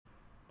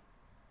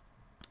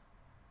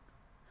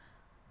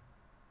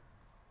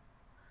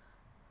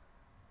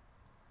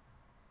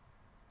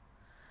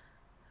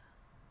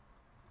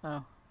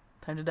Oh,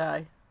 time to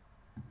die.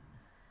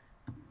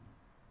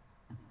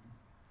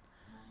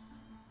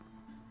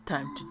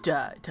 Time to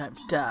die, time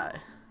to die.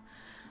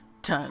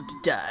 Time to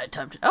die,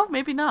 time to... Oh,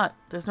 maybe not.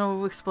 There's no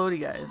explodey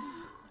guys.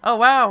 Oh,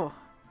 wow.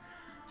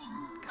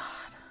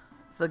 God.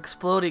 It's the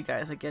explodey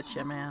guys that get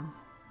you, man.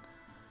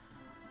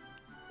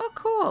 Oh,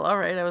 cool.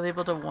 Alright, I was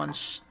able to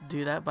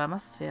do that by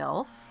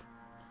myself.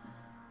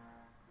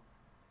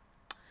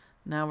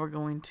 Now we're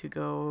going to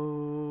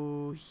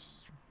go...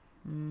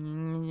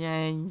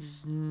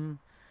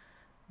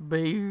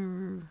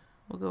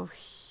 We'll go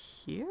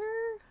here?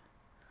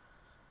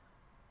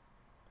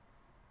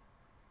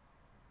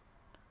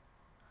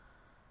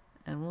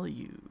 And we'll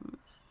use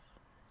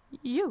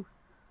you.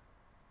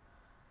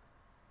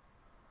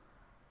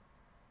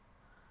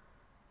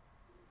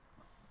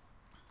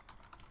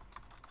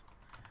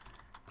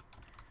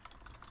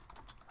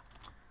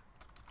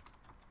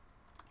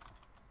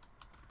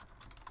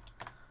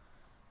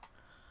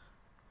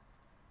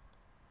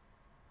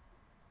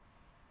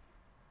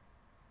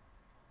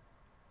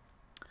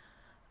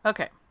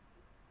 Okay.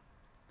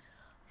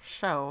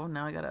 So,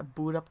 now I gotta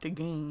boot up the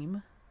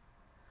game.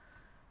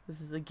 This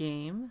is a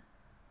game.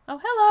 Oh,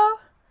 hello!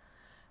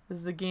 This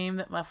is a game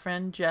that my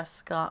friend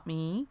Jess got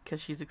me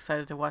because she's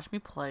excited to watch me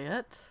play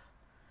it.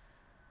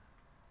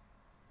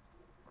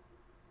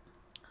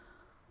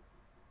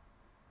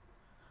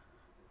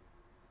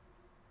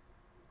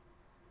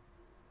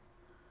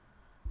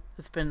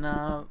 It's been,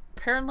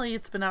 apparently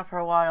it's been out for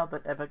a while,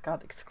 but Epic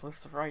got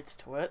exclusive rights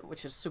to it,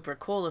 which is super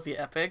cool of you,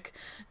 Epic.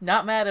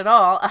 Not mad at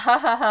all.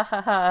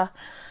 Okay.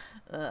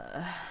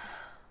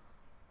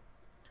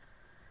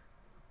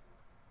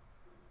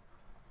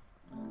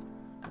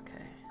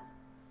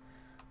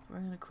 We're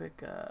gonna quick,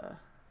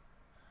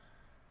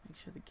 make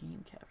sure the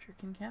game capture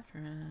can capture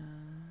it.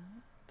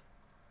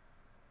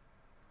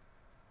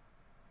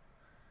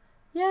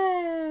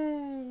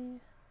 Yay!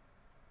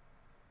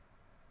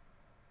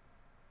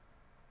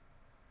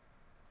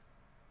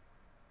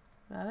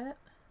 That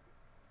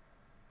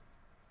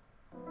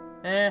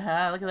it?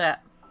 Look at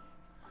that.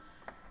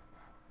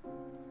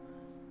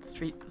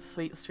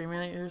 Sweet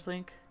Streamers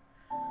link.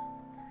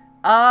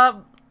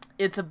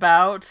 It's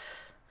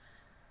about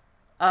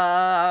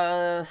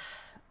man,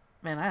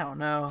 I don't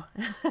know.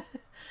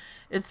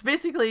 It's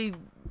basically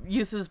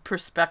uses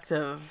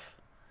perspective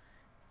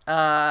in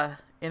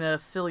a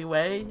silly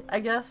way, I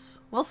guess.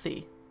 We'll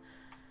see.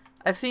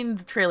 I've seen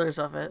the trailers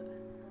of it.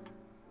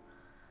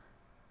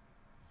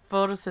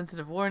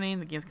 Photosensitive warning,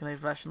 the game's connected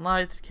to flashing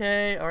lights.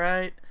 Okay,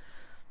 alright.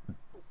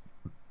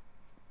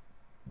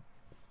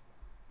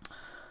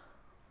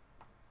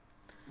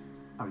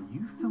 Are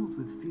you filled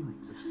with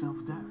feelings of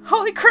self-doubt?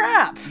 Holy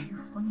crap! Do you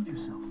find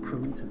yourself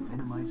prone to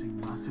minimizing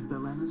massive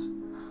dilemmas?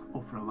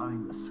 Or for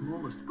allowing the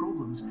smallest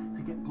problems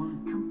to get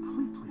blown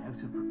completely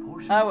out of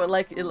proportion? Oh, it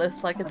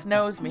looks like it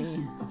knows me.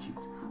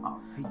 Institute,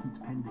 our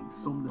patent-pending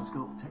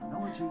Somnosculpt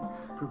technology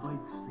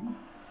provides safe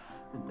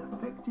and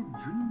effective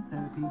dream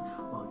therapy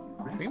while you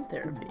rest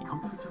in the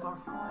comfort of our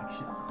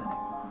flagship clinic.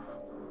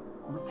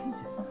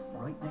 Located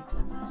right next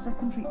to the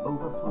secondary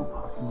overflow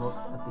parking lot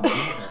at the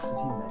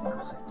University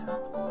Medical Center.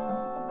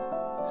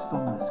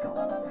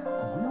 Somnosculpt,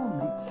 we'll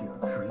make your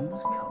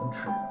dreams come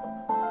true.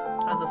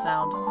 How's the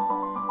sound?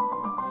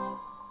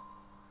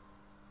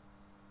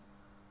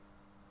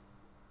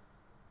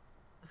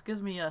 This gives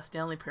me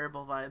Stanley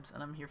Parable vibes,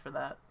 and I'm here for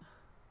that.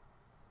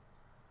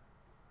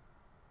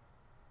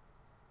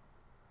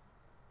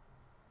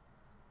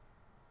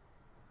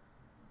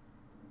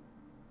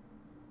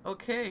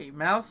 Okay,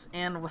 mouse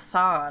and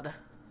Wasad.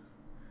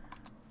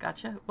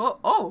 Gotcha. Oh,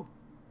 oh!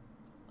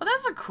 Oh,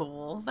 those are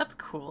cool. That's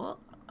cool.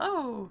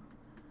 Oh.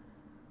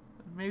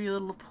 Maybe a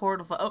little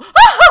portal. Oh!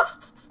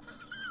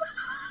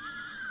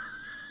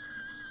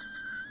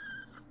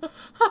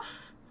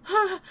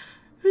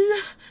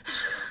 Yeah.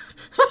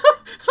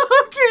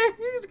 Okay,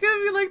 it's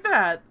gonna be like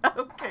that.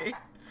 Okay.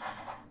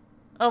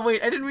 Oh,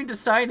 wait, I didn't mean to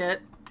sign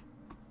it.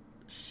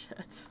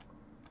 Shit.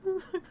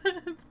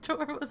 The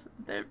door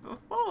wasn't there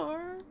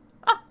before.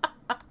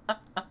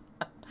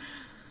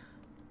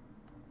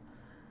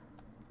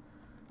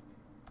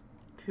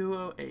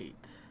 208.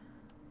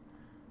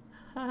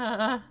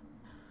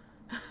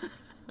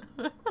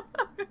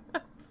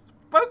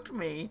 Spooked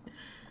me.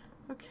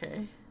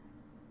 Okay.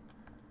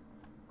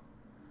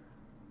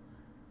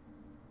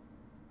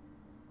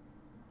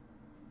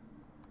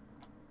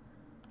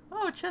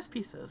 Oh, chess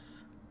pieces.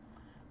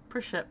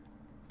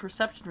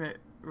 Perception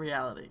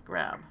reality.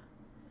 Grab.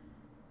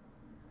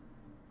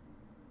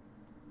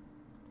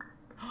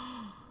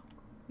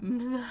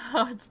 No,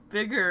 it's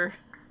bigger.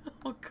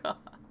 Oh god.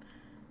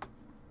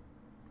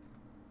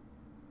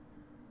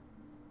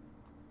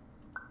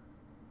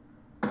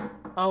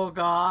 Oh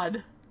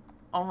god.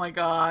 Oh my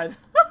god.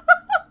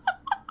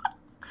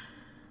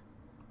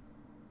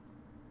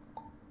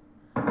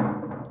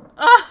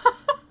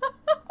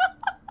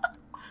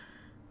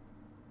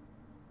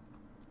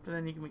 But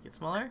then you can make it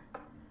smaller?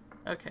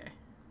 Okay.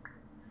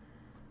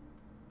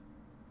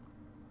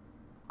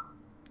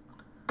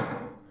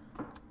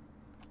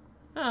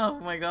 Oh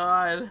my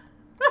god.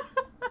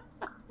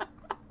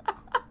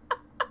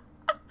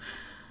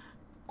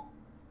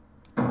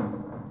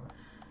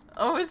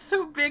 Oh, it's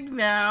so big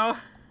now.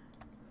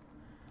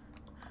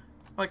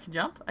 Oh, I can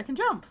jump? I can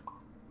jump.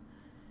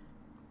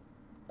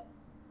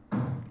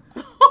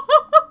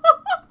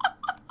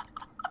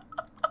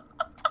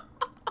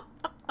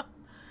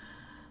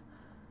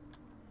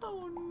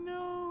 Oh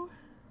no.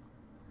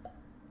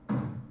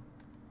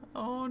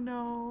 Oh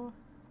no.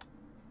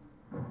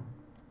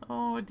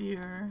 Oh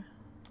dear.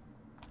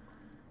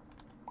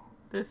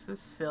 This is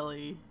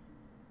silly.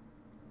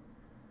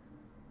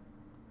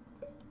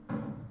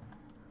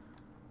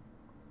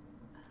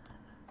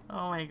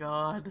 Oh my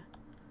god.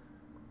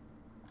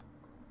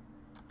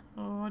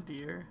 Oh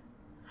dear.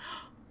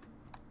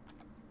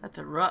 That's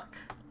a rook.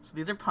 So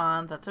these are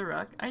pawns, that's a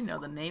rook. I know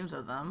the names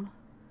of them.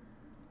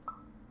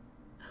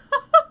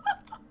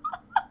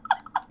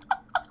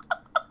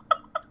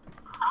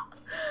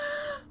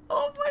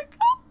 Oh my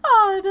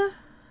god!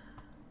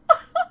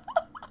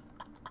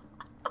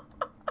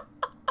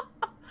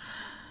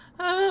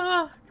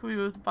 Can we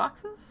move the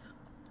boxes?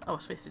 Oh,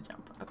 space to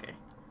jump. Okay.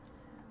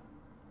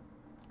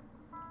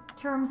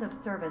 Terms of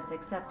service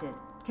accepted.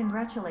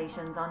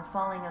 Congratulations on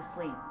falling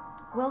asleep.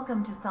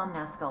 Welcome to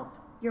Somnasculpt.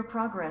 Your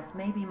progress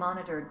may be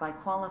monitored by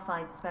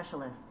qualified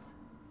specialists.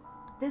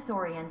 This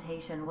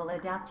orientation will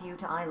adapt you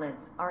to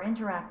eyelids, our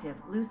interactive,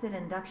 lucid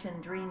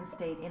induction dream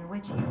state in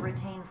which you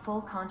retain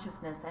full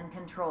consciousness and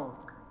control.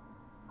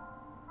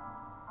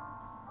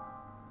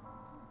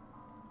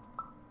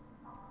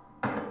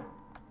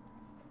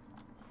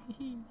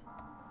 We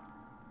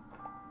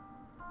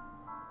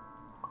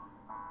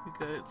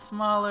go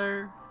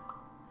smaller.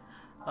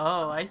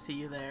 Oh, I see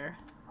you there.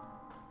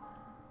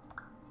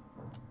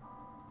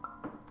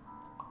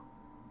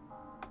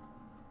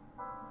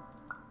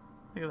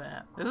 Look at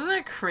that. Isn't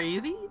that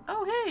crazy?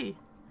 Oh, hey.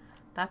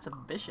 That's a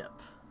bishop.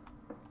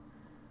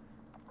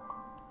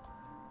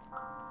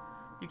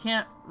 You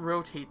can't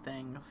rotate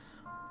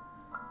things.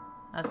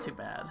 That's too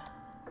bad.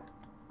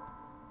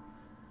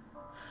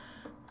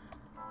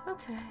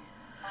 Okay.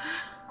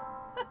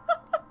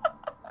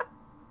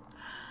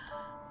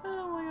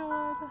 Oh my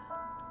god.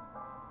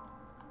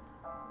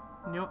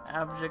 No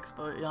objects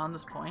beyond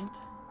this point.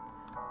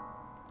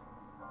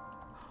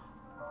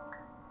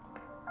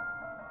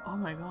 Oh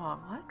my god,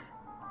 what?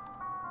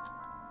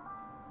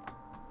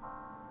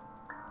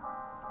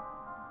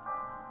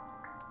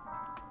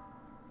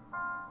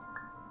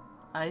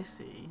 I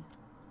see.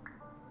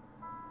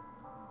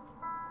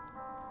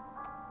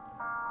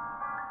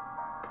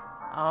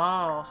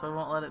 Oh, so I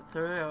won't let it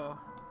through.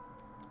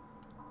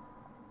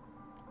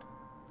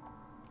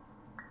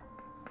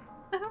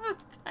 This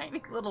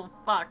tiny little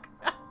fuck.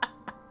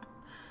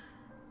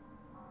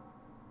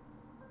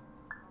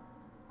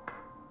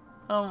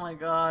 Oh my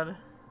god.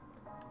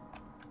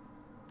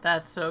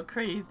 That's so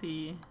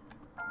crazy.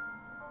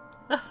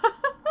 Tap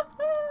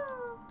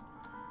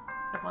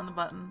on the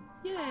button.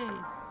 Yay!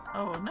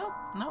 Oh, nope.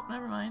 Nope,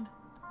 never mind.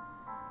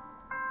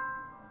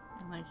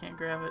 And I can't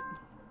grab it.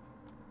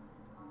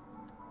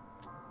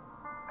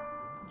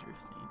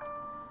 Interesting.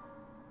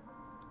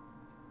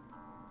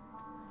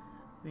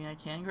 Think I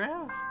can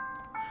grab?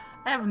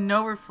 I have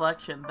no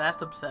reflection.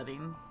 That's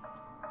upsetting.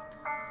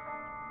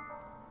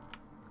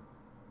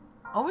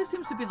 Always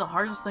seems to be the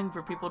hardest thing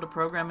for people to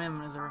program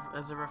in as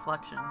a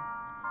reflection.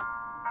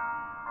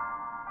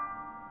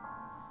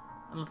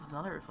 Unless it's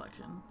not a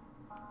reflection.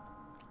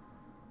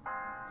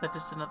 Is that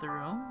just another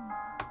room?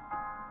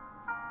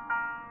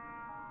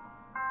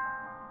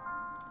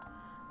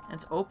 And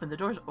it's open. The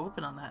door's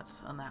open on that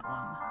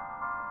one.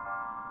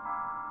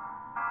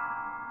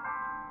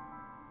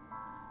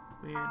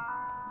 Weird.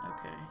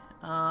 Okay.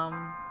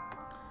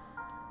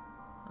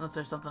 Unless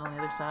there's something on the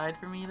other side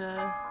for me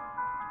to...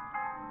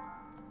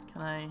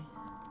 Can I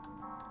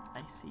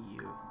see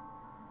you.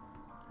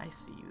 I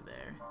see you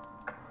there.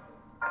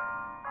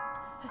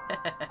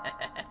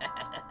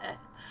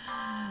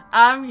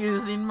 I'm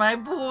using my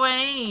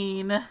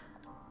brain.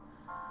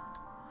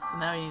 So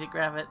now I need to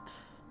grab it.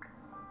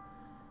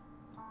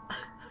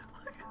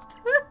 Look at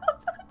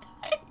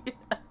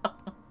that. Oh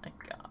my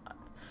god.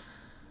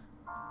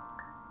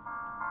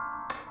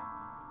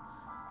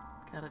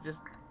 Gotta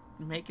just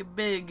make it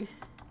big.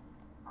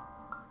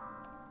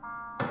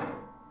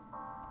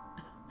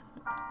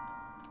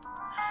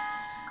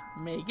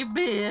 Make it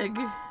big.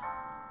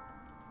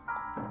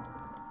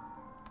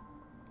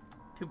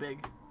 Too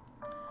big.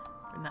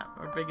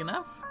 Or big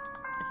enough?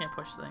 I can't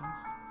push things.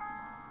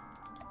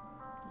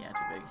 Yeah,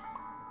 too big.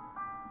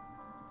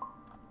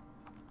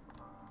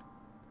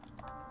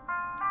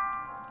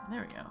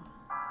 There we go.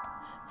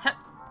 Hep.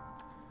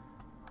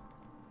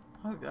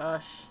 Oh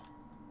gosh.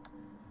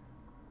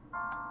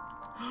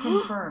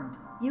 Confirmed.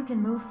 You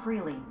can move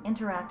freely,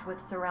 interact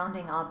with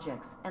surrounding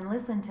objects, and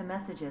listen to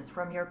messages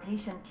from your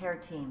patient care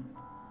team.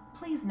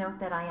 Please note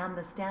that I am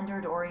the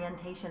standard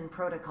orientation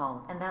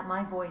protocol and that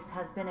my voice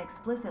has been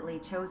explicitly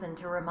chosen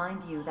to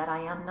remind you that I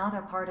am not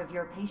a part of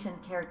your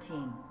patient care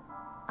team.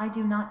 I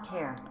do not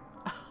care.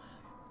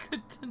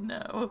 Good to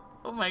know.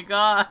 Oh my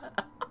god.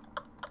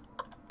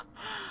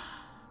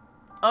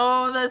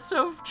 Oh, that's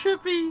so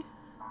trippy.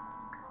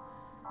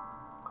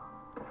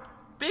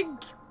 Big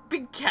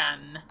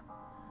can.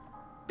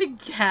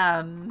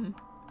 began.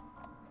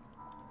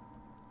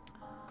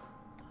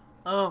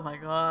 Oh my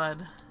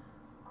god.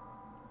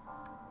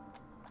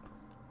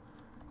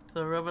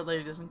 The robot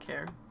lady doesn't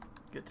care.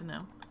 Good to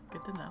know.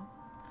 Good to know.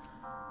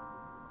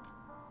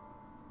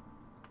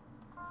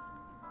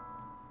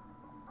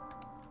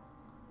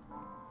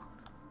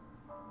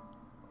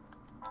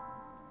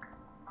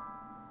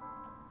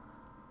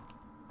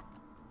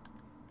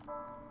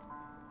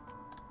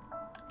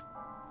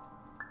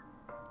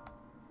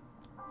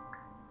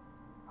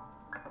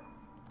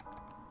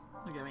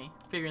 Look at me,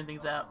 figuring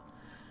things out.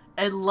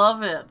 I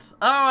love it.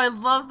 Oh, I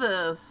love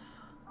this.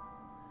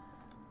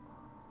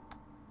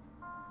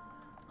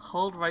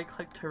 Hold right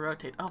click to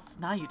rotate. Oh,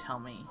 now you tell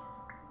me.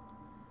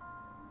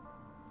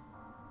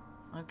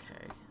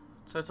 Okay.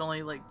 So it's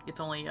only like, it's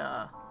only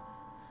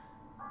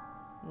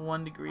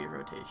 1 degree of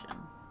rotation.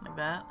 Like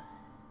that.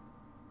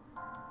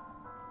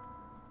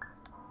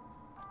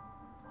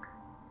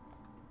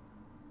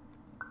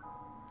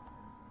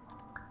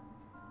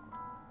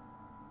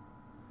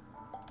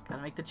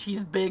 Gotta make the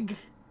cheese big.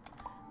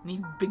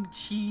 Need big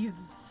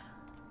cheese.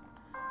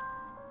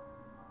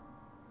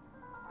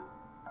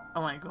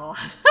 Oh my god.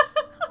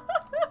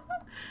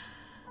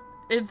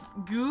 It's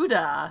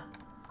Gouda.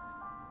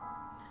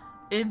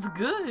 It's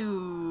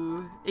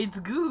good. It's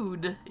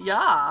good.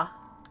 Yeah.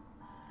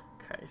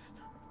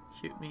 Christ.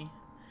 Shoot me.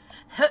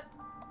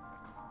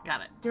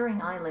 Got it.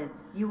 During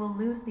eyelids, you will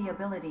lose the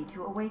ability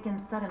to awaken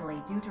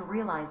suddenly due to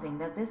realizing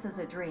that this is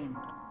a dream.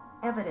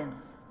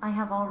 Evidence. I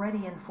have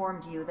already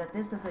informed you that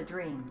this is a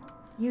dream.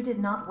 You did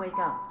not wake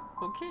up.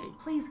 Okay.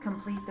 Please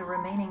complete the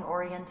remaining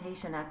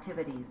orientation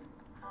activities.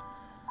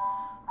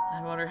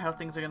 I wonder how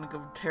things are gonna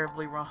go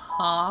terribly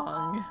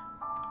wrong.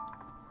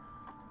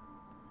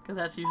 Because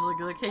that's usually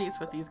the case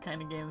with these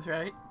kind of games,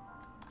 right?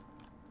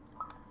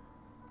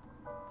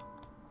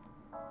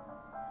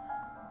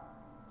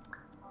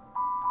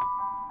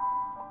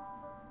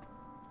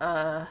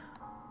 Oh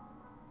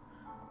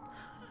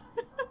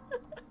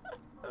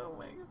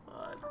my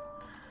god.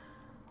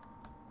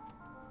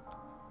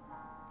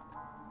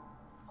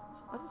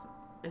 So what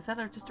is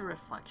that just a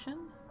reflection?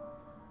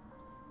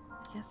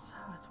 I guess so,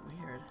 it's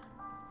weird.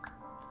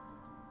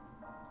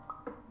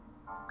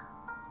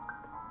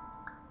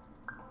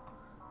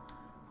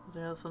 Is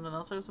there something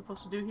else I was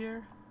supposed to do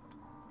here?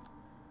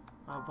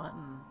 Oh,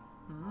 button.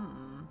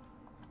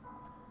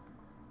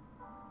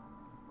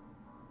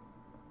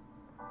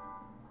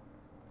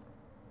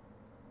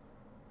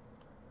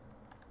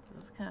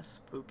 This is kind of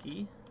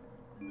spooky.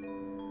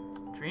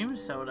 Dream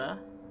soda.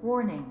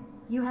 Warning.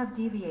 You have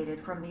deviated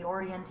from the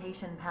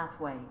orientation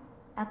pathway.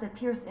 At the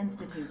Pierce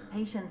Institute,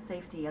 patient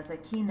safety is a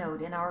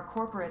keynote in our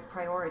corporate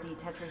priority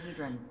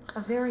tetrahedron.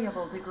 A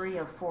variable degree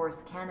of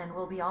force can and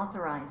will be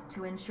authorized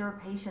to ensure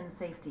patient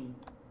safety.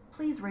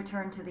 Please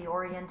return to the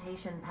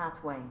orientation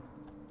pathway.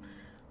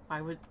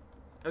 I would...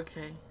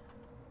 Okay.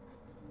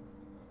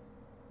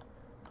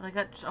 But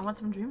I want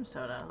some dream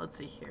soda. Let's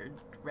see here.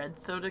 Red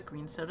soda,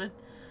 green soda,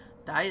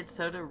 diet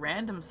soda,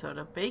 random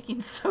soda,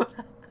 baking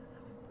soda,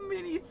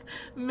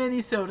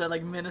 mini soda,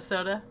 like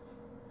Minnesota,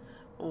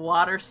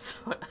 water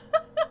soda.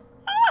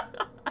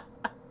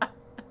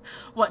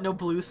 What, no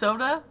blue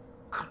soda?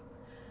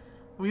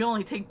 We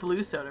only take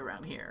blue soda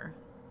around here.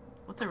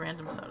 What's a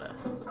random soda?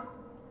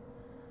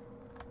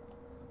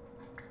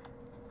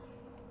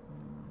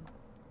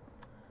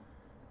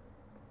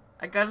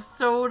 I got a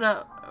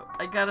soda.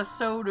 I got a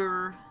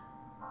soda.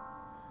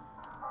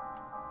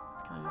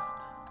 Can I just...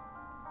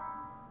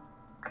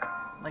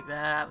 Like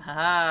that.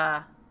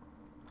 Haha.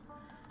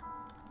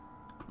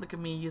 Look at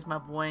me use my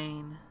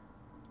brain.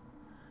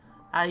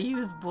 I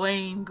use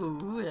brain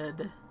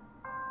good.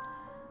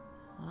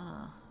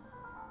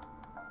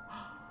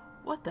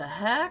 What the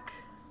heck?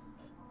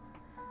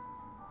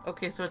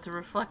 Okay, so it's a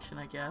reflection,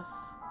 I guess.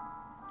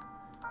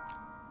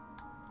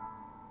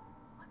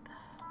 What the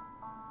heck?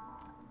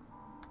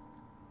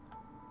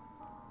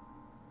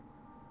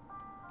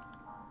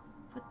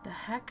 What the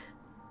heck?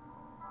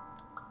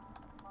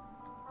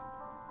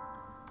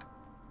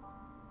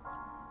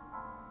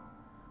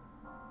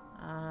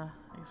 I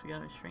guess we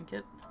gotta shrink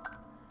it.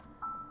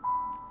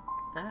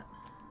 Like that.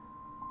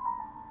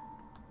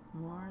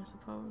 More, I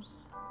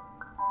suppose.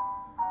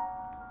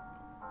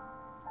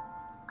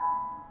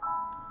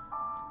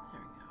 There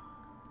we go.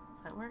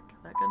 Does that work?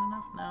 Is that good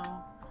enough? No.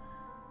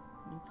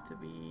 Needs to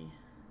be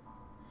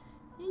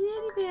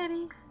itty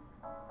bitty.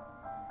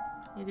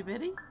 Itty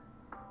bitty?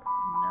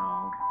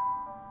 No.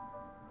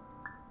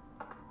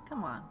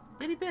 Come on.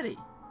 Itty bitty.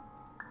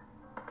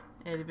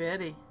 Itty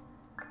bitty.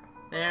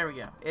 There we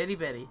go. Itty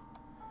bitty.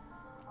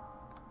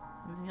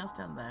 Anything else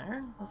down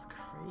there? That's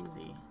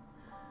crazy.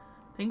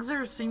 Things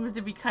are seeming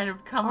to be kind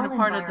of coming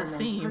apart at the seams.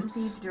 All environments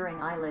perceived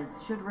during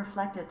eyelids should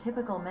reflect a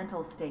typical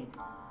mental state.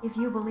 If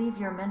you believe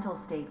your mental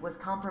state was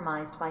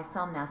compromised by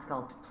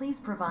Somnasculpt, please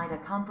provide a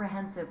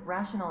comprehensive,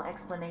 rational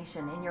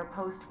explanation in your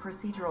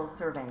post-procedural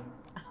survey.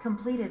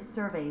 Completed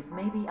surveys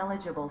may be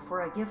eligible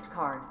for a gift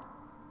card.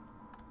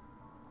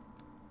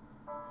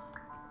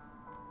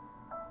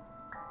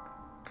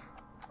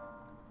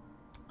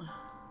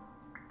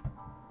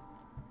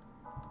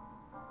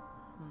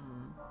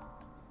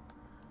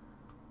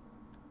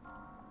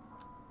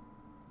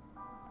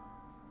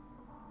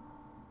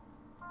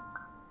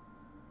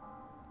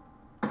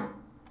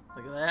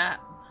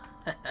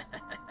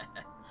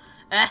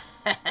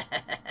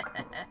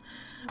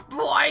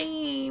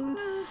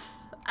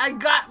 I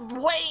got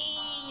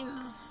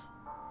brains!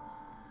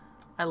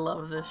 I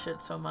love this shit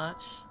so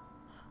much.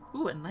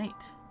 Ooh, a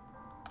knight.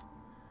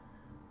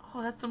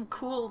 Oh, that's some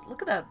cool...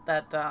 Look at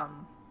that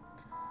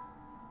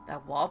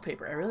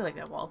wallpaper. I really like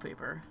that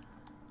wallpaper.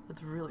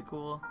 That's really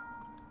cool.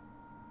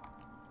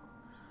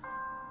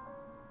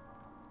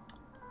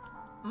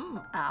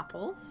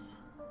 Apples.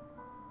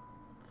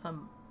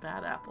 Some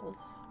bad apples.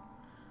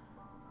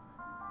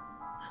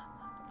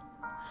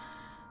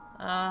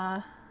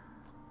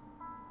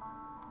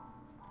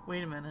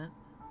 Wait a minute.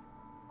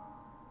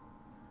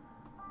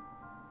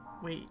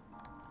 Wait.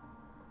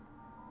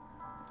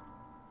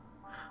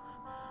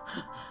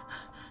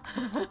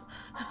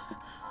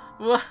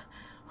 What?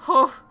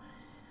 Oh.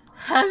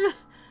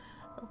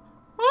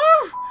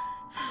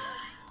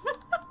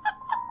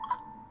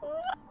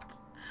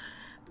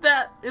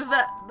 That is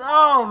that.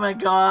 Oh my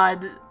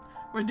god.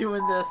 We're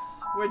doing this.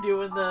 We're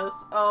doing this.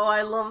 Oh,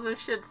 I love this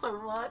shit so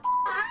much.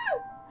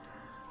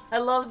 I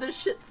love this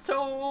shit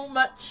so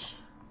much.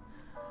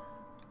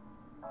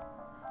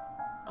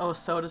 Oh,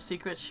 soda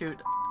secret? Shoot.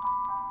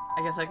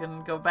 I guess I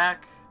can go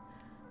back.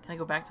 Can I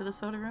go back to the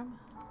soda room?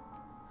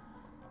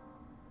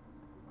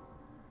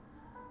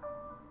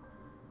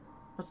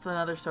 What's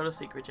another soda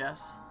secret,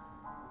 Jess?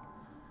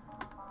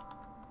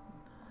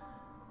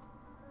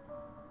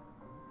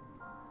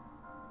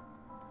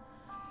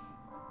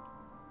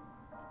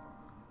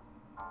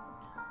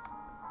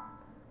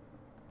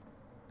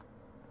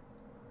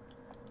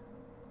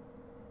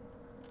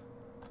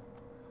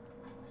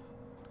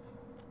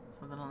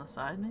 Something on the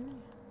side, maybe?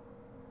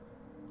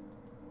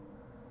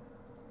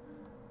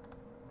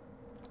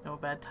 No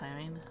bad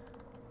timing?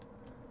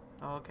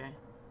 Oh, okay.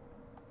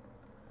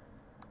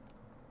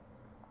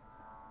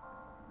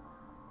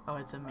 Oh,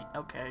 it's a me.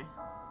 Okay.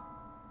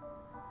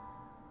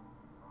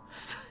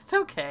 It's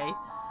okay.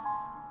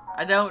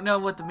 I don't know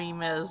what the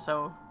meme is,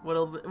 so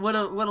would've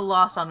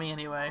lost on me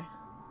anyway.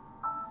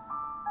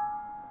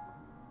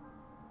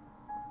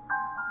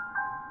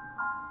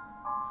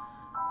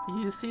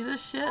 You see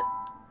this shit?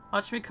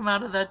 Watch me come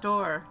out of that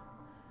door.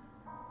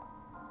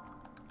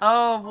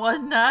 Oh,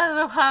 what?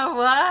 Not how?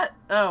 What?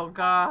 Oh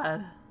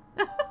God!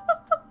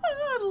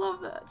 I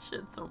love that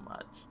shit so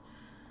much.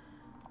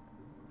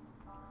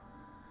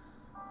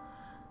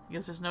 I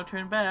guess there's no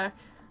turn back.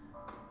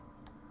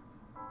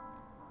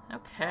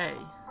 Okay.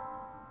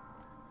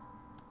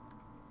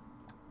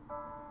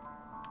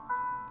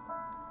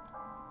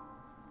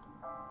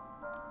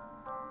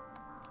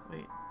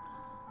 Wait.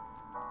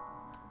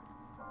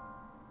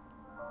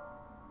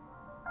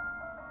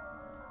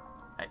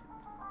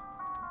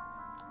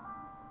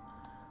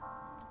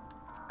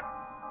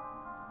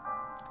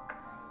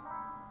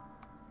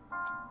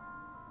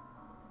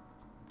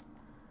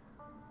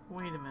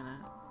 Wait a minute.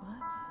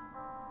 What?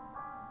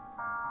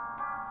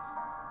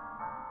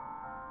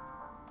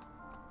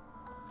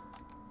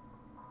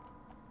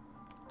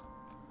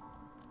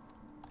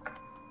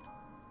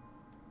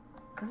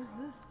 What is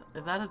this?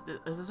 Is that a...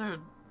 Is this a...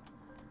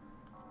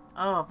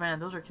 Oh man,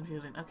 those are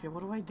confusing. Okay,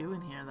 what do I do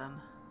in here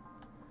then?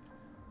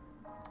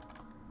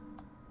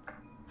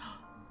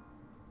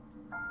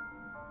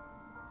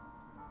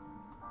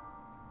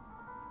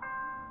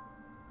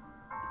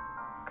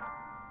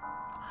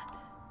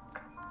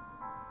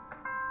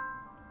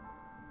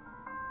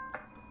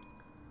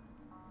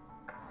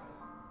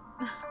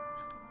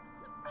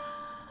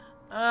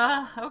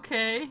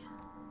 Okay.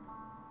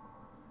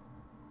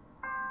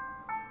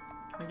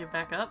 Can I get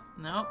back up?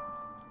 Nope.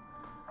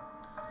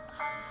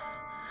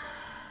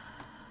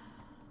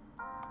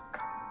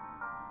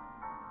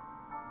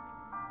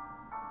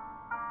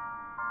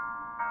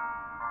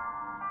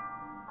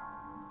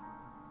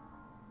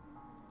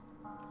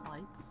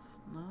 Lights?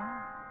 No.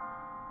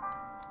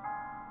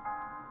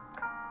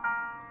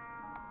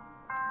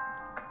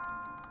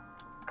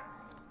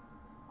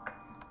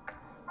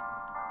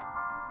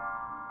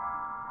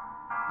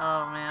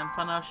 Oh man,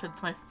 Funhouse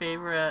shit's my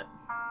favorite.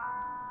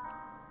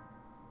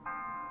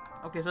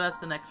 Okay, so that's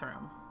the next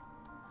room.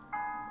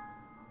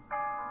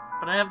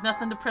 But I have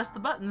nothing to press the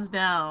buttons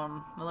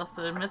down, unless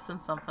they're missing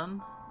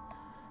something.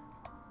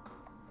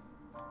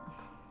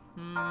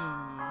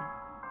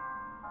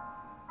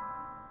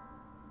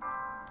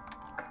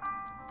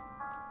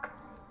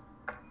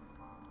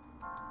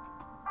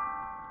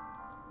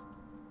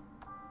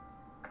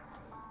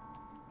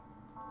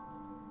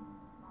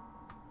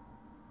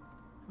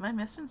 Am I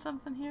missing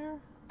something here?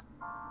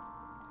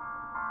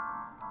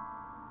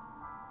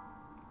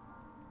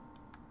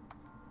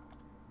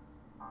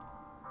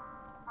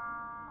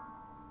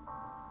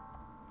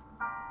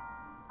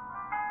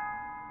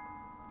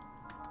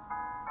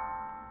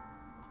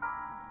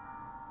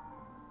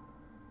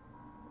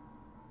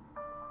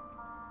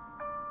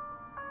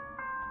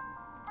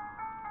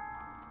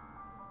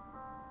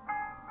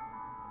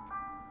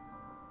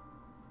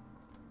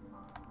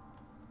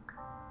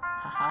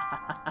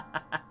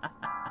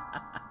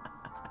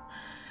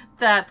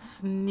 That's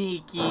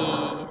sneaky.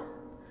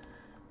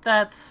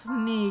 That's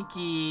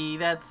sneaky.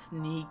 That's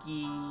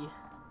sneaky.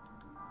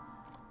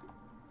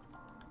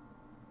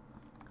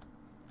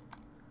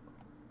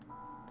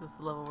 This is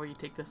the level where you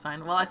take the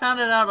sign. Well, I found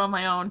it out on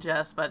my own,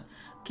 Jess, but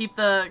keep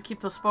the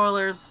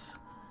spoilers.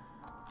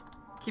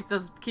 Keep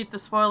the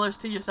spoilers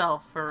to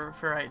yourself for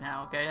right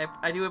now, okay?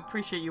 I do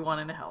appreciate you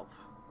wanting to help.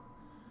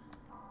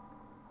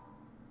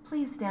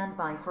 Please stand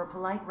by for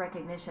polite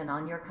recognition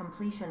on your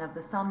completion of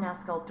the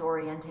Somnasculpt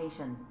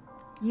orientation.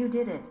 You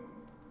did it.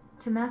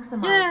 To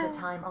maximize the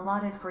time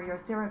allotted for your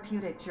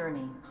therapeutic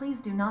journey, please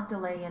do not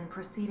delay in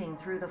proceeding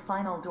through the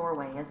final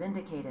doorway as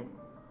indicated.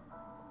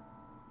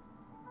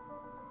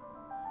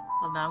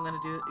 Well, now I'm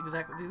going to do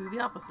exactly the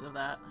opposite of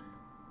that.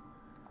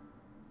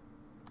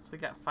 So we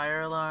got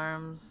fire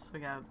alarms, we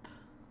got...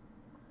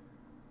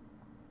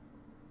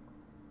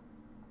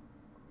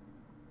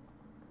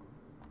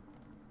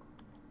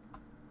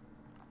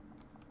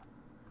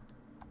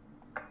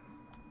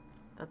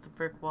 That's a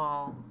brick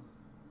wall.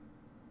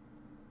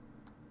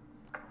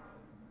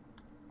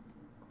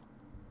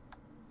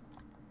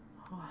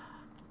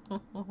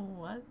 What?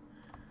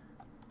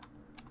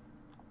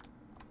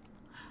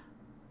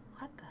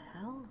 What the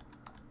hell?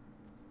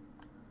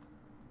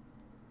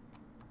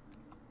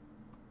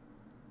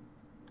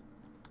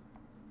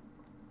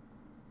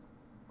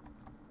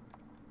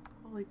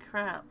 Holy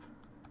crap.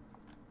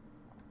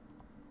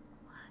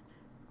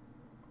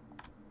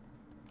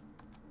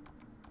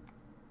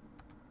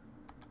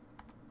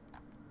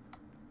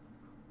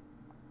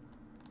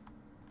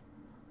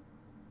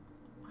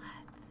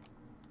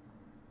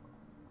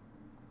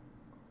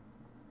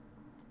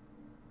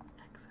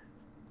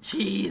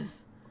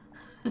 Jeez.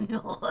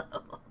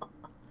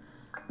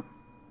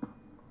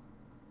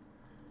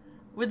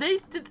 Were they...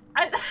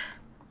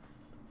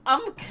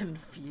 I'm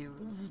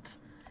confused.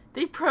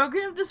 They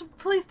programmed this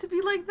place to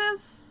be like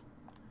this?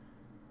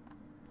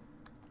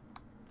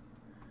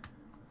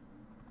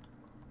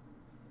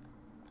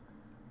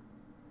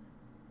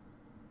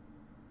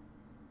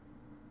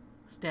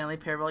 Stanley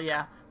Parable,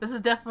 yeah. This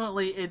is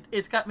definitely...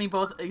 It's got me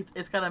both...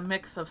 It's got a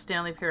mix of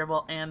Stanley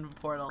Parable and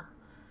Portal.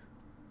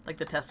 Like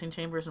the testing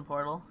chambers in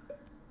Portal.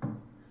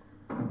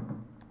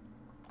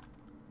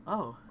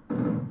 Oh.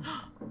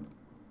 Can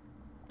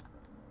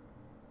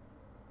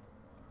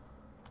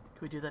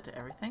we do that to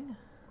everything?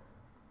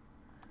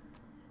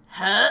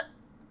 Huh?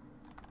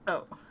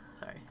 Oh,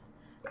 sorry.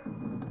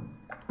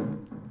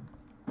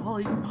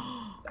 Holy...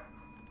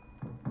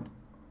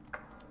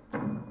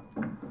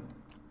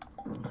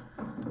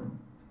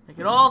 Make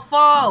it all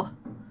fall!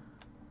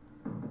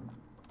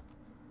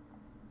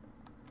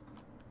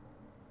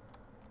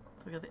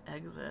 Let's look at the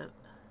exit.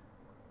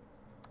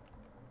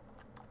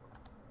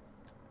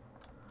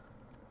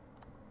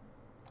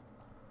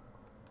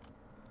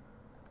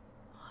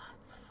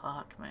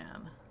 Fuck,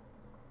 man.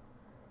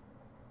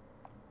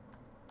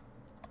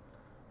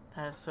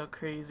 That is so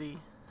crazy.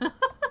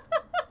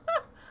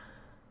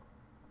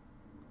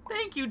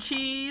 Thank you,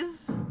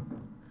 Cheese!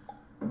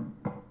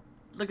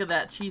 Look at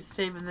that, Cheese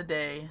saving the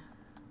day.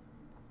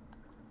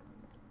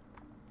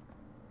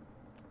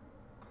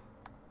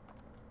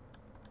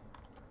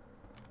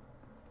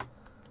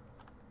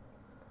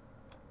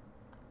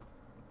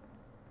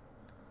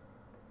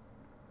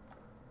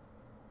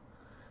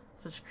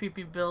 Such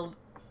creepy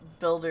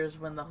builders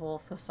when the whole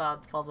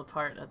facade falls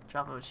apart at the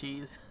drop of a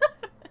cheese.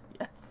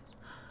 Yes.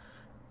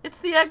 It's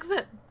the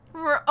exit.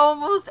 We're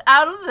almost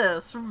out of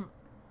this.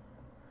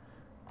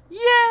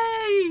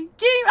 Yay!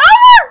 Game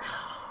over!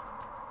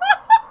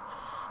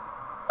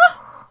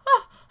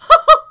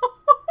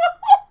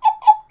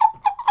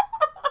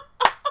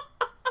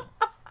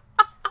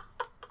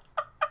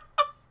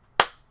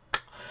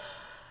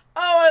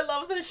 Oh, I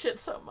love this shit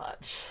so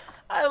much.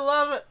 I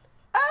love it.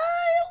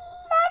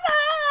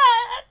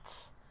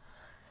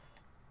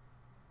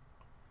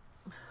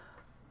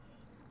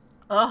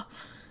 Oh,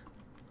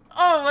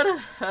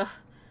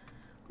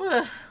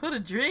 what a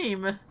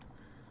dream.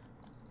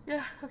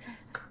 Yeah, okay.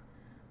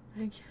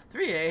 Thank you.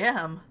 3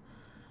 a.m.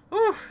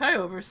 Ooh, I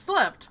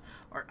overslept.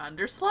 Or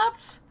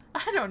underslept?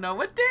 I don't know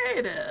what day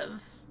it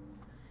is.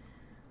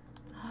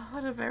 Oh,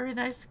 what a very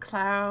nice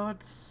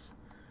clouds.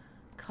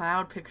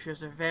 Cloud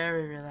pictures are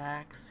very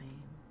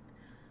relaxing.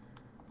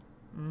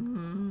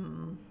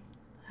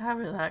 How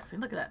relaxing.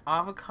 Look at that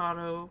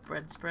avocado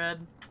bread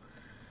spread.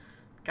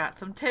 Got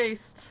some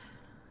taste.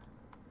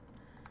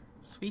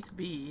 Sweet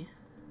B.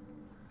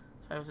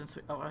 So I was in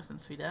Sweet... Oh, I was in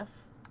Sweet F.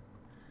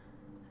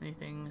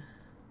 Anything...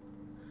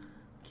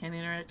 Can't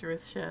interact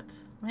with shit.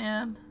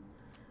 Man.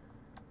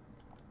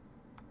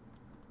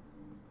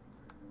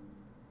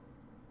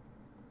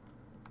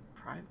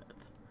 Private.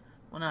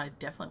 Well, no, I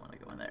definitely want to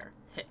go in there.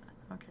 Hit.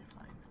 Okay,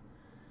 fine.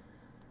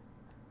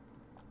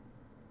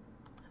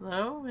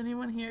 Hello?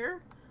 Anyone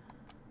here?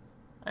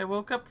 I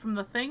woke up from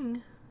the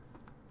thing.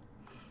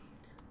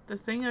 The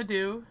thing I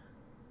do.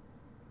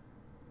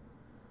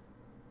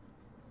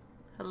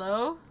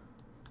 Hello?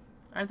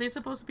 Aren't they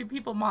supposed to be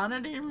people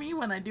monitoring me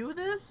when I do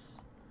this?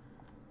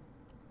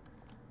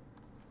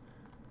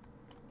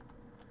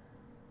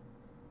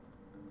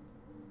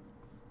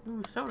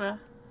 Ooh, soda.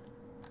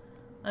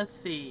 Let's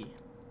see.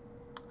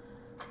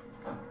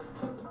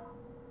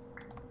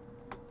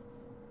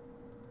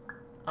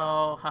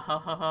 Oh, ho ho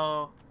ho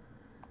ho.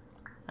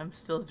 I'm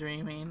still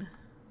dreaming.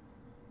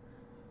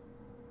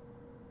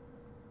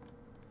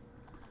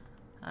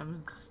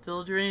 I'm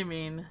still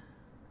dreaming.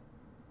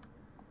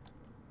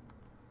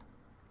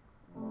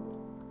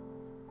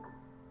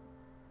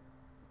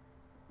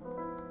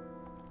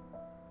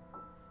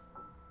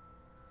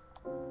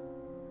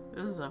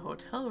 This is a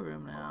hotel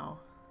room now.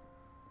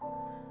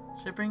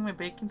 Should I bring my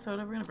baking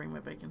soda? We're gonna bring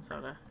my baking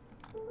soda.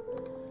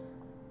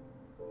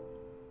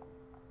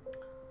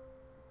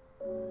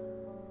 I'm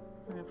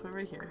gonna put it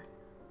right here.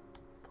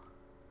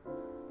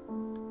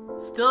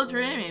 Still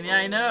dreaming. Yeah,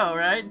 I know,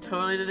 right?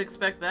 Totally didn't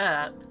expect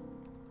that.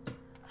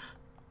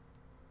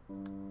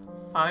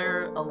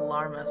 Fire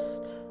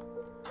alarmist.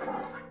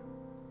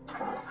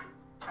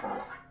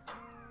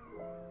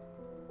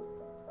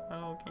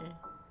 Okay.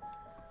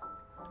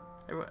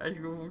 I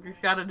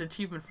got an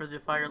achievement for the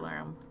fire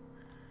alarm.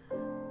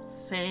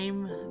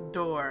 Same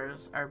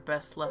doors are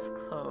best left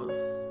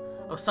closed.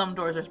 Oh, some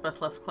doors are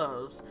best left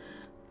closed.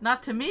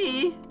 Not to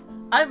me.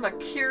 I'm a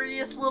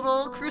curious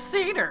little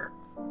crusader.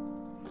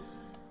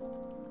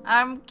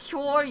 I'm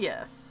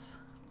curious.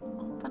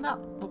 Open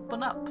up.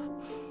 Open up.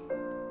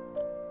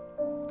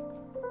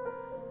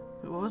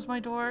 What was my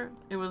door?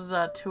 It was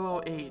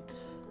 208.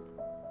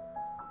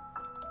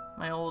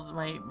 My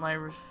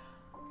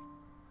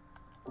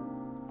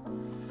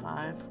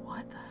 5.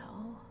 What the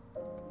hell?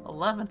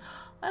 11.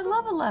 I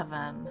love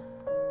 11.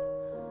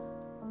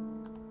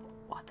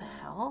 What the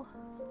hell?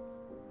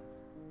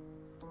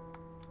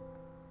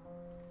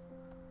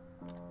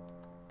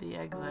 The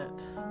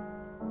exit.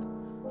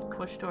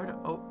 Push door to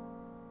oh.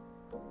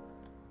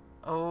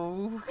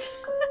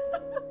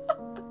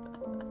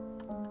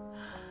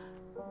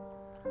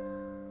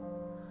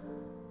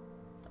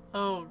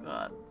 Oh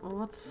god. Well,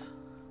 let's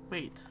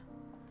wait.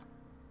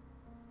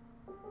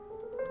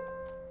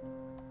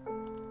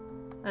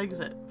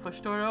 Exit.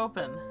 Push door to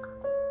open.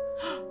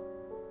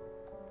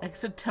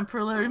 Exit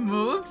temporarily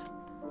moved?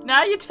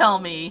 Now you tell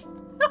me.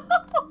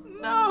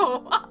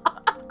 No.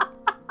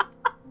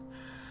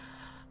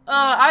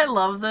 I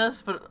love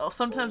this, but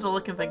sometimes all I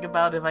can think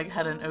about if I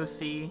had an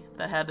OC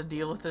that had to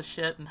deal with this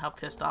shit and how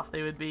pissed off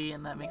they would be,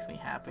 and that makes me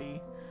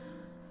happy.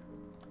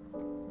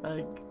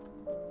 Like,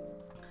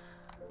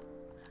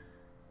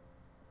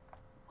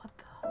 what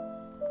the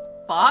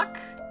fuck?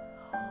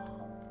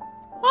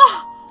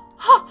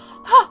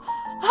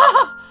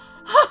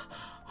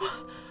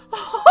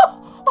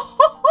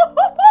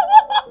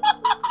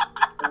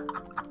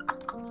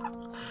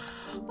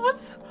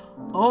 What's...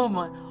 Oh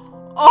my...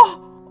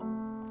 Oh!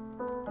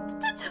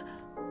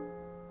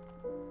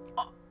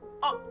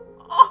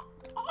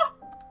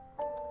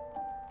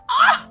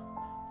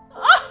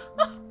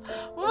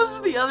 What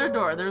was the other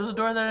door? There was a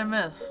door that I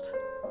missed.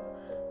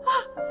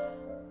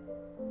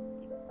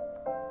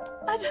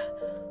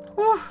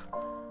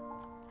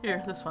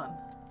 Here, this one.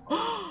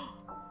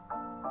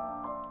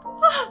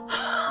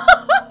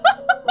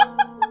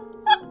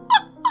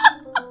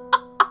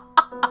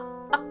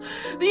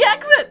 The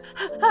exit!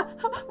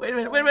 Wait a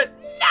minute, wait a minute.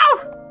 No!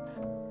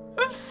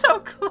 I'm so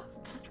close.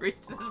 Just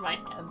reaches my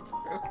hand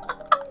through.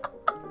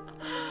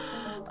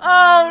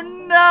 Oh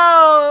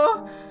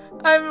no!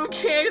 I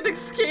can't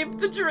escape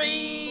the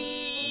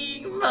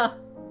dream!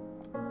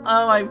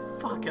 Oh, I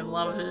fucking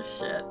love this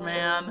shit,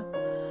 man.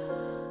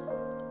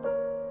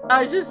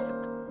 I just...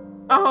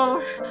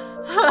 Oh...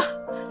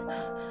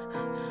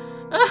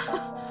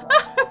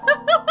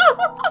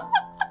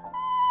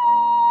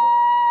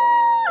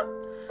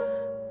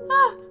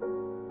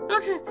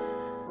 Okay,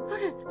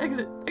 okay,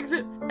 exit,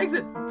 exit,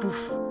 exit.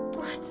 Poof.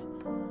 What?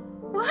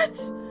 What?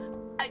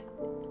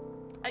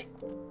 What?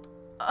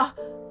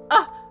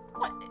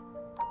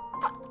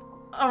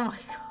 Oh my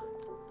god.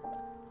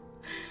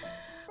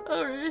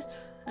 Alright.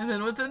 And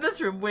then what's in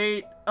this room?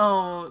 Wait.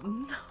 Oh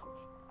no.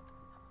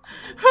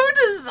 Who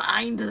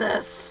designed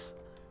this?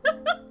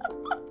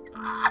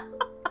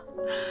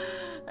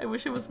 I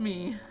wish it was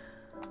me.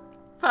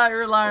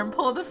 Fire alarm.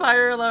 Pull the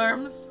fire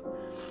alarms.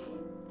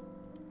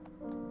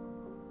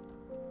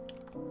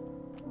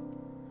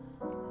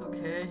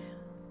 Okay.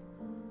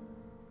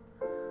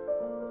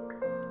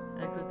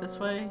 Exit this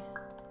way.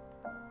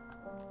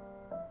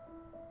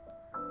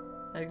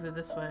 Exit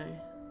this way.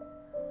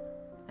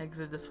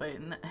 Exit this way.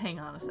 Hang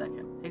on a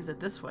second. Exit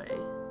this way.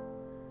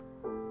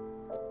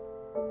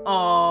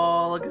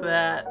 Oh, look at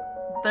that.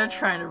 They're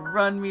trying to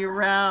run me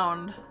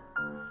around.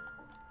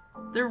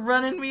 They're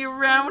running me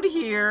around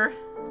here.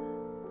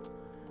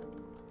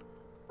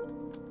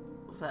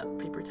 What's that?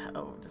 Paper towel?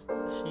 Oh, just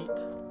the sheet.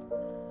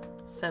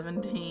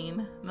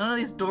 17. None of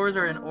these doors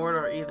are in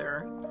order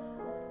either.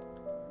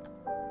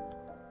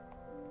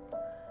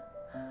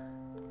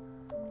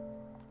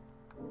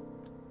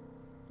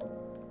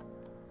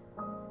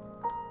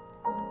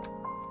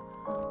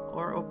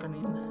 Or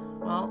opening.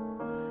 Well,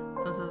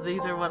 since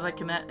these are what I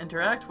can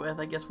interact with,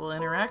 I guess we'll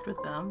interact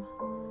with them.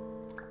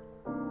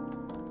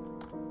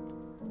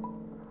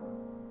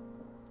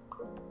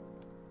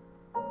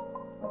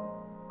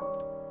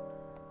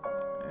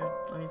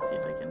 Let me see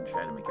if I can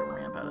try to make a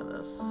ramp out of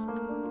this.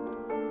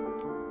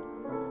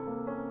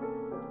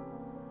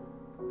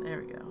 There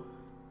we go.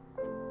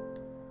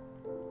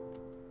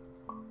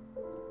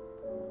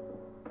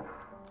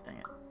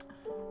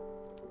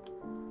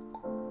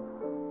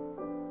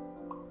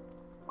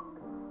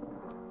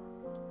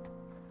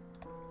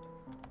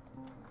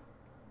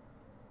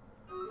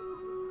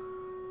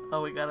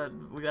 Oh, we got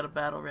a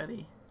battle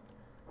ready.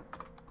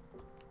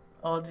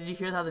 Oh, did you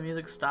hear how the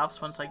music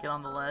stops once I get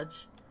on the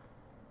ledge?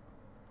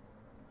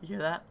 You hear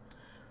that?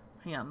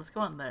 Hang on, let's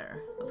go in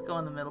there. Let's go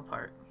in the middle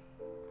part.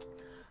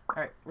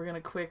 Alright, we're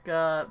gonna quick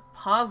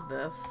pause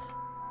this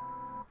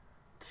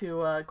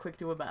to quick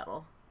do a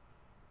battle.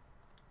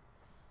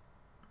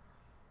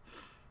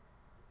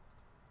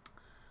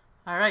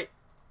 Alright.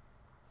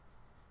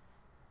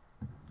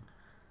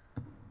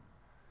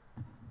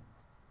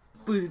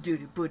 Boo doo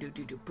doo boo doo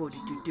doo doo boo doo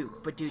doo doo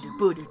boo doo doo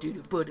boo doo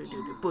doo boo doo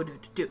doo boo doo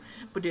doo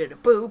boo doo doo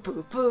boo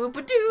boo boo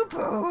boo doo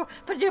boo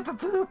boo doo boo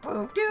boo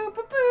boo doo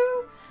boo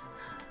boo.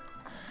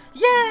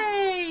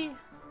 Yay!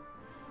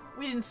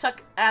 We didn't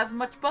suck as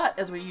much butt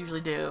as we usually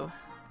do.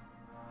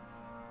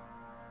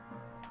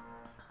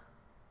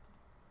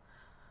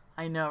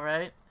 I know,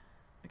 right?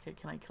 Okay,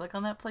 can I click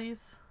on that,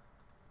 please?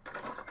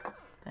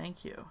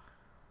 Thank you.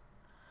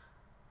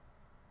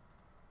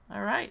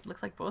 Alright,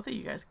 looks like both of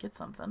you guys get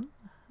something.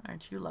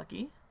 Aren't you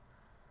lucky?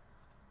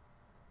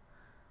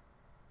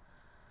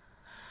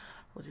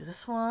 We'll do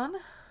this one.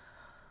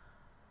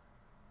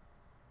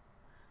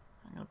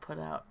 I'm gonna put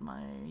out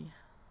my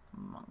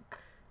monk.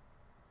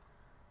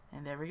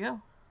 And there we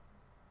go.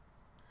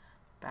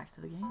 Back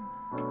to the game.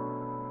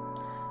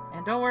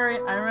 And don't worry,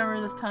 I remember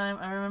this time.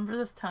 I remember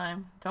this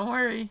time. Don't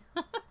worry.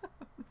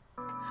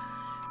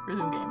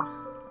 Resume game.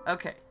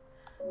 Okay.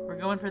 We're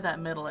going for that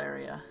middle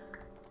area.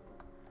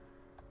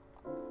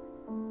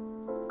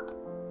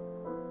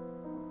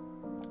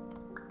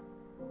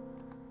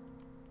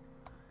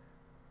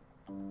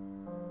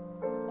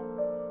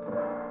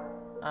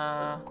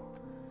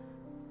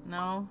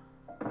 No.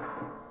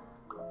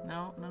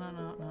 No, no, no,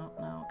 no, no,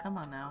 no. Come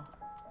on now.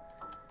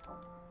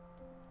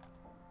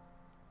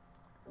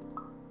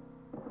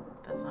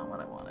 That's not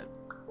what I wanted.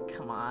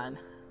 Come on.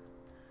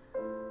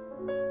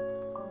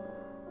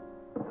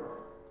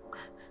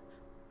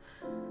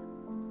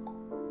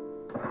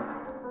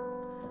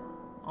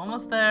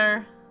 Almost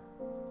there.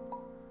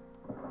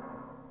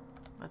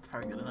 That's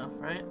probably good enough,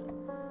 right?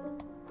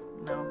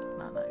 No,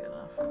 not good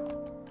enough.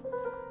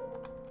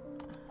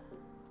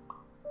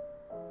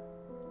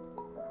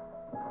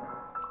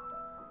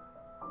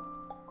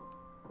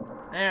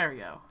 There we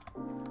go.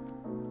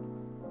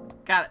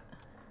 Got it.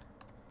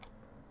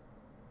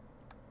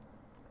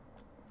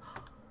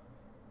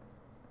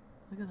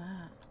 Look at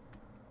that.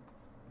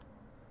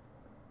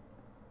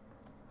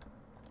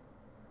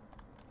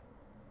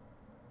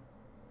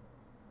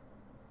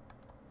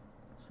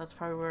 So that's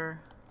probably where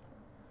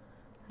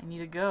I need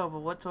to go,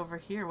 but what's over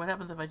here? What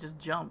happens if I just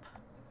jump?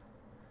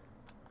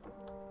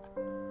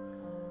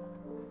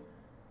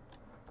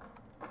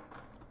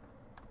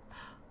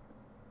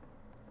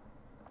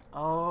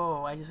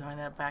 Oh, I just went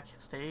that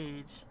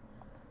backstage.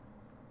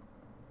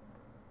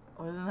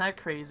 Wasn't that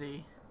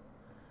crazy?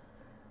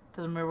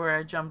 Doesn't matter where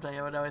I jumped,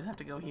 I would always have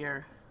to go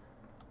here.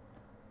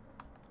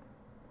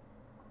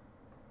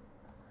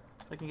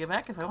 But I can get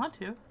back if I want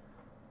to.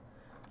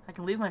 I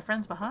can leave my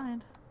friends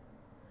behind.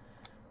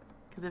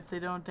 Because if they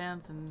don't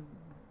dance, then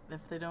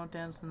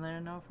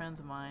they're no friends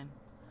of mine.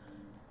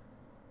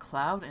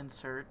 Cloud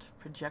insert,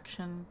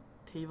 projection,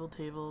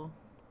 table.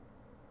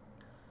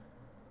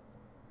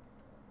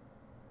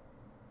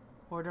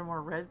 Order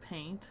more red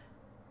paint.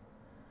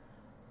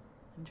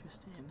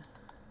 Interesting.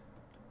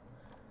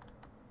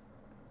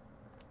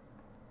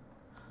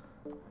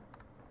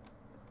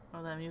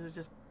 Oh, that music's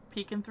just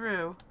peeking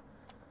through.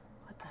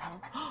 What the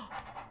hell?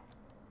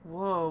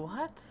 Whoa,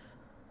 what?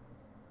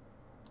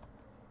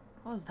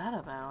 What was that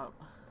about?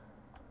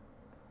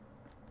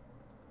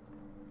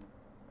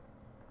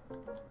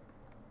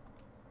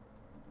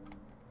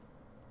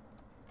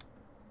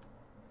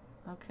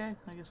 Okay,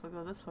 I guess we'll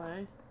go this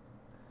way.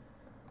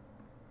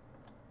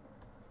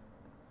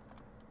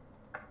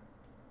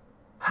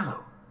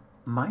 Hello,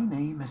 my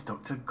name is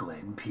Dr.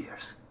 Glenn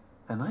Pierce,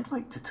 and I'd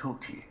like to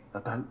talk to you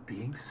about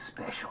being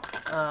special.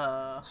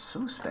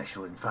 So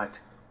special, in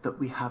fact, that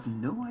we have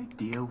no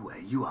idea where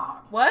you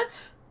are.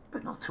 What?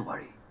 But not to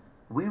worry,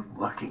 we're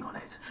working on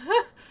it.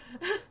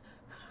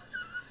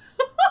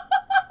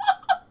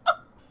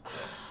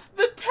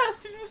 The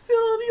testing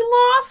facility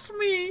lost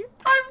me!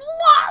 I'm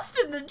lost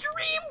in the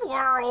dream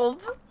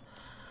world!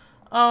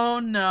 Oh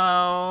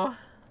no.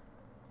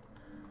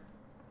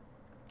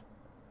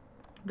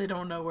 They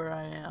don't know where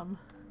I am.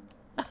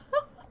 I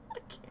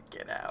can't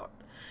get out.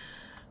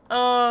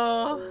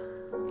 Oh.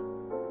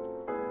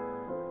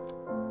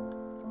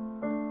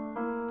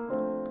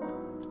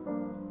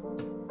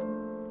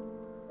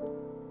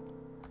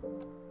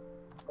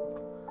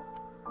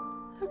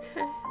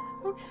 Okay,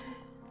 okay.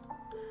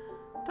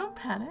 Don't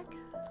panic.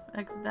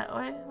 Exit that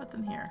way. What's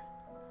in here?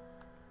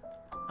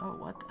 Oh,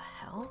 what the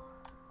hell?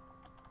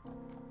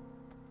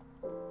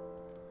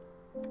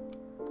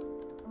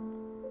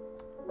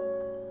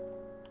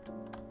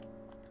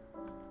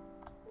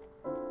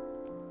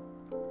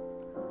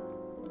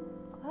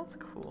 That's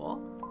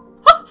cool.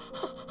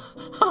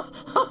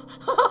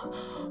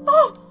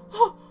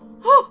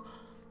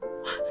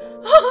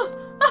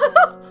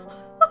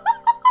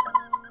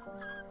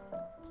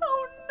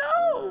 Oh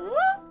no!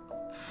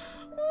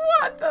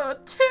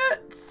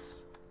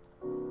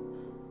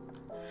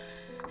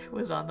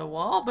 was on the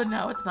wall, but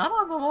now it's not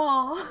on the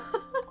wall.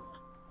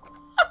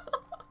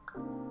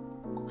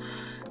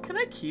 Can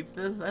I keep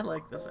this? I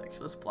like this actually.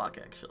 This block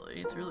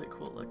actually. It's really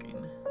cool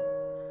looking.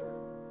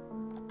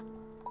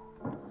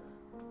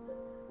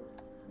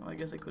 Oh, I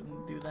guess I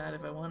couldn't do that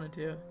if I wanted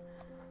to.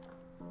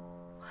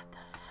 What the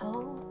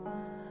hell?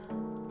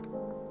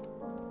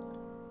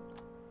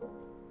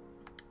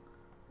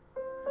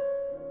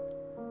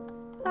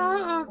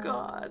 Oh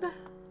god.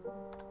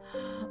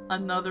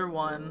 Another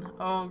one.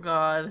 Oh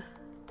god.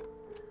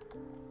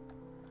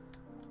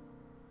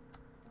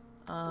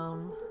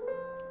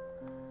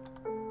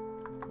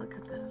 Look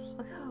at this.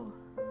 Look how...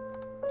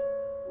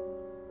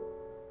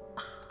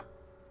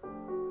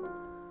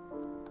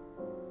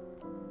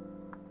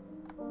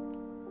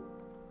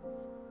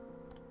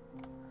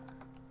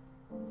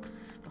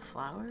 The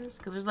flowers?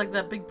 Because there's like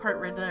that big part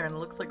right there and it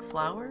looks like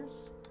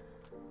flowers.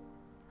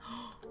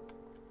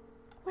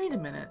 Wait a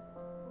minute.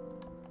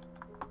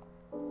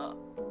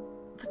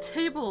 The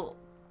table.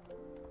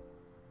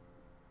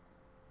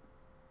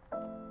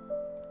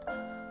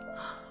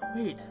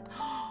 Wait.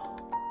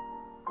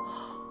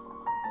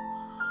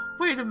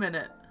 Wait a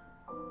minute.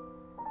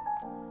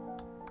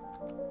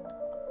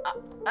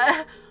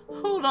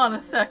 Hold on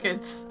a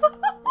second.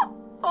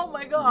 Oh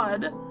my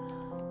god.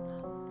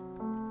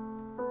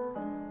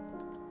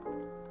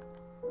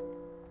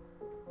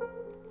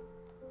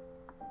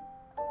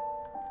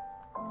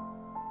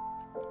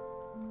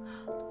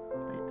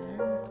 Right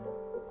there.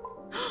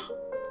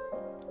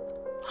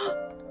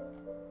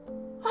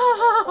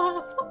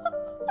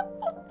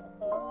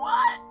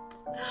 What?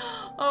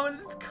 Oh,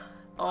 it's...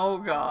 Oh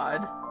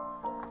god.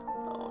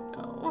 Oh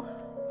no.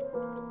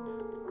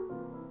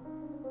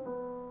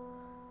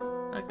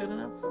 Not good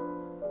enough?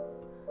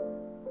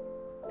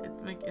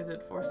 Is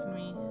it forcing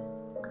me?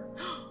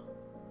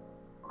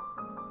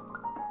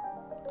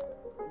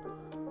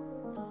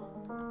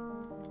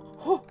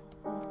 Oh!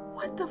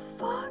 What the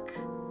fuck?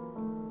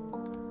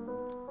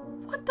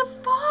 What the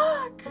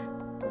fuck?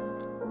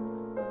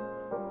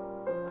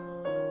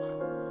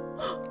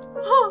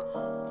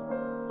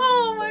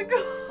 Oh my god.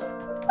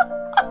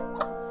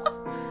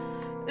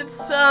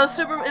 It's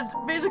it's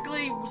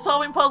basically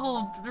solving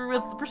puzzles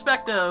with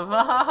perspective.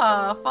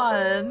 Haha,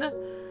 fun.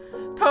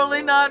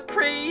 Totally not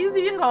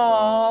crazy at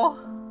all.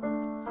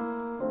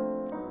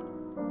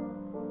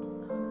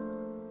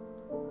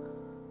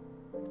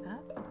 Like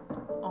that?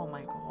 Oh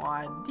my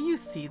god. Do you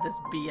see this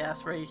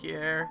BS right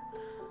here?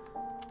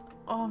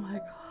 Oh my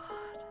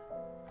god.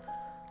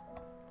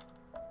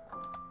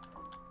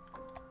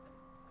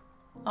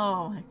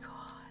 Oh my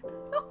god.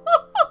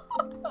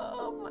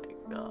 Oh my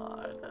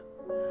god.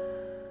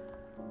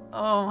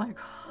 Oh my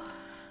god.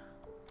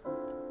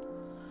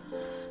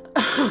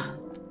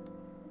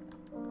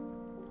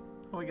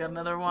 We got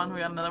another one. We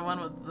got another one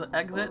with the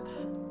exit.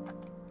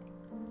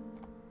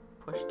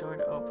 Push door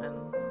to open.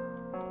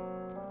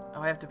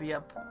 Oh, I have to be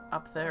up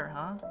there,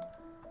 huh?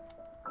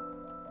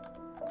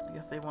 I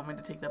guess they want me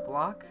to take that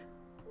block.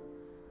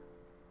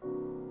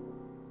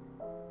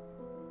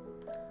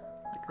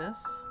 Like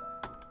this.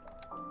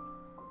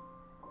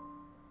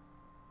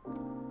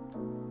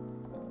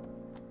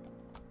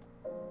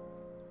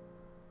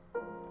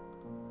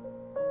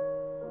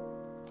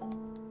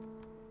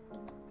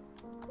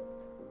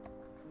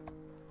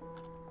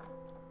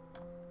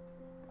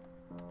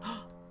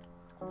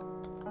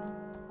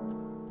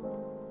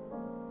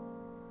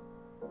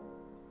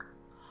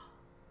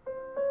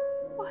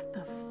 What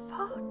the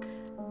fuck?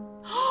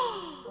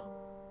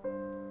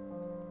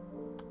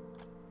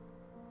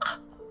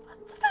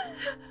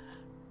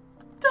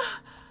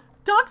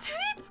 Dog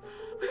tape?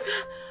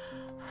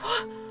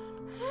 What?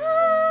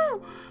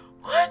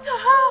 What the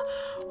hell?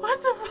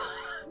 What the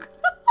fuck?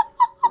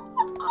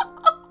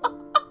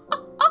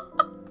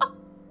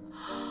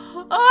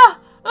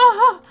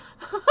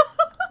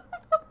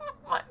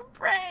 My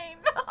brain.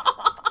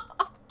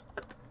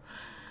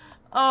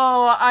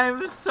 Oh,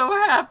 I'm so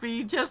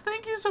happy. Jess,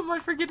 thank you so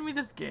much for getting me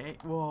this game.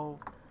 Whoa.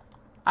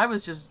 I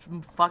was just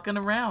fucking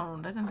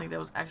around. I didn't think that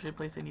was actually a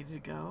place I needed to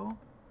go.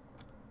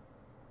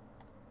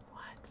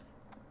 What?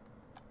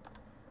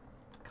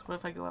 'Cause what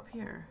if I go up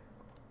here?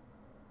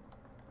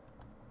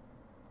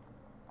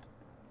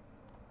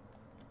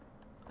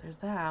 There's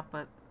that,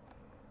 but...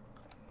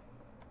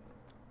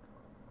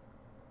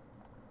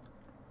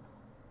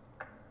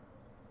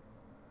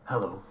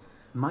 Hello,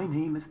 my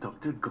name is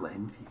Dr.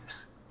 Glenn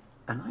Pierce,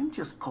 and I'm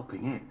just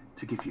popping in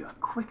to give you a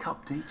quick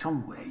update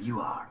on where you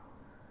are.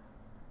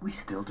 We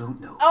still don't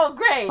know. Oh,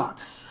 great! But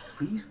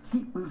please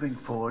keep moving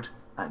forward,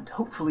 and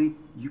hopefully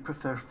you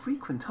prefer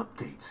frequent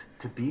updates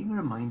to being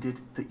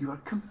reminded that you are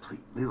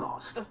completely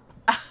lost.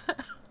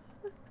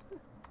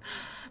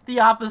 The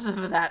opposite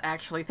of that,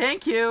 actually.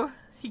 Thank you!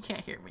 He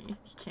can't hear me.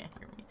 He can't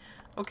hear me.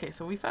 Okay,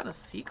 so we found a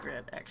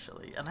secret,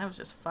 actually, and I was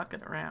just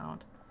fucking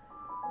around.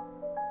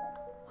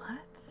 What?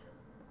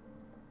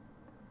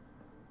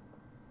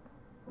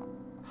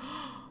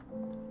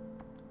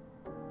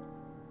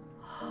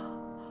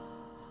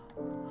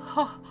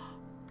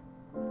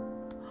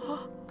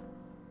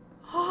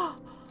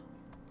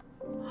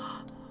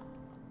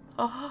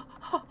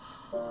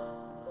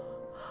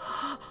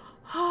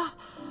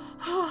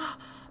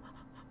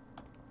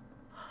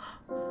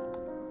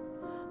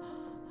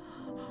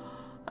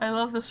 I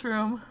love this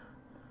room.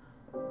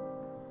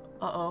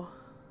 Uh-oh.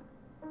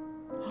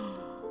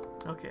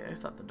 Okay, I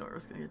thought the door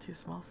was gonna get too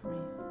small for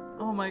me.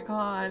 Oh my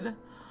god.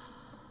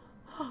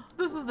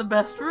 This is the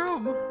best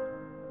room.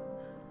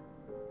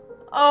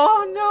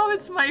 Oh no,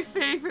 it's my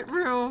favorite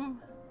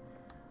room.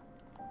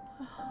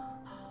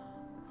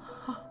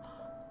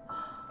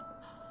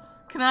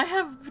 Can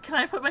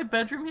I put my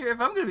bedroom here?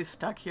 If I'm gonna be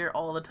stuck here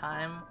all the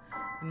time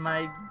in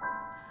my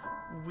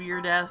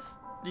weird ass,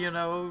 you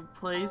know,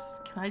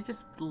 place, can I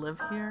just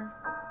live here?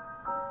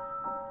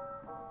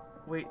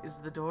 Wait, is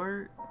the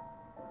door?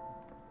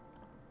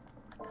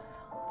 What the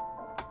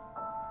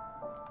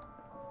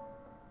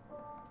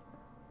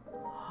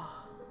hell?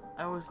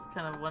 I always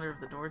kind of wonder if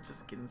the door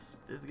just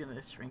is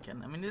gonna shrink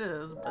in. I mean, it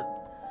is, but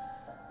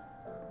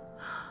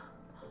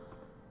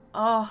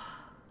oh,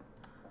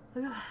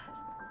 look at that!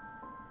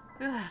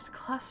 Look at that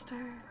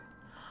cluster.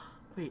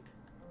 Wait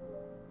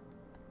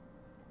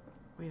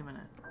a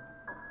minute.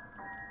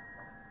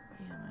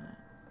 Wait a minute.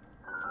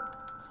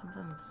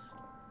 Something's...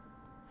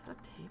 Is that a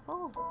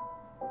table?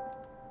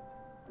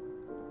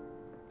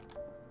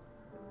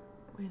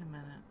 Wait a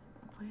minute.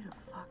 Wait a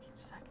fucking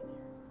second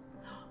here.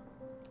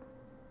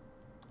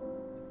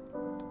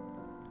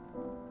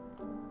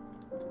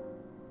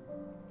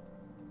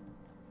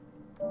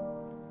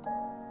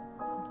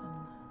 Something...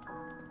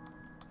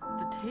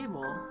 It's a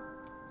table.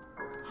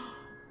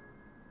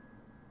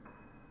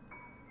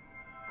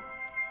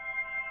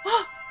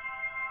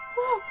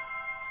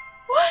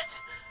 What?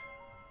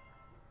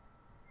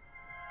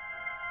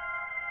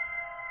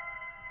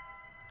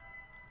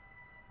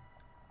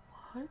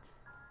 What?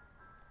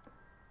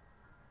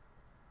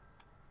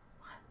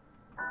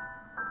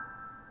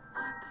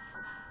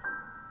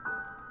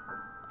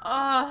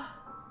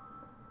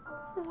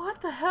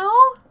 What the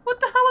hell? What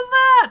the hell is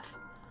that?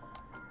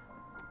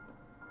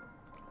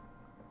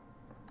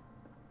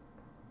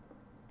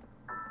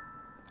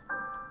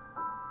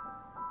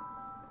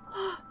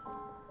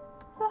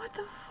 What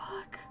the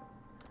fuck?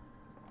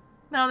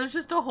 Now there's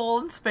just a hole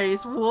in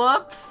space.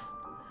 Whoops.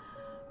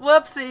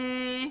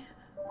 Whoopsie.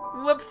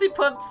 Whoopsie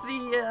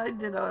poopsie. Yeah, I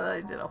did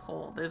a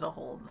hole. There's a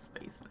hole in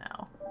space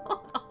now.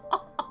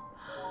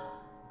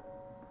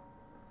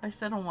 I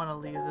said I don't want to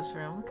leave this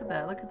room. Look at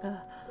that. Look at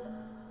that.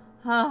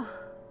 Huh.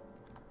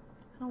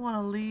 I don't want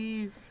to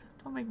leave.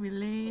 Don't make me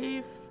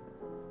leave.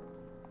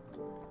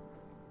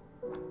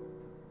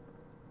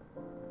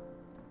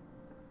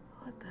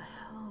 What the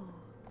hell?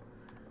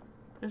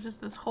 There's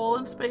just this hole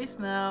in space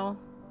now.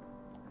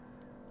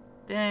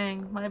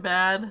 Dang, my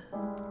bad.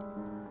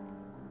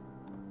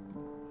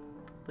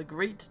 The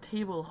great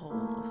table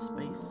hole of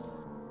space.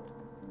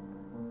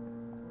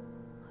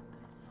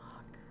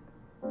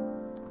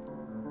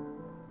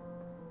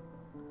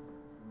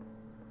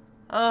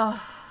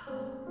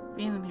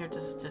 Being in here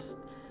just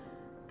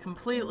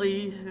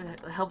completely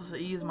helps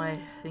ease my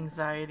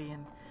anxiety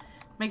and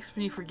makes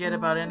me forget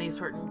about any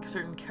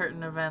certain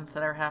current events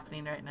that are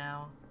happening right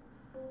now.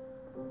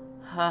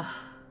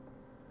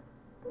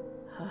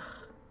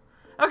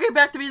 Okay,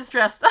 back to being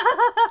stressed.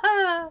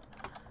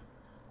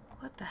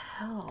 What the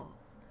hell?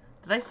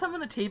 Did I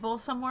summon a table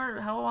somewhere?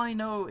 How will I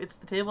know it's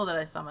the table that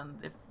I summoned?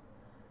 If...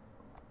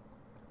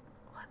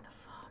 What the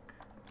fuck?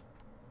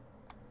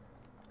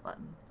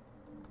 Button.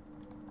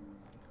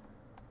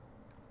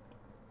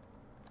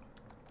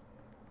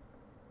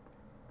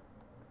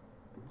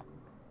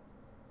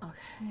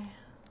 Okay.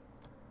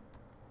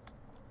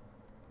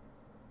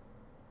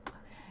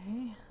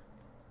 Okay.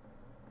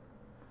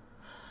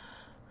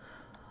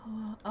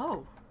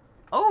 Oh.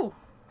 Oh!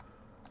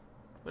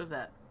 What is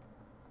that?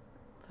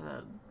 Is that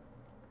a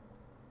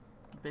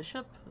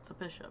bishop? It's a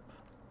bishop.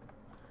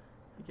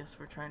 I guess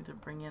we're trying to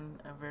bring in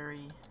a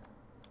very...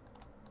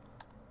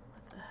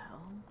 What the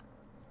hell?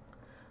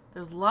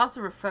 There's lots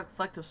of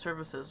reflective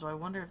surfaces, so I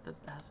wonder if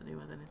this has to do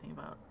with anything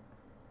about...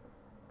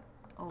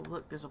 Oh,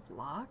 look, there's a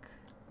block?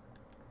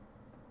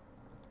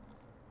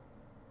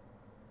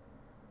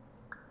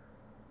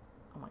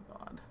 Oh my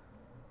god.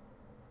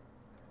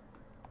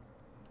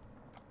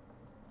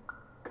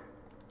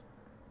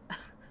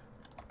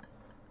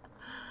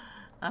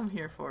 I'm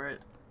here for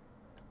it.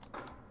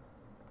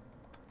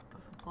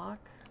 Does it block?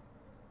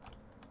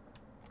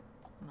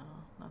 No,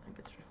 nothing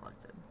gets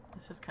reflected.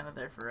 It's just kind of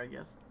there for, I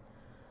guess,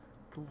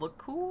 to look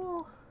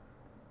cool.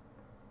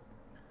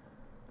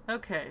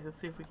 Okay, let's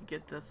see if we can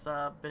get this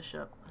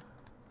bishop.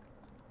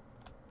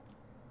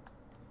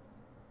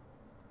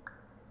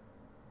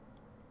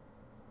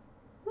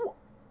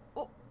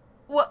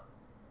 What?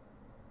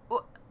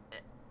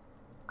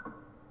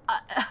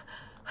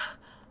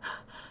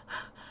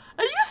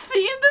 Are you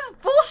seeing this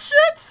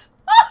bullshit?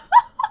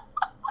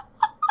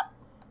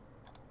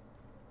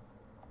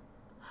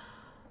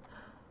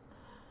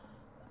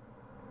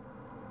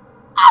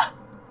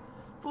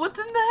 What's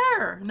in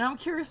there? Now I'm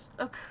curious.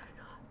 Okay,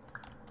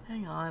 God.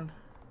 Hang on.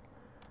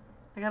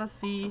 I gotta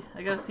see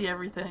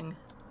everything.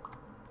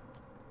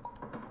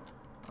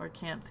 Or I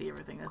can't see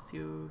everything. That's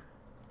too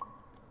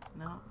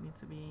No, it needs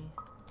to be...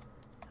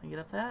 Can I get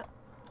up that?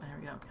 There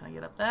we go. Can I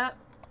get up that?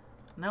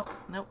 Nope,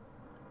 nope.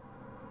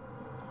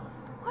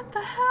 What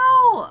the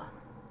hell?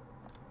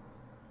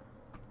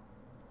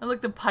 And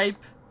look, the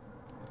pipe.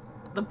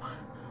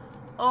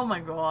 Oh my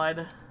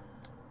god.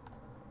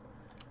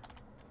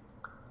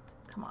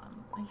 Come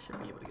on. I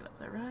should be able to get up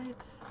there,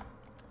 right?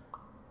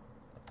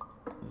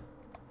 Come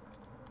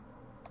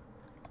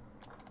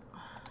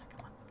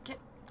on, get.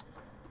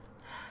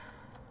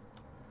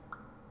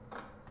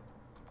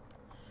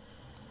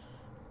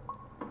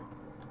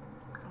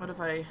 What if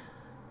I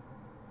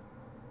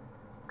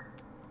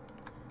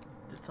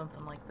did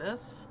something like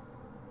this?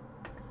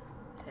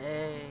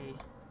 Hey.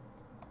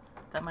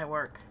 That might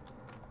work.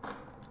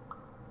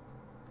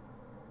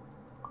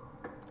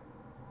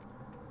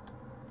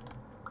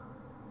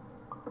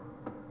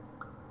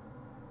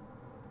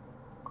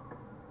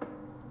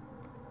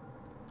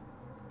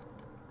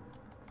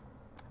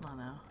 Come on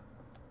now.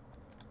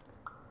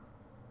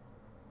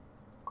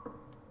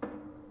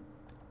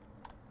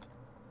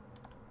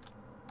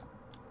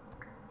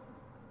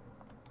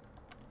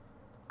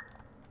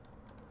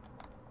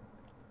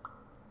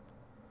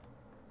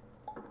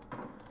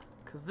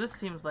 Because this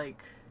seems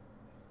like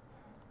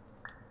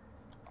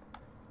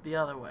the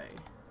other way.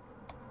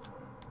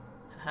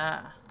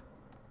 Ha.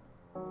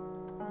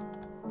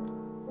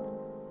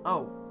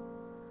 Oh.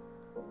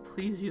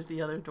 Please use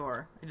the other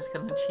door. I just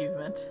got an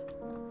achievement.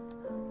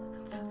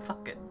 It's a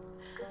fucking...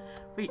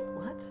 Wait,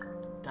 what?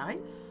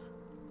 Dice?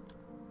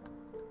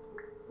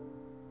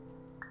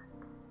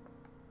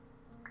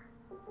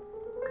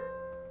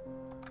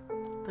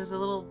 There's a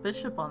little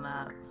bishop on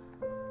that.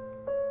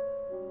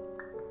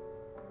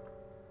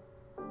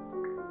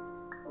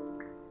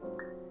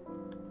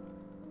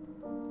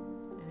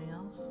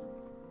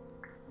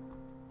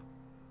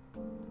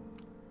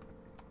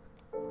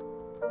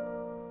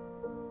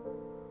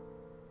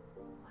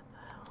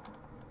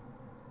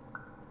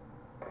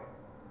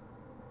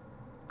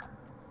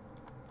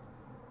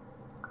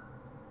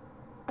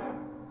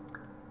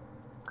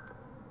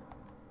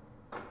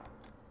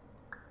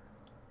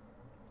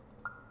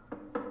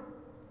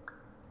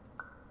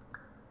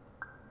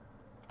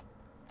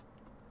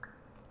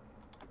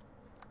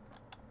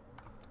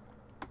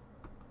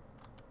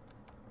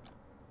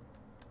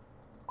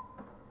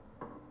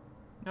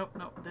 Nope,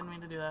 nope, didn't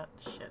mean to do that.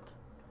 Shit.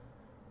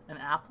 An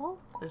apple?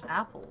 There's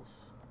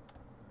apples.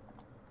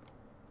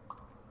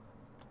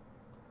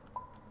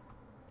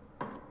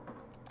 Can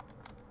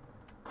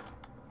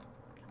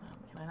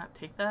I not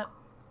take that?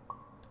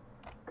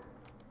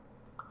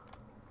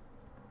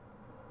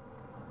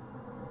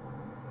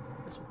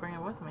 This will bring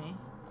it with me.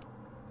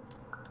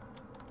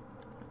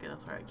 Okay,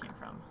 that's where I came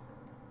from.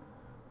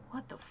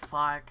 What the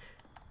fuck?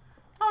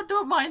 Oh,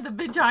 don't mind the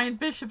big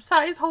giant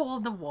bishop-sized hole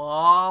in the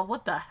wall.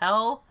 What the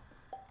hell?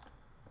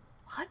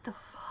 What the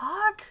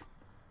fuck?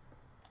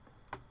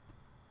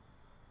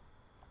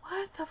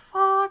 What the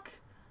fuck?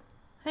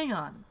 Hang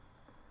on.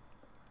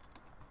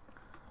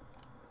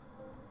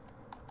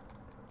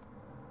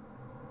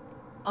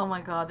 Oh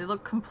my god, they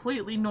look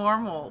completely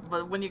normal,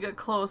 but when you get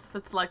close,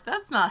 it's like,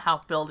 that's not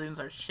how buildings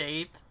are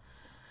shaped.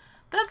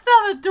 That's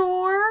not a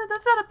door.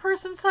 That's not a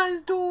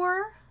person-sized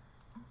door.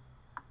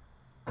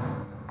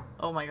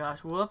 Oh my gosh,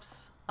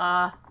 whoops.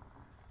 My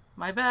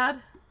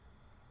bad.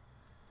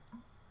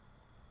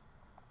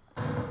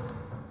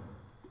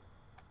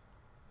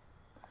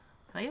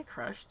 Can I get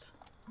crushed?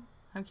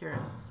 I'm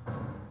curious.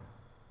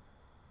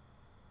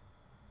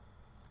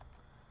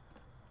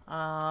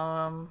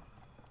 I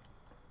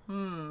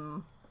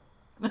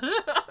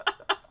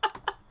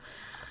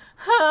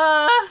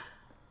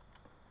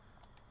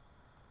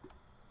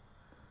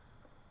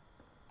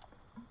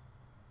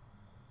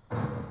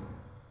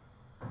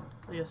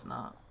guess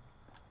not.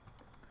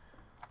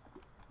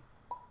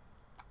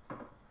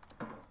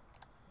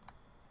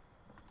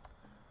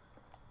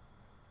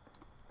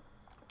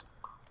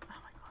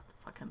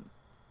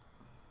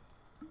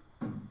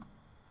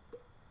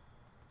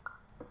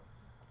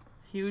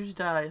 Huge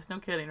dice. No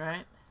kidding,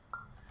 right?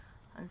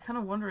 I'm kind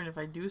of wondering if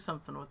I do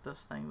something with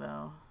this thing,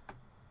 though.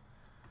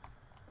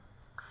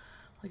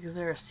 Like, is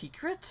there a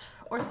secret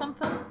or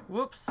something?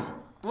 Whoops.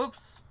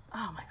 Whoops.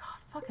 Oh my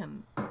god.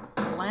 Fucking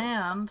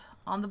land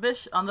on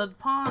the on the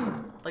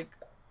pawn. Like...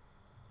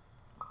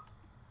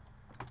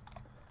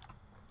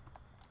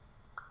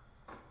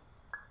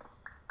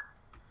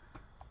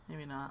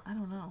 Maybe not. I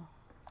don't know.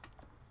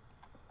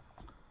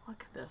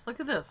 Look at this. Look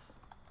at this.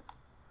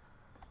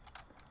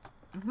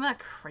 Isn't that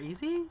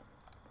crazy?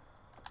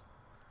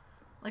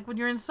 Like when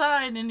you're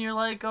inside and you're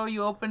like, oh,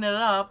 you open it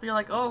up, you're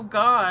like, oh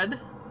god.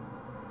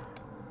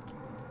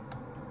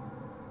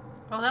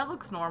 Oh, that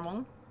looks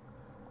normal.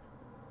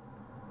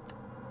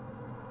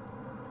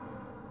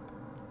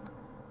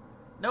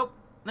 Nope,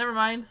 never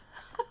mind.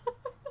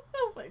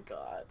 Oh my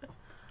god.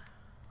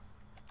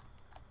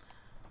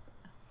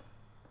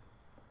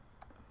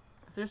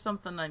 If there's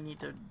something I need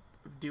to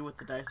do with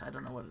the dice, I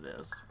don't know what it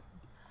is.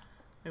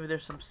 Maybe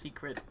there's some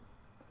secret...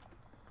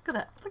 Look at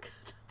that. Look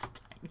at the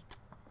tiny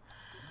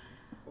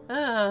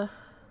door.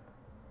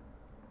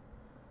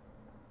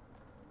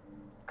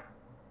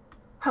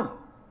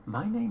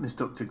 My name is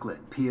Dr.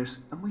 Glenn Pierce,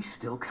 and we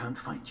still can't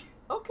find you.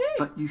 Okay.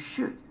 But you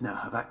should now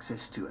have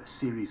access to a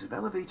series of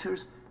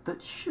elevators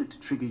that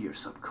should trigger your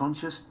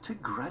subconscious to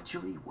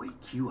gradually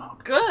wake you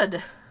up.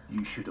 Good.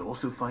 You should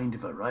also find a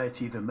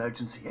variety of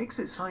emergency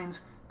exit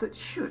signs that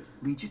should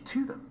lead you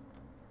to them.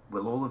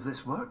 Will all of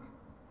this work?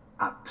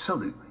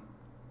 Absolutely.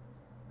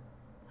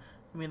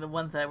 You mean the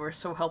ones that were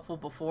so helpful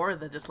before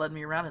that just led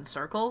me around in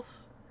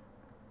circles?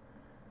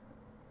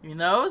 You mean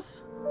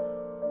those?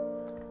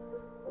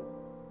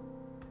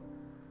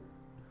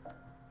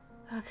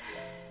 Okay.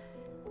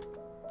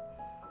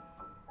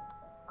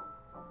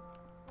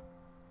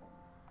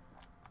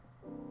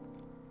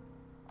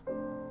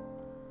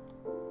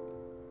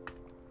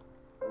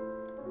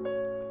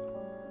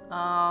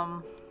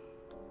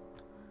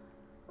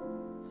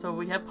 So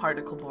we have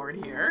particle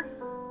board here.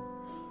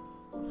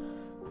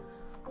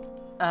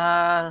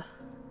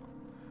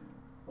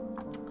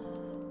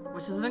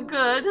 Which isn't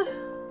good.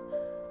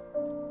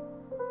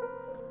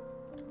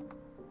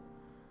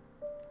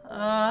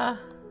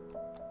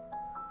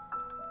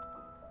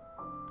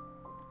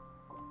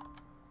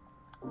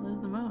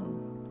 There's the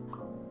moon.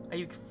 Are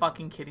you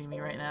fucking kidding me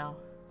right now?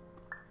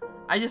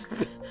 I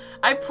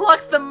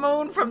plucked the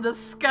moon from the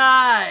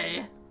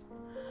sky!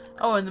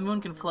 Oh, and the moon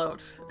can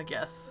float, I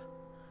guess.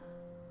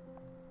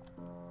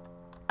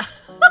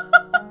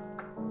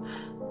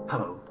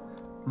 Hello,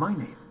 my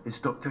name is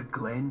Dr.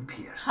 Glenn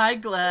Pierce. Hi,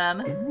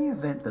 Glenn. In the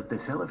event that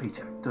this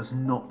elevator does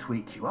not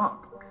wake you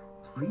up,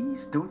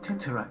 please don't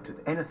interact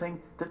with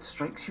anything that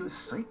strikes you as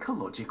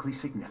psychologically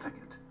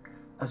significant,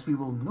 as we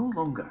will no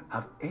longer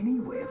have any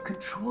way of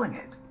controlling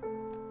it.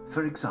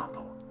 For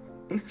example,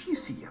 if you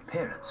see your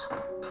parents,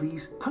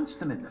 please punch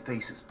them in the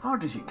face as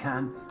hard as you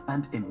can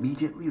and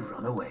immediately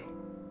run away.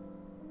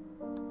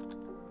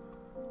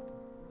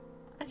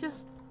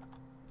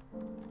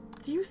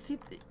 Do you see?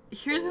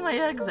 Here's my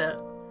exit.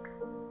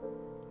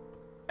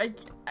 It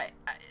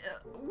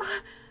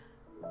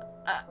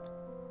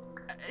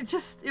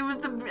was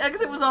the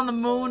exit was on the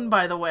moon,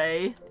 by the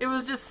way. It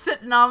was just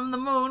sitting on the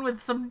moon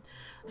with some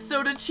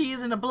soda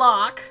cheese and a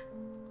block.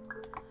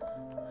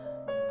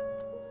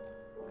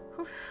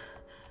 Oh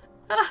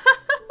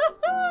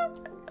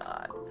my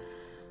god.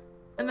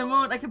 And the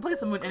moon, I can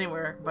place the moon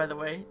anywhere, by the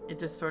way. It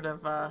just sort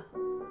of,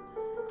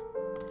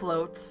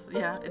 floats.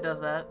 Yeah, it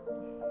does that.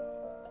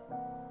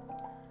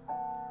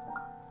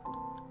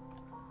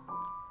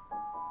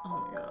 Oh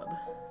my god.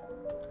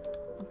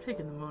 I'm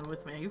taking the moon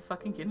with me. Are you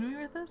fucking kidding me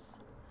with this?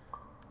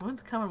 The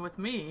moon's coming with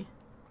me.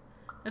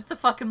 It's the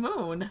fucking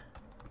moon.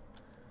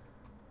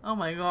 Oh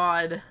my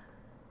god.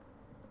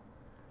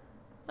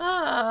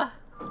 Ah.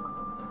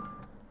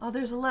 Oh,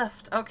 there's a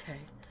lift.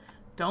 Okay.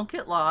 Don't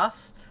get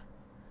lost.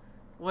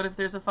 What if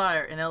there's a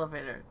fire? An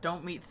elevator.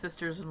 Don't meet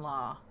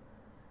sisters-in-law.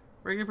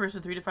 Regular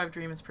person, 3 to 5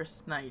 dreams per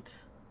night.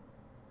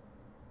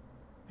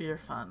 Beer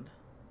fund.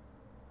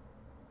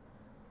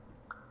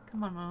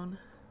 Come on, moon.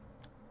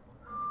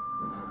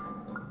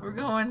 We're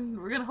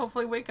gonna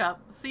hopefully wake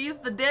up. Seize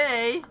the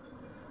day!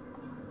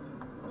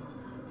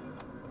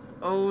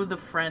 Oh, the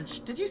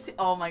French. Did you see?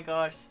 Oh my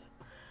gosh.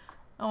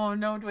 Oh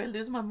no, do I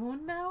lose my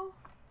moon now?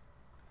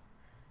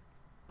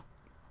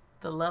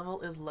 The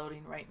level is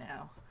loading right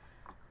now.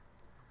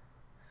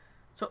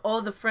 So,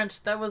 oh, the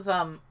French. That was,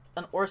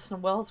 an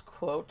Orson Welles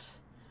quote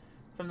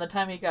from the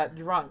time he got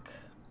drunk.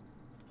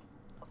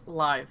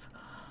 Live.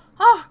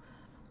 Oh!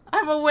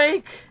 I'm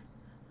awake!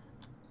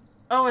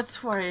 Oh, it's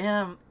 4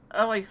 a.m.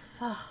 Oh, I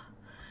saw.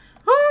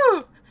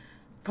 Woo!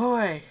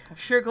 Boy, I'm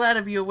sure glad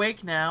to be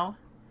awake now.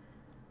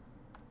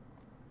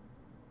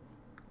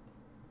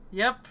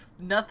 Yep,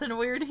 nothing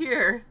weird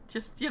here.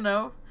 Just, you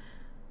know,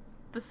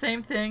 the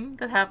same thing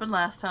that happened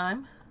last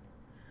time.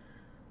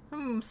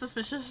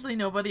 Suspiciously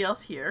nobody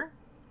else here.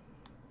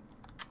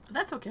 But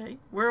that's okay.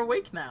 We're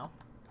awake now.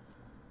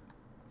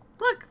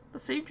 Look, the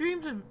same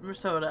dreams of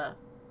soda.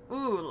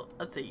 Ooh,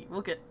 let's see.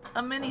 We'll get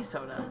a mini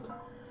soda.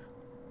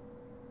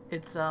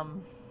 It's,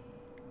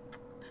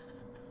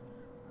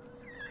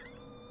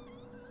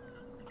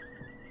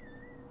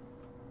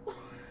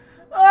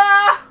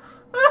 Ah!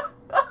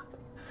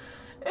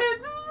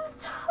 It's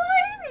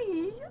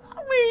tiny!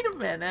 Wait a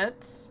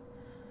minute.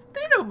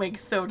 They don't make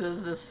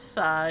sodas this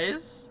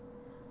size.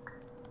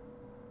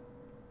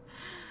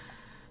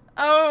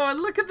 Oh,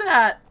 and look at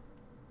that.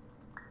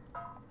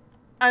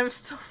 I'm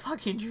still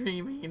fucking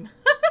dreaming.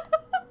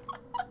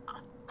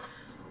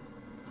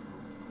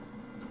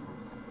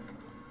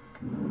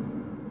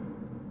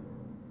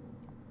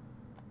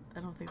 I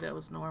don't think that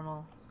was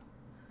normal.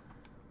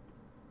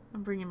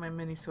 I'm bringing my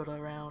mini soda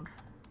around.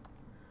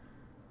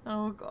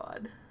 Oh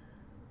god.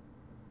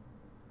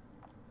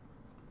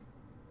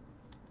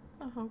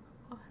 Oh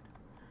god.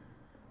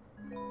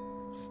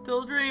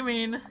 Still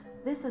dreaming.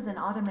 This is an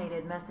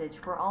automated message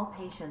for all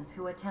patients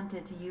who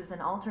attempted to use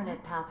an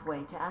alternate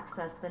pathway to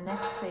access the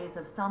next phase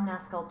of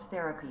Somnasculpt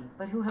therapy,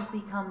 but who have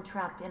become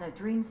trapped in a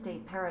dream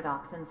state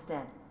paradox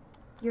instead.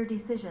 Your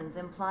decisions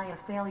imply a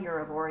failure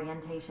of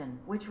orientation,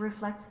 which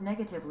reflects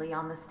negatively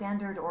on the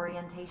standard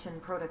orientation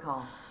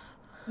protocol.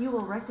 You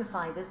will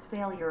rectify this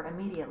failure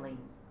immediately.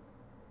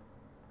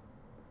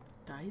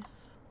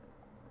 dice?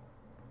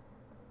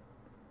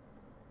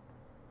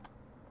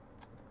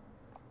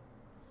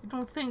 You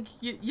don't think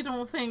you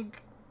don't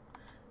think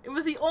it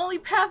was the only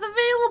path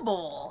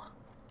available?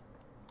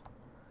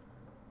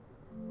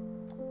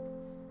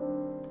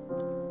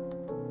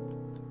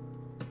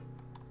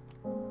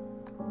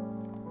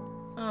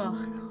 Oh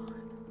God.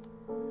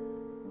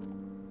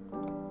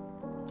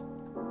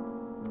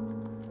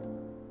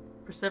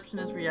 Perception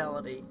is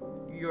reality.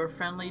 Your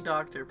friendly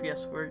doctor.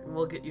 P.S.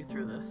 We'll get you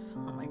through this.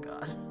 Oh my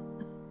God.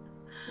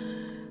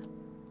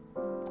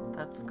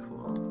 That's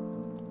cool.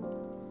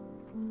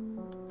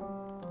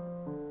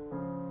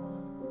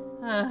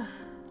 Can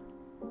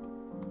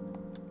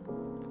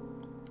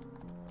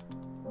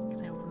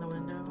I open the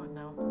window?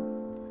 No.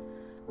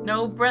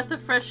 No breath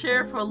of fresh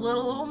air for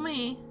little old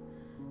me.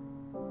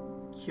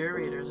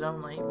 Curators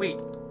only. Wait,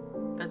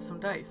 that's some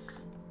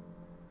dice.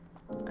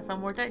 I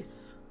found more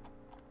dice.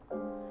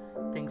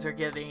 Things are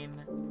getting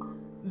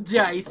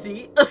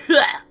dicey.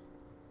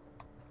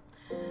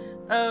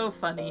 Oh,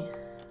 funny.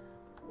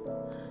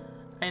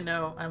 I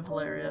know, I'm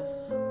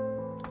hilarious.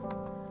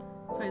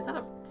 Sorry, is that a...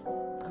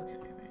 Okay,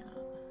 maybe not.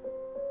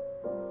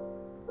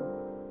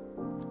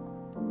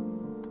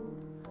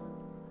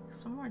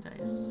 Some more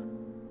dice.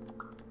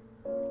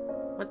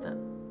 What the...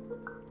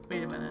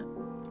 Wait a minute.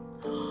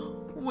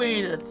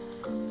 Wait a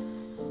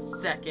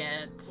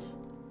second.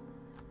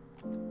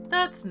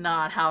 That's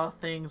not how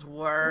things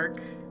work.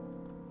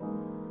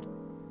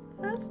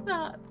 That's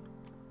not...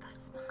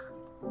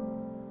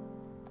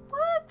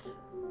 What?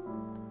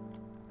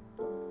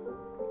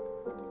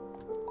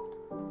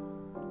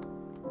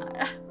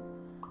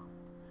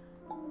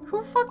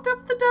 Who fucked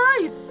up the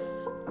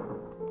dice?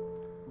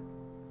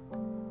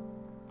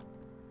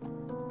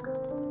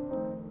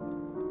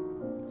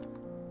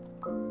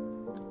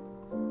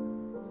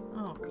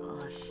 Oh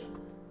gosh.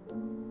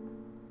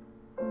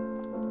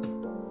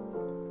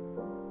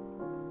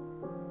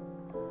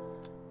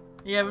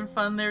 You having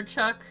fun there,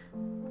 Chuck?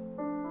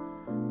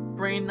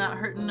 Brain not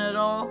hurting at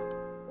all?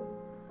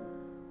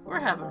 We're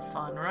having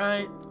fun,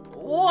 right?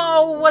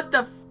 Whoa, what the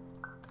f...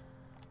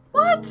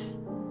 What?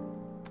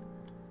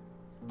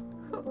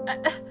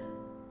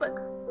 But...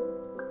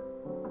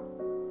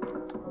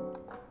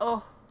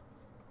 Oh.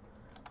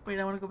 Wait,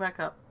 I want to go back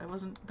up. I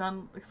wasn't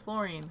done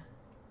exploring.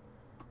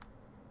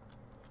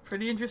 It's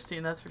pretty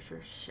interesting, that's for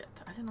sure.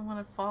 Shit, I didn't want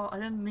to fall... I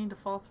didn't mean to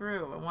fall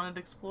through. I wanted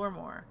to explore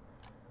more.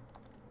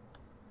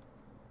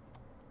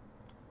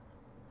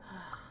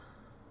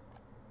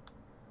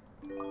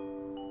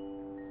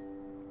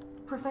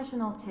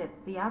 Professional tip: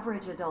 the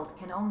average adult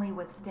can only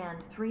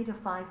withstand 3 to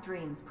 5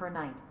 dreams per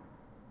night.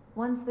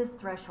 Once this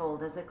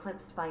threshold is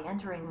eclipsed by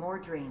entering more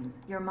dreams,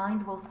 your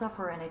mind will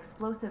suffer an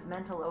explosive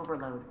mental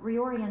overload,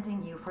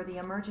 reorienting you for the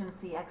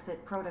emergency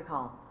exit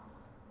protocol.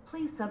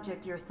 Please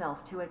subject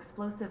yourself to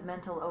explosive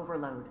mental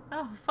overload.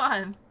 Oh,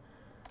 fun.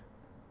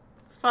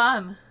 It's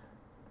fun.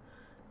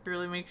 It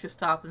really makes you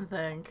stop and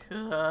think.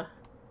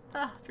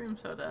 Dream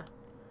soda.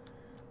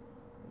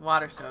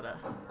 Water soda.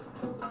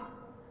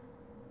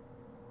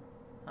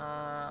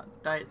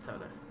 Diet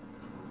soda.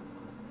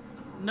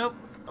 Nope.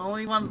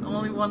 Only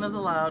one is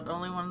allowed.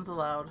 Only one is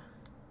allowed.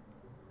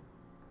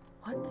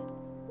 What?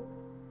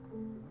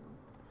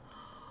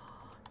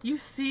 You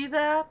see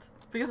that?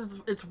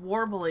 Because it's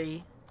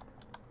warbly.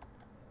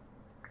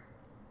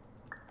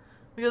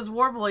 Because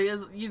warbly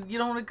is you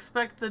don't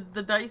expect the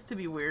dice to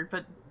be weird,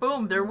 but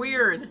boom, they're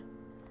weird.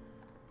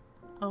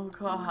 Oh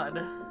God.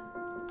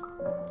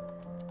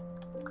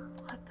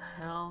 What the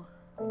hell?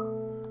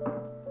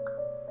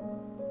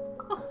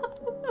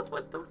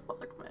 What the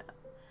fuck, man?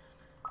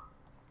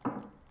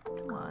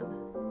 Come on.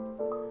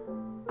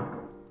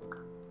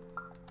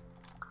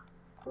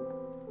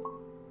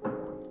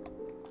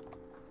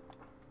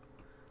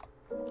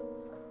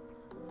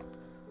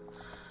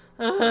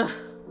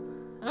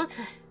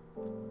 Okay.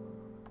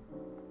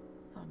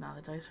 Oh, now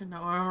the dice are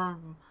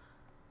normal.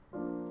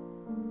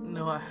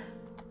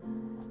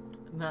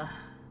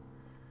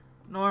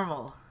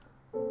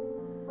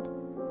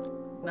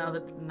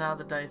 Now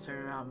the dice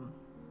are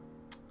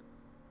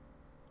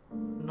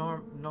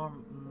normal.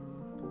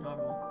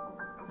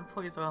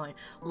 Employees only.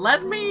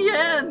 Let me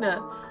in!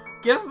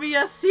 Give me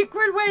a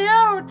secret way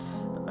out!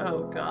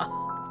 Oh God.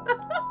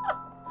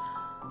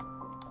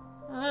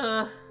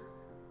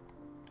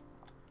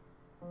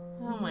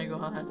 Oh my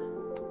God.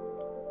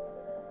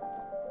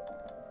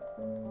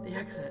 The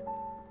exit.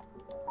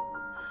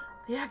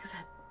 The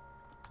exit.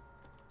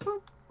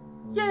 Boop.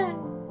 Yay!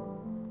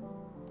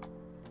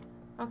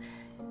 Okay.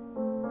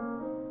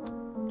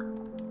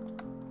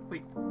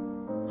 Wait.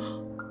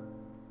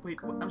 Wait,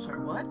 I'm sorry,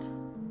 what?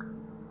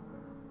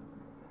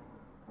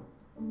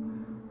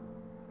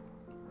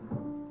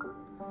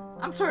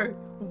 I'm sorry,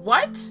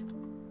 what?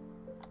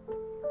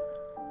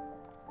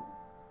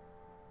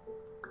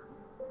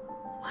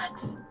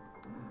 What?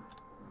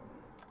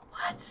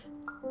 What?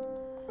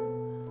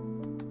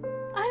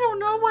 I don't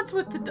know what's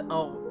with the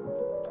what?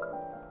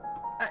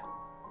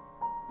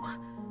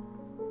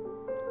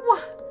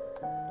 What?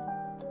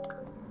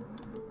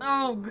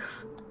 Oh God.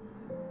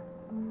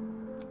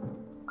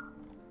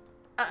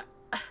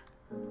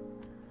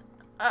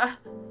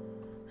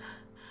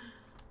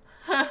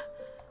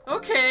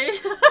 Okay.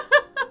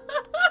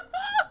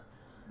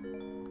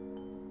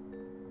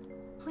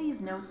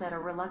 Please note that a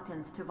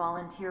reluctance to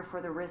volunteer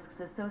for the risks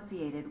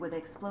associated with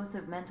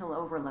explosive mental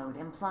overload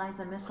implies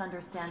a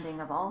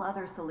misunderstanding of all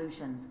other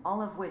solutions,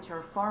 all of which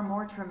are far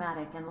more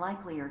traumatic and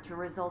likelier to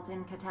result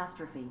in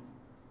catastrophe.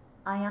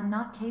 I am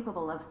not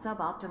capable of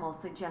suboptimal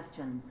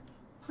suggestions.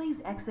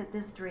 Please exit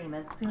this dream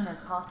as soon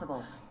as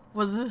possible.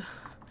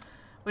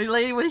 Wait,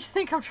 lady, what do you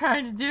think I'm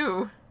trying to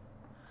do?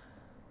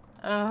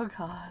 Oh,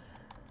 God.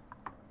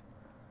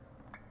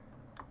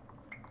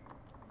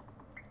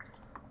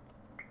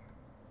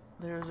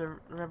 There's a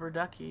rubber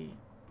ducky.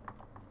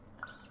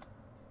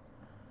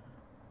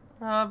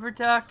 Rubber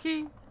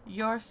ducky,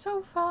 you're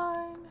so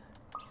fine.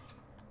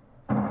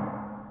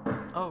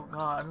 Oh,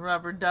 God,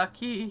 rubber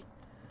ducky.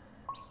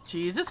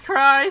 Jesus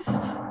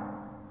Christ.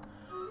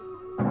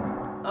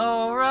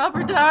 Oh,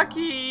 rubber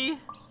ducky.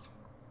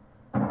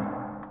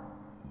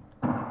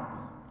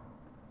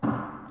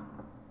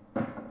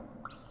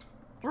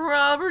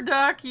 Rubber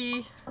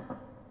ducky.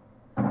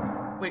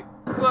 Wait,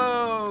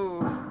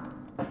 whoa.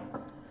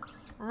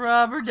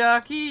 Rubber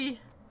ducky,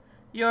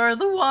 you're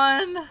the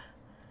one.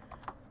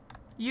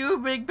 You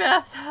big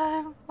bath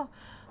time.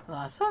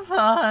 Lots of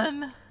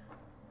fun.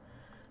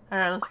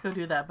 Alright, let's go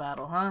do that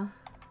battle, huh?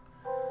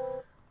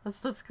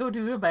 Let's go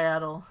do a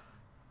battle.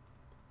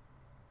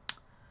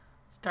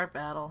 Start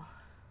battle.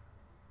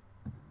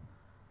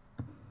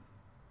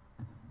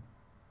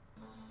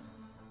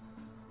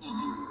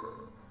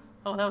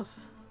 Oh, that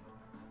was...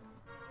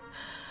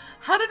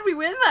 How did we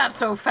win that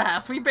so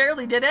fast? We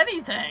barely did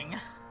anything.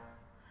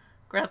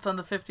 Congrats on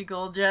the 50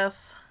 gold,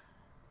 Jess.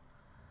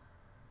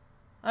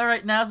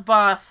 Alright, now it's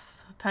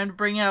boss. Time to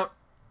bring out...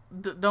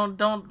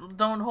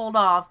 Don't hold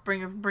off.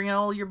 Bring out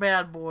all your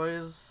bad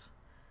boys.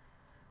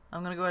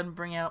 I'm gonna go ahead and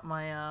bring out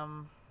my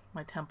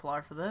my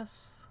Templar for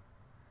this.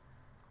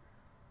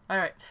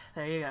 Alright,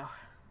 there you go.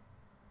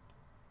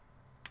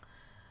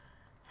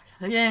 Back to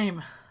the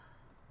game.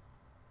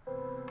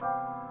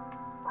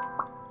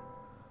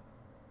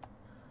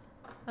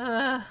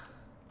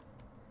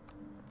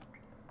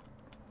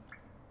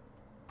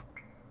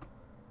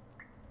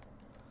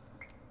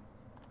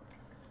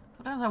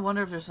 Sometimes I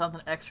wonder if there's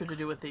something extra to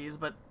do with these,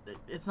 but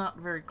it's not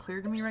very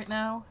clear to me right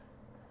now.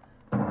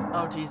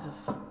 Oh,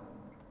 Jesus.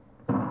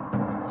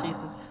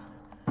 Jesus.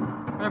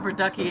 Rubber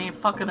ducky ain't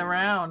fucking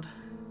around.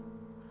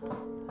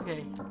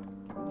 Okay.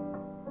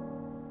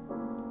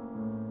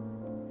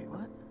 Wait,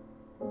 what?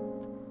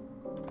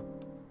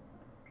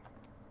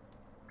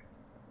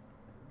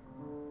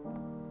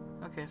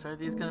 Okay, so are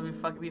these gonna be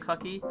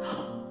fucky?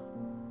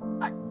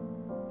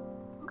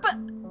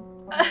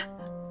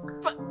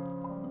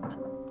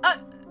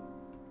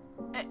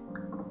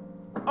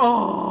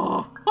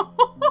 Oh!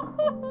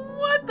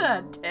 What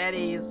the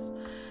teddies?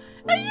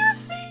 Are you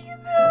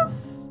seeing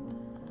this?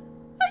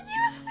 Are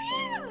you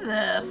seeing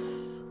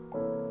this?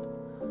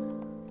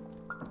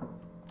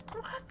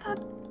 What the...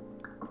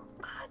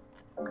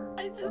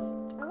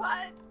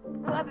 What?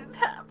 What is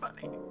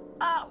happening?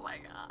 Oh my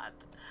god.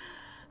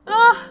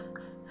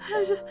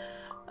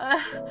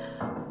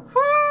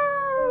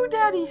 Whoo,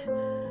 daddy.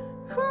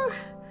 Whoo.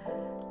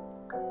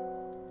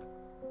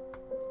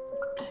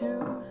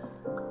 2.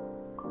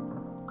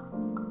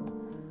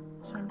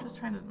 So I'm just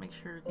trying to make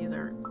sure these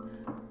are...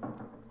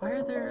 Why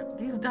are there...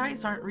 These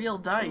dice aren't real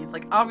dice.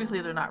 Like,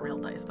 obviously they're not real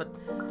dice, but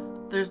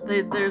there's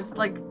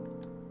like...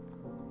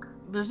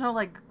 There's no,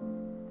 like...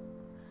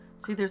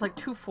 See, there's like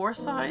 2 4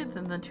 sides,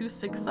 and then 2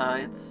 6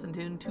 sides, and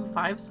then 2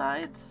 5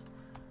 sides.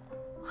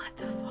 What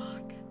the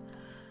fuck?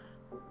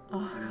 Oh,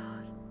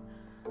 God.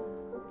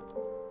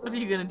 What are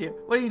you gonna do?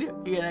 What are you do?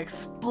 You gonna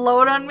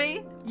explode on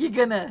me? You're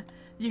gonna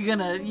do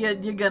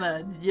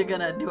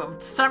a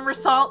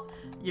somersault?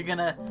 You're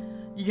gonna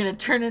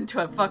turn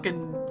into a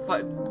fucking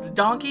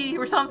donkey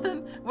or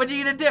something? What are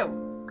you gonna do?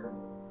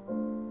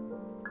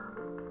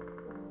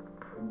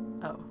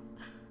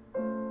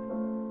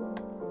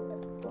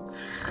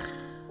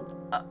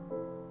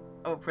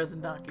 Oh, prison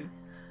donkey.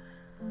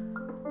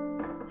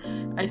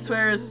 I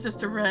swear it's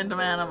just a random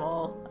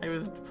animal I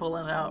was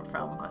pulling it out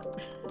from,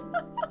 but...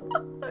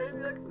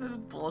 Look at this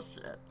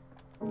bullshit.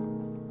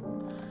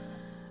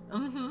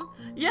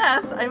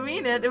 Yes, I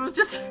mean it. It was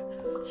just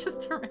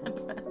a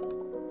random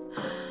animal.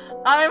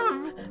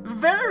 I'm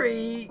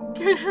very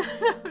good.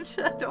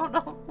 I don't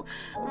know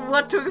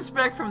what to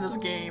expect from this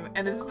game,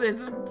 and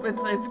it's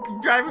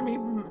driving me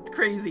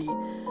crazy.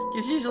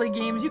 Because usually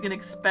games you can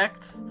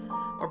expect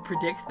or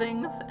predict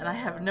things, and I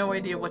have no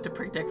idea what to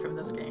predict from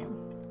this game.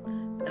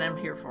 And I'm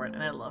here for it,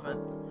 and I love it.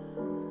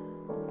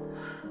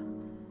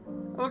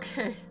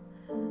 Okay,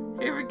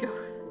 here we go.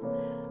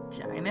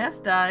 Giant ass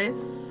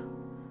dice.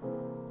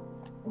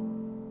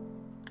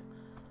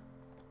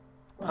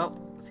 Oh,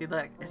 see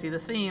that? I see the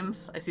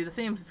seams. I see the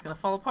seams. It's gonna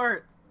fall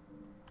apart.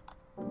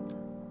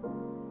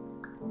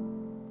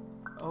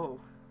 Oh.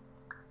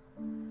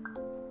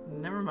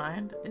 Never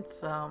mind.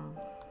 It's a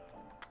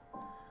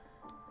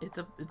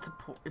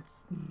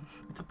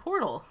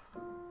portal.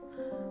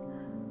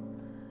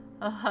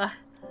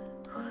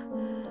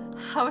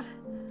 How?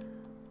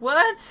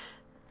 What?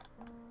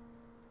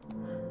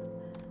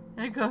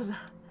 And it goes,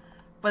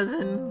 but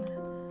then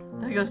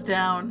it goes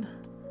down,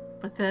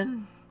 but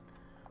then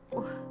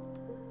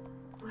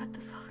what the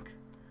fuck?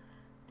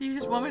 Do you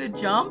just want me to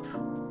jump?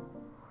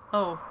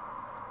 Oh.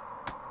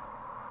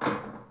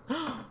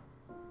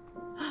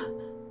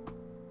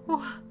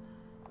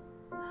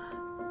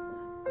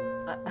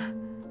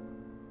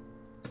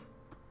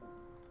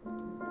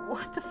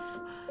 What the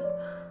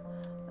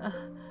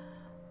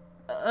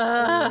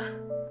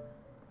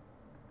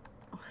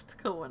what's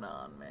going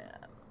on,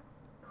 man?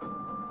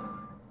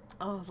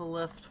 Oh, the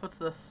lift. What's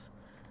this?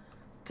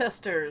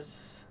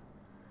 Testers.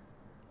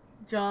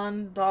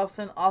 John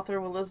Dawson,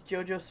 author Willis,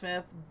 Jojo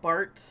Smith,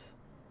 Bart.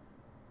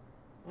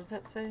 What does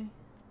that say?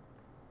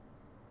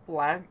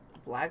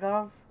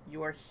 Blagov?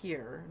 You are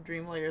here.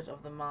 Dream layers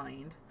of the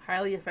mind.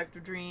 Highly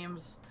effective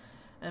dreams.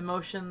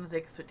 Emotions,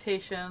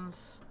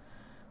 expectations.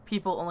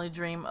 People only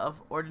dream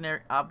of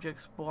ordinary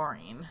objects.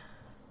 Boring.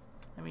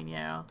 I mean,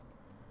 yeah.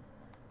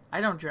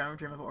 I don't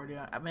dream of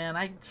ordinary... Man,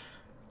 I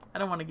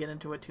don't want to get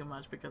into it too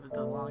much because it's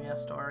a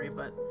long-ass story,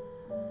 but...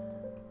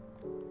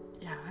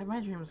 Yeah, my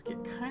dreams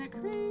get kind of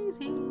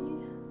crazy.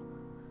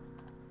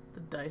 The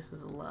dice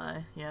is a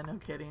lie. Yeah, no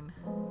kidding.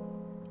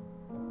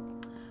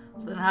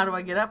 So then how do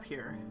I get up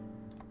here?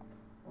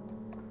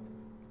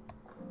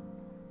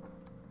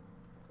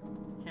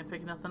 Can't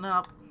pick nothing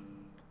up.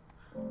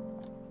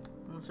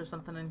 Unless there's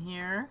something in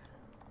here.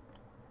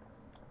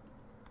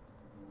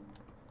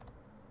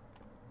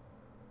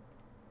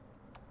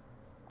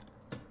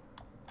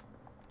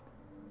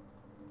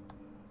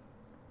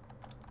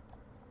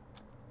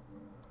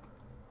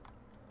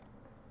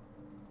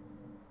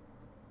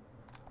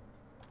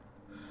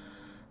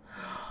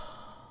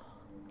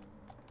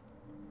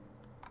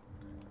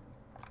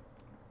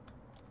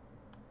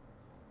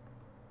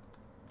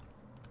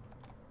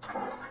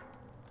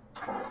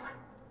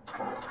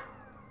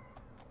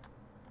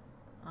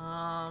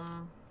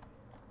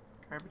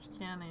 Garbage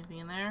can, anything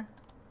in there?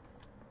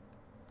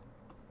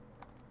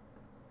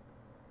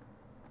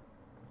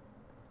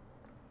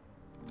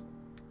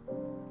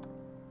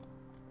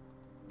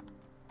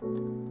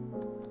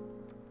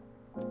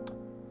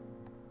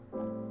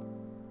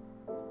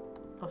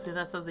 Oh, see,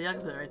 that says the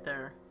exit right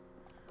there.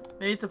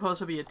 Maybe it's supposed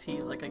to be a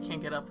tease, like I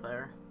can't get up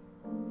there.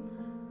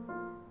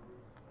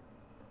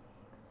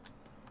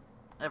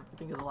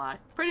 Everything is a lie.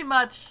 Pretty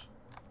much.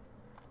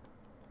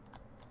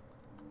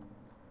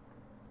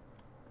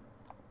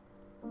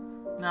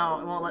 No,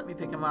 it won't let me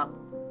pick him up.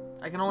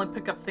 I can only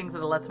pick up things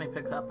that it lets me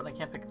pick up, but I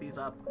can't pick these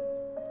up.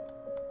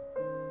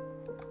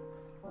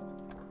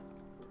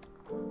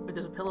 Wait,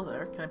 there's a pillow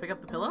there. Can I pick up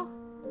the pillow?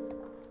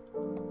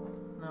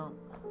 No.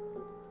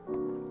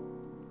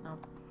 No.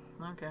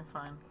 Okay,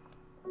 fine.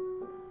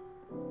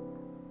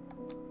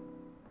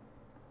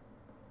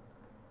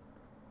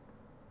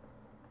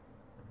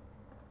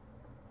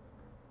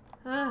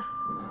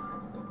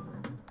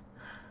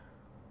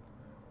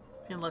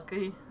 Feeling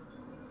lucky.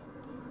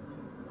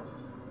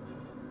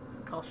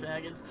 Call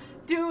shenanigans.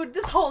 Dude,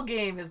 this whole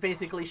game is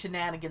basically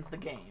shenanigans the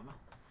game.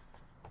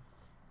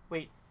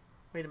 Wait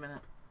a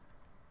minute.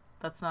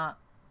 That's not...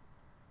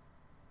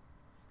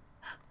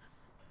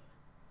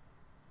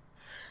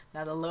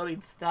 Now the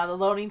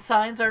loading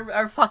signs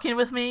are fucking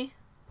with me.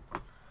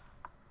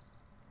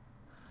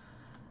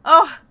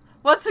 Oh,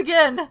 once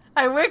again,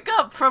 I wake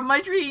up from my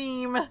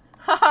dream. Ha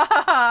ha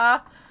ha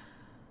ha.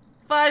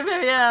 5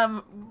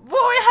 a.m.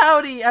 Boy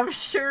howdy, I'm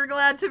sure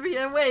glad to be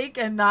awake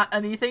and not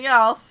anything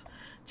else.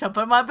 Jump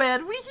on my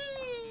bed,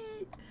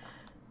 wee-hee!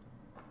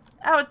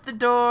 Out the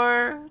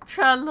door,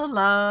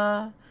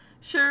 tra-la-la.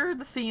 Sure,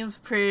 this seems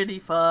pretty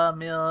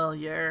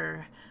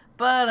familiar,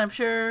 but I'm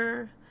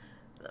sure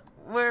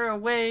we're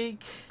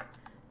awake.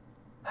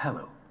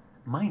 Hello,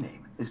 my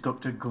name is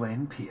Dr.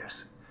 Glenn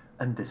Pierce,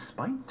 and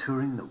despite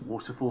touring the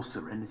Waterfall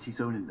Serenity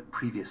Zone in the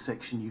previous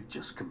section you've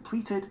just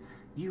completed,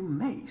 you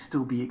may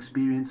still be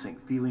experiencing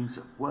feelings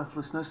of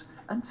worthlessness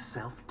and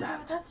self-doubt.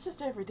 Dude, that's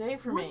just every day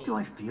for me. Why do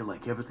I feel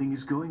like everything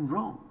is going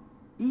wrong,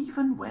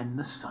 even when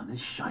the sun is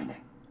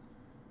shining?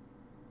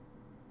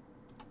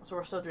 So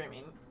we're still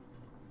dreaming.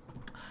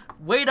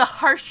 Way to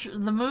harsh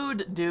the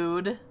mood,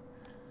 dude.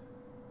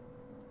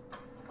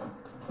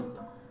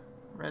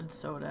 Red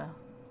soda.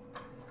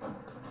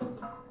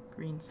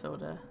 Green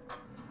soda.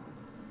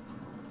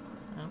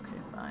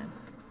 Okay, fine.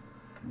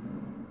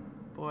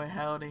 Boy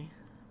howdy.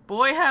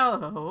 Boy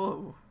howdy.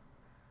 Oh.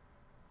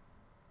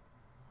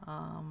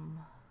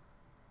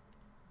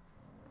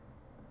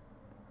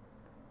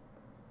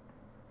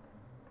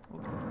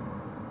 Okay.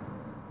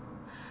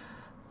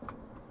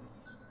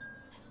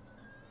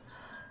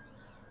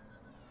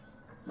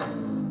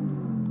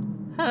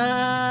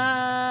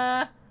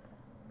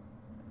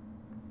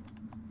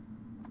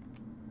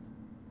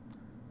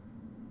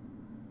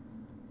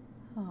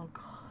 Oh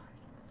god.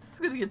 This is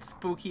gonna get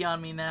spooky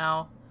on me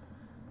now.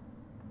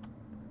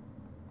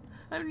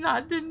 I've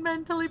not been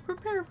mentally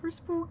prepared for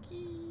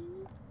spooky.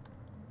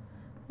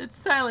 It's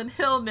Silent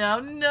Hill now.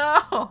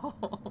 No!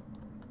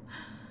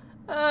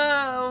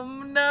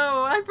 Oh,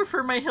 no. I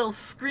prefer my hills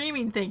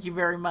screaming, thank you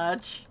very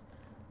much.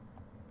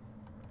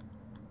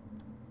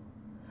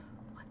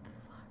 What the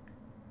fuck?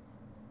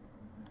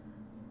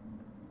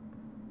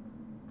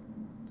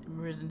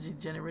 Emergency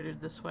generated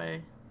this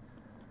way.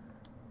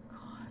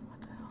 God,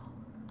 what the hell?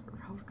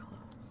 Road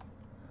closed.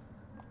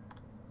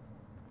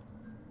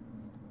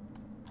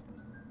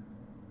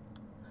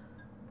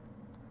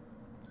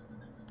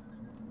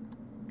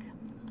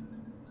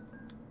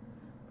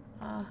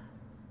 What?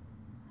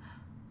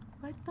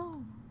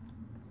 No.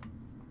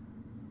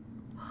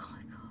 Oh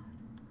my god.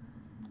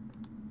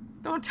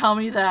 Don't tell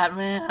me that,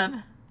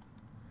 man.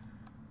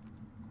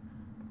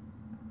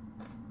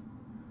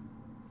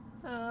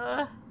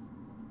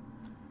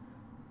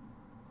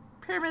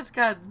 Pyramid's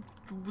got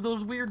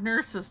those weird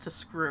nurses to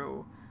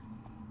screw.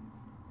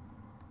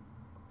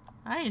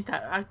 I ain't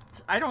that.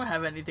 I don't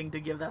have anything to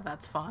give that.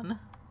 That's fun.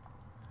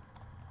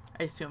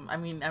 I assume. I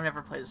mean, I've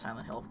never played a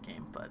Silent Hill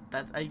game, but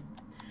that's. I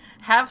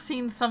have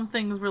seen some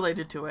things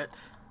related to it.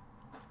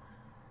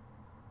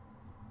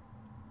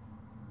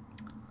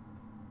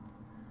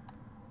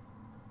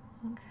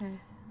 Okay.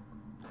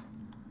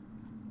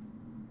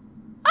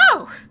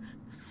 Oh!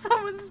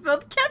 Someone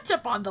spilled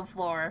ketchup on the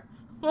floor.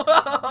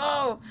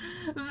 Whoa!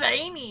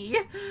 Zany!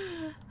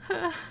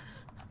 I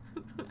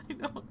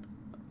don't...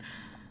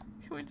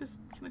 Can I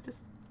just...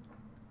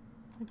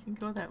 I can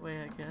go that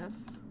way, I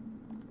guess.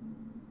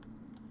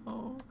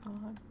 Oh,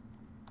 God.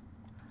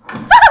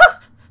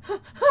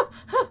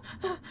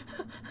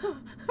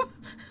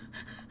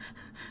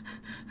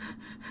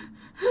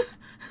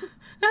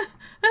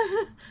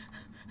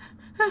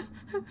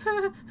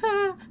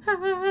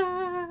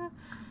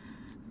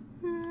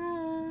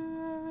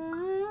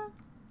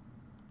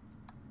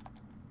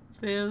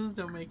 Those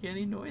don't make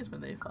any noise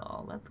when they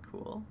fall. That's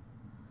cool.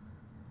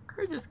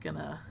 We're just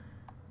gonna...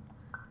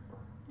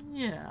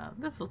 Yeah,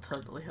 this will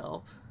totally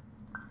help.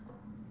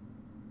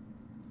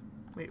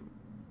 Wait.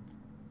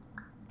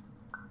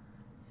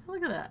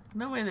 Look at that.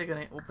 No way they're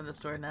gonna open this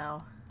door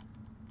now.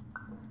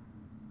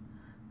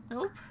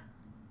 Nope.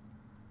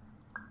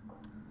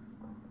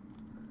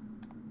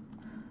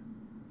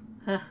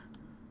 Get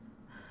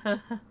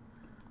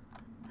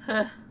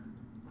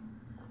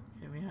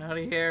me out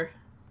of here.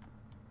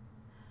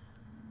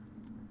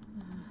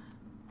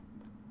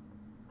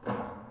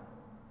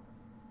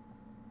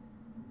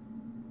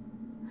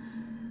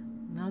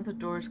 None of the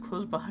doors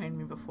closed behind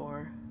me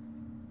before.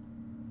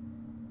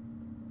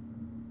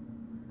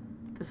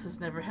 This has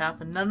never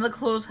happened. None of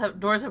the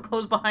doors have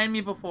closed behind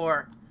me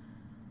before.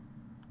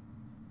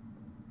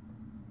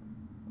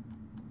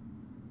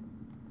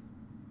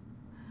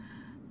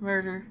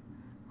 Murder.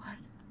 What?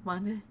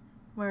 Monday?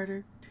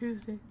 Murder.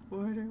 Tuesday?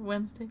 Murder.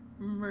 Wednesday?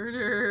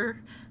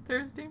 Murder.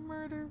 Thursday?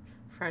 Murder.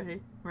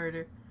 Friday?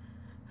 Murder.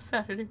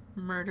 Saturday?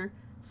 Murder.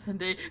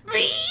 Sunday?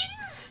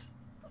 Beans!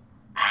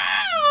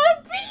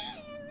 Ah!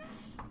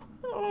 Beans!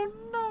 Oh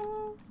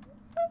no.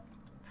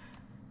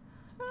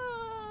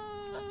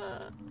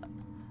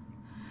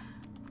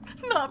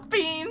 Not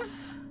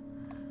beans.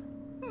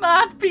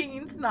 Not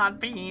beans. Not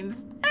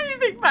beans.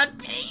 Anything but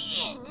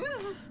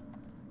beans.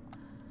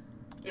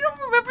 You don't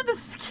remember the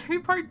scary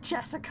part,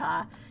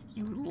 Jessica?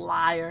 You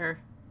liar.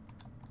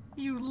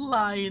 You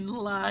lying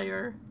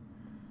liar.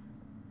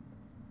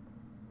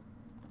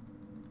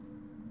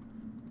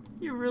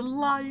 You're a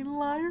lying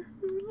liar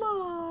who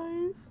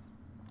lies.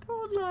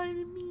 Don't lie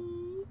to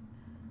me.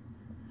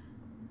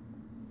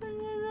 I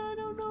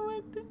don't know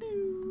what to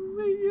do.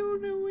 I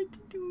don't know what to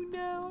do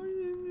now.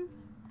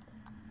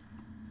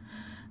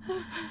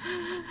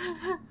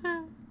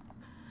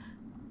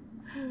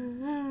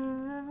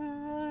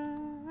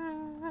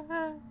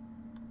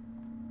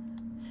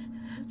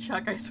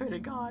 Chuck, I swear to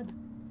God.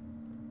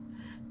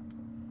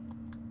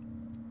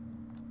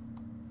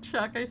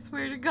 Chuck, I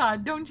swear to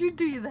God, don't you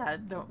do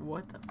that. Don't.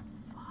 What the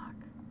fuck?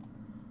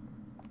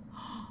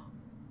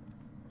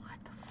 What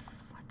the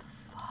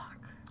fuck?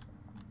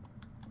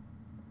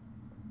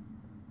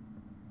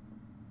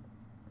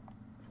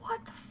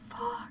 What the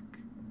fuck?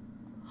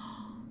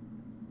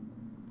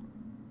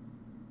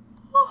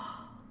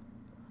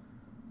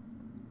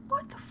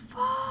 What the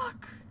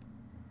fuck?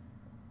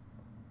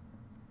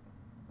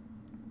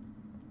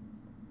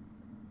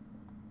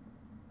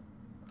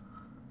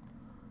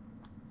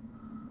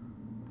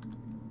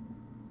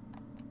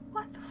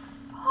 What the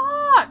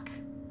fuck?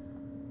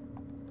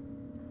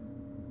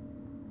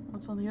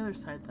 What's on the other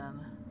side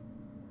then?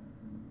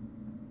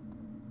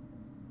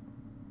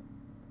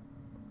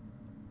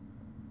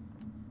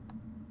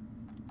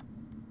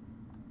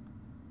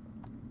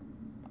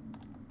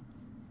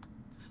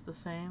 Just the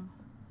same,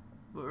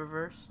 but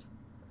reversed?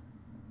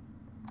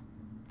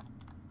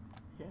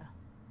 Yeah.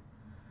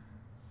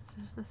 It's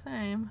just the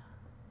same.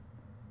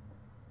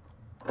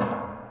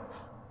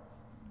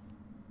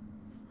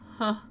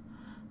 Huh.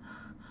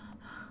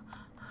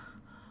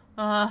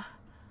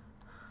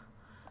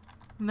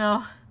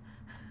 No.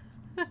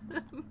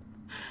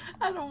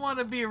 I don't want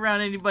to be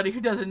around anybody who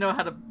doesn't know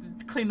how to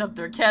clean up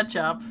their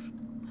ketchup.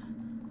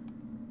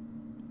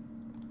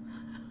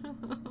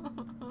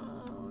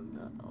 Oh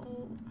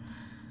no.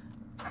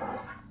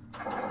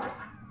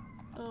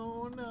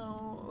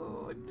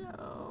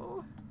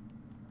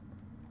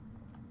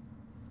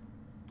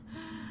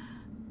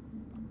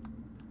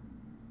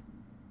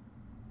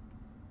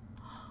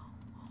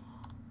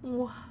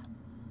 What?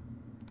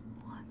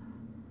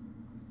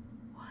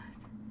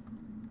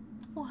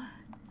 What?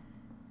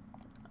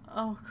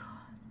 Oh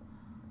god.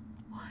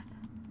 What?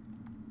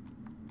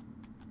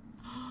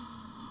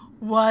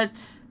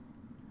 What?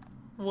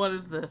 What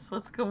is this?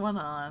 What's going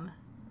on?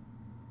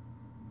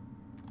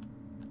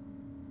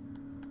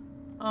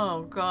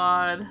 Oh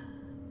god.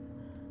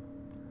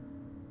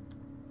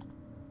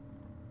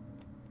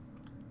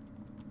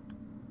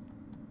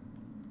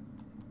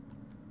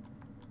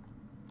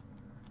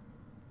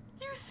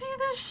 You see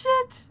this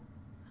shit?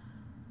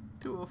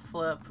 Do a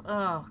flip.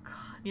 Oh god.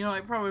 You know,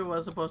 I probably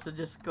was supposed to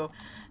just go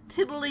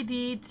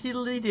tiddly-dee,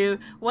 tiddly-doo.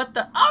 What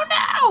the? Oh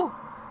no!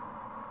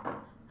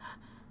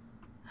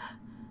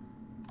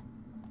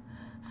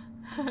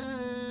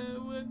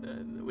 What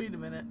the? Wait a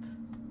minute.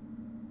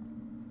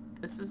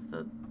 This is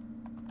the...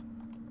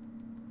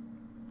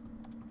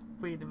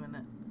 Wait a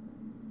minute.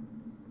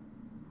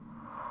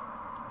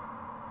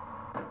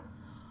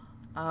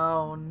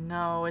 Oh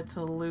no, it's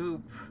a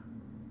loop.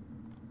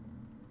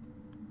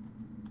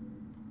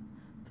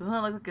 Doesn't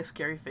that look like a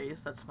scary face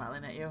that's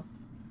smiling at you?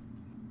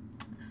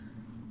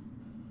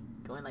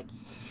 Going like...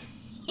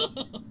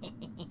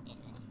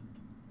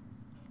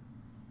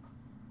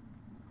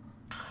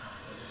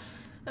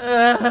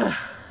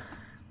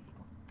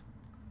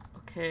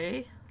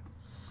 Okay,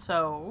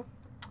 so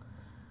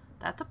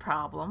that's a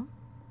problem.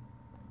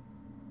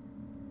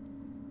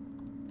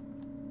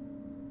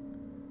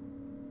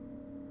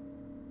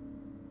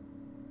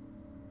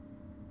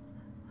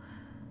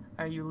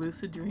 Are you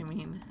lucid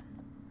dreaming?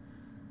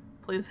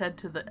 Please head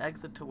to the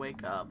exit to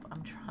wake up.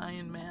 I'm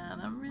trying, man.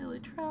 I'm really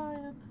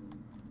trying.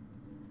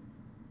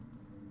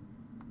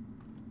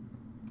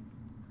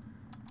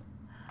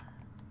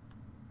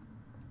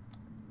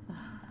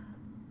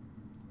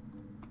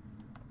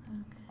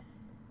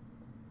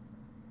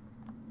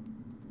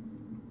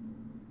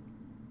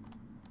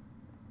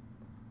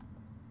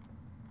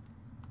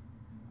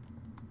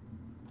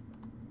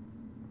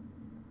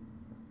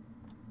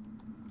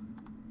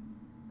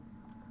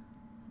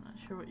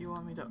 Sure what you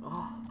want me to...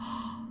 Oh.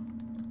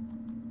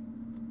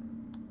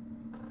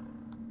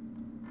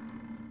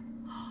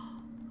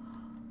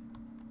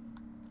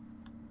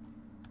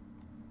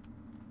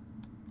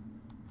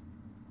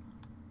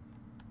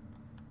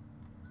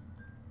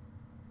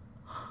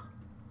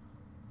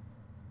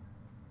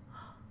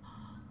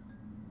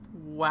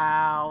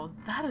 Wow,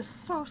 that is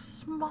so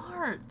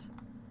smart.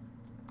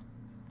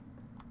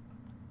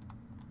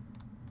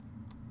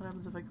 What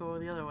happens if I go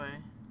the other way?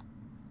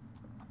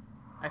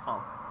 I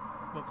fall.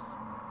 Whoops.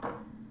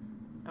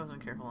 I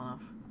wasn't careful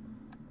enough.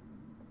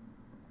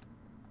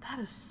 That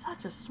is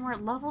such a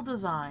smart level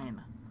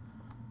design.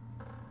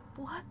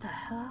 What the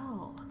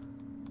hell?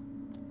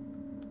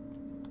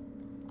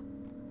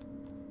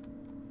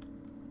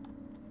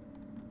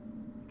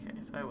 Okay,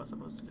 so I was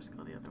supposed to just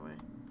go the other way.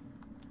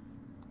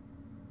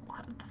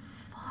 What the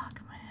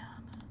fuck,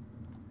 man?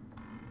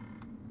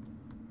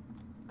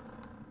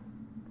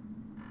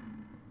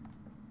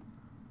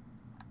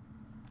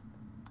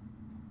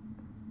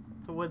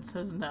 The wood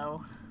says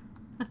no.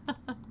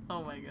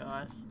 Oh my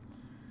gosh.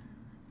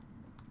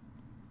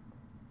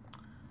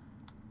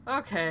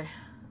 Okay.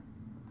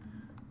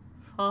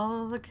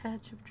 Follow the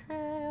ketchup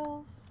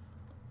trails.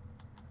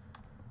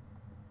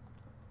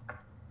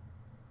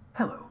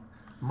 Hello,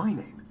 my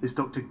name is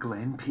Dr.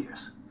 Glenn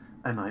Pierce,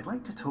 and I'd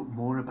like to talk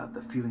more about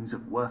the feelings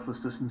of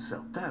worthlessness and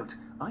self-doubt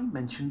I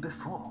mentioned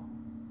before.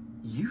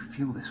 You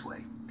feel this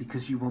way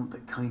because you want the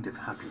kind of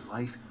happy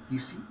life you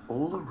see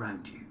all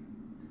around you.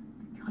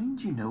 The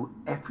kind you know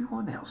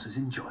everyone else is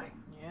enjoying.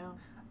 Yeah.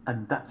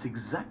 And that's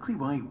exactly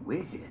why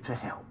we're here to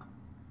help.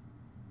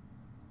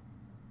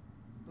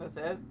 That's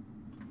it?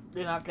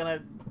 You're not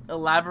gonna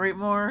elaborate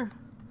more?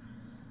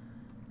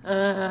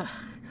 Yeah.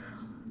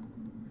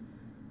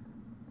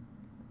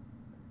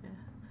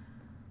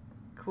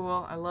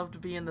 Cool. I love to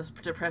be in this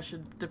depressed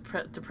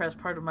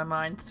part of my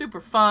mind. Super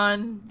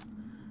fun.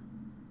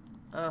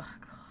 Ugh,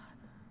 God.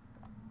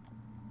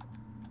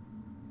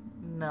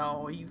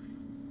 No, you...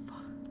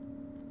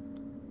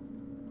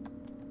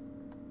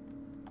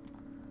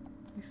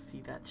 You see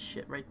that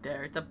shit right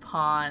there. It's a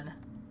pawn.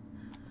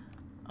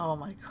 Oh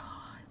my God.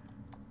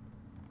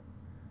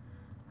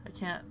 I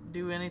can't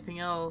do anything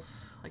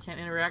else. I can't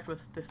interact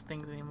with these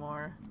things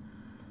anymore.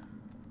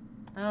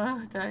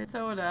 Diet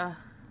soda.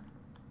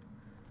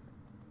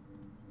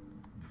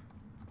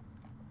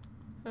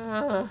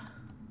 Oh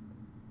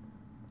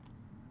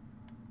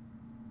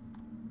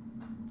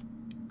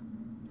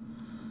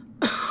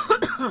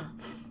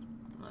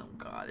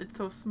God, it's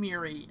so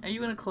smeary. Are you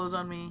gonna close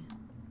on me?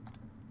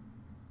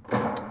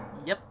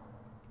 Yep.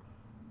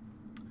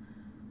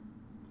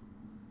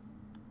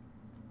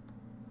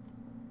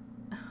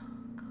 Oh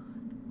God.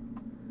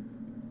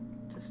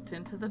 Just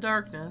into the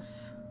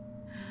darkness.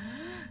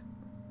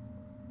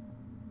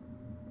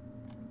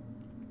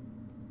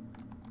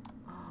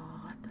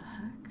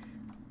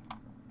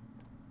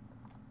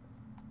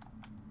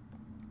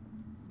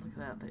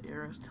 The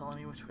arrow's telling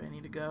me which way I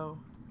need to go.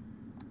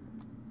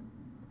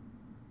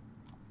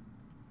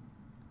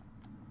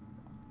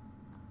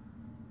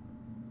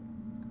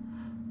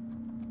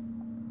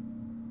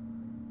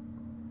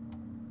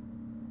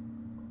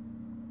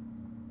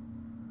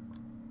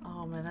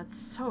 man, that's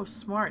so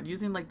smart.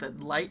 Using like the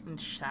light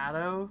and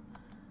shadow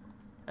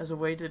as a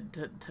way to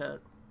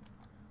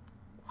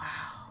wow,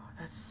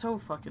 that's so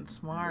fucking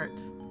smart.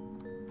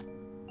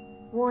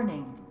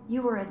 Warning.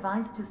 You were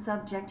advised to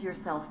subject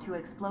yourself to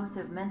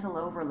explosive mental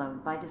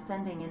overload by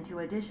descending into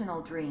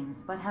additional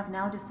dreams, but have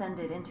now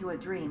descended into a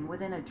dream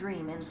within a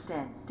dream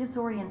instead,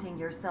 disorienting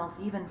yourself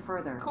even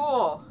further.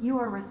 Cool. You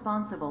are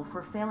responsible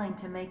for failing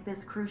to make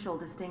this crucial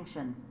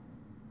distinction.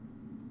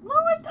 No,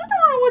 I don't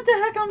know what the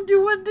heck I'm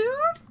doing, dude.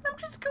 I'm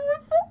just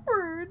going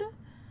forward.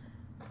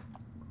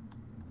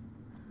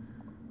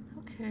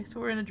 Okay, so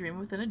we're in a dream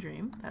within a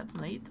dream. That's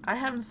neat. I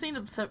haven't seen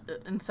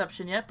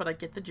Inception yet, but I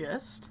get the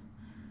gist.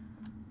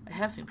 I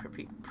have seen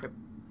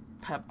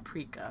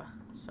Paprika,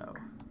 so,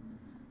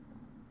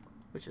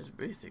 which is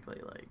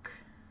basically like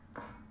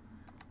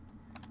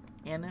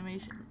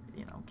animation,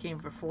 you know, came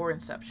before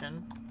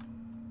Inception.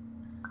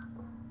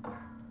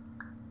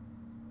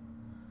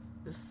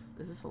 Is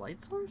this a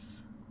light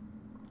source?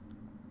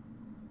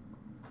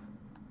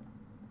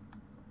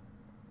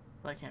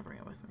 But I can't bring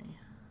it with me.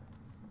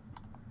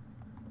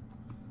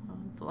 Well,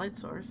 it's a light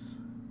source.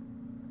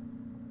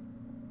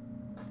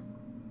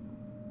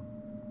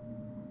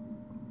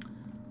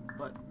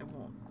 But it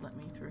won't let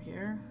me through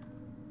here.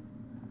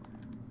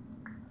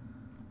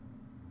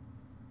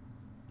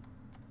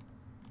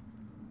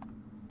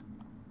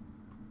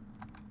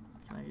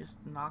 Can I just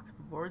knock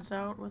the boards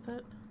out with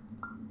it?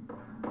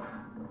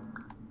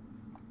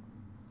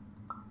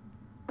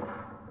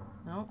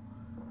 Nope.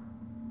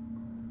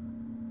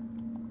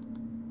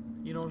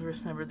 You don't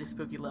remember these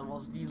spooky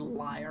levels, you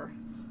liar.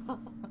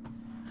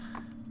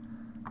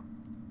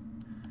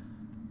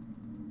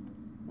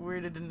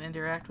 Weird it didn't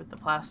interact with the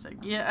plastic.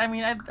 Yeah, I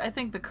mean, I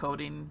think the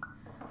coding,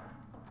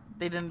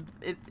 they didn't,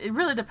 it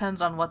really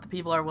depends on what the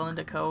people are willing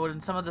to code,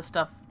 and some of the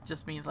stuff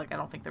just means, like, I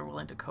don't think they're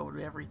willing to code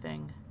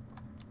everything.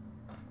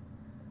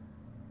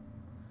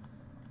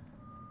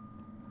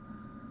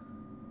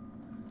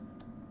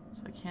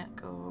 So I can't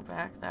go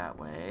back that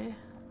way.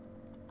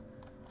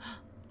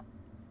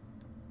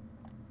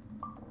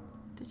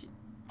 Did you...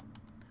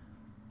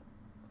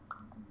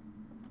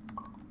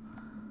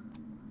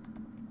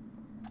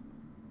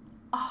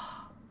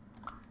 Oh,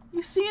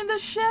 you seeing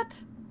this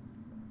shit?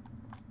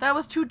 That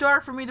was too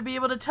dark for me to be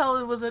able to tell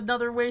it was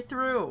another way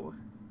through.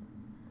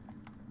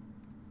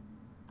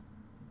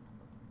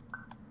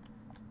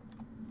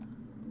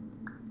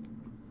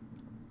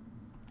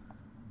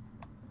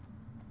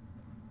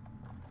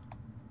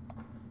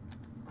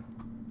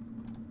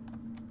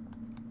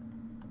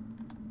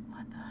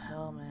 What the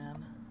hell,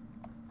 man?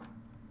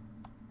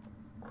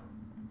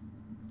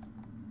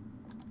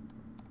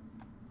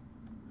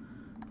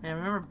 Man,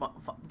 remember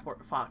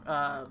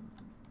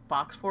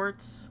box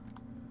forts?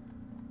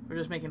 We're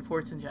just making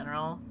forts in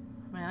general.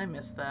 Man, I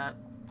missed that.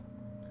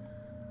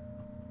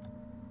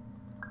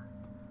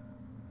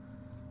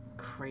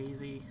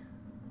 Crazy.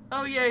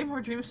 Oh yay,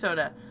 more dream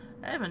soda.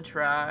 I haven't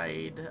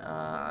tried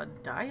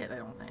diet, I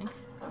don't think.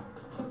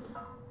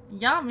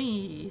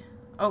 Yummy!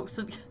 Oh,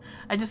 so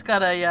I just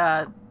got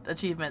a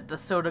achievement, the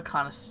soda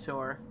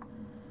connoisseur.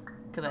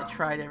 Because I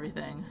tried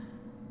everything.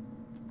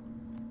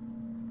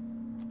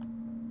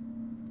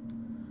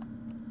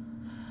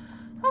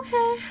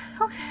 Okay,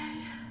 okay.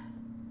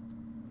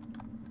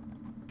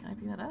 Can I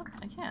pick that up?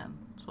 I can.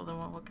 So then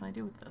what can I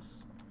do with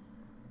this?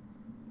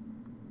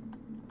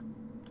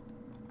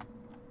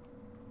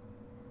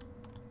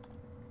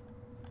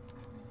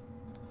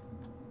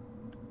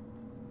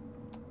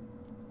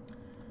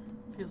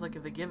 Feels like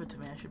if they give it to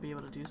me, I should be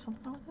able to do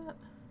something with it.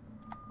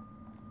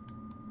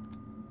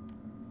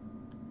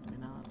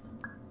 Maybe not.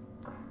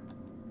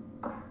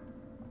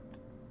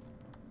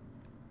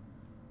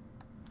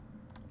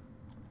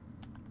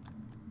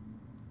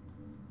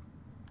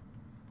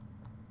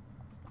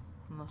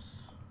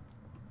 Unless...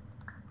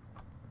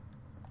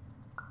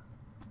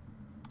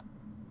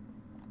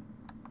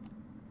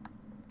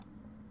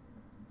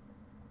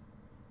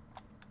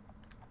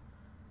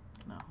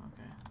 No,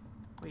 okay.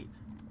 Wait.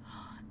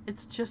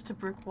 It's just a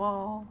brick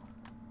wall.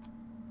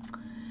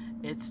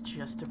 It's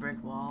just a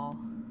brick wall.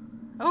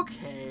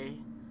 Okay.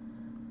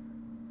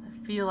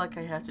 I feel like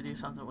I have to do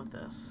something with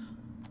this.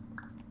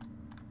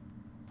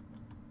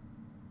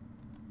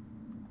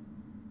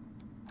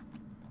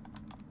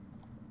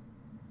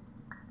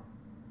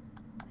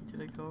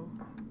 Did it go?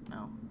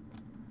 No.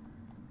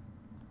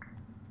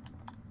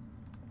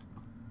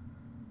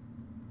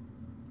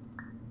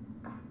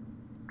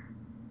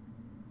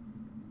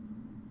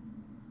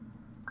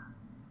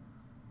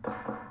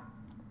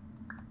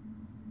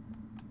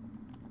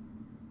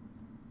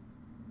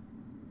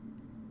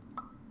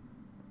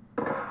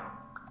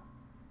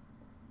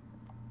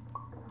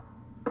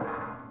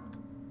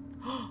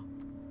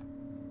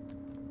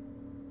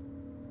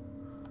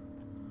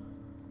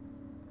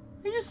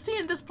 Are you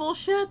seeing this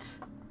bullshit?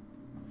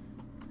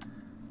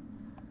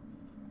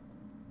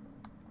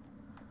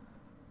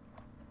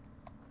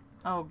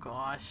 Oh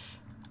gosh.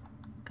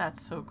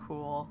 That's so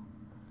cool.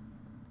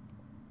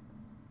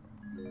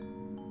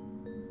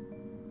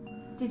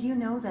 Did you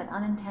know that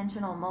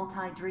unintentional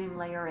multi-dream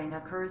layering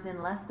occurs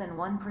in less than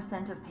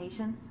 1% of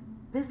patients?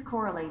 This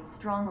correlates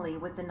strongly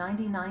with the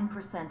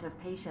 99% of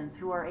patients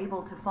who are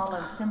able to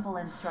follow simple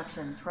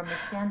instructions from the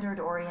standard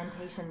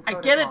orientation protocol.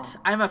 I get it.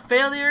 I'm a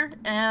failure,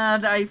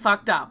 and I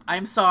fucked up.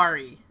 I'm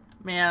sorry.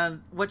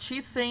 Man, what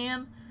she's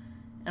saying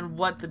and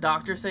what the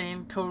doctor's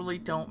saying totally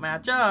don't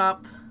match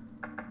up.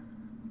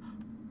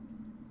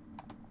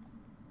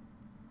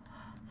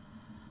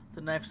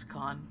 The knife's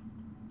gone.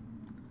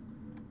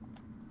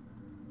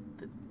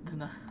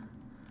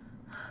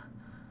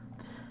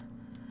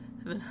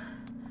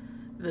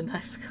 The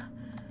knife's gone.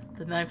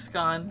 The knife's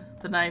gone.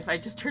 The knife. I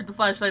just turned the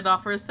flashlight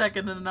off for a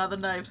second and now the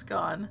knife's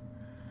gone.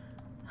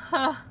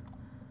 Huh.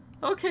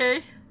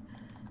 Okay.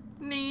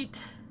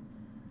 Neat.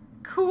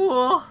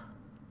 Cool.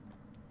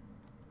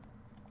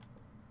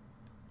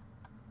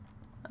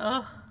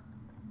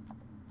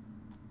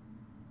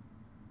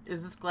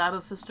 Is this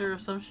GLaDOS' sister or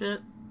some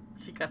shit?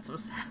 She got some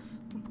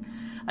sass.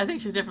 I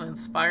think she's definitely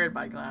inspired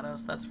by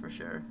GLaDOS, that's for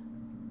sure.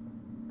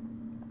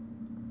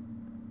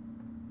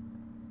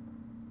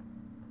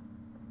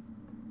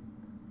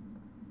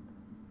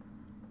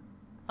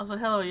 Also,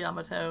 hello,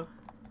 Yamato.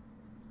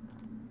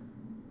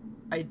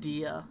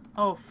 Idea.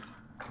 Oh,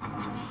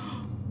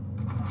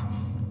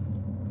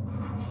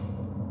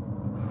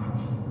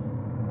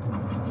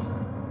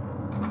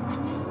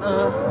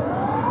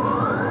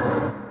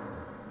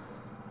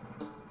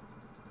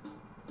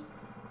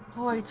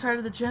 Oh, I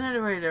started the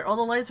generator. All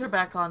the lights are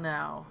back on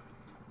now.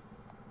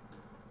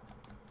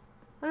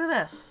 Look at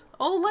this.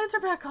 All the lights are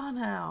back on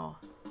now.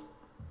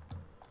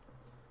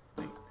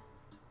 Wait.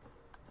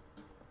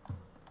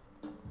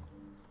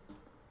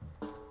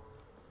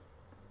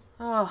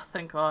 Oh,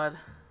 thank God.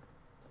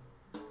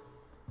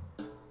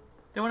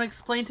 They want to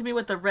explain to me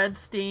what the red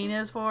stain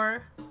is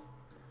for?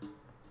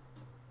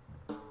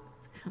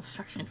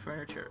 Construction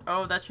furniture.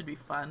 Oh, that should be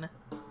fun.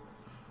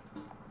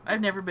 I've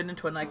never been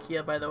into an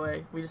IKEA, by the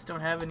way. We just don't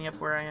have any up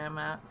where I am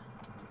at.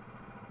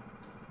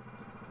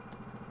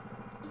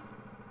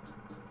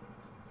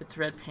 It's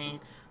red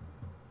paint.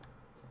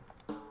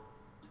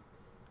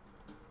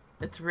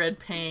 It's red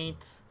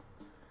paint.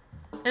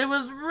 It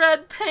was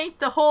red paint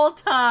the whole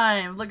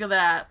time! Look at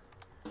that.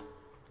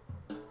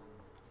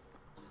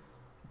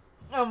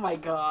 Oh my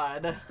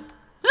God.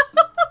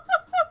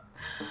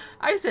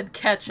 I said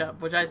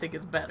ketchup, which I think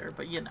is better,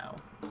 but you know.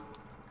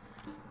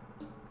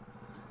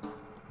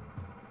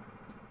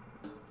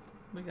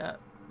 We got...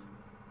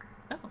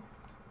 Oh.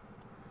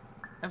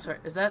 I'm sorry,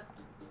 is that...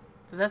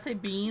 Does that say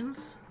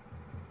beans?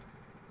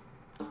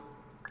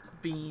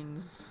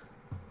 Beans.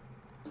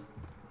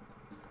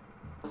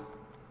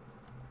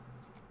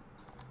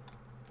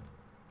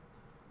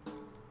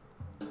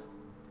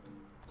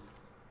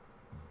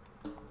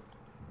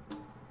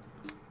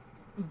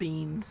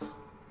 Beans.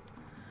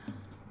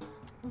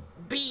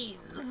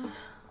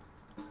 Beans!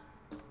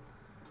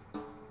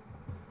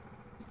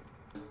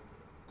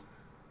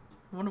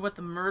 I wonder what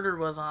the murder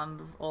was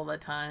on all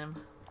that time.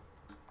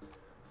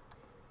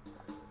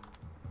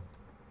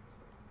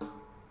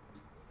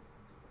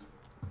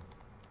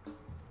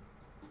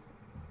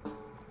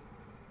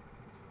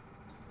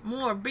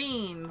 More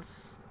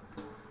beans!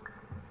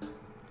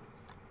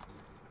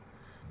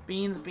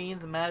 Beans,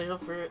 beans, the magical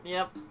fruit.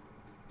 Yep.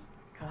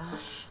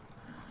 Gosh.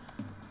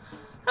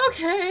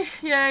 Okay,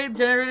 yay,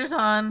 generator's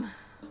on.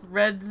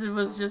 Red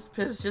was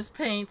just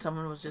paint.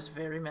 Someone was just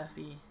very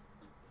messy.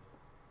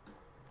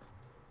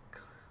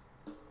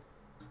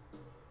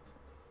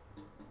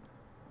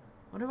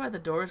 Wonder why the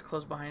doors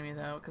closed behind me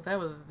though, because that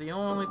was the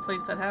only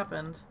place that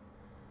happened.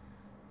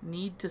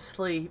 Need to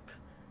sleep.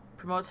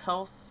 Promotes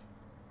heart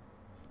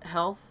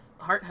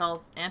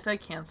health,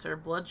 anti-cancer,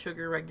 blood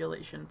sugar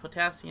regulation,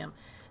 potassium,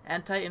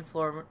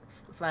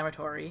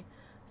 anti-inflammatory,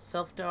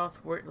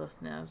 self-doubt,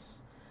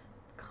 worthlessness,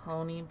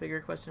 cloning,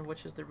 bigger question,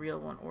 which is the real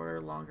one?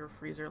 Order longer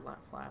freezer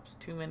flaps.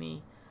 Too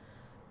many.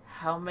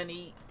 How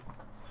many?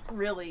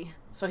 Really?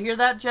 So hear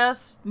that,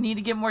 Jess? Need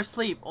to get more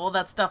sleep. All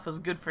that stuff is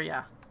good for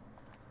ya.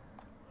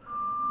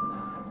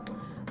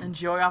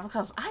 Enjoy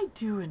avocados. I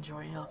do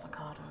enjoy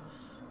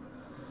avocados.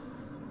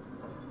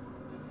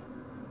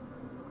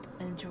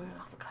 Enjoy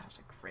avocados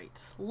are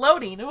great.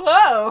 Loading.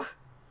 Whoa.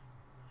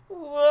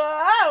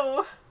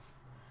 Whoa.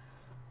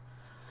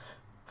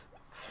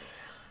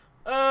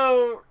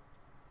 Oh.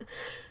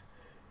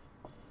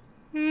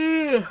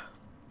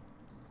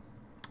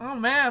 Oh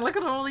man, look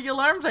at all the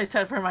alarms I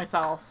set for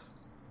myself.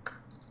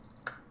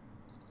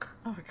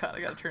 Oh my God,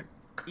 I gotta turn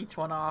each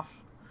one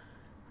off.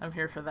 I'm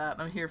here for that.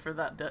 I'm here for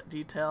that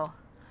detail.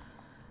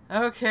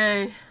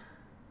 Okay.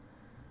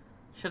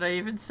 Should I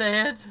even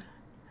say it?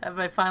 Have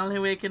I finally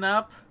waken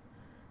up?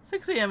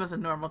 6 a.m. is a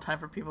normal time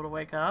for people to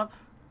wake up.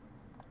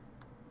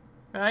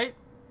 Right?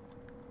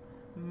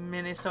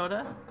 Mini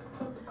soda?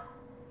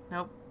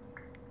 Nope.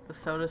 The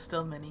soda's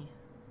still mini.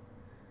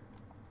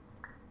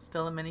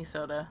 Still a mini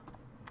soda.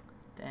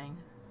 Dang.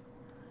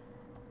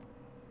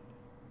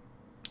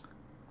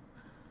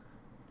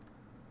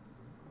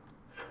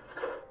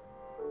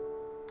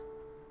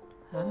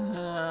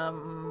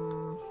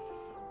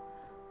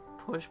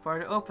 push bar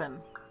to open.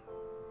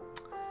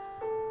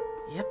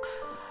 Yep.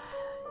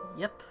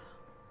 Yep.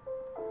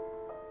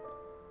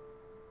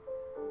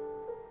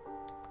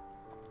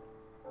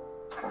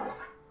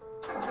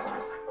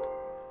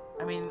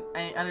 I mean,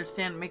 I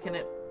understand making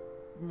it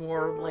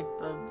more like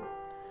the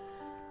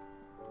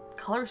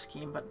color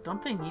scheme, but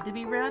don't they need to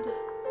be red?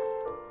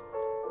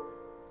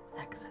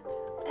 Exit.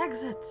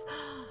 Exit!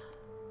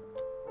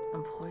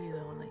 Employees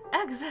only.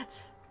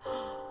 Exit!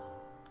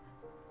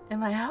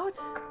 Am I out?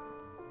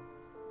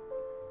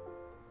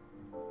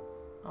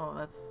 Oh,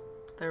 that's...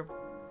 They're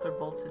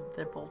bolted.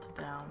 They're bolted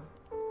down.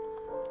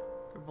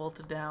 They're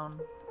bolted down.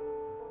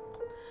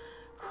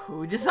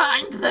 Who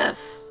designed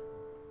this?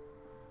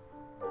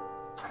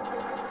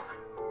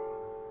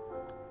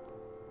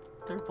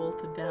 They're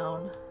bolted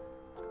down.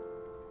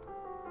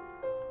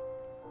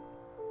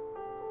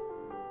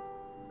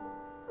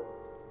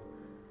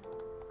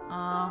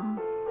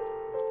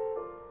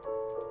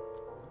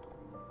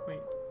 Wait.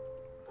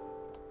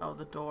 Oh,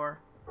 the door.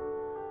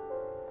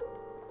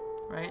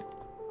 Right?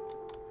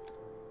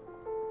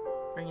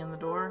 Bring in the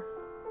door.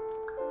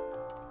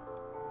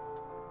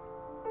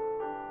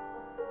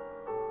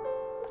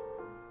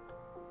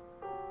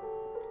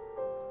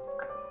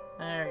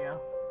 There you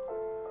go.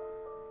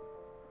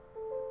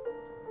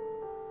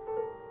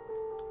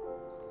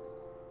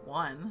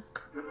 One.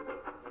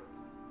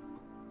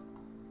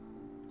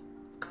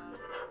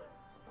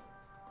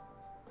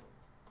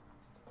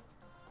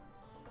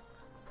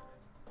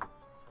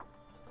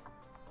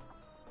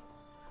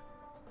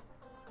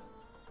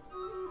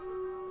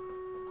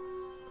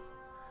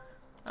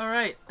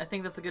 Alright, I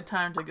think that's a good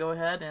time to go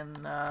ahead and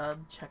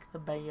check the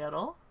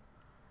battle.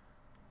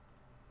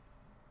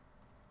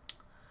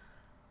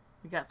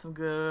 We got some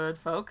good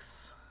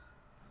folks.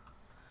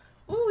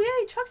 Ooh,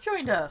 yay, Chuck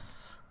joined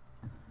us.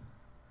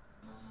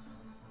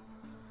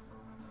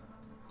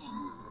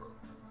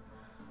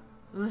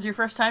 This is your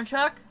first time,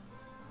 Chuck?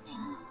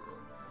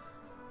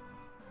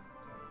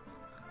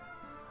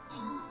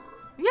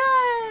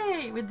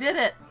 Yay! We did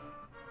it!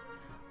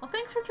 Well,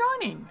 thanks for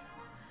joining.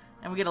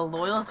 And we get a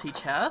loyalty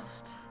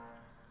chest.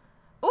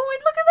 Oh,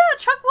 wait, look at that!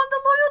 Chuck won the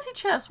loyalty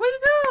chest! Way to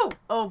go!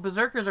 Oh,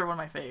 Berserkers are one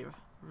of my fave.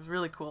 It was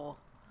really cool.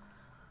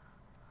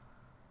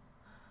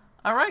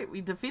 Alright,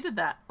 we defeated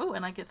that. Oh,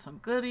 and I get some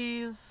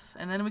goodies.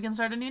 And then we can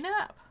start a new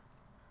nap.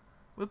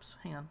 Whoops,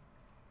 hang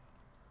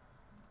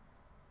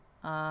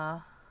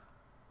on.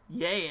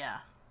 Yeah!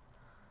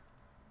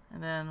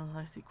 And then,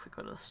 let's see, quick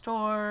go to the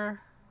store.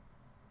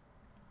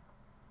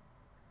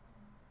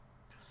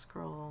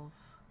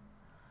 Scrolls.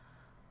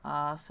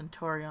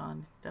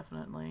 Centurion,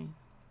 definitely.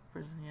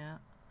 Prison, yeah.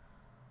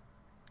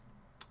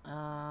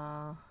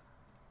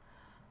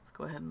 Let's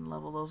go ahead and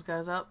level those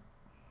guys up.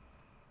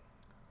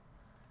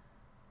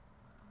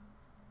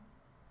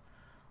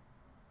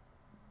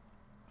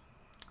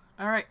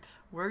 Alright,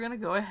 we're gonna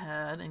go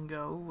ahead and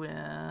go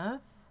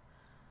with...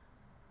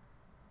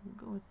 We'll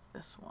go with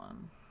this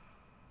one.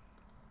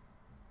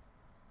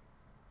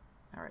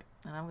 Alright,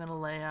 and I'm gonna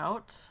lay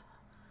out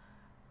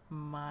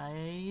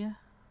my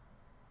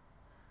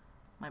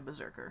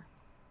Berserker.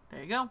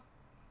 There you go.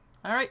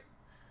 Alright.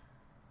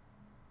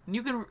 And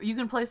you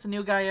can place a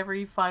new guy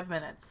every 5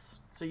 minutes.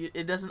 So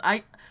it doesn't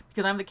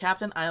because I'm the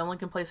captain, I only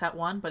can place out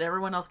one, but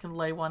everyone else can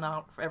lay one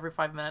out for every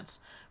 5 minutes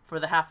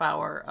for the half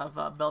hour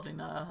of building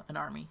an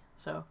army.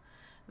 So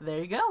there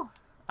you go.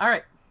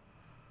 Alright.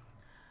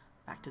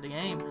 Back to the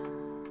game.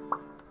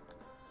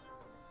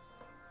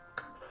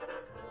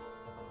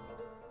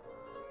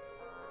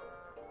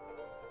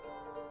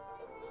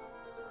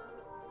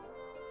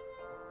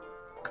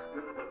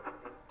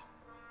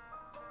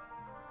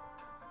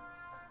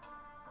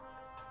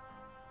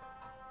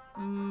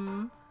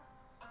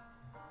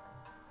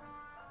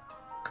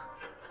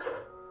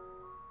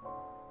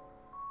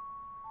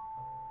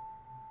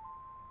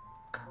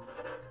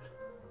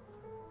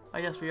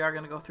 I guess we are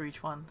going to go through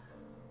each one.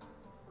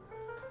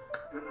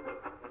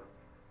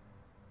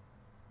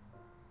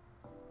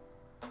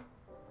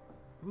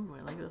 Ooh,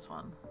 I like this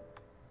one.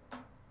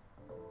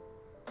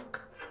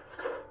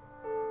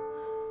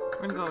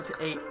 We're going to go to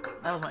 8.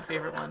 That was my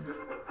favorite one.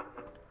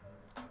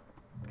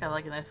 It's got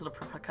like a nice little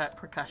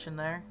percussion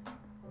there.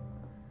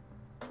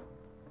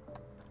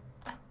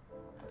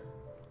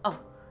 Oh.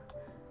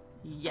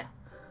 Yeah.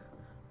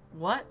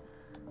 What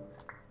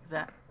is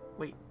that?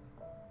 Wait.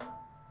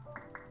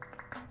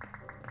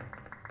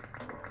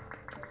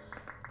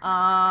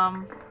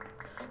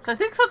 So I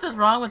think something's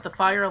wrong with the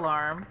fire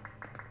alarm.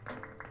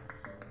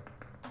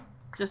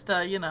 Just,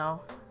 you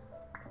know.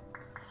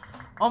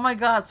 Oh my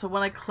god, so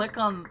when I click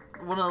on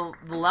one of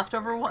the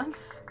leftover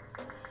ones,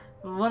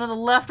 one of the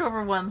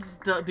leftover ones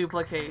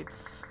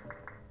duplicates.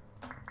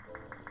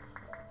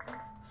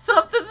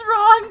 Something's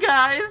wrong,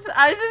 guys!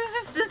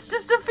 It's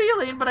just a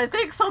feeling, but I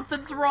think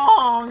something's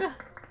wrong.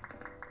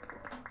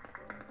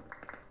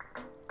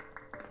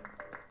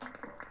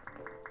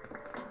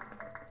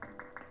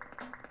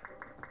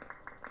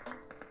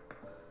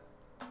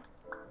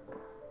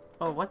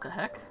 Oh, what the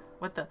heck?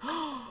 What the...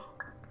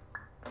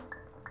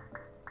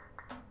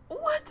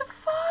 What the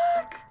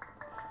fuck?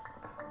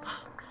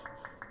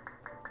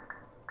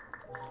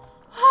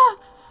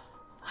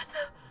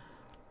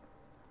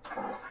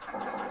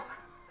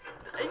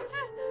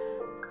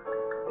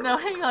 No,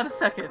 hang on a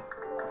second.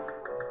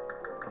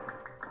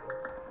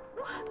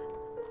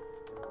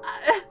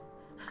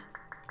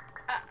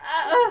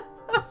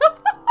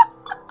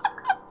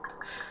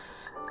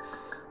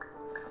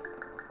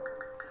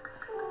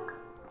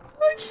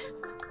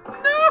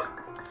 No!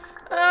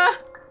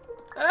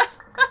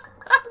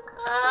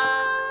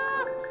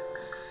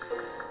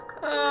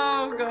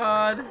 Oh,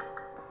 God.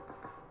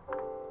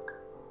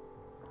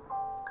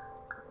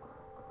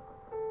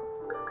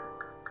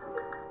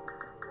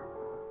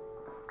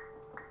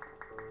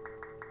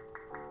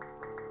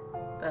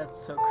 That's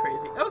so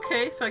crazy.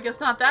 Okay, so I guess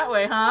not that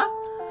way, huh?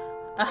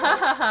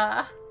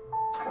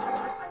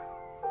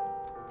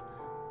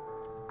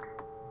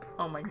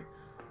 Oh my...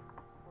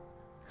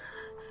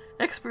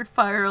 Expert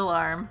fire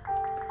alarm.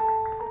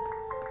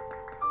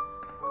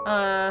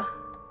 Huh.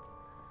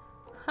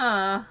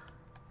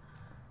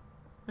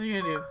 What are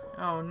you gonna do?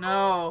 Oh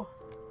no.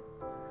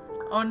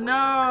 Oh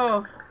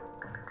no.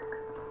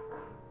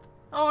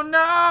 Oh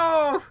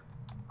no.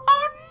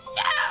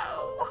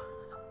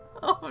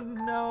 Oh no. Oh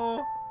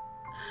no.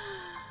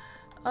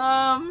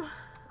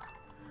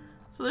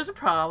 So there's a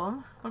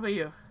problem. What about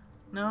you?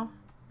 No?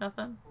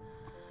 Nothing?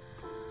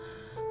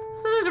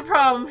 So there's a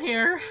problem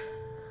here.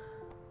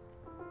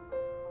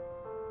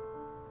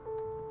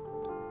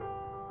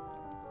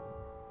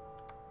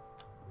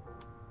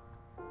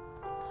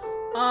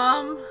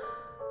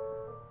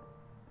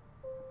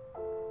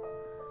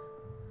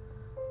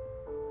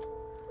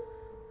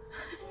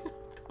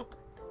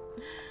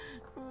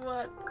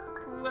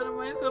 What am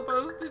I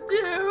supposed to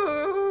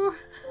do?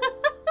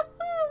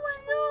 Oh my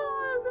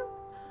god.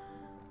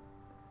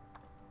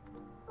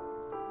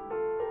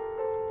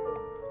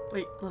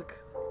 Wait, look.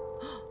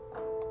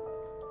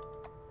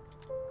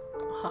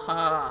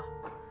 Haha.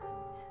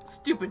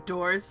 Stupid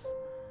doors.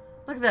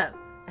 Look at that.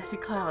 I see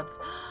clouds.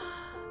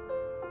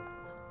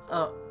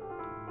 Oh.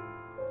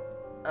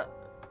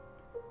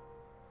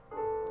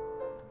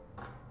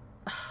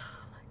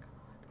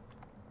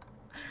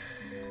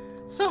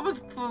 Someone's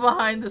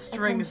behind the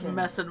strings. Attention.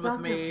 Messing with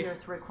Dr. me.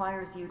 Pierce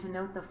requires you to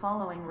note the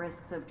following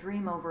risks of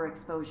dream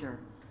overexposure.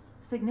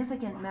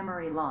 Significant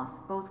memory loss,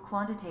 both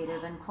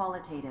quantitative and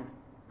qualitative.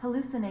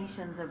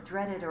 Hallucinations of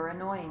dreaded or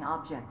annoying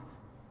objects.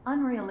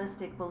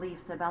 Unrealistic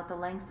beliefs about the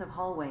lengths of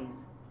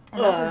hallways.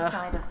 And other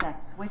side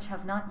effects which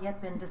have not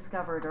yet been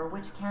discovered or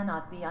which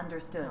cannot be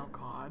understood. Oh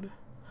god.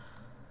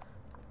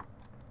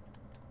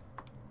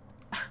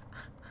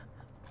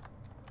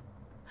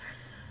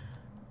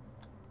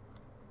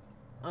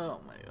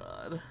 Oh my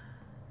god.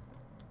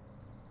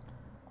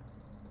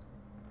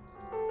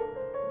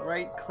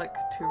 Right click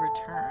to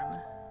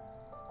return.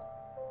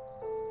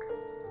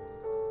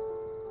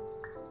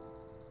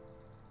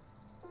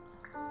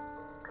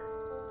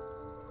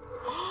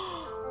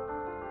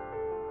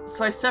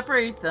 So I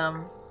separate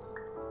them,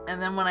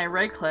 and then when I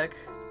right click,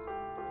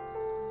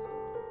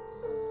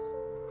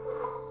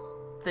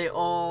 they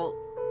all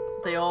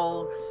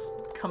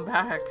come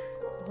back.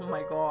 Oh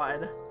my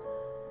god.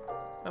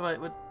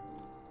 What?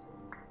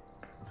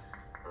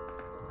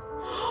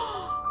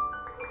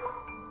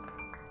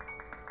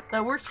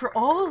 That works for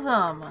all of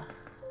them.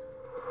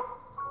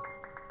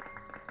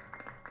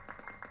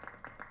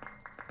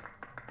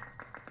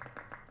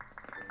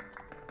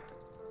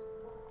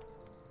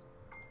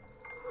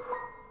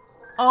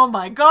 Oh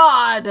my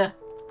god!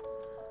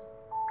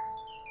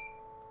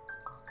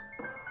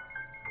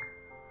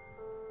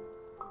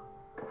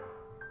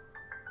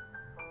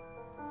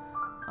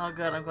 Oh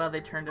good, I'm glad they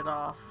turned it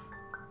off.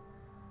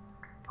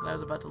 'Cause I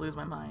was about to lose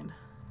my mind.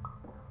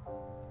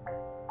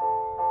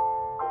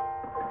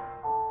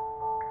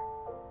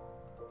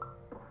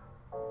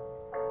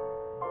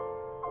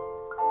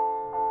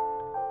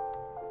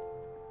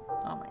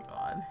 Oh my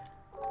god.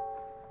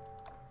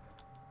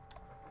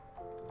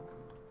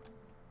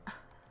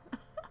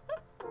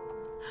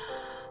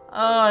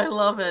 Oh, I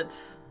love it.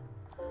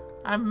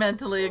 I'm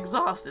mentally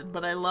exhausted,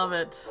 but I love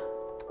it.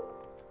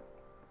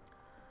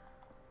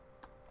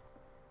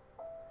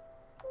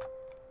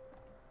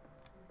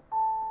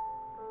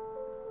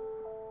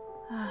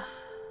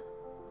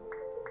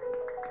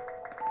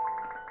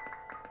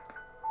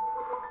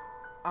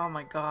 Oh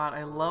my god,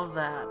 I love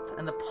that.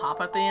 And the pop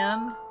at the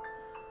end?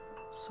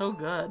 So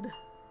good.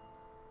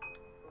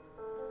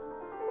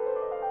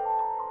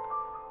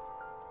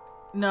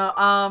 No,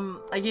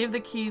 I gave the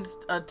keys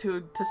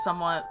to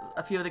someone,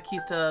 a few of the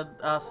keys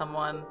to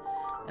someone,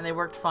 and they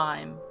worked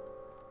fine.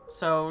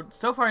 So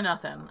far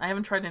nothing. I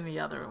haven't tried any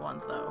other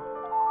ones though.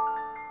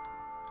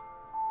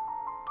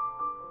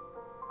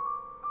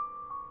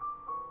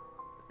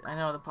 I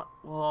know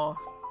well,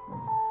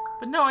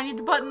 but no, I need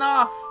the button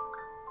off.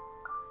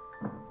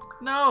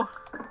 No.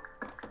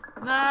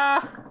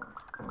 Nah.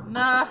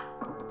 Nah.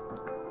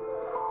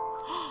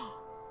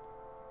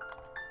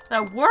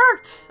 That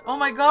worked! Oh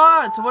my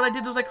god! So what I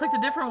did was I clicked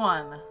a different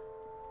one.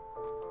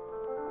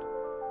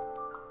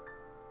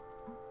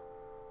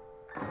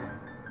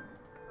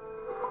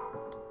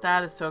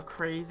 That is so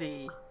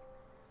crazy.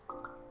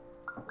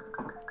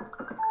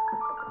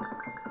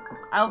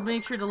 I'll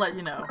make sure to let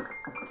you know.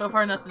 So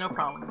far, no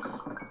problems.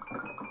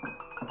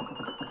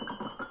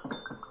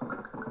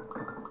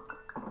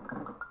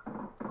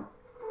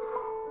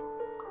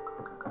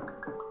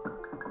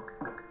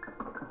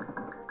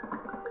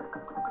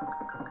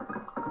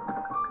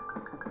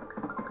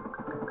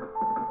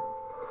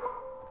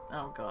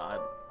 Oh god.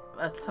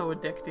 That's so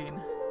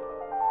addicting.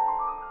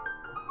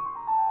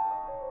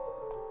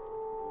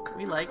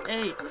 We like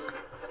 8.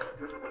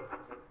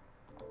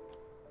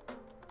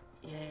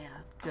 Yeah,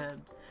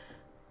 good.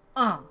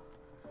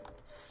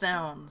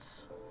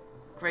 Sounds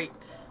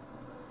great.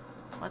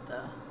 What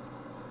the?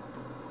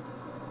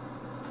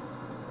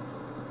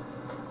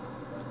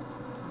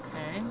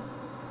 Okay.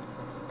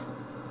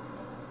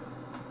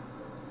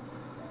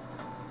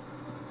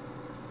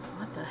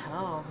 What the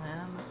hell,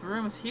 man? This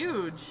room is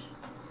huge.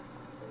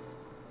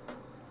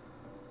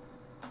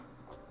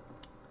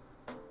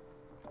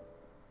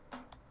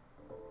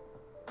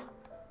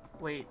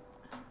 Wait.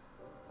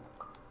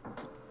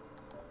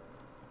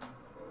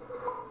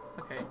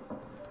 Okay.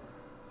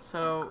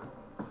 So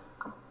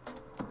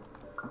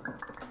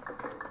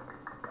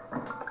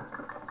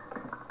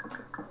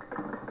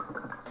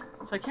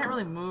I can't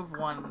really move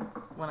one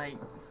when I...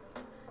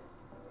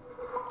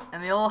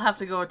 And they all have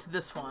to go to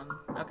this one.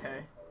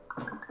 Okay.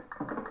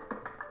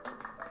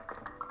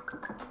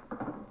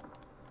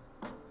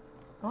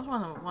 That was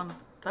one of the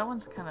ones... That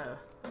one's kind of...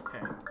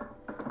 Okay.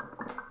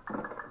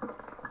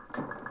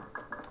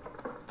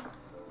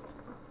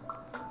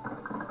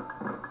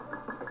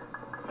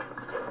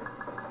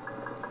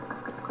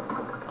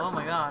 Oh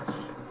my gosh.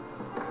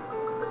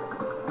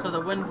 So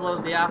the wind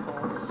blows the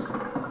apples.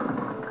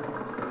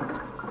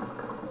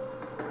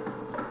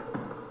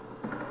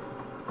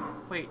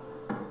 Wait.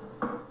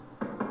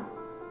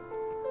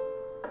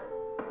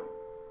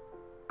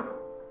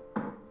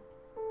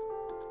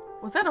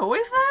 Was that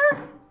always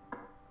there?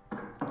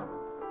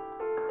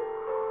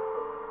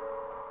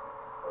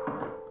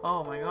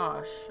 Oh my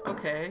gosh.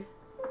 Okay.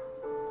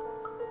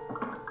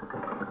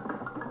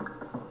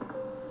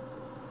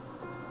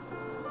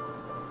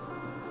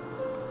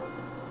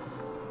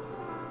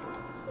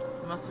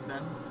 It must have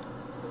been.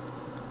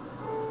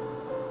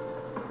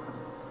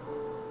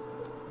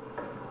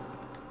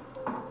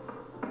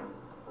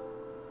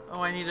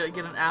 Oh, I need to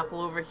get an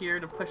apple over here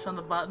to push on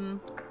the button.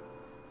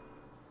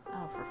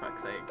 Oh, for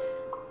fuck's sake.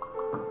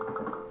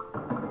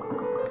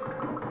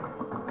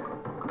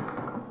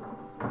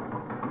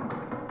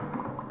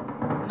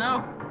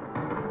 No.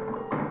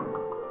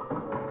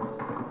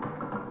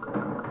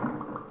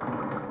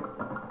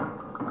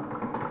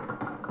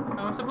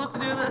 Am I supposed to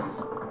do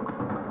this?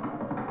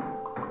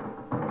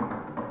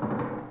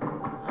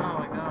 Oh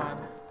my god.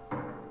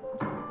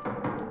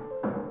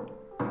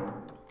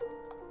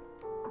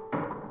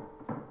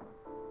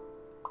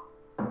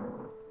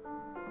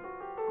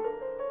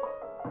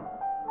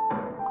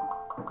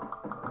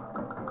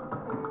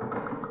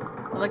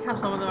 I like how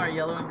some of them are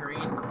yellow and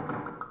green.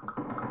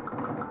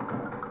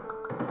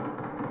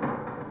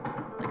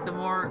 Like the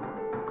more,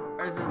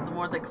 or is it the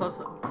more they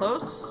close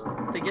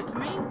they get to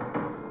me,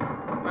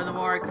 or the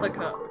more I click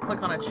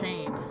on a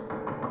chain?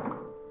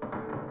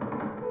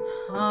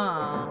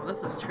 Huh,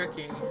 this is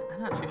tricky.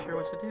 I'm not too sure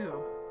what to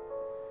do.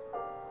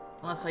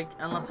 Unless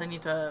I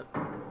need to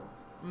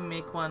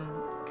make one.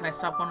 Can I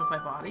stop one with my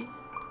body?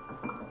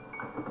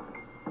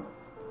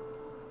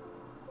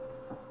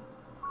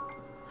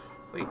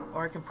 Wait,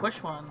 or I can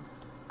push one.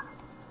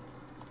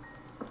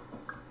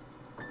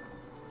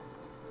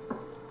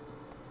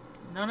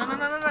 No, no, no,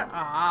 no, no, no.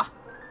 Ah.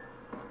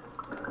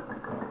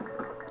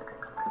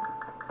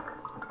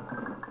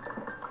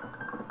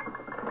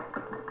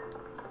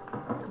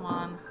 Come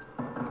on.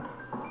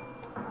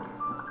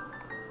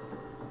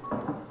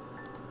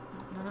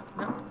 No, no,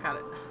 no. Got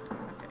it.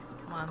 Okay,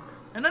 come on.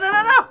 No, no, no,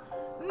 no, no!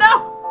 No!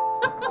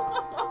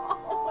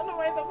 What am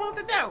I supposed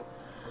to do?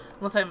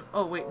 Unless I'm...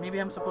 Oh, wait. Maybe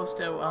I'm supposed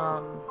to,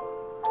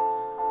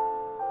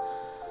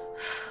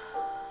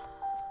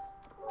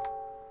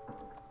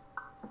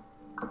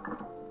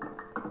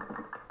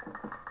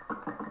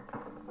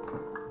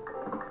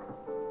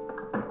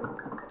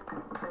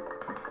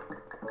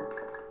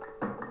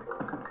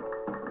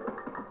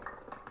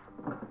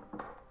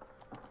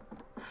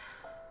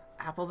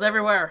 apples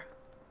everywhere.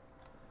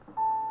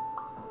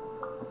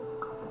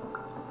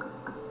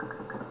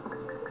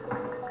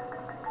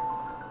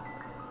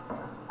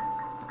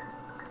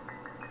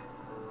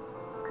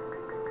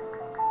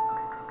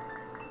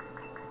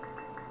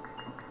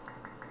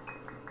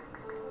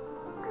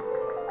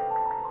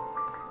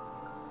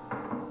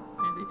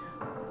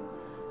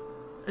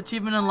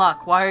 Achievement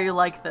unlocked. Why are you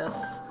like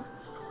this?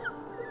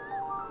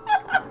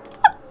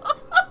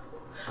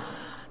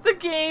 The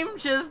game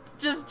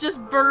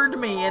just burned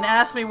me and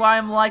asked me why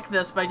I'm like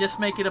this by just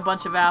making a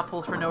bunch of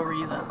apples for no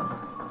reason.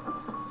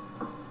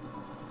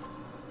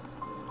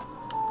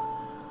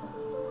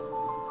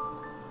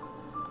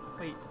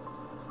 Wait,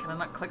 can I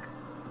not click?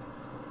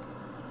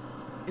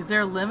 Is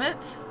there a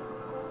limit?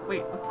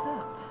 Wait, what's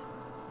that?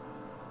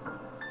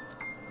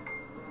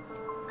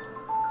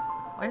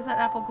 Why is that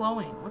apple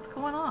glowing? What's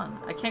going on?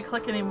 I can't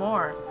click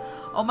anymore.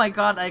 Oh my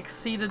god, I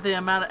exceeded the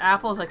amount of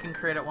apples I can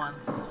create at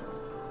once.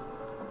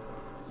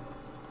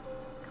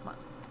 Come on.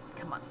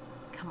 Come on.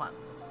 Come on.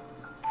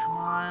 Come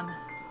on.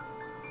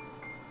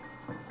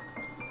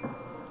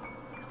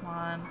 Come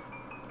on.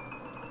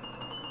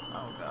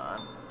 Oh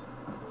god.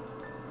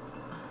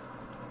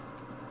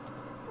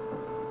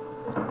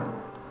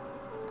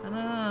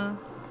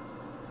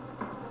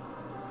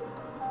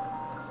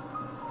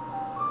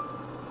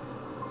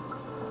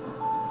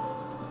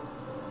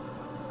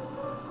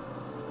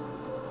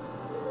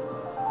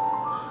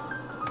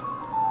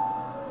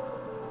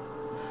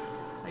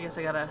 guess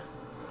I gotta...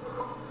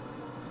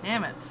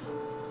 Damn it.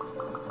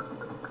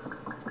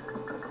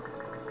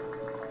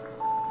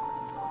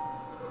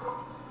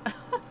 I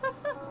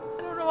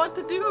don't know what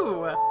to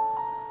do.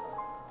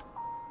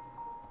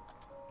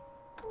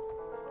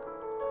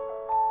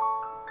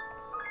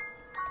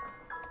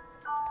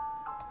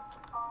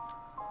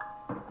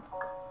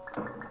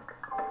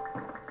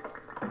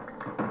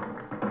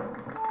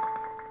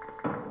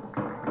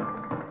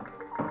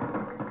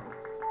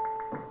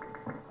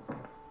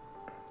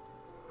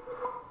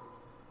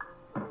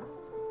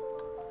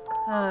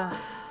 I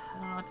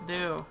don't know what to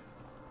do.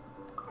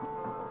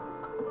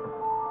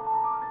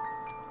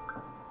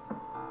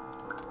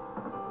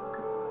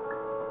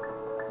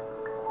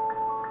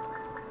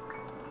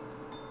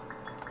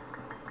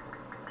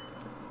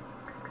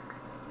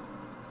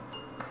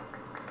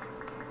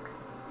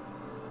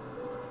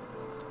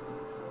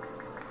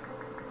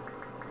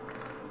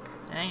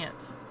 Dang it.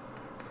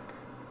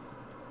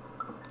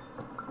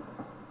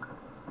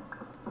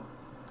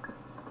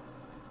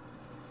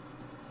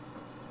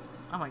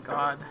 Oh my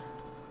god.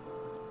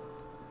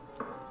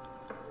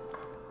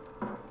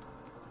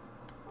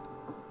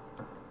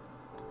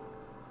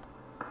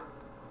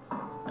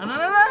 No, no,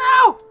 no, no,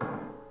 no!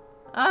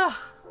 Ugh.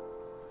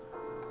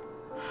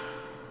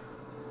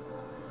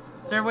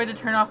 Is there a way to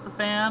turn off the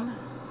fan?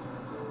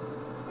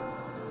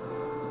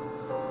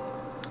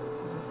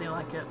 Doesn't seem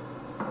like it.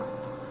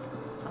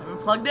 It's not even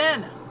plugged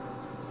in.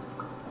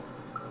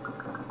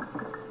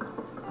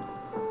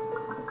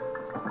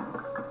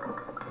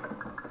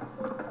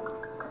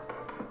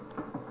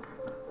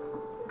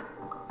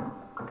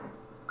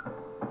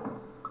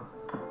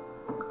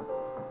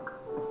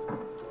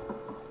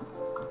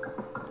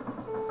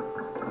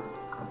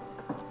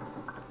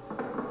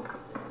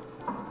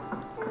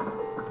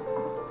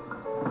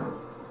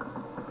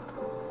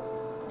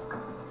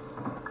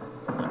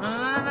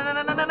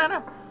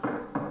 No.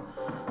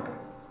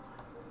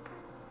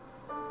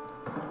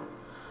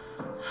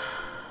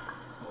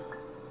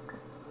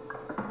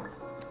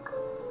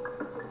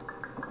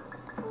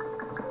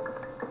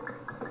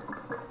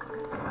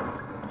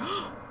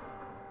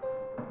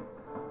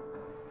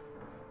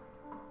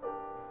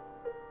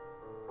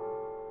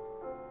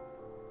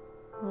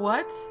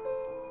 What?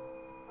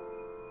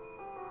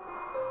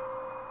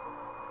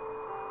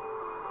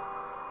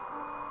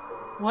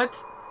 What?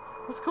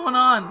 What's going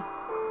on?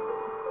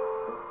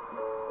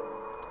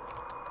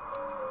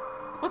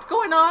 What's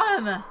going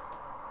on?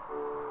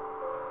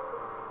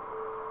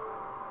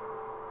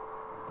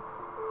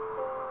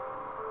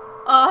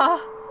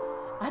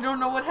 I don't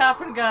know what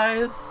happened,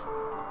 guys.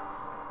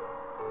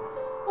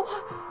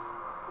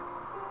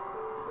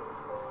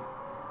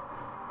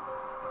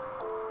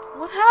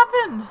 What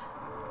happened?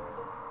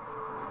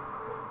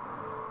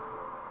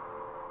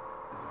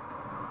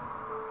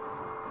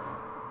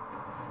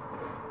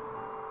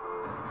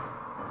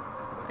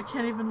 I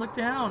can't even look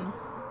down.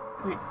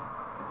 Wait.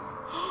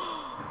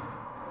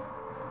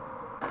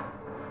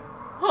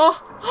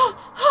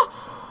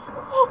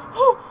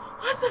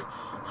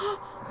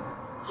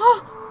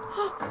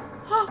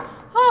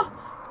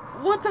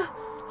 What the?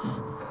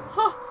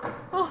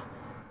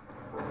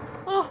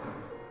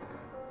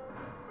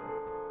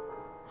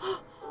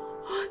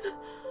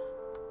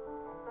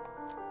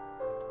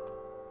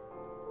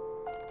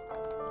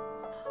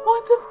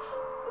 What the?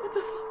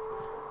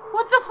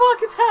 What the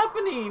fuck is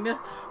happening?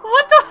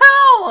 What the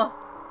hell?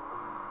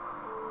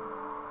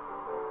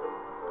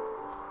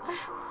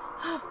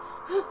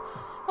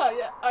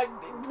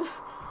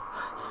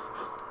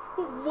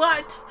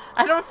 What?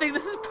 I don't think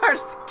this is part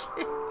of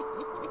the game.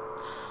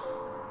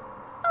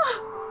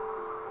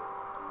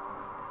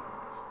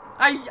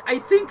 I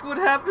think what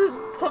happened is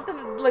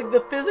something like the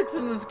physics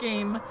in this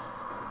game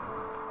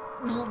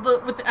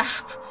with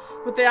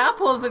the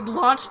apples, it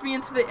launched me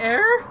into the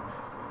air,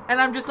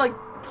 and I'm just like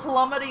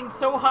plummeting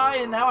so high,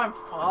 and now I'm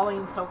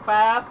falling so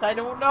fast. I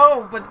don't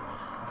know, but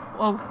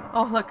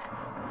oh look.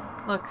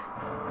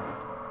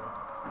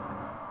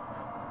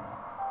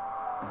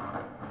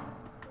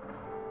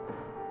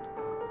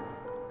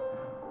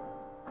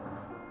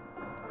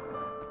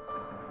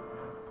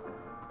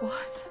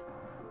 What?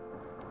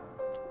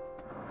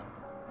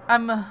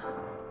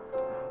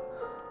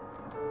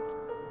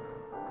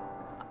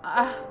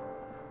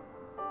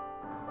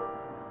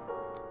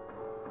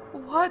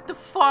 What the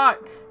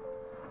fuck?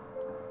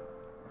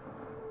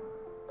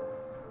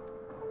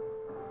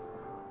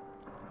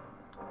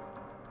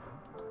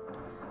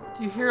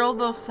 Do you hear all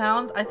those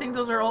sounds? I think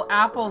those are all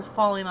apples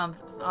falling on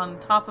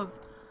top of...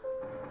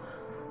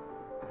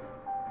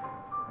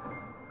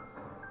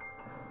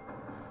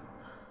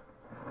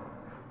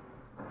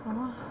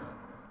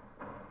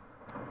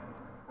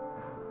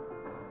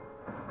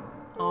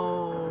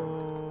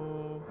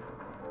 Oh,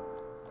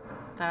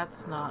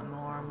 that's not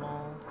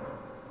normal.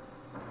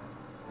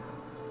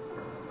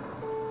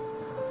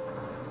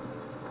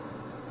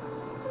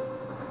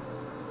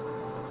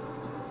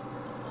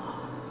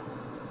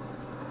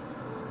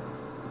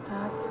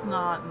 That's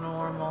not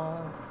normal.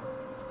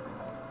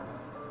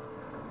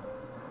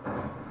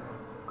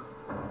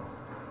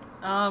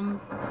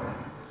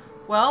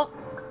 Well,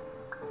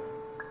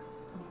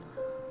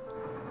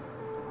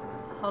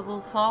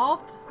 Puzzle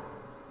solved?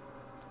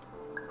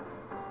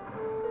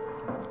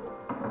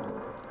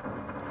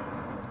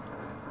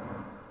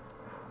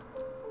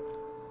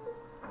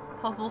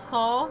 Puzzle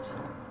solved?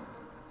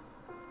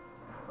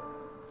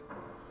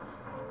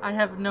 I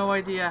have no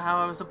idea how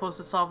I was supposed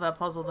to solve that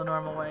puzzle the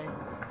normal way.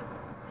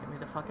 Get me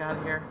the fuck out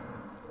of here.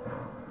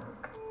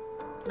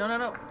 No, no,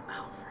 no.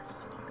 Oh,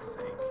 for fuck's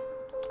sake.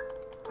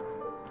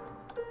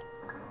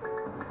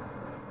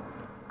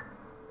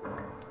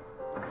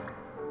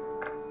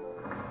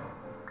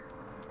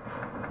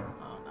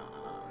 Oh, no, no,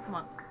 no. Come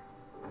on.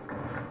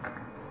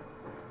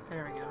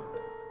 There we go.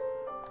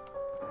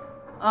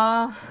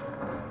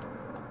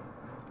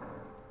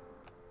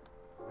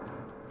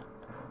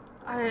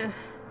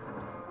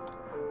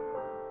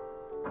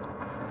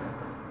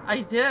 I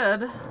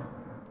did.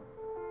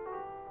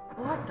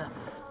 What the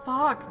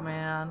fuck,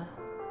 man?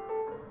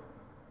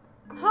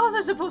 How was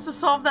I supposed to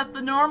solve that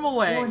the normal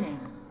way? Warning.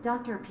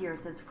 Dr.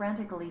 Pierce is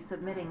frantically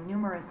submitting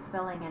numerous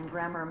spelling and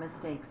grammar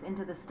mistakes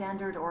into the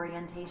standard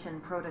orientation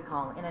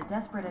protocol in a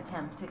desperate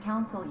attempt to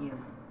counsel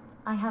you.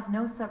 I have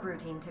no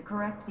subroutine to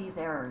correct these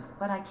errors,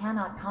 but I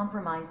cannot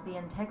compromise the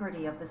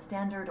integrity of the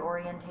standard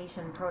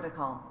orientation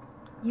protocol.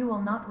 You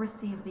will not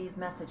receive these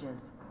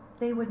messages.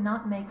 They would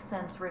not make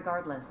sense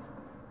regardless.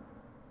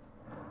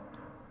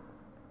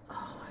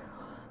 Oh my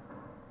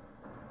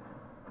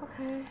god.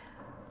 Okay.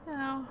 You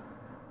know.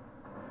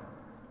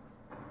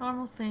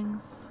 Normal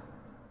things.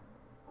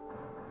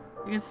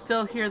 You can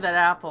still hear that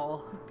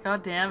apple.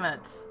 God damn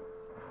it.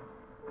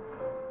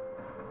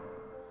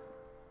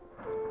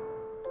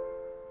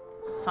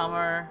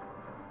 Summer.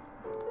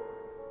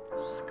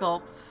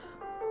 Sculpt.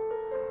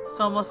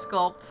 Soma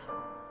sculpt.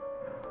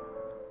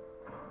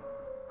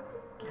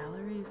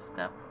 Gallery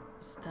step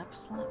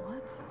slide.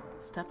 What?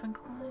 Step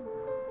incline?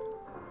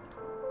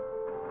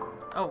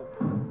 Oh.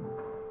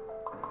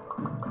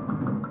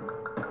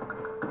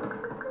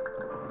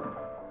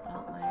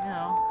 Well, there you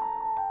go.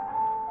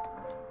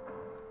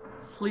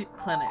 Sleep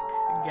clinic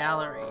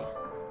gallery.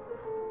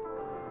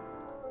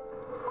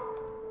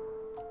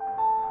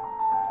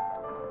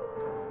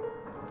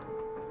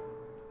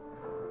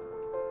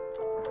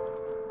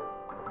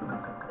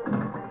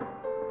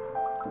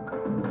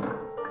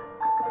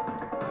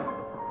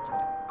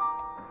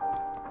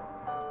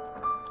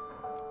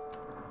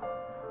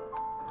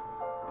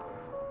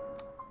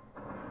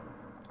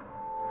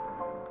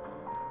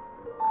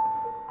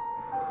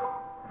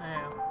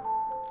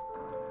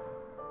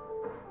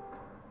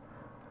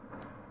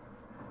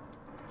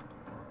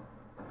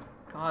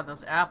 God,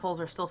 those apples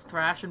are still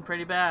thrashing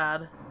pretty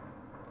bad.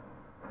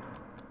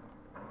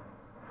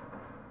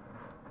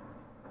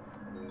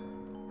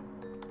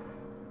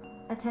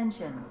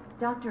 Attention.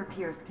 Dr.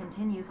 Pierce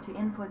continues to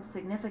input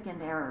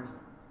significant errors.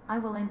 I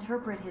will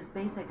interpret his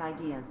basic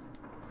ideas.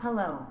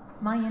 Hello.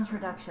 My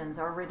introductions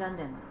are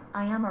redundant.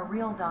 I am a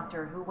real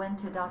doctor who went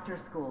to doctor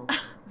school.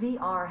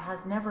 VR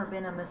has never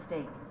been a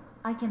mistake.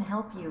 I can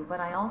help you,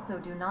 but I also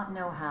do not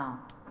know how.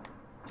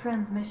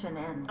 Transmission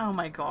ends. Oh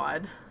my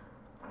god.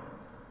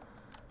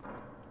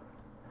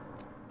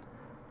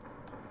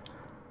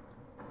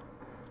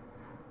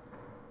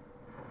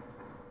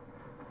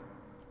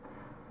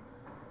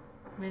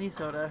 Mini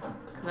soda,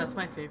 because that's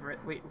my favorite.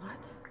 Wait,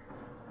 what?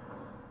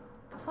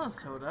 That's not a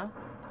soda.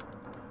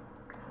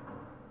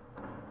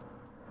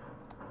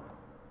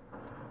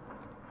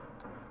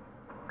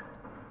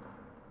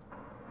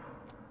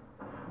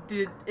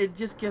 Did it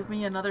just give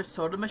me another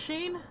soda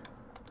machine?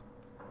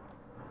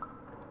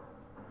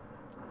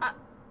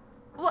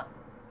 What?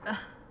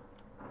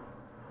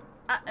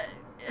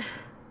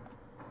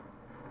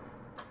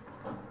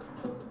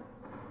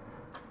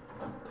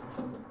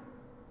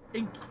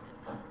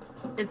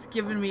 It's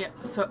giving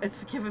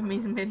me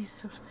mini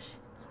soda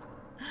machines.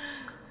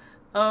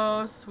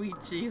 Oh, sweet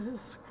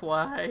Jesus,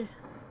 why?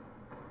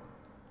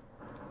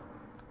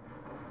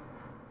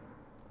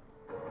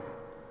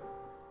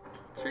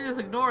 Sure, just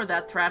ignore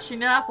that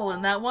thrashing apple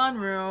in that one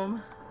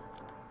room.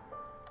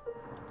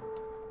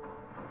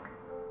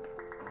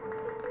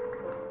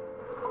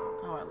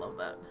 Oh, I love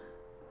that.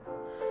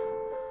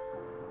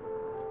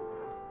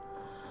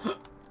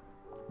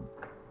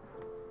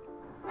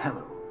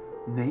 Hello.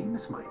 Name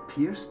is my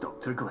Pierce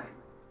Dr. Glenn.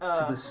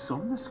 To the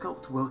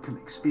Somnosculpt Welcome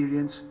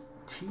Experience,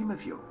 team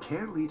of your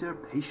care leader,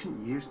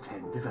 patient years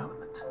 10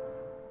 development.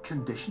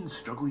 Conditions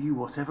struggle you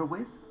whatever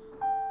with?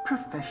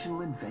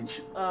 Professional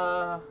invention.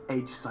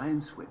 Edge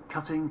science with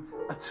cutting,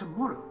 a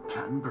tomorrow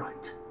can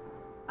bright.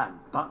 And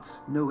buts,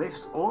 no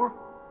ifs, or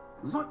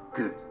look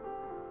good.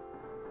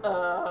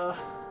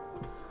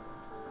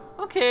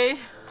 Okay.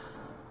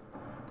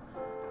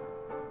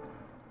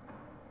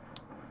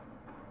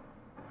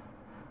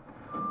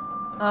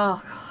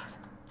 Oh, God.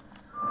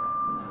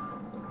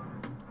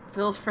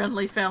 Phil's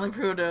friendly family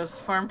produce.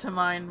 Farm to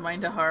mind,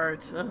 mind to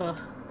heart. Ugh.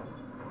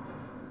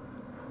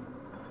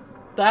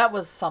 That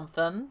was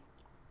something.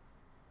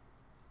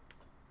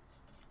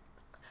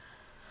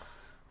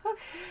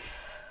 Okay.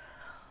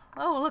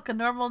 Oh, look, a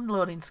normal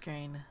loading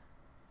screen.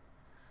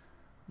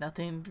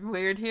 Nothing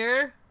weird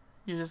here?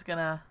 You're just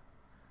gonna...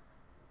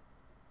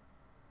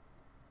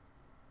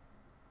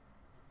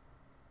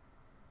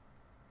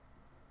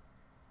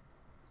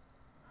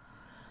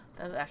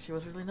 That actually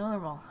was really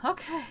normal.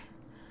 Okay.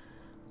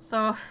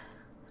 So,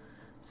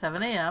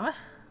 7 a.m.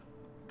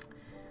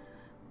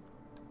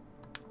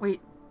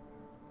 Wait.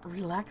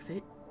 Relax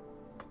it.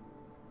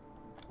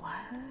 What?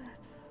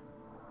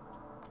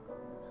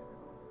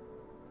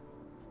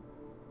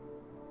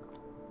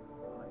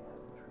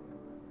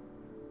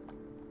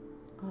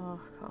 Oh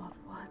god,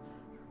 what?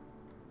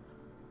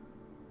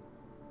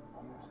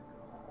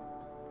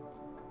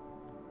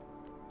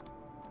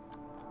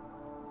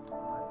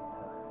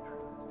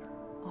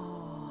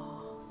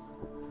 Oh.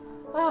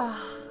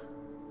 Ah.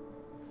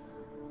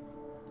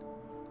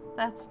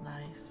 That's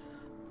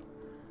nice.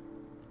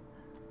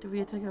 Do we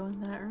have to go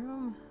in that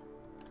room?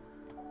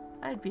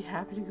 I'd be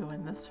happy to go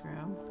in this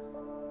room.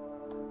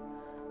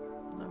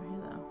 What's over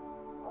here though?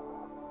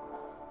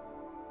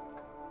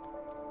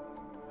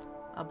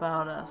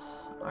 About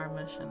us, our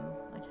mission.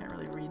 I can't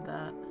really read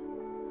that.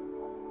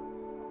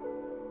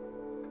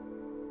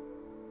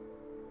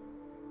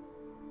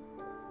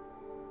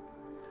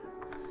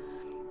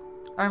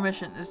 Our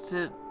mission is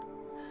to...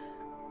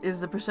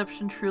 Is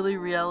perception truly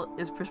reality?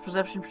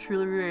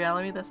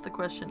 That's the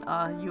question.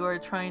 You are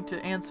trying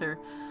to answer.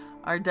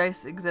 Our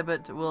dice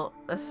exhibit will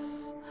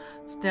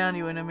astound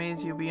you and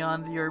amaze you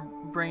beyond your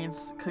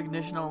brain's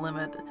cognitional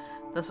limit,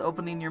 thus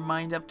opening your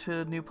mind up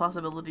to new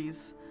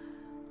possibilities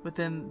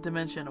within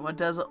dimension. What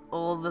does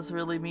all this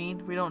really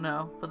mean? We don't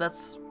know, but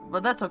that's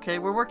okay.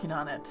 We're working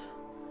on it.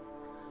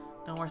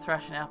 No more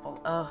Thrashing Apple.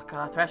 Oh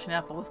god, Thrashing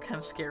Apple was kind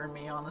of scaring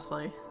me,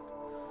 honestly.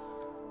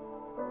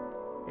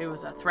 It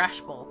was a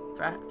thrash bowl.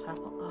 Oh.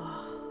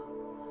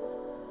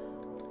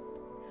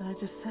 Can I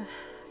just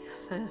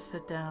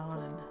sit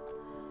down and...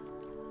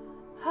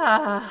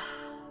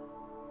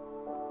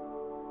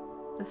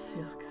 This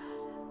feels good.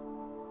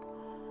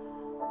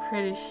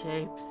 Pretty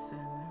shapes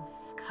and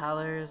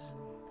colors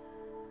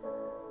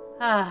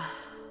and...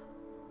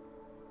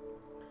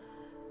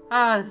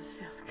 this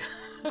feels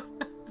good.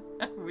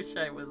 I wish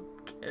I was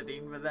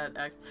kidding, but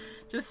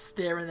just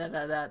staring at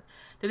that.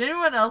 Did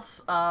anyone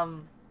else,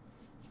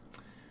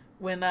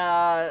 when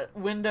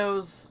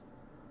Windows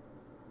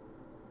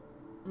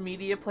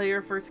Media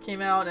Player first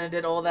came out and it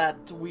did all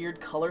that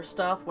weird color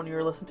stuff when you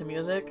were listening to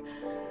music,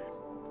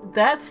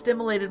 that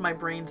stimulated my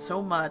brain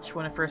so much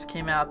when it first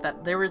came out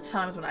that there were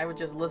times when I would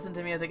just listen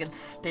to music and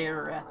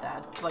stare at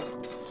that, like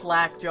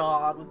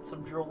slack-jawed with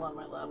some drool on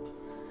my lip,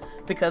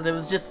 because it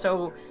was just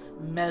so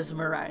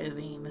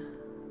mesmerizing.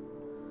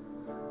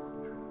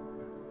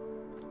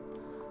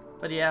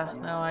 But yeah,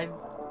 no,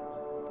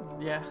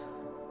 yeah.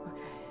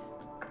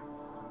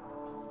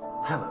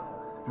 Hello,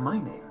 my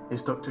name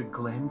is Dr.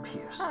 Glenn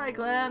Pierce. Hi,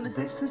 Glenn.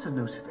 This is a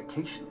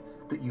notification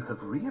that you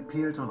have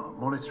reappeared on our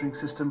monitoring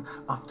system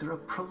after a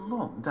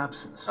prolonged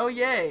absence. Oh,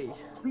 yay.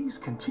 Please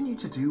continue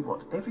to do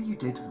whatever you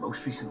did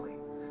most recently,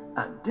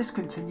 and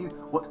discontinue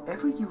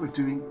whatever you were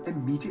doing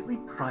immediately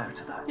prior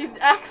to that. He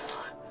acts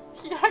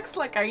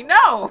like I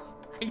know.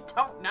 I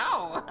don't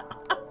know.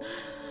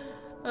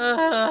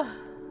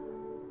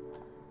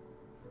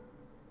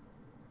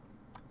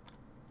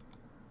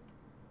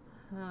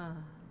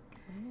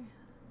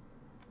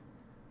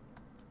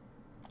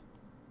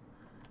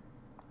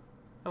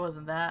 I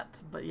wasn't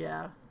that, but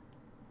yeah.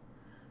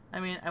 I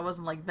mean, I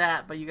wasn't like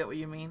that, but you get what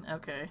you mean.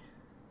 Okay.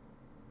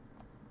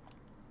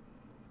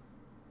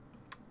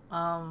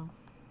 Well,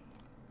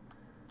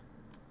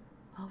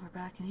 we're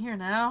back in here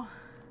now.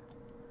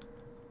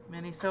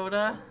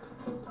 Minnesota.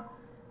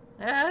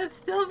 It's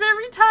still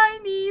very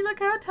tiny. Look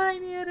how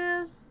tiny it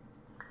is.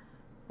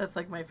 That's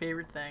like my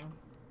favorite thing.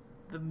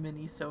 The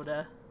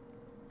Minnesota.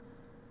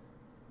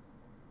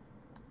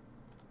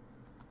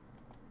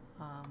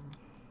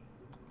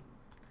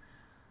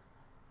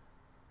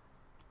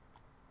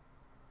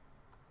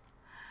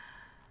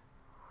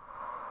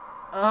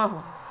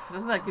 Oh,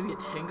 doesn't that give you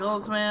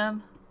tingles,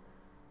 man?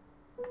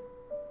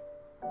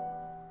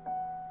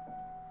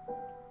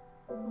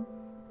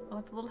 Oh,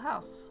 it's a little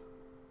house.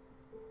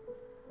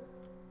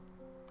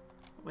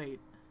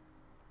 Wait.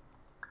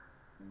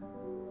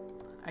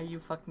 Are you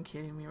fucking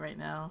kidding me right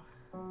now?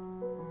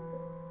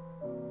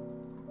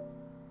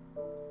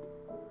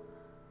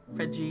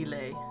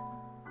 Fragile.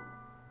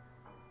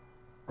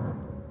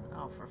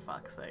 Oh, for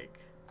fuck's sake.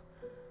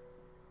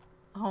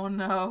 Oh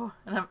no,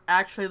 and I'm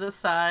actually this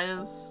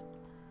size.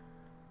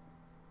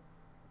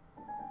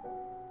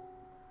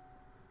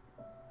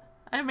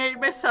 I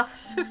made myself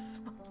so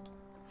small.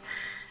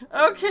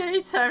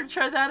 Okay, time to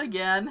try that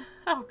again.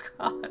 Oh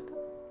god.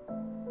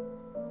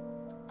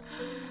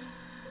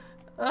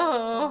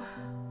 Oh.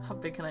 How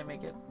big can I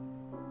make it?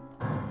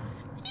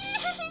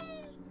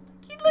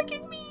 Look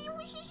at me!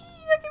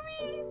 Look at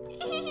me!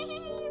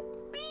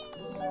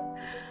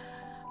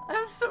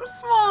 I'm so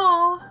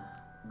small!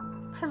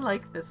 I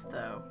like this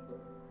though.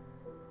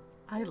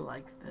 I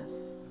like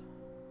this.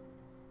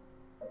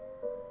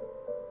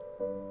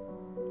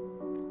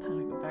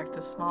 Back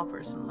to small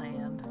person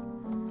land.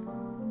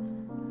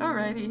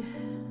 Alrighty.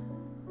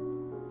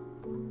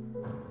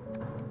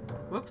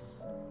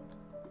 Whoops.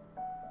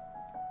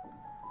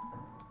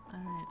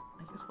 Alright,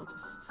 I guess we'll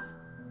just...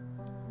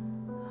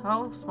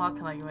 How small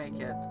can I make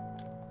it?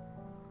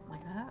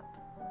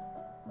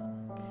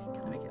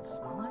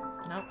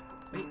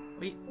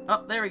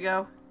 Oh, there we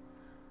go.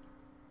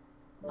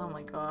 Oh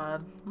my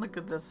god. Look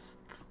at this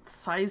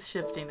size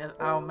shifting.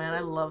 Oh man, I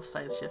love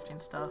size shifting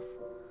stuff.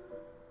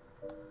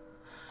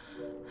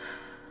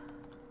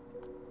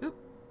 Oop.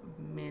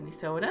 Mini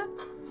soda.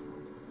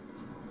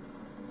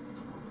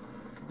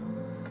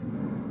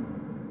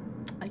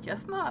 I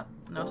guess not.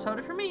 No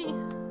soda for me.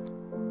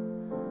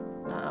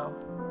 Uh-oh.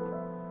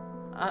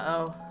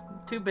 Uh-oh.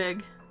 Too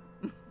big.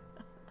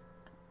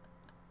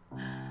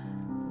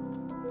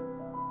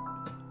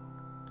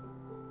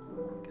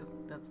 Guess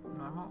that's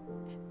normal.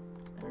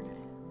 Okay.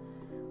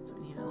 So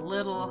we need a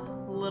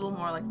little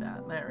more like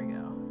that. There we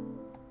go.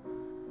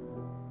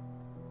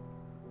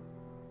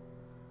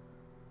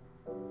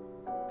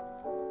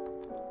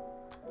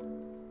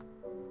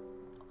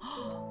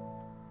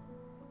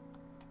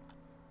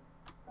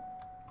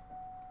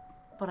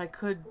 But I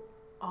could,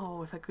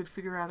 oh, if I could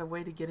figure out a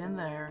way to get in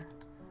there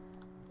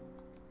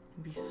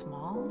and be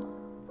small?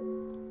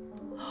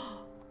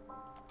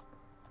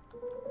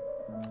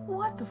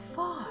 What the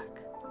fuck?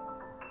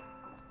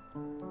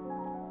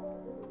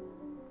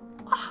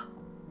 Ah,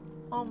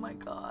 oh my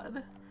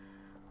god.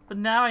 But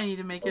now I need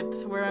to make it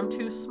to where I'm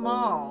too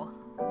small.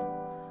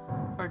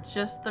 Or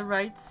just the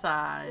right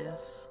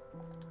size.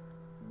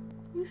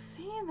 You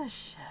seeing this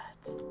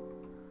shit?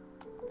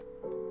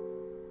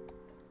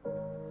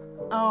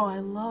 Oh, I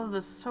love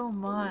this so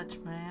much,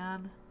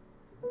 man.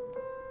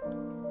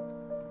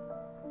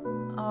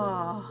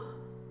 Oh.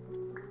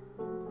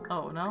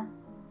 Oh, no?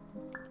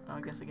 Oh,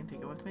 I guess I can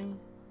take it with me.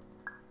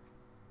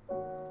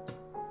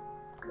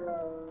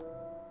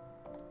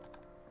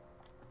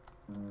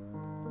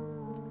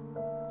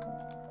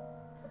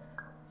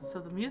 So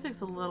the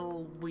music's a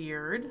little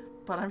weird,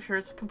 but I'm sure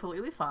it's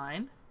completely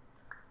fine.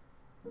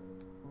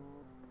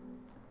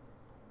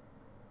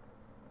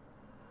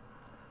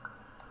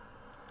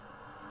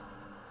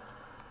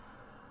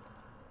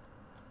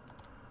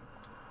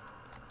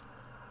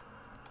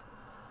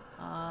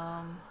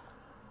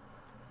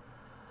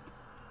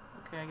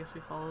 Okay, I guess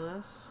we follow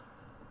this.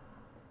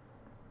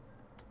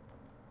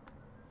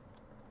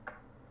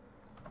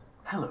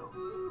 Hello,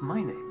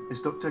 my name is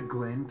Dr.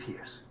 Glenn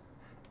Pierce.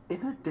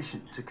 In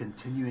addition to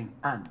continuing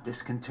and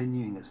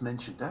discontinuing as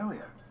mentioned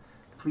earlier,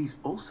 please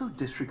also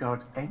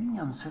disregard any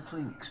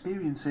unsettling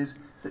experiences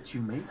that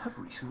you may have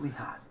recently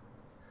had.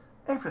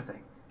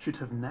 Everything should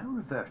have now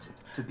reverted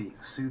to being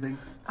soothing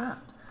and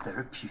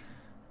therapeutic.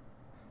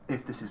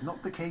 If this is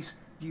not the case,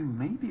 you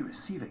may be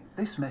receiving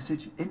this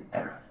message in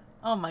error.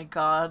 Oh my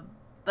god.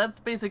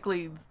 That's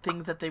basically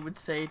things that they would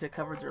say to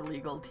cover their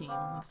legal team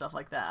and stuff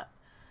like that.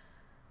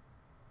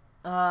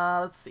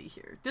 Let's see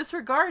here.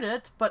 Disregard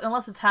it, but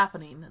unless it's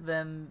happening,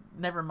 then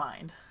never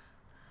mind.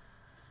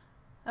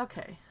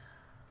 Okay.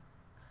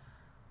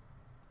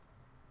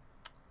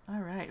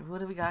 Alright,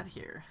 what do we got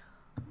here?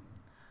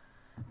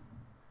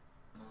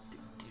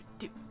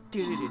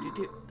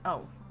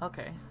 Oh,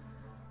 okay.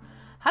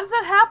 How does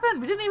that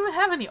happen? We didn't even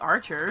have any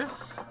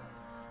archers.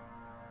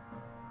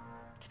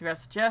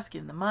 Congrats to Jess,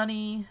 getting the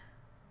money.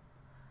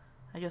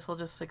 I guess we'll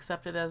just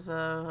accept it as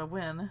a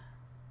win.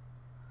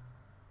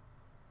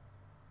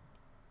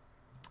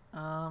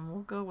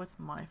 We'll go with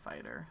my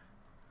fighter.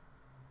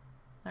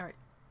 Alright.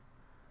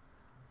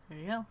 There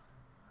you go.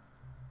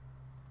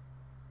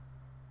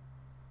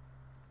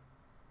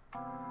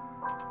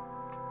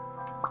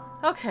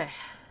 Okay.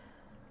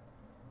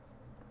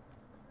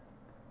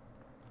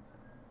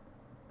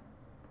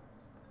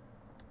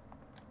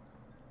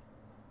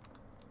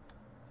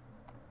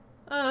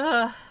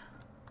 Oh,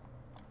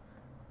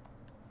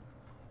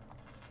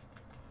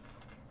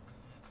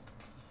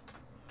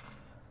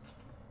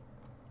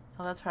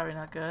 that's probably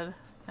not good.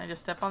 Can I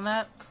just step on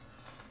that?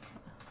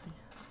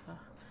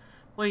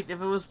 Wait, if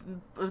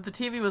the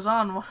TV was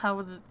on, how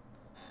would it...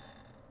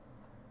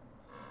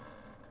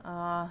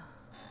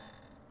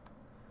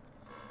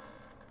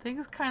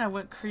 Things kind of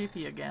went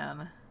creepy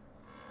again.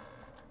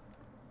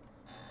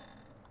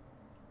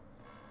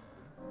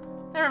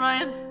 Never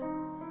mind.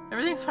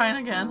 Everything's fine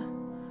again.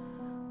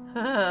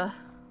 So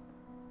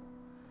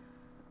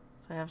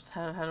I have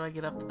to, how do I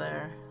get up to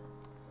there?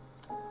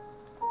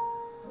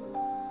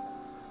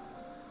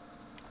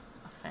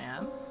 A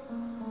fan?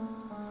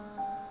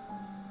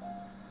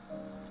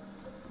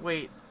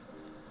 Wait.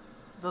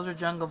 Those are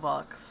jungle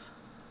bucks.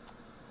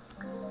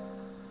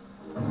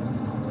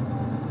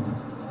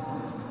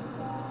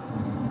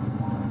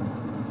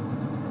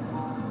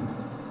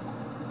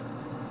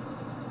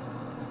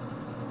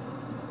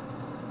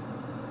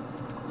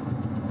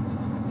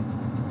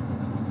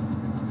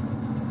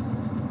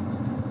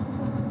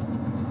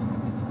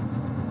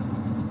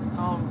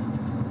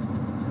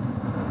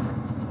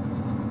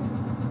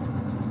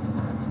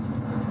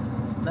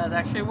 That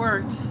actually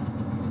worked.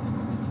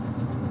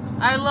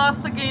 I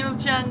lost the game of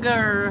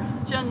Jenga.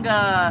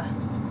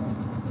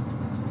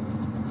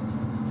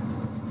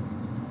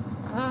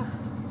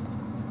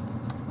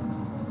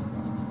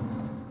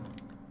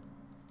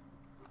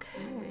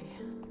 Okay.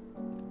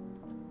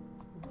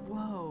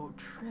 Whoa,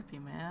 trippy,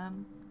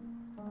 man.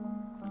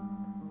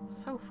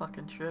 So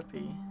fucking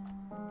trippy.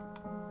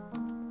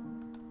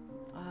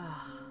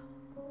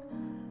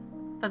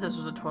 thought this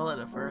was a toilet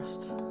at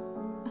first.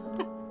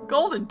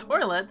 Golden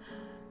toilet?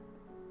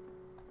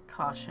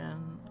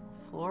 Caution.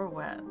 Floor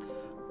wet.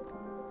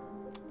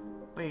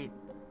 Wait.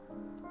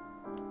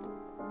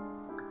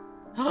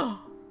 What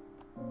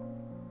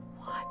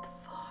the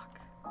fuck?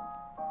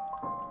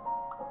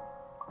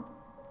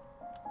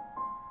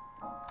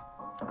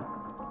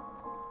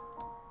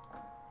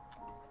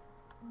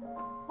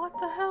 What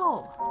the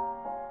hell?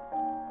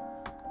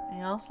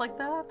 Anything else like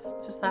that?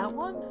 Just that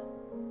one?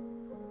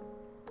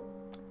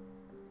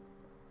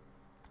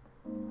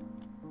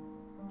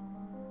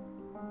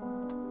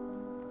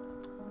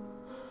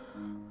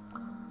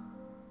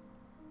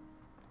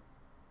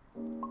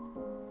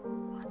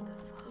 What the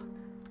fuck?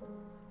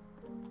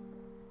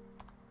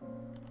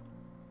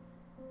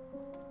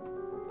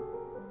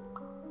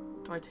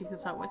 Do I take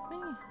this out with me?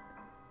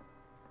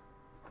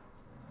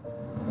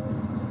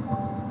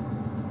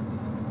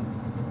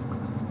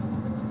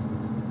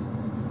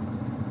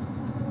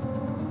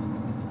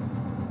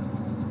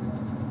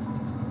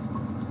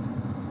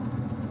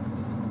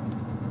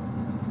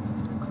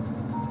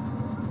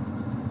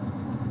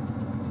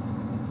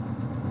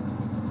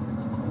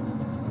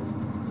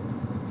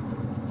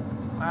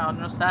 Wow,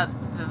 notice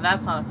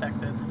that's not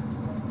affected.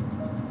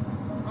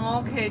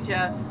 Okay,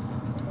 Jess.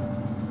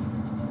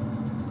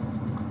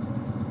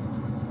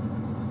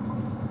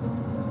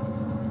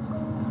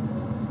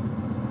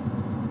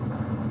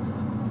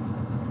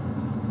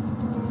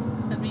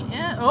 Let me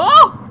in.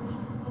 Oh!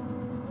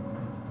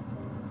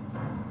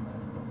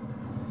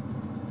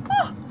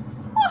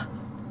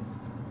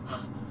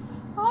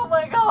 Oh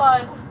my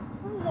god.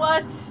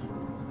 What?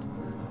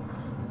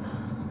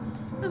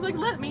 It was like,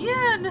 let me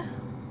in.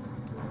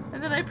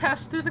 And then I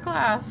passed through the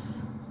glass.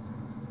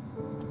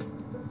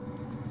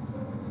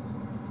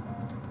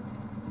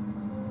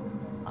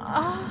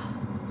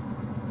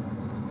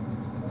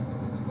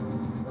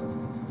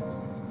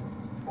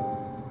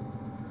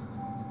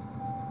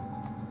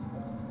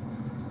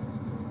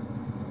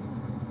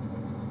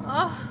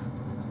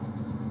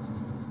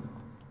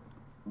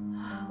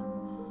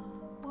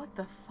 What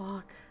the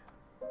fuck?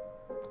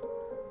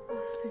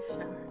 Let's take a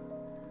shower.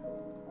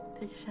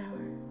 Take a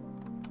shower.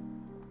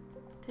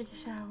 Take a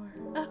shower.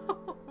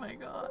 Oh my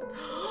god.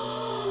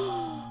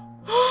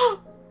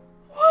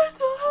 What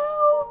the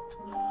hell?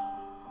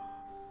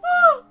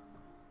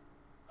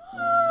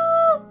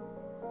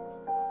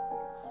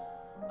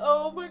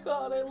 Oh my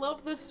god, I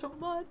love this so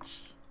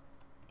much.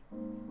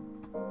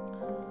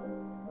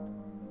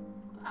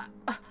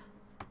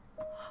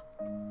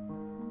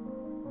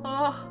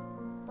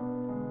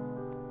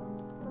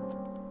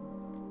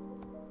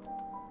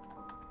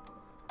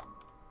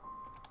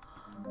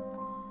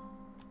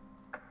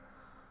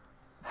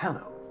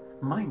 Hello,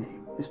 my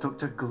name is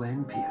Dr.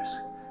 Glenn Pierce,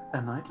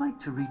 and I'd like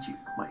to read you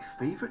my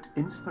favourite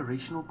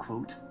inspirational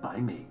quote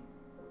by me.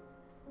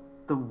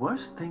 The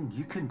worst thing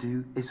you can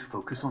do is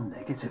focus on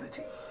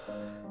negativity.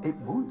 It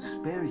won't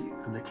spare you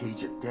from the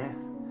cage of death,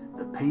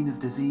 the pain of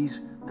disease,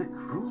 the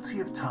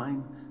cruelty of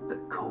time, the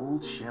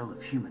cold shell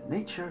of human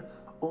nature,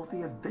 or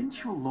the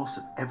eventual loss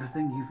of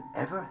everything you've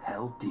ever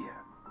held dear.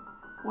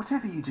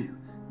 Whatever you do,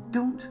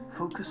 don't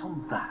focus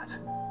on that.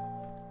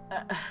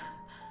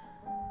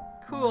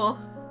 Cool.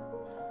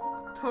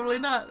 Totally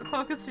not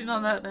focusing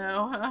on that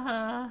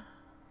now.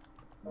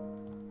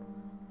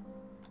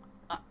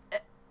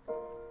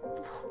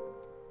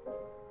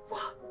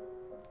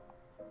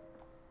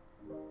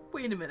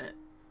 Wait a minute.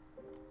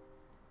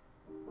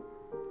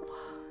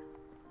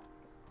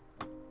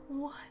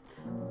 What?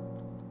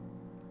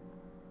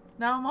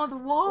 Now I'm on the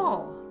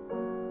wall.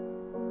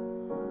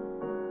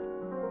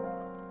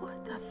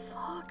 What the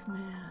fuck,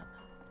 man?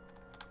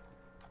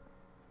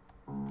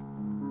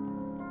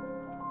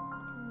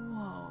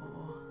 Whoa.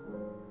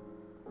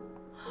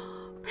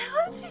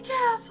 Bouncy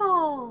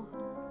castle!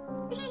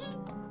 Wee!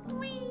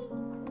 Wee!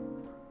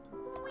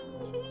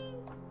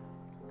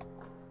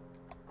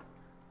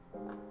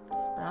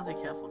 This bouncy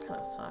castle kind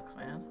of sucks,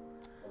 man.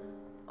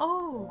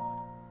 Oh!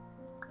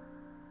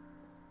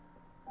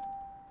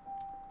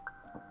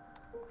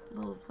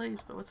 Little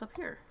place, but what's up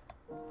here?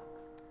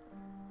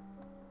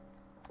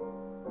 Oh,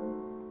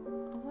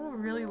 what a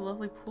really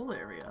lovely pool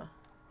area.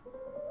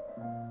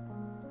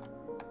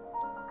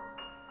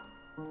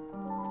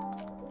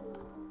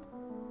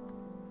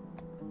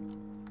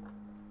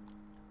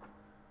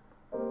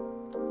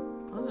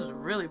 This is a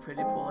really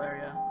pretty pool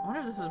area. I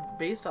wonder if this is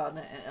based on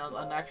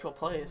an actual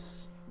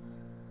place.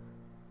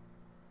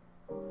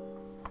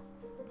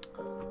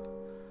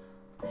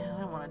 Man,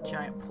 I want a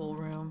giant pool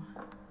room.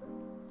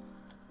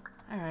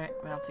 Alright,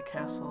 bouncy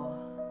castle.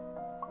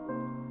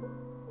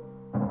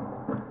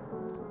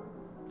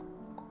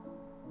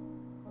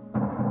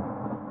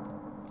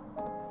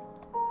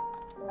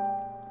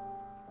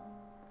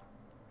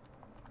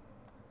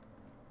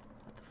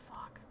 What the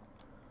fuck?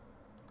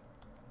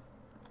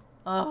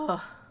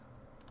 Oh,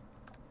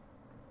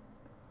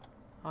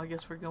 I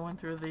guess we're going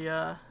through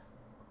the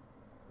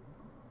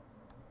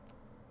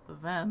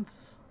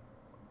vents.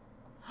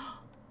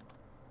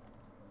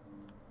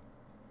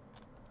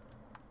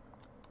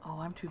 Oh,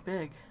 I'm too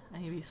big. I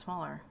need to be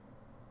smaller.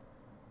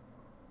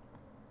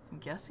 I'm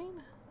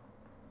guessing?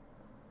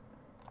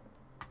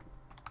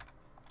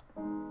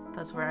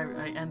 That's where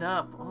I end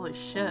up. Holy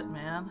shit,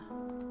 man.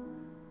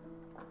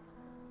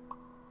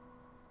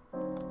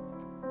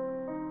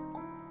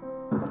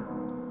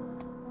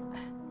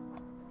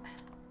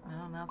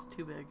 No, now it's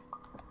too big.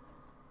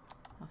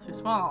 That's too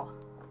small.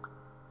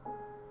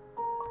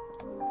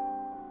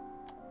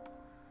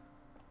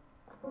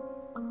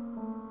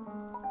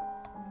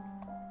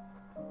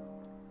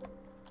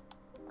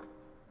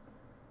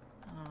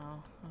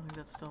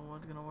 That's still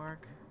what's gonna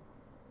work.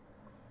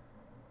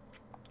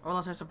 Or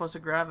unless I'm supposed to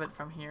grab it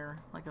from here,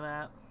 like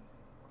that.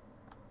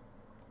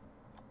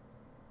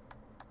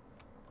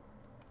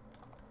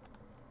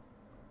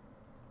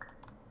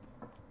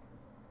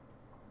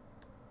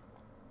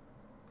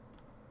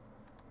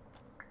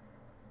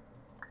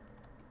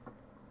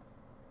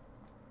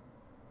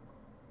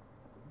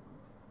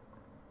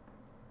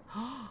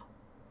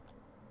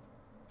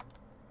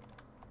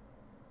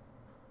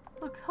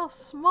 Look how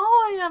small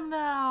I am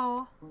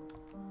now!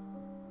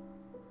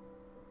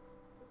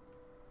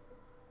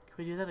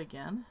 Can we do that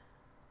again?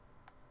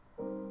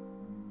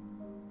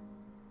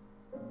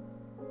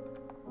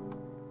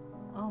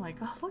 Oh my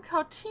god, look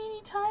how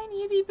teeny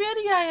tiny itty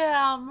bitty I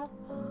am!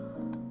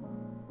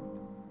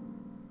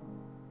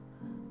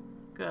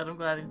 Good, I'm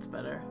glad it's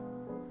better.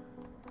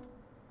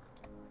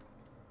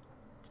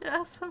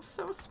 Yes, I'm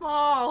so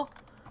small!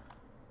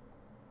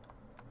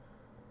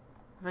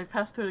 If I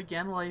pass through it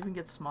again, will I even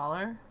get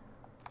smaller?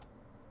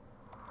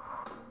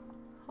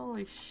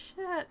 Holy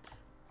shit!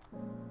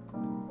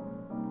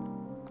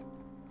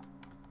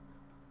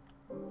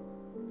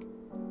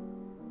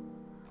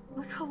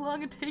 Look how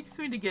long it takes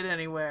me to get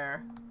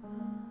anywhere.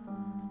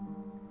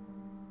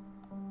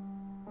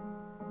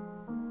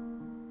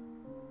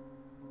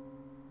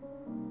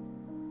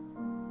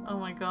 Oh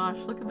my gosh,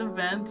 look at the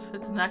vent.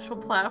 It's an actual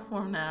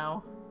platform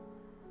now.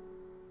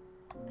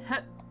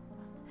 Heh.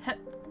 Heh.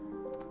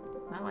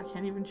 Now I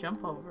can't even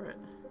jump over it.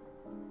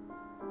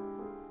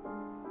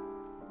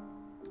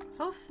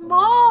 So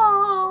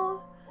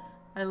small!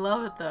 I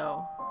love it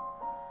though.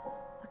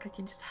 Look, I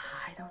can just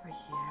hide over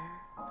here.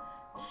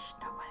 Shh,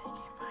 nobody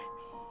can find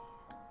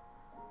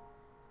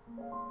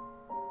me.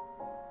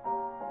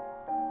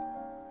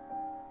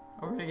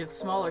 We're gonna get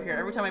smaller here.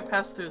 Every time I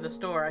pass through this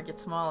door, I get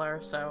smaller,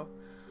 so...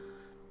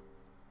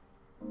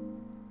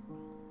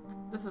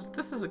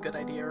 This is a good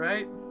idea,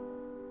 right?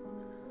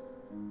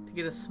 To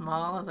get as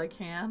small as I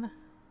can.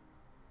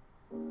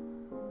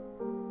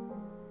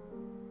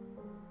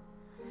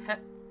 Heh.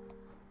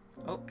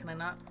 Oh, can I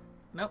not?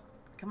 Nope.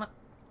 Come on.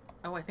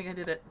 Oh, I think I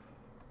did it.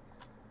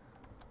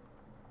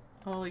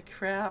 Holy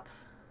crap.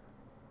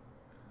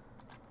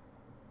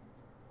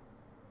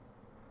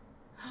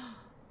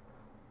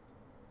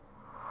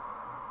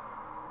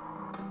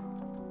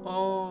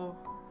 Oh.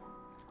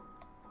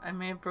 I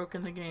may have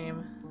broken the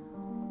game.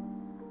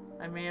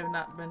 I may have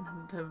not been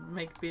to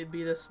make it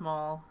be this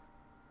small.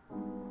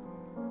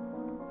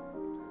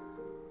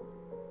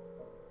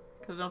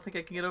 Because I don't think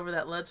I can get over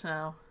that ledge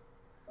now.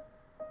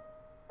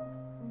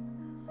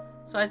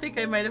 So I think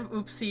I might have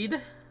oopsied.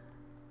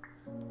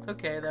 It's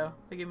okay though.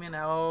 They give me an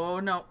oh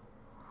no.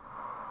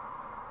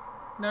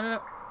 No, no,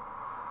 no.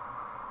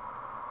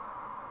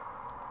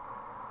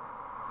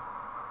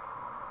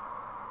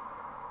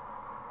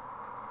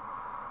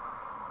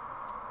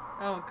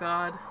 Oh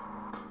god.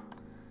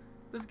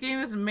 This game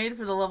isn't made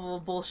for the level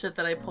of bullshit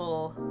that I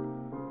pull.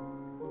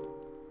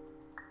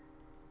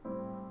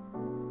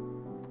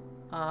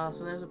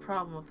 So there's a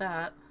problem with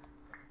that.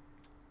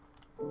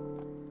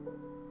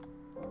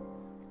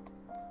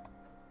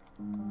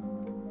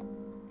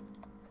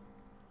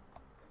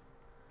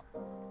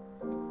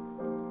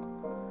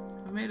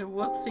 I made a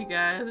whoopsie,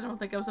 guys. I don't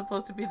think I'm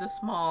supposed to be this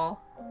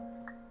small.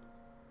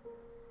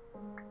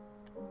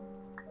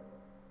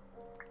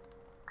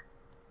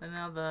 And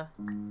now the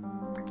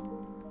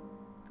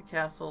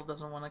castle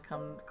doesn't want to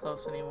come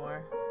close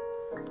anymore.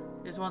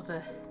 It just wants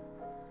to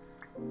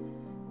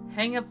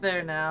hang up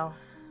there now.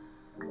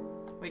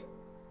 Wait.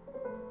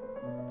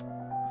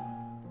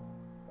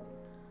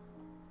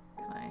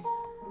 Can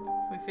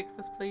we fix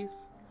this, please?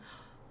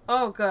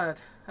 Oh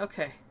god.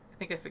 Okay. I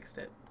think I fixed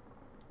it.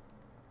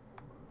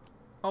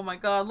 Oh my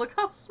god, look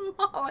how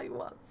small I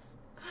was.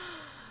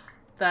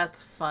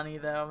 That's funny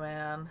though,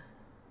 man.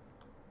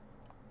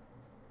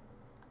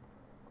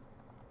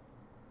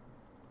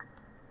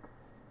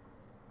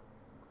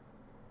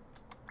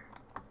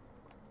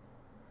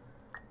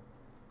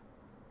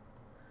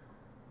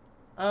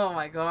 Oh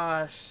my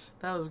gosh,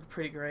 that was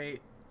pretty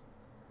great.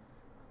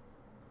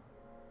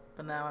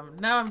 But now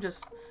I'm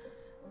just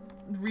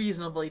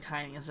reasonably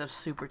tiny instead of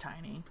super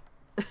tiny.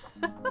 Can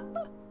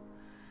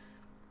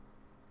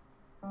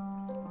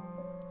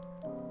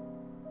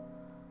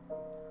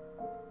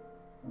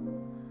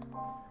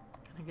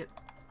I get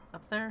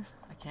up there?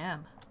 I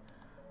can.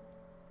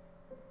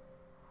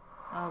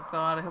 Oh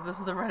god, I hope this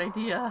is the right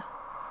idea.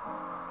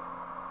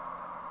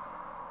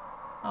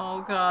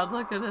 Oh god,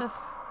 look at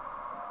this.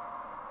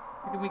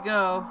 Look at me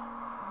go.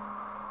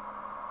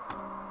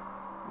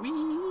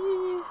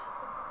 Whee!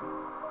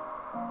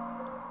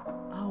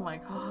 my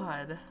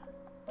god.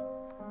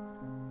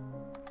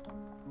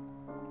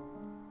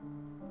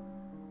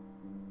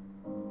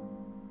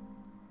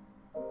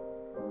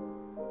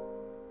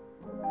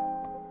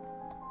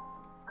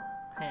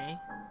 Hey.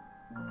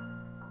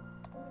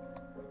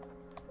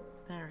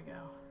 There we go.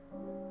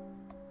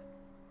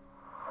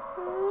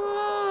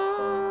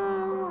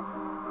 Whoa.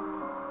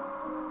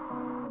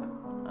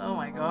 Oh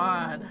my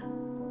god.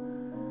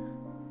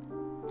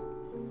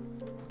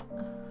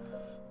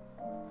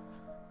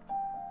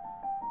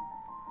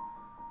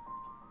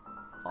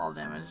 Fall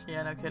damage.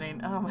 Yeah, no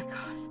kidding. Oh my god.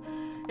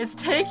 It's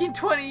taking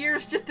 20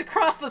 years just to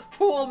cross this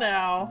pool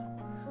now.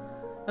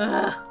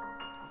 Ugh.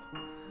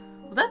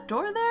 Was that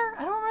door there?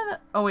 I don't remember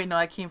that. Oh wait, no,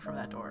 I came from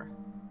that door.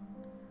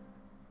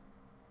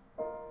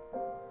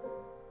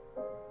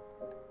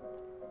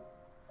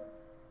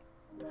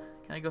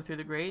 Can I go through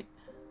the grate?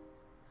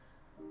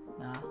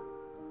 Nah.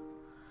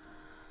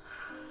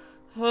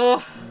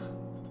 Oh.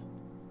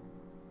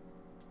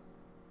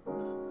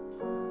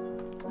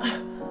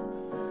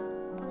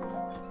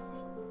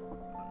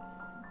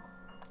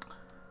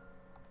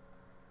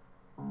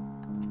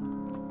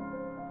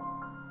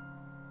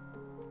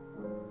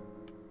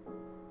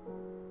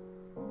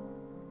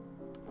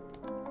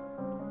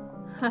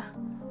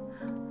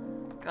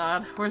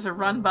 God, where's a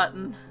run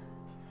button?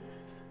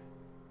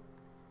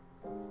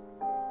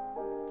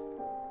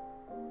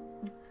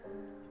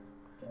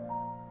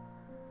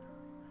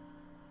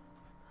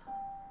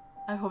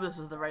 I hope this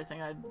is the right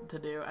thing to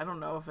do. I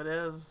don't know if it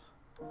is.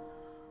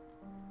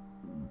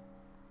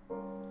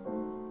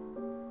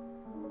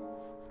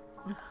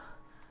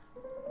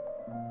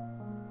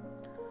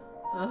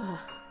 Ugh.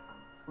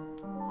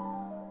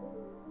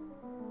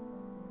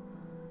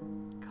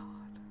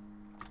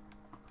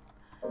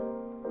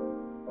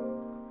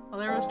 Well,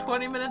 there was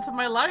 20 minutes of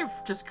my life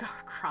just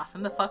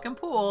crossing the fucking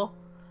pool.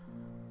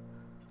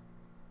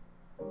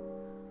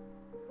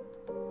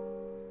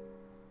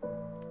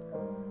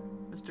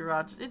 Mr.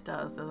 Rogers, it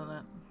does, doesn't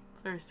it?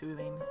 It's very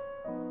soothing.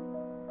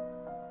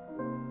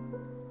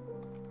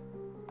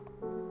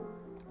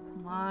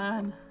 Come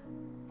on.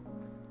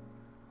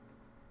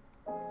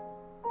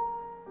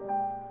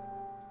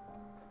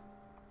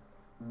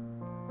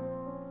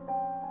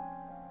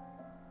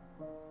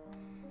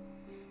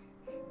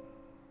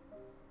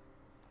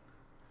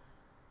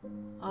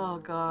 Oh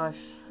gosh.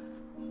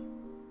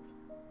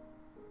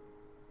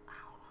 Ow.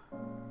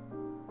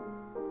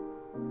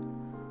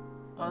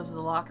 Oh, this is the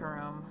locker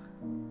room.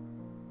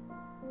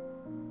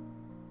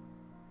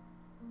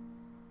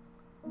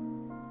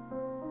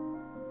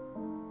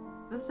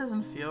 This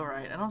doesn't feel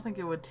right. I don't think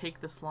it would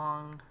take this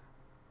long.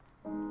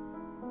 I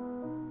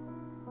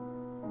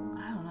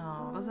don't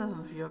know. This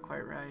doesn't feel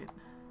quite right.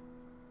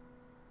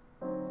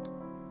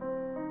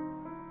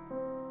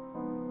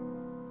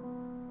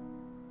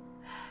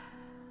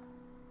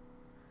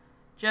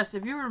 Jess,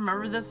 if you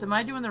remember this, am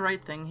I doing the right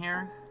thing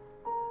here?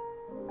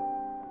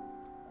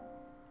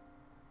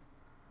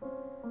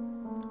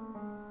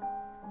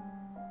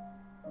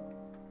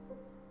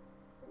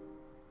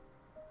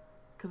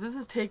 Because this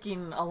is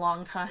taking a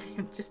long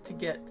time just to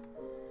get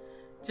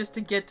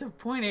to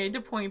point A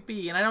to point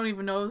B, and I don't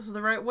even know this is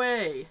the right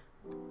way.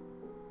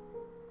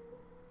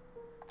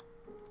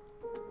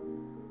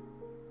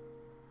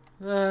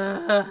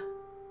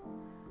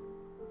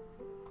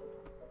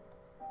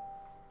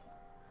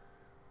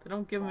 They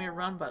don't give me a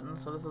run button,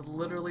 so this is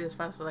literally as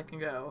fast as I can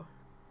go.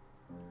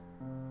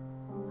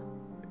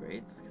 The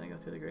grates? Can I go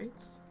through the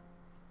grates?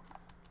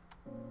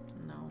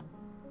 No.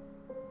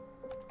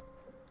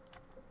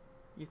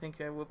 You think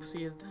I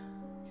whoopsied?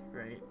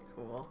 Great,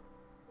 cool.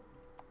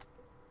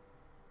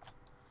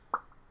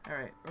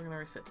 Alright, we're gonna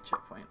reset to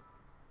checkpoint.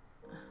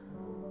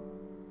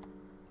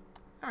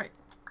 Alright,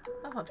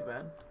 that's not too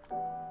bad.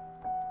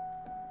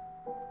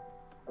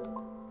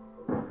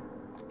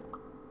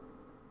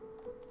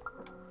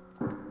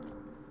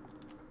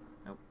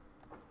 Nope.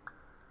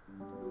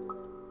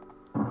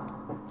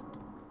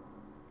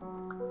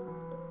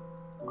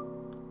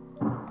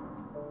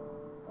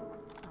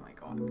 Oh my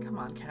god, come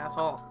on,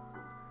 castle.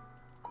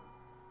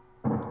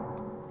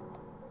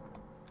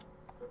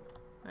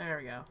 There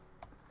we go.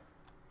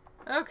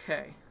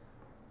 Okay.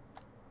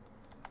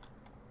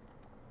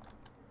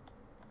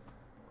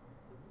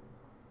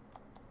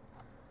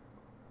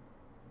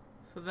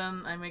 So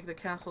then I make the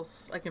castle,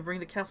 I can bring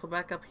the castle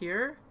back up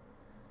here.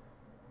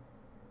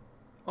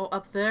 Oh,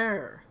 up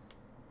there.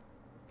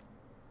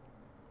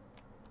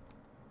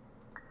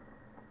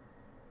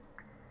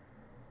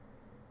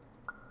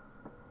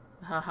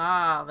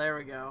 Haha, there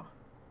we go.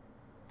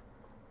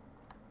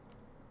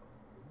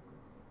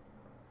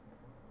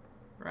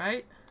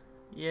 Right?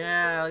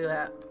 Yeah, look at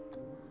that.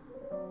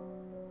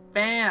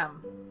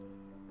 Bam!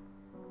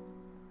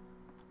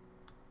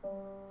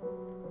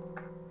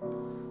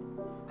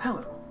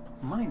 Hello,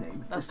 my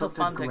name That's is still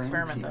Dr. fun to Glenn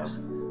experiment, Pierce,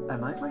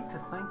 and I'd like to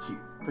thank you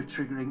for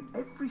triggering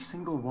every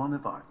single one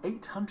of our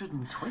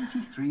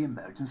 823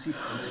 emergency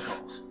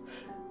protocols.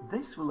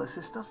 This will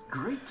assist us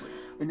greatly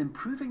in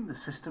improving the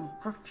system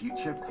for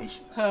future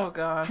patients. Oh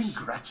gosh.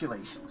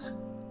 Congratulations.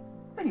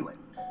 Anyway,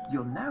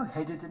 You're now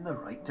headed in the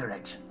right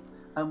direction,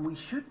 and we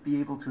should be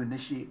able to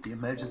initiate the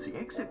emergency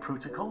exit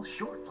protocol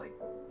shortly.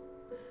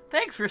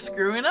 Thanks for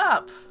screwing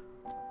up.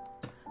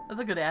 That's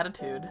a good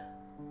attitude.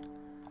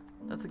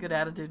 That's a good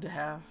attitude to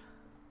have.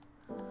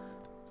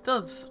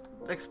 Still,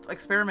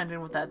 experimenting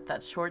with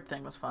that short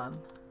thing was fun.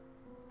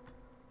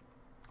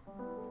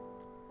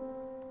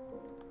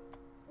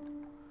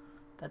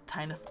 That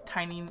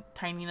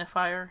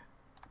tiny-nifier.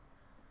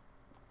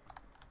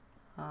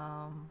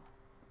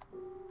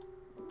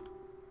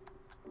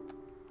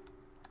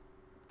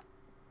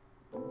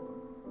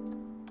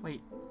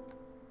 Wait.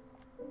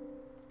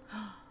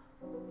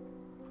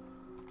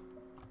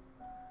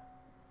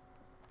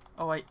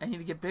 Oh, I need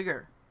to get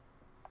bigger.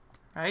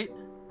 Right?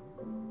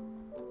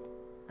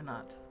 Or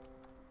not?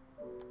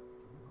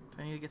 Do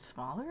I need to get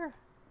smaller?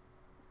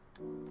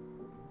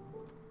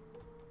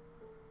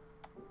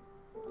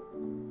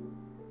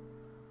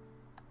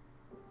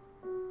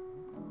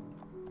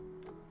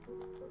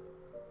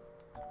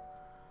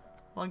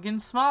 Well, I'm getting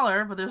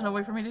smaller, but there's no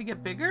way for me to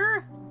get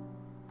bigger?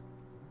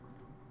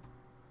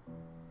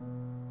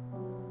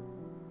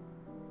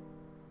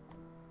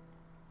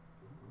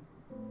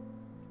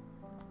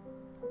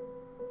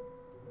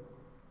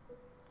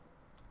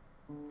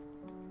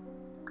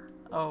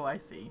 Oh, I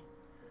see.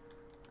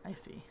 I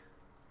see.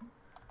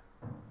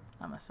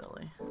 I'm a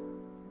silly.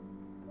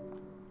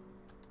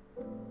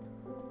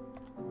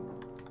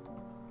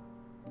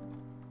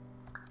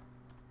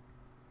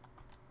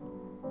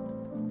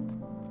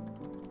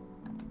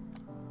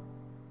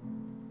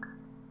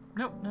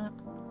 Nope, no.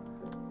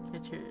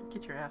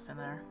 Get your ass in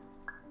there.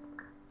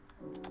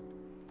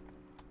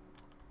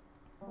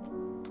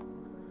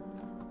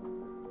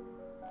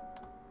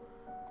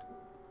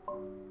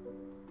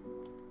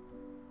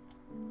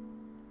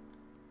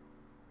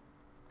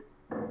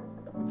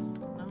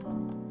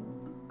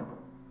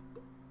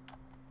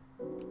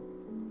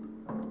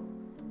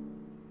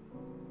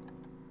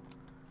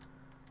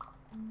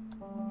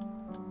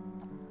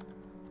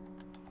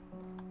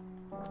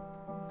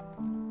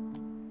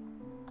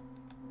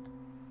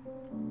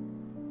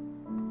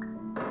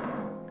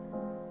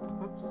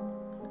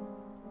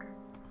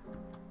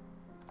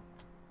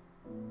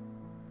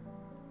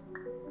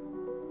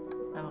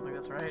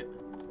 Right.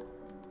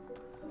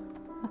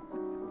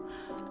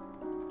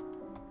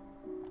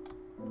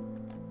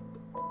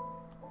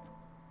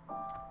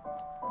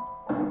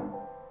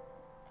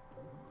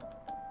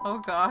 Oh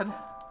God.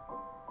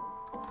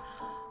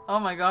 Oh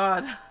my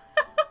God.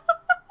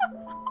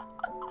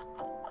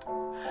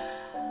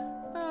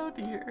 Oh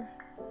dear.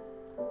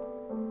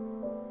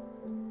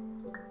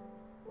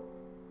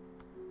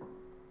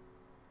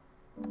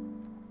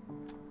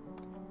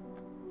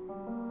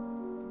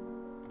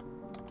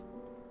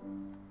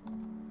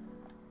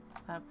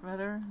 Is that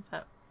better? Is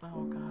that...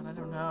 Oh God, I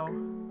don't know.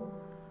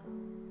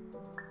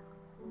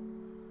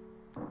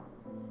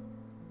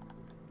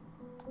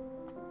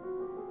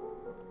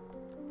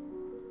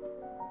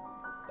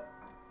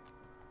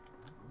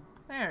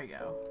 There we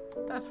go.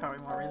 That's probably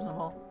more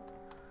reasonable.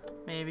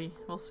 Maybe.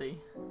 We'll see.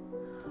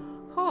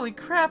 Holy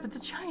crap, it's a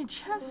giant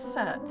chess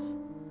set!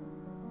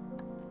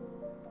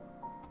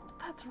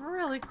 That's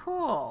really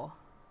cool.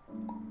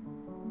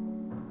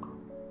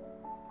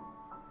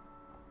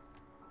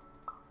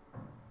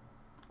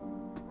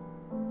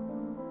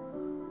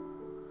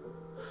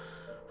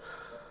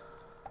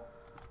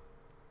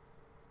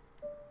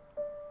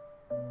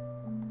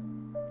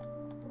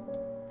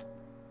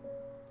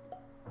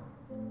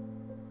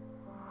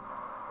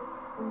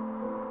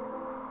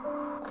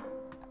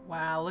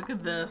 Wow, look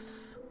at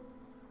this.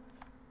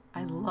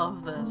 I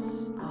love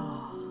this.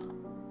 Oh.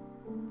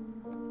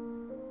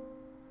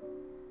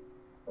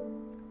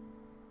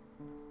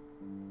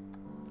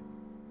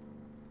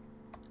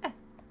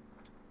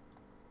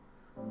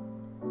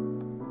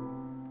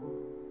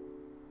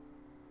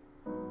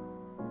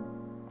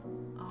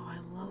 Oh, I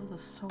love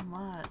this so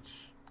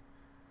much.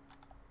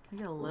 Can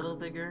I get a little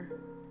bigger?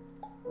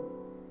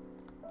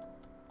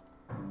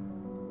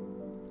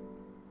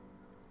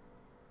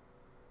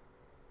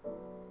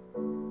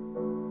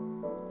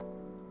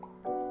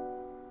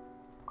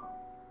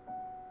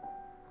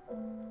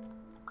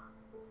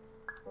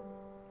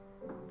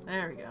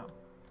 There we go.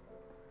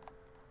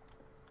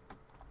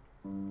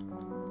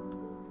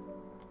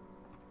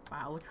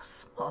 Wow, look how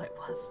small it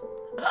was.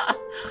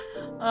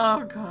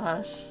 Oh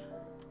gosh.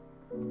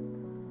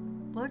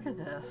 Look at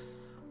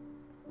this.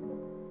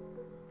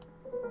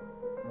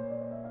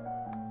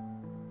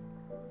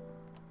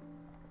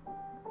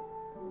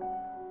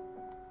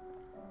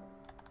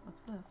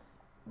 What's this?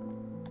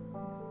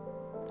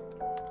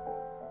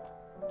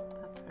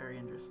 That's very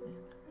interesting.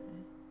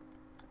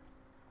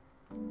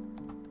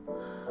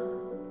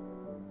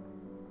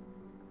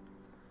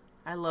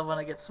 I love when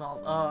I get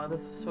small. Oh,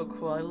 this is so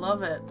cool. I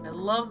love it. I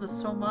love this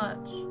so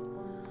much.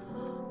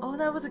 Oh,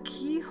 that was a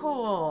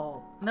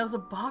keyhole. And that was a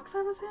box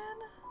I was in?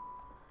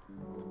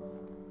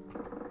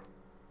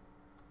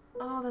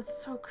 Oh,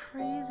 that's so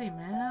crazy,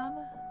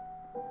 man.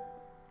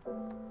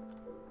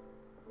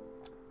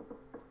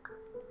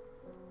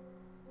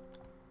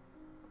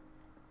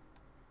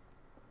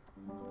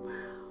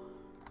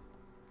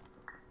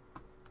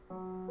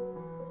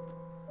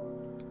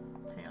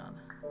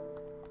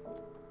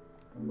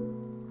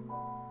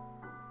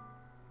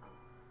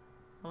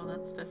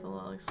 That's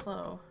definitely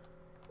slow.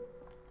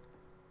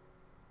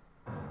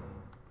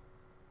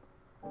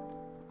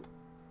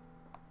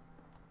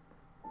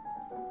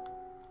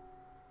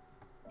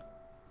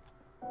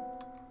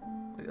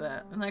 Look at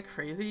that. Isn't that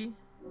crazy?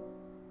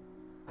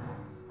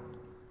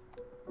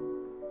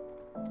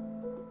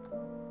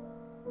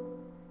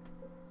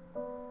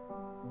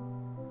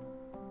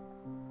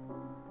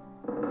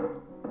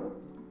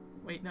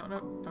 Wait, no,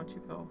 don't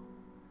you go.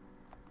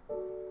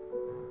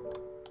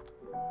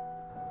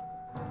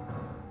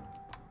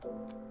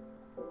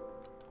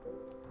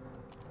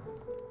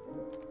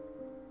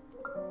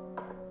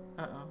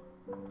 Uh-oh.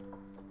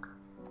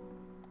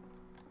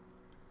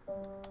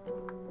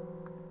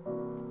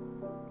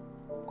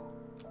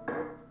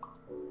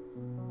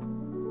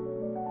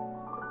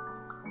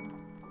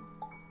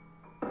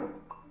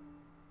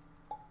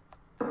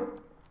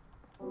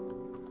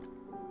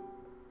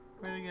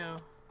 Where'd it go?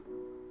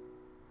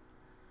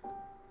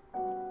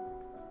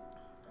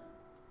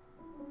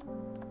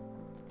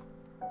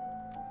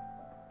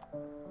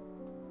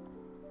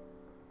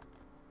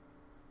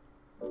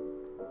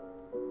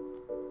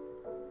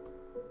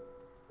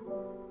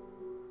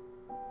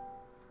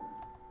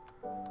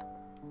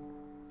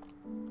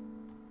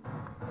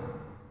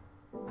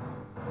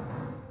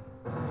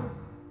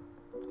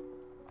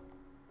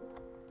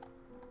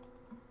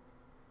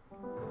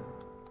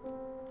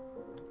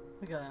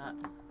 Look at that.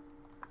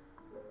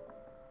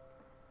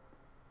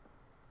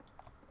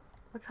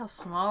 Look how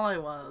small I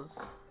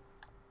was.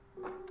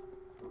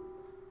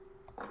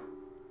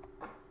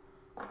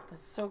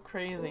 That's so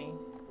crazy.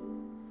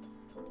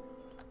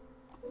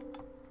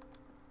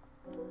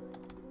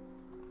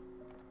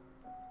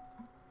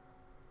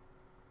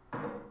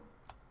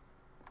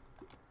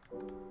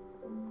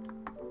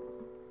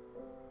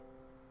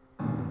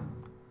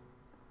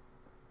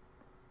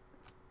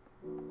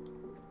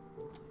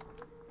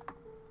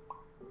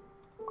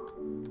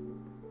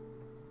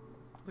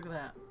 Look at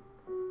that.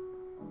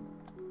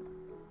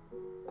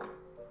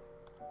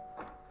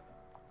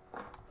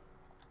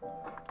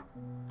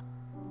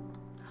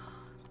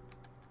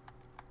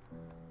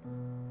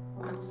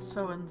 That's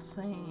so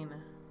insane.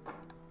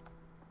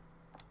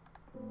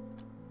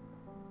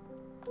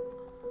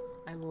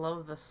 I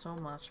love this so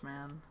much,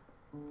 man.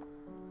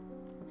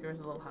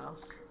 Here's a little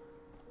house.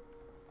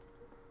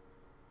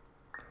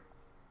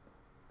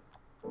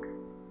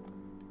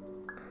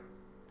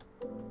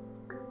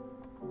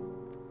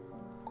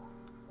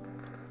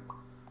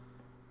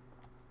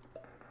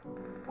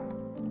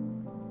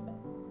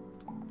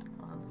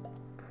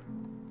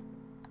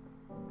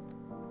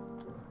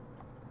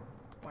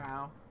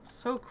 Wow,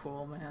 so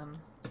cool, man.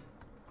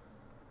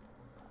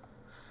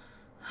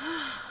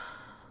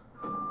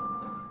 Oh,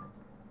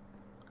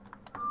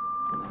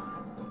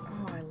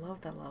 I love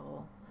that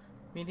level.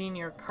 Meeting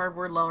your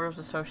cardboard lovers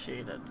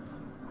associated.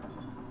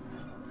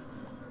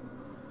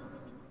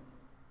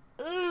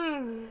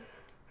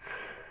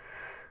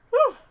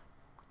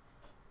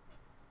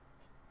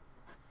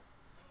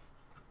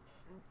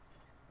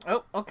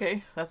 Oh,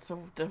 okay. That's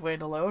the way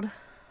to load.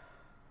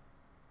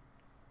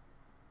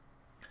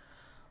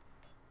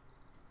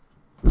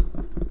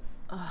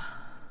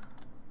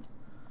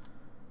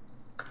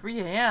 3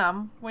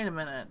 a.m.? Wait a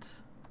minute.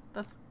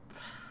 That's...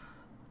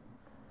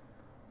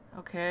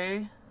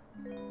 Okay.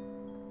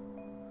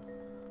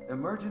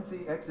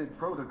 Emergency exit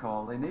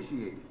protocol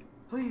initiated.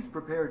 Please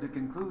prepare to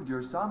conclude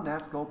your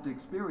Somnasculpt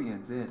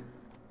experience in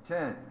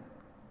 10,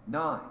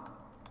 9,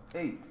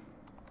 8.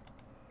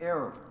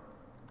 Error.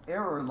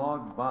 Error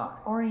logged by.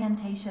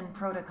 Orientation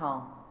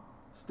protocol.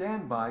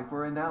 Stand by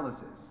for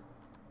analysis.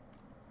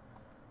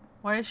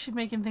 Why is she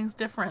making things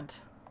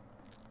different?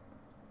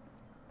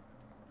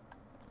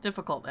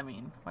 Difficult, I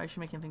mean. Why is she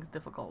making things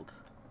difficult?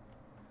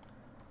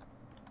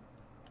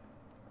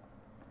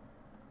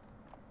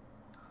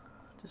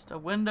 Just a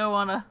window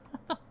on a...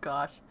 Oh,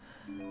 gosh.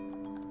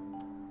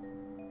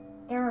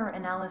 Error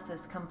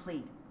analysis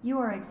complete. You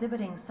are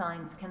exhibiting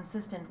signs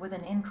consistent with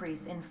an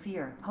increase in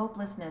fear,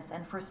 hopelessness,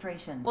 and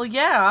frustration. Well,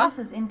 yeah.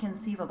 This is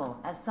inconceivable,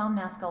 as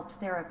Somnasculpt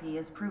therapy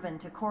is proven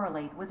to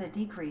correlate with a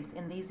decrease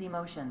in these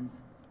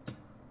emotions.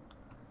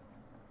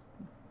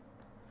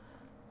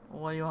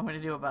 What do you want me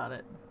to do about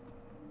it?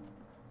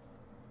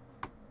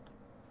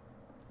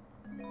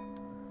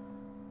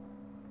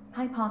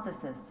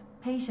 Hypothesis.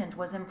 Patient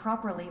was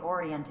improperly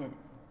oriented.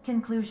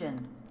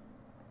 Conclusion.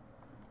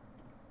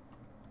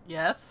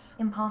 Yes?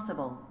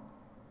 Impossible.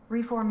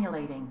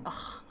 Reformulating.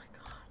 Oh my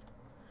god.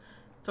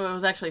 So it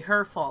was actually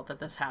her fault that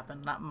this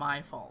happened, not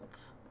my fault.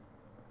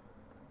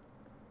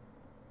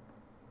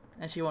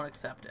 And she won't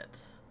accept it.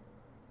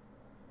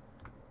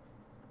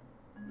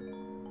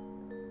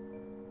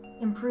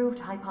 Improved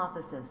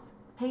hypothesis.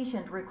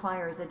 Patient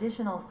requires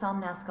additional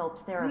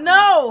Somnasculpt therapy.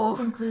 No!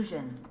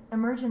 Conclusion.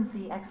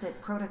 Emergency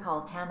exit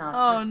protocol cannot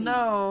Oh proceed.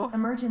 no.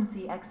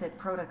 Emergency exit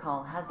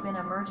protocol has been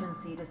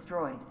emergency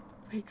destroyed.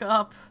 Wake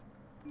up.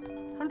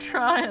 I'm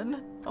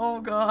trying. Oh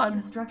god.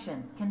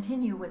 Instruction.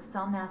 Continue with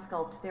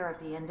Somnasculpt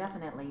therapy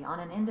indefinitely on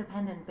an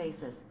independent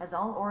basis, as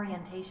all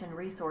orientation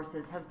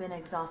resources have been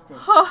exhausted.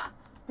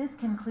 This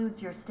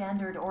concludes your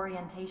standard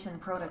orientation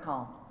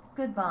protocol.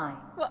 Goodbye.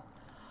 What?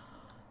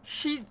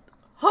 She...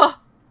 Huh!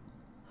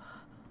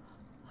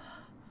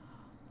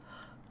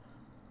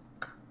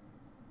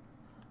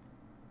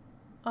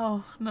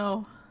 Oh,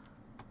 no.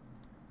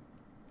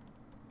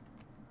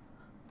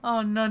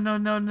 Oh, no, no,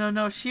 no, no,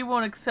 no. She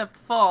won't accept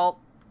fault.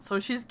 So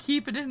she's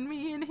keeping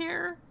me in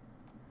here?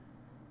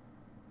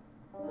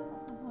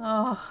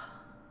 Oh.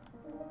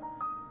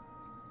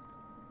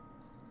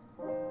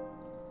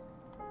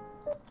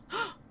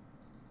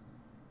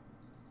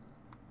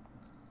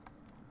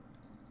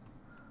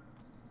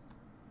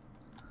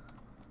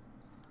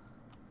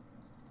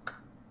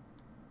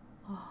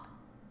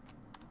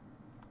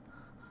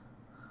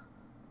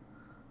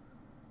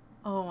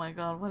 Oh my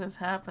god, what is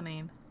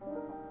happening?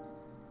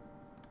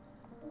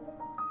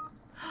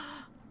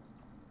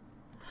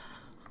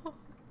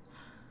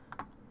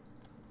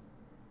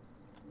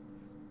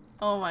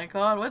 Oh my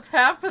god, what's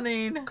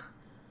happening?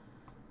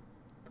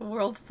 The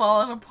world's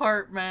falling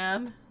apart,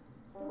 man.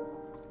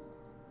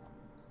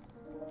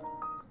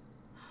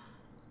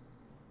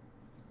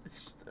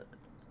 It's...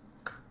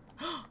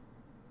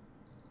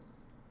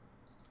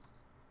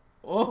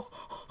 Oh!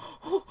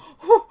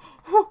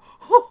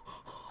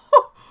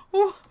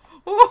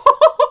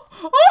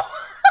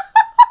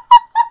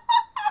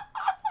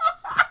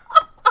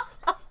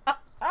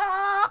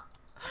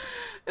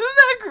 Isn't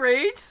that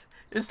great?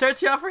 It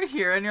starts you off right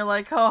here, and you're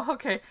like, oh,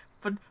 okay,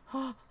 but...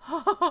 I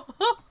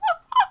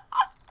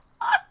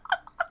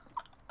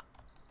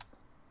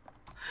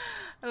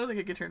don't think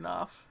I can turn it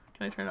off.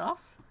 Can I turn it off?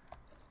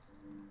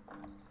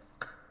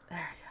 There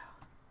you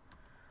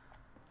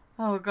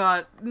go. Oh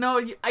god.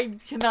 No, I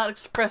cannot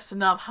express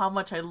enough how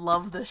much I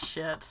love this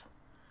shit.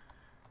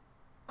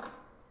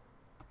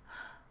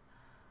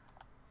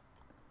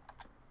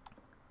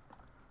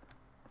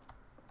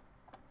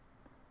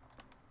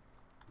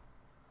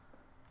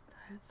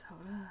 Diet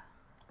soda.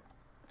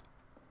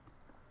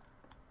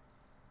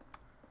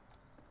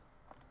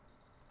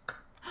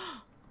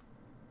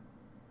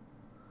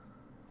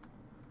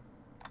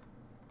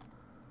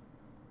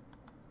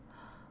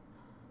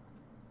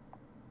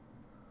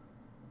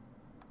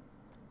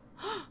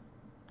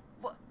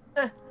 What?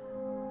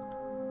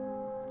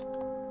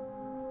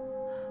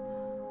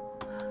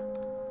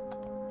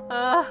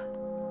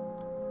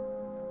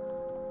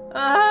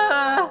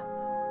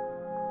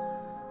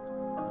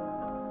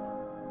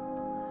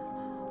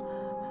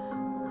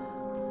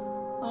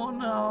 Oh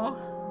no.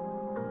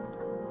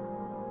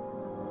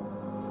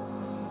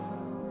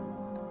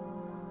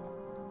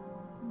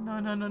 No,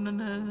 no, no, no,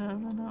 no, no,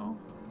 no, no.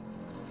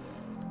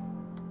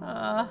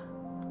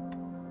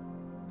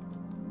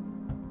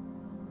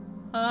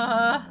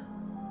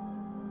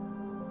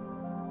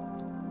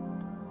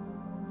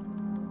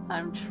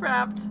 I'm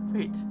trapped.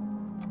 Wait.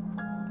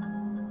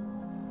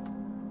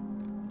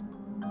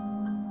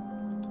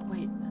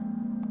 Wait.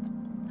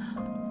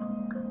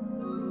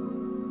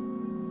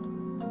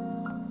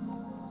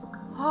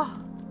 Oh.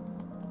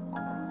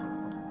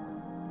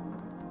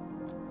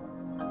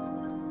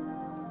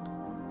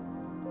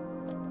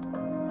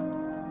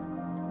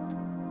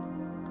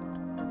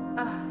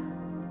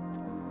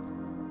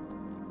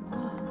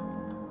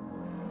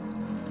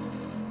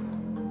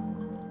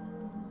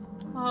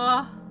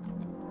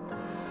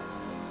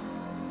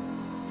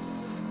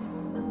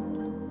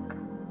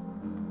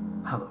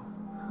 Hello,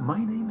 my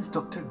name is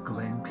Dr.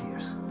 Glenn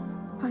Pierce.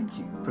 Thank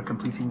you for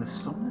completing the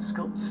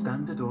Somnosculpt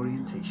Standard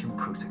Orientation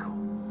Protocol.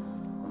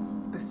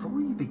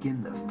 Before you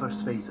begin the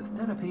first phase of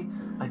therapy,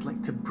 I'd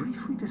like to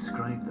briefly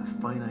describe the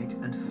finite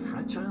and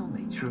fragile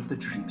nature of the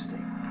dream state.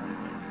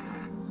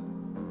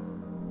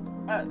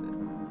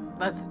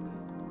 That's...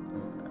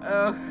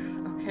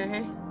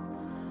 okay.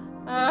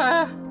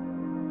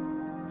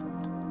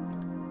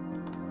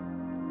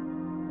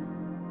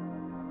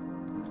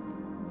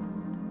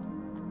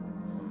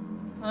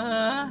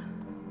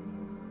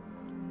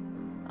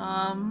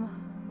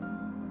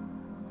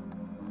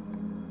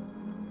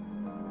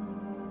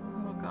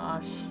 Oh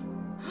gosh.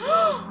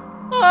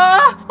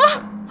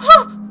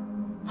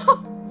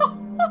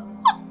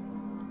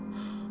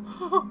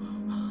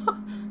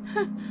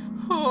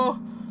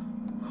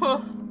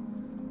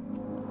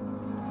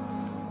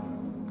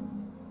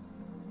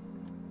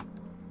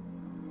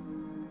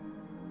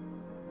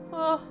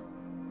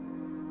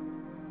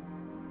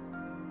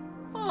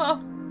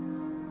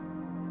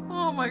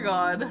 Oh my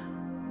god.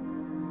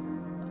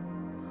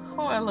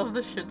 Oh, I love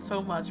this shit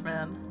so much,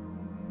 man.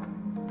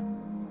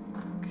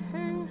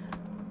 Okay.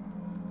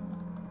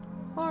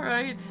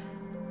 Alright.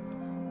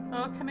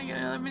 Oh, can I get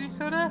another mini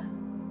soda?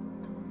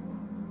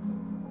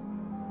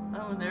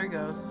 Oh, there it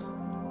goes.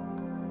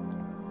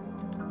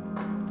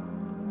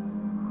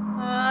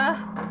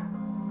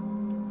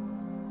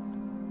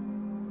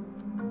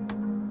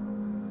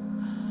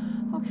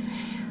 Okay.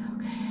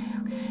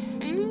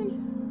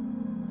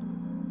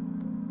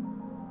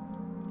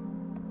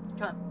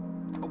 Come on.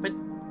 Open.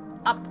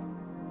 Up.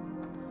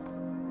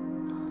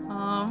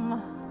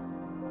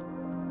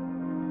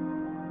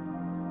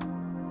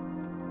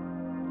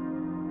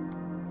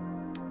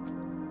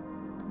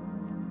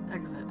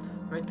 exit?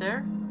 Right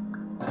there?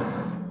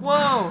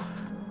 Whoa!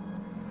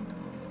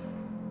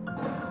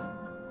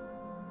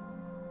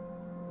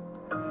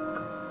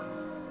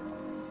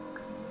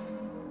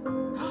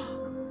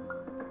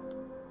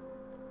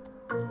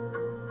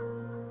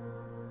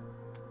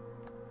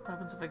 What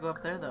happens if I go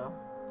up there, though?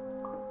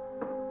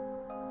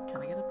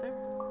 Can I get up there?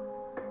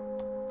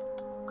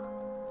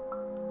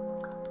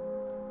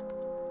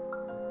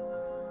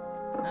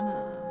 No.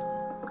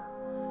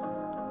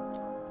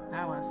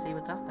 Now I want to see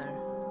what's up there.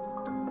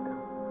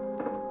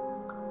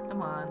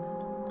 Come on.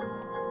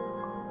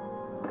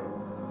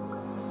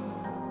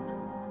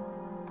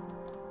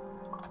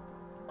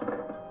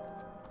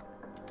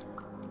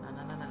 No.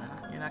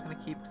 You're not going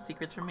to keep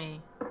secrets from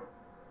me.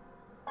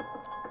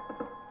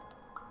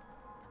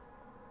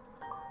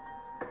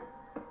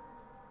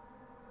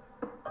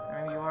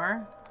 There you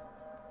are.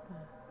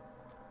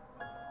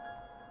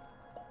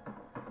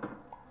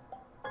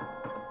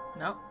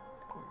 Nope.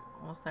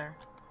 We're almost there.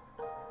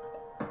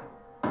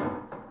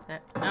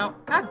 There. No.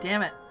 God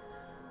damn it.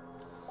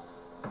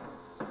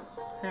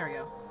 There we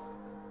go.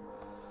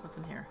 What's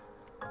in here?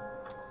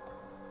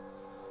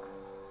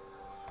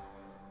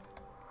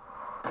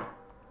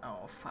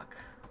 Oh, fuck.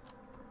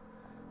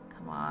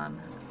 Come on.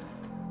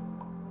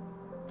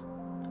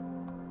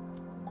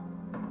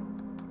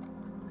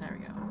 There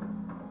we go.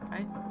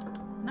 Right?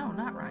 No,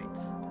 not right.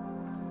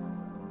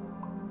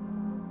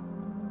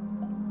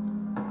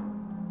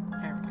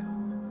 There we go.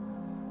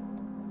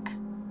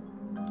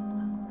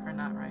 Or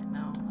not right. No,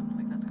 I don't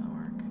think that's gonna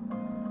work.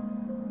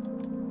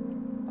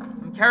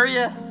 I'm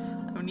curious.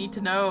 I need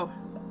to know.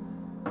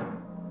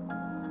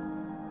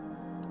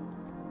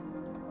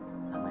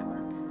 That might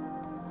work.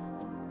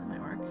 That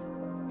might work.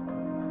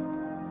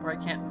 Or I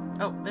can't.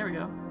 Oh, there we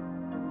go.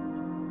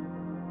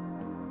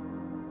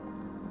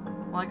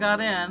 Well, I got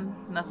in.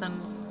 Nothing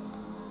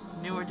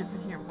new or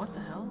different here. What the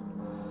hell?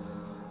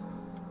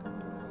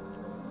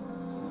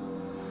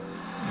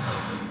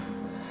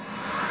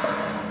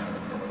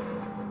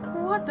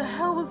 What the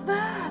hell was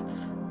that?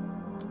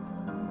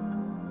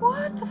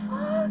 What the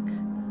fuck?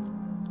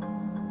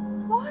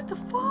 What the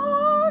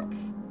fuck?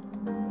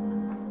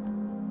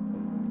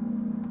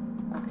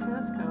 Okay,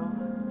 let's go.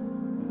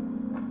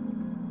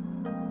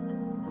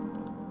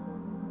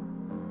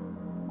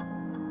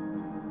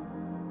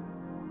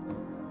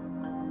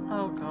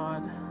 Oh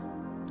god.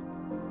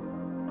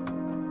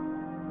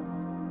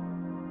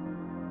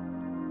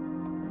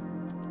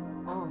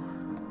 Oh.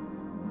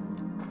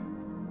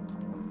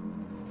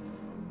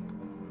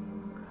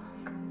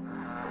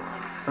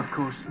 Of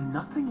course,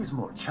 nothing is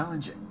more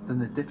challenging than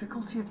the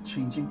difficulty of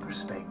changing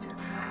perspective,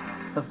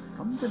 of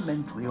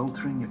fundamentally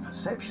altering your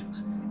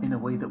perceptions in a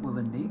way that will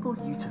enable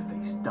you to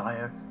face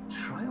dire,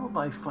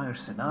 trial-by-fire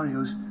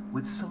scenarios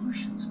with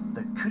solutions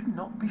that could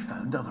not be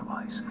found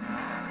otherwise.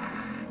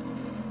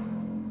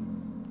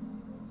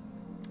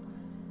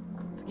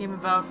 It's a game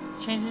about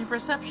changing your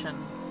perception.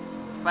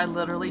 By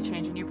literally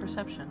changing your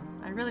perception.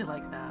 I really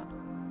like that.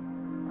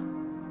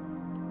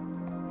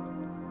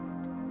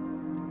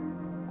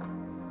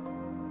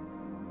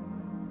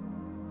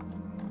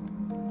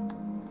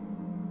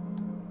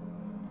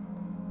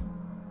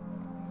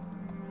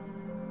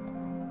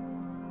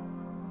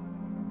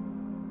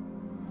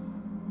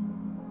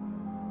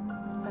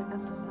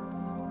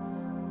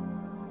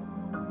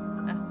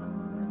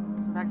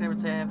 In fact, I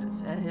would say I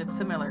have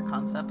similar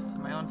concepts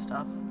in my own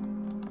stuff.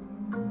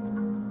 Come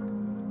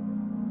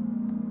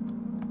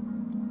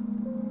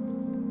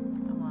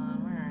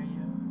on, where are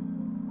you?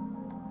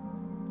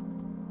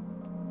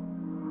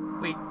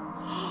 Wait.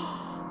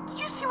 Did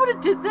you see what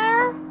it did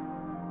there?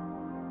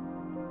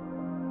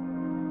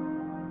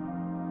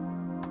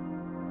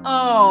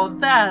 Oh,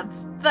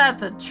 that's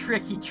a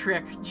tricky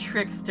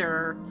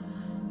trickster.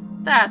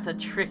 That's a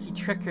tricky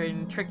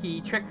trickaroo.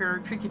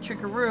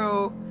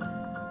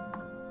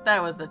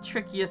 That was the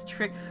trickiest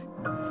trick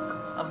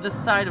of this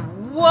side of.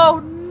 Whoa,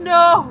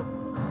 no!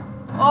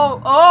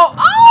 Oh!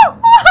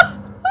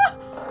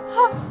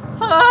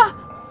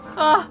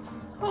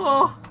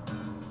 Oh!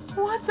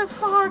 What the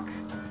fuck?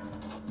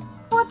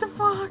 What the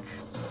fuck?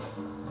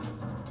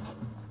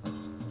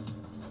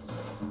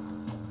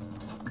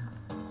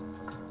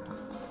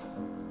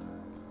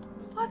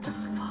 What the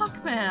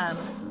fuck, man?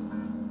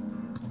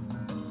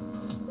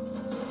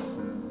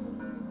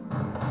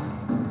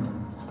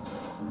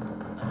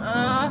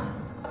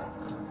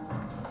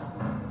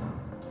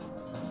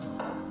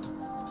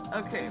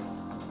 Okay.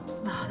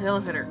 Oh, the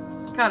elevator.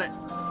 Got it.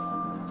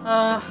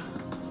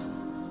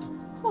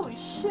 Holy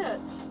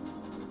shit.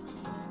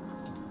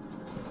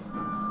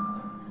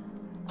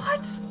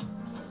 What?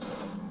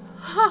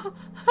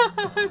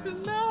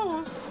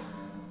 No.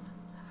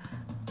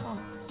 Oh.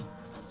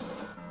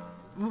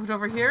 Move it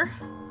over here.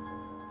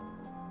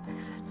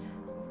 Exit.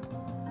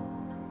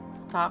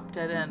 Stop,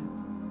 dead end.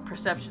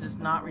 Perception is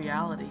not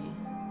reality.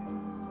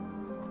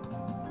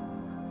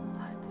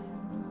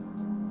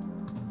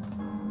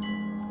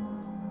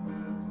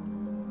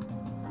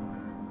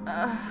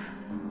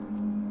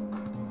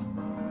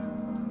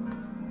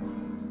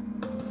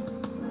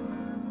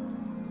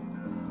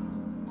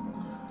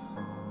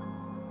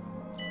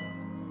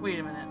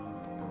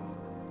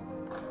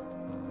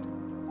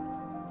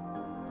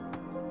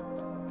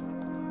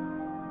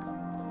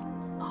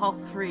 Hall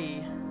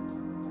 3.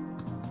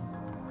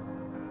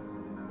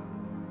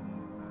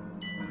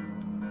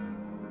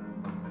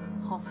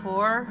 Hall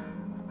 4.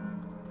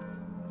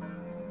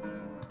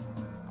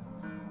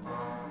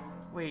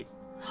 Wait.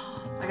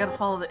 I gotta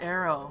follow the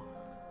arrow.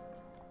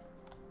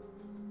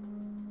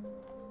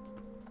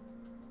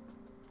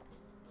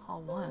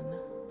 Hall 1.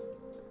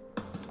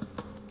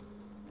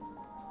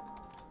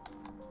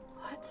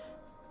 What?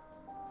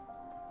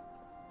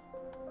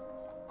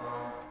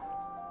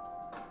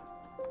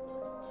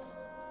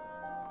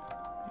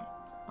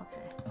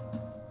 Okay.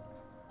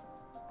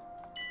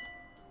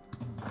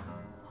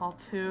 Hall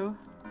 2.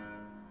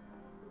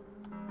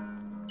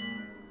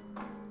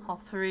 Hall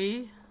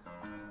 3.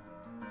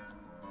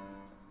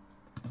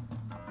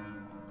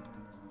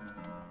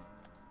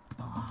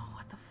 Oh,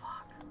 what the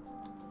fuck?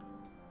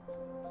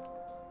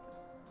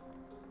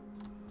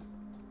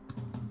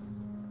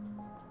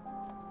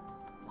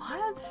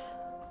 What?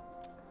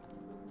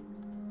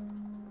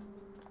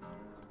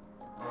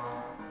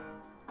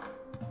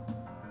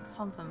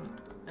 Something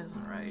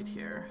isn't right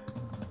here.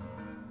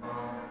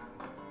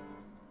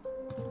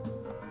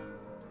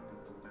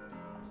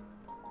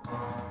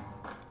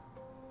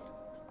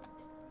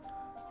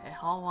 Okay,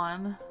 Hall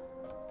 1.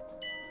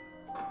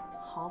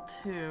 Hall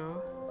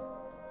 2.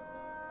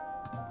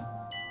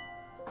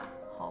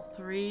 Hall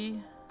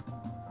 3.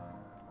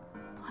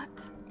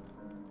 What?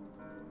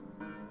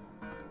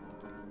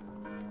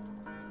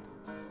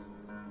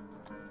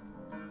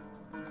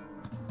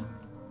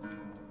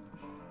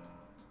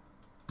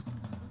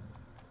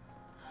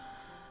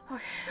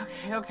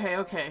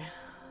 Okay.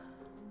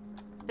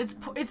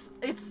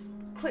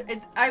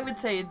 I would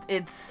say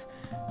it's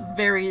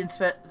very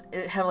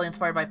heavily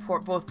inspired by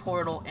both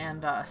Portal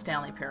and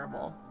Stanley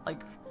Parable.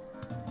 Like,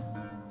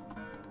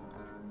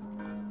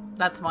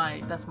 that's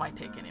my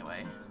take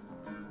anyway.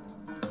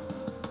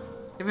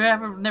 If you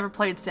ever never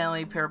played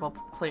Stanley Parable,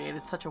 play it.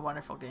 It's such a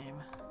wonderful game.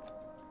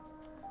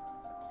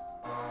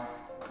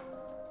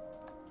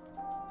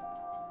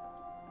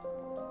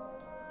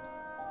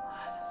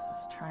 What is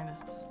this trying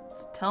to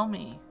tell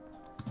me?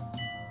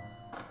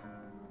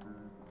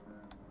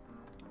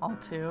 Hall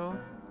 2.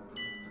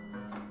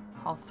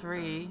 Hall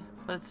 3.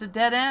 But it's a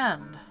dead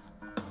end.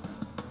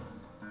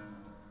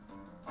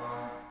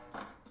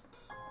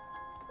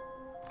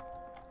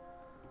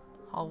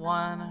 Hall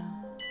 1.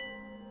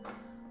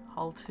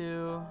 Hall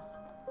 2.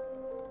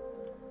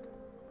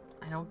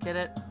 I don't get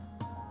it.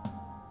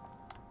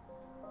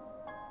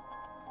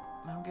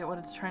 I don't get what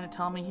it's trying to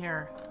tell me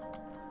here.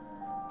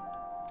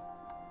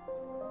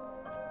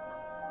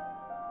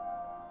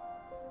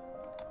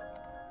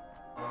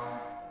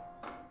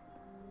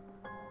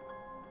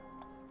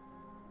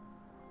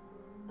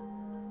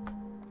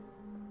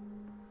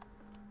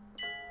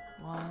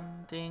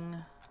 Ding.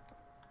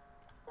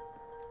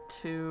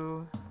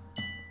 2,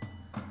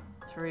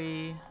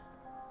 3.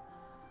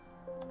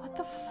 What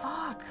the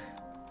fuck?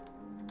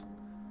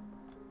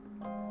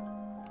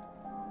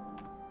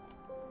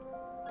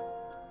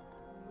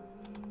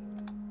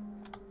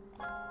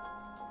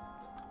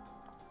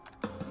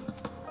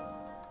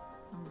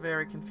 I'm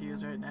very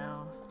confused right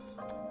now.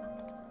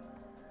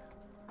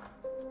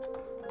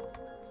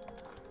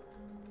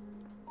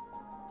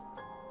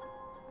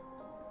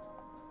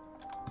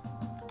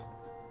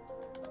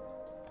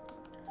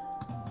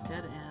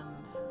 Dead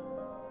end.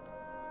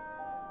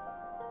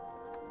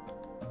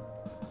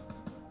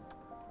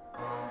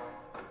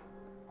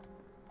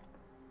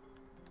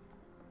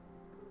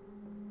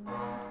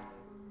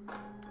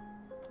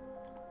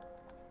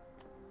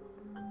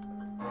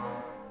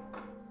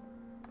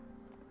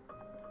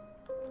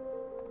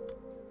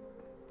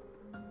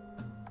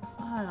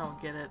 I don't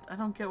get it. I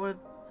don't get what...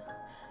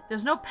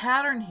 There's no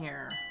pattern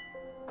here.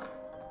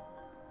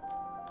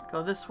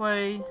 Go this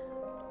way.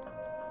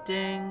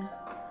 Ding.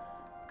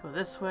 Go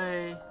this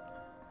way.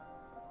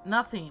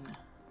 Nothing.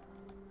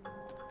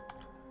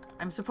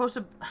 I'm supposed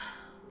to...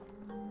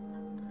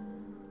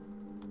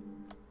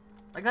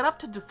 I got up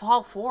to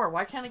Hall 4.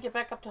 Why can't I get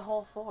back up to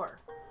Hall 4?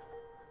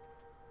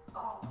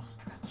 Oh,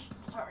 stretch.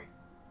 Sorry.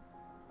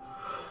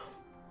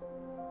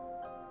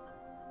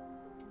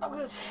 I'm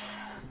gonna...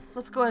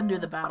 Let's go ahead and do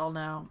the battle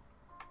now.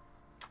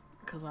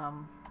 Because,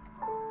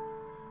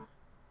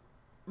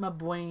 my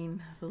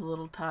brain is a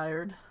little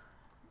tired.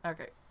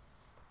 Okay.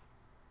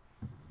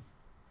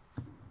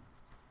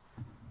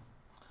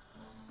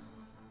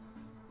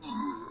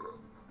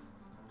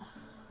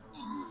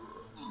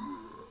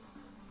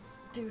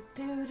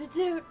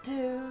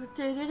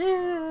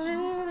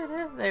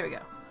 There we go.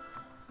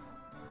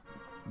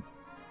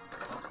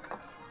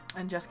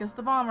 And Jessica's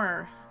the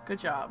bomber. Good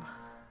job.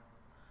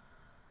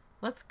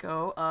 Let's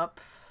go up.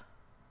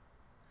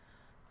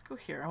 Let's go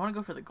here. I want to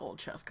go for the gold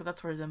chest because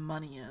that's where the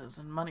money is,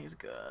 and money's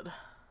good.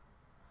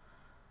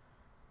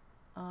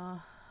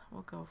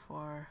 We'll go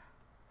for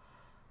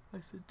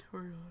my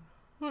Centurion.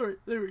 Alright,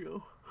 there we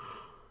go.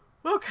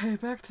 Okay,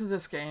 back to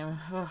this game.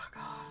 Oh,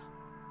 God.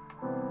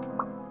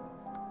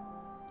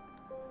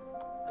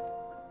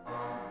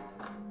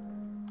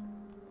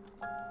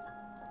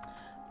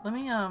 Let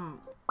me,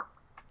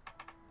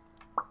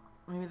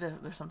 Maybe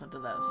there's something to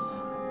this.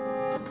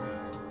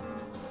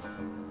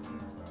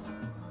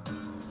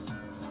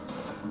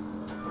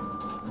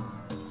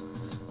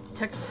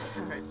 Text.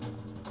 Alright.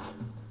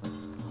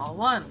 Hall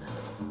 1.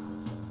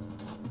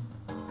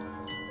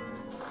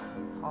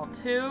 Hall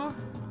 2.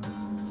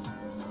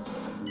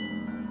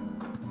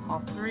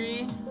 Hall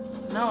 3.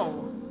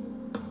 No.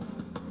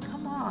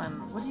 Come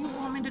on. What do you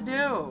want me to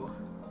do?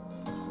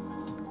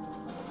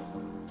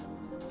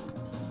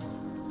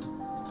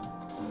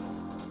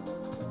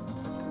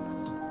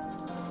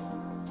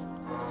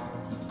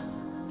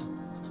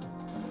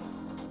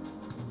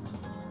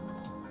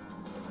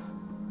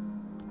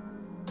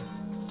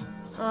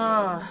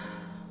 Ugh.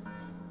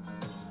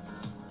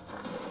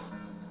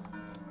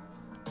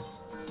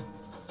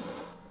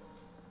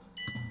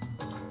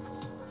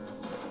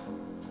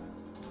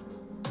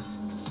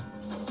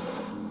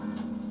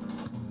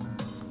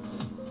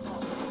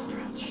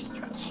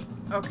 Stretch.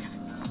 Okay.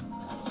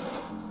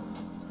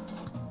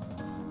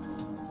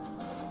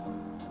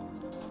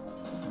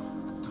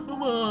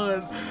 Come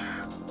on.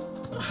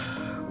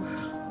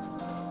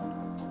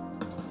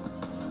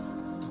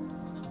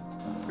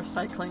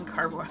 Recycling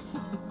cardboard.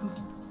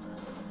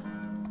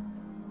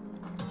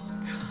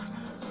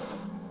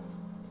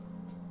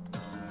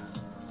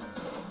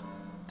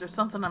 There's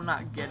something I'm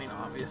not getting,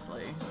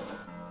 obviously.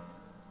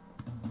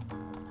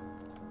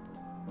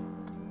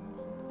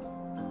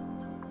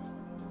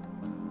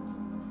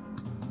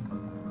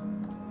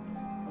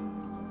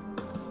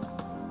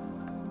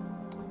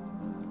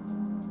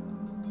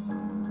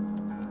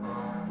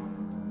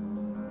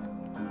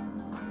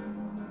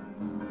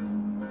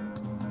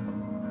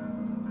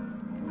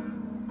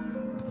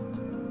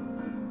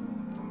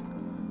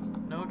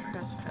 No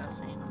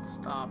trespassing.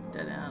 Stop.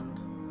 Dead end.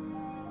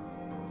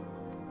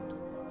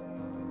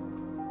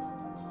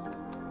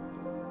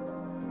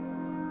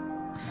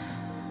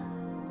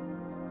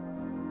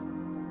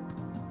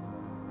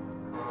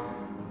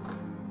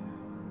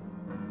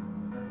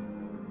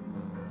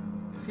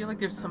 I feel like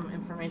there's some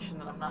information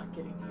that I'm not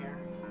getting here.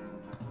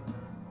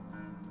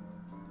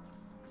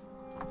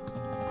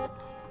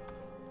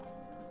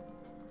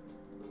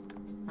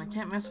 I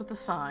can't mess with the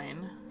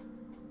sign.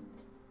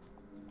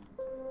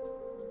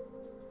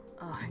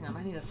 Oh, hang on.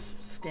 I need to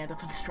stand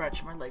up and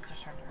stretch. My legs are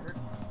starting to hurt.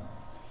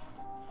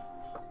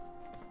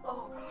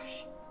 Oh,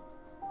 gosh.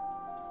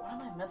 What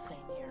am I missing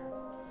here?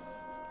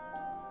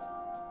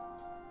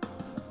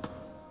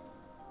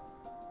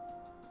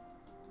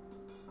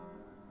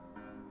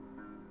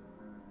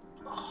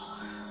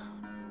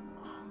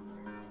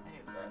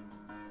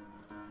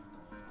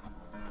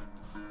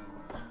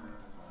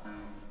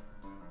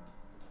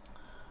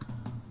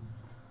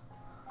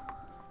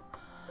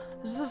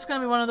 This is gonna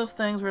be one of those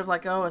things where it's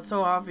like, oh, it's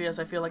so obvious,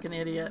 I feel like an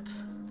idiot.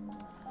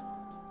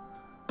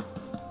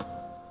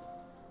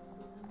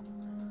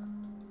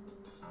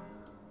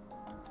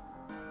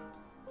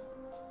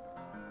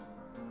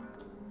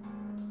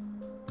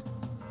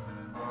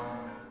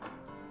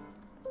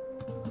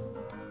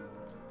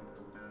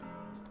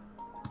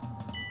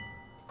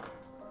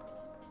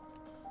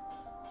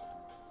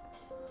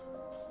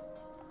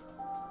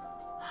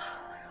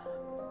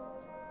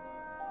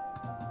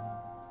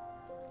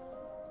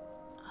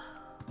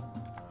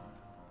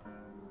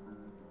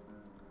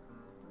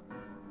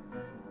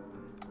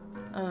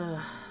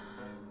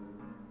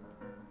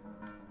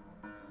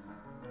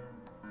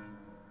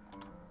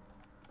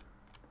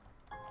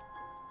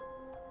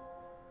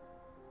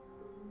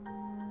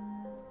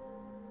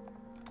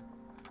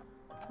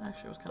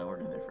 Actually, I was kind of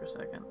working there for a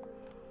second.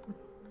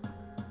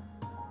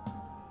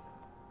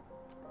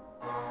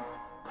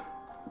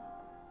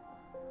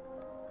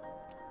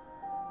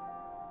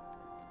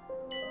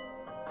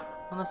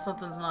 Unless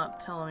something's not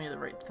telling me the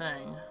right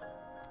thing.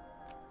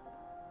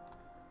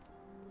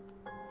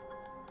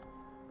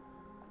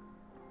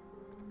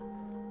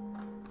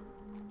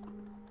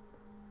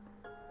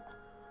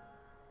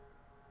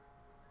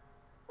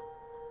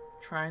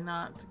 Try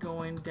not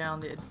going down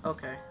the...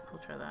 Okay,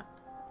 we'll try that.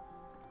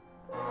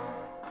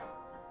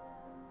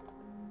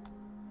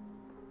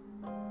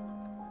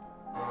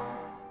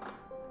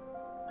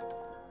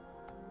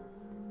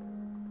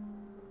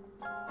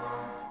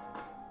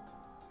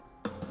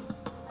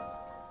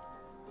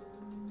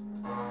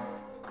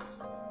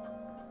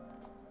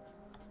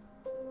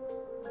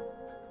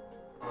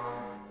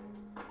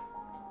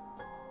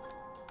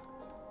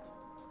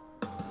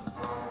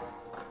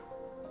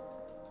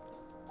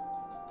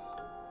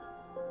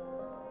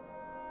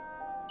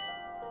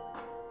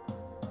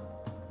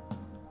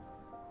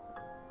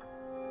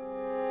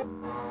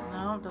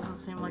 No, it doesn't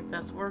seem like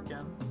that's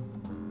working.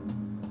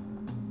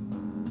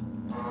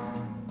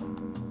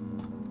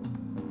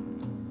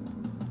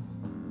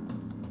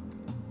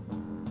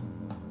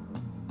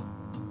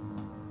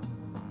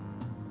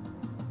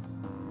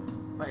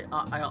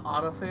 I'll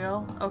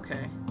auto-fail?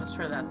 Okay, let's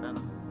try that then.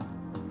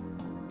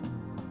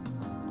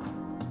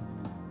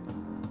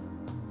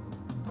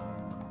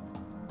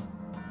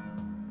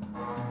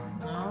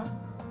 No?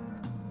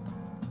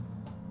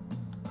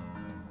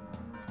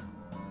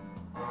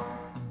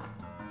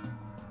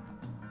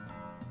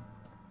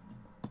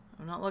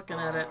 not looking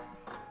at it.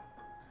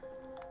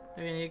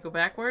 Maybe I need to go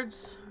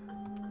backwards?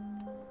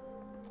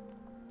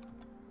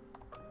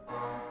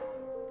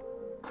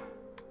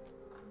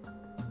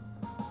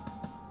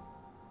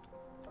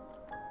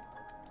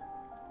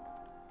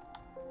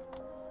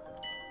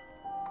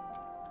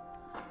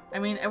 I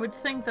mean, I would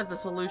think that the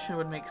solution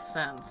would make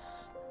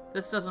sense.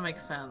 This doesn't make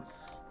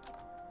sense.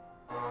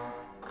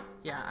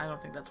 Yeah, I don't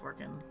think that's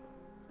working.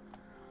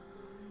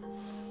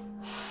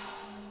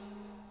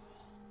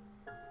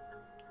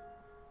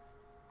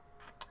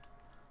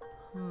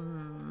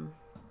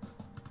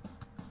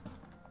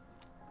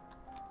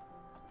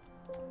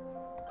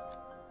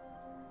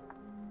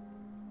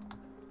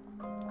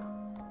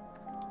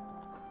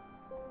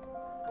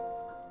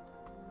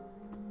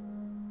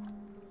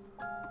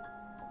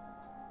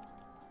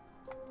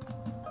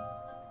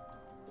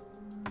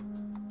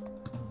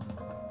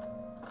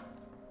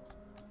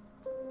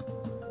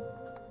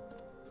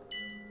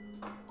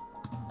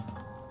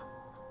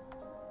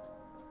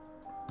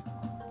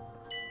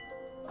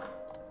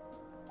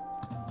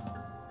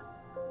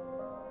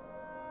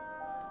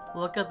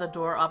 Look at the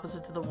door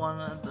opposite to the one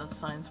the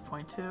signs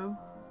point to.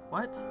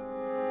 What?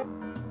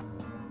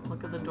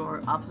 Look at the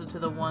door opposite to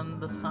the one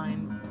the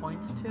sign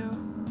points to.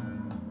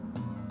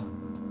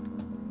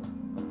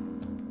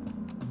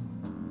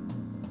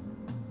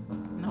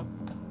 Nope.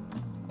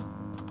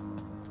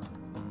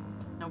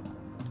 Nope.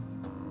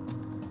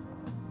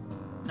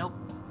 Nope.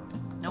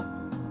 Nope.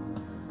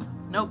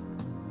 Nope.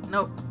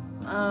 Nope.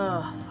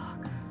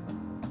 Fuck.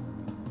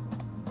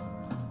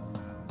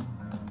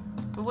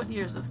 But what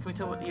year is this? Can we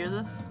tell what year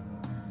this is?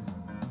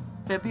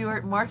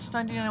 March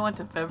 1991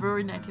 to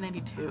February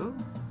 1992?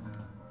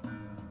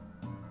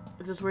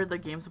 Is this where the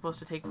game's supposed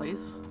to take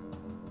place?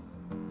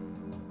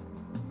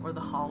 Or the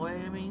hallway,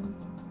 I mean?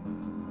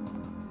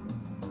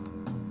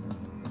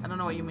 I don't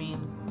know what you mean.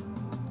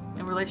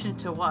 In relation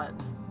to what?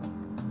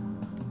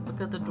 Look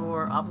at the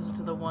door opposite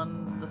to the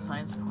one the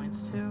signs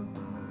points to.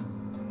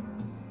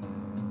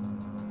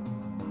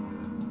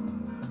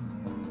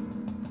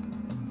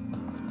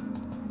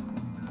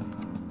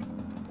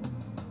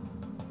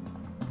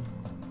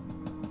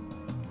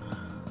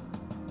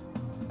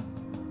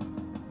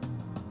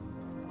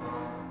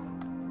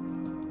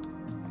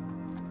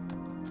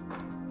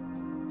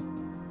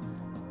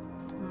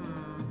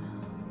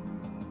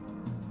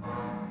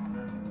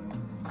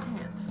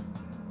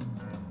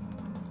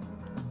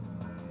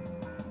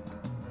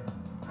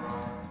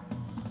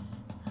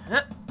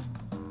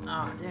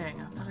 Oh, dang,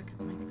 I thought I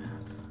could make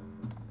that.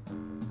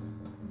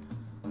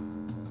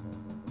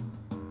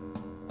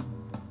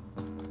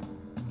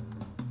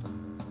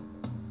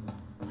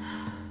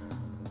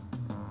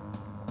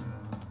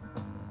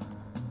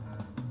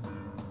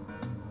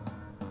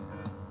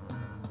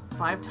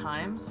 Five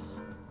times?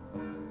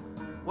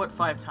 What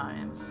 5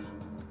 times?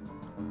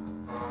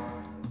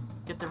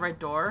 Get the right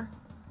door?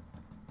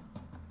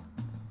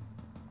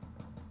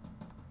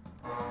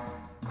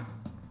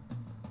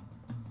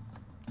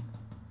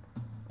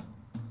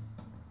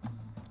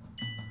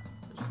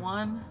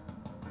 One.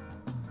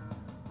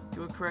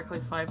 Do it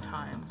correctly 5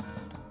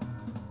 times.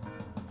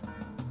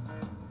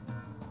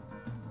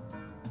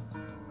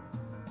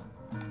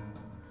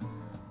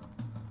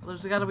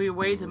 There's gotta be a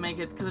way to make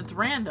it, because it's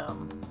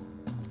random.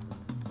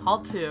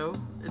 Halt 2,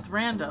 it's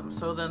random,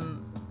 so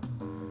then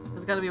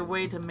there's gotta be a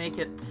way to make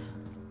it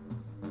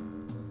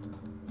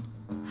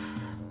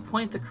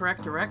point the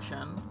correct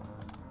direction.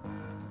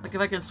 Like if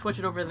I can switch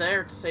it over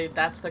there to say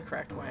that's the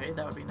correct way,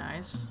 that would be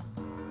nice.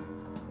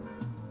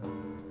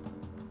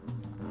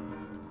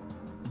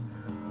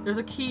 There's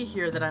a key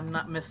here that I'm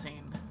not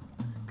missing.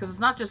 Because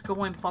it's not just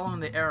going following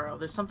the arrow.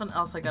 There's something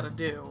else I gotta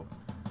do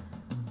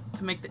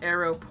to make the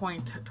arrow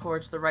point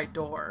towards the right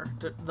door,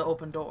 the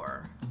open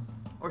door,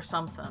 or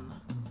something.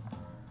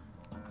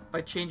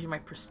 By changing my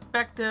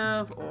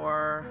perspective,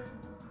 or...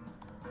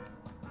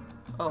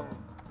 Oh.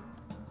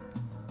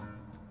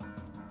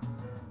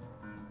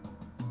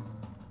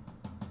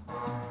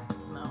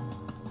 No.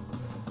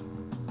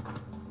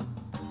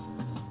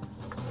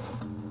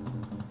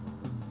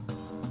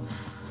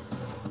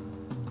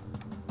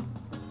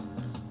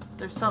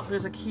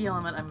 There's a key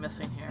element I'm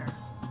missing here.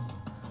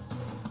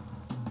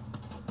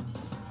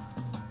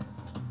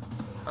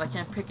 But I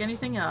can't pick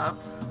anything up.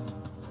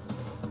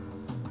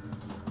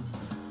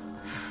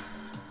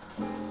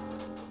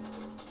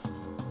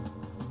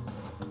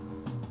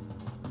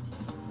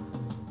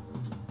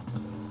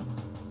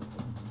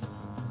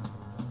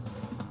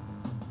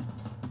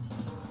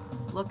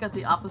 Look at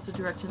the opposite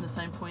direction the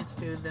sign points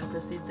to, then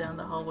proceed down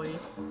the hallway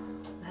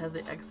that has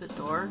the exit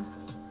door.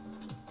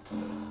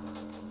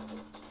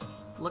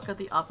 Look at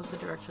the opposite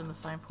direction the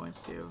sign points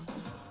to.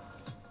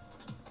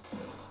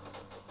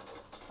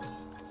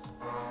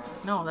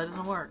 No, that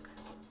doesn't work.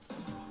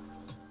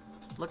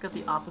 Look at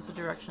the opposite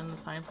direction the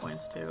sign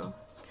points to.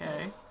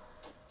 Okay.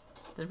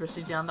 Then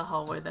proceed down the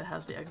hallway that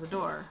has the exit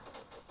door.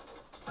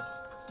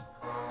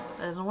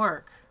 That doesn't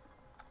work.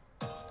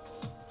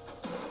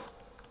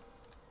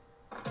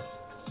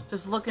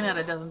 Just looking at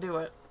it doesn't do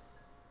it.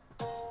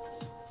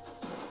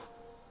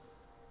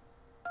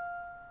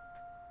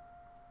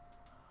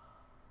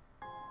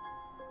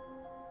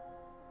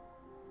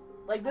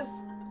 like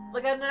this,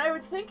 like I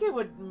would think it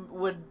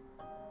would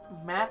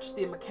match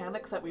the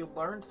mechanics that we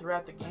learned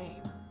throughout the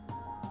game.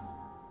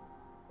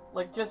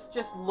 Like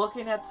just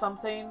looking at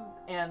something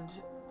and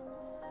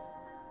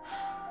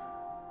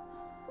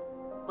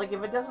like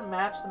if it doesn't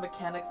match the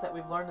mechanics that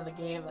we've learned in the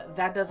game,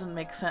 that doesn't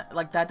make sense.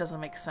 Like that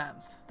doesn't make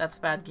sense. That's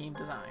bad game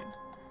design.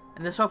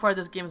 And so far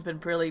this game's been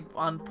really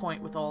on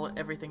point with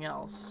everything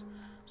else.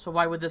 So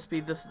why would this be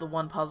the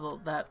one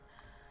puzzle that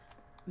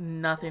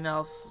nothing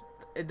else,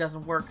 it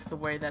doesn't work the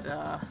way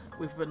that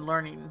we've been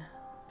learning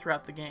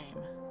throughout the game.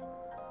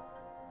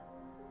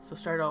 So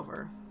start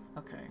over.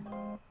 Okay.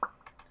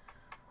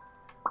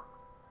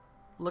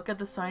 Look at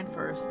the sign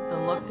first,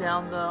 then look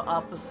down the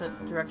opposite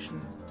direction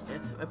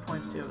it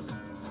points to.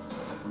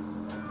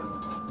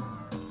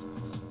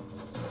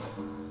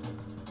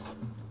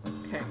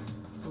 Okay.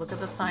 Look at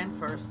the sign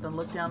first, then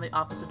look down the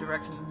opposite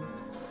direction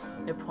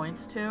it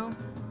points to,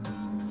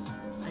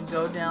 and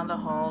go down the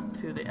hall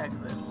to the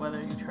exit,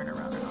 whether you turn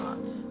around or not.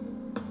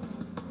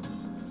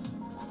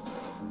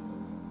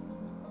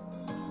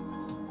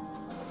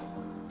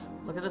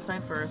 Look at the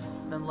sign first,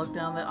 then look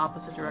down the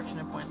opposite direction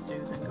it points to,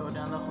 then go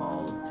down the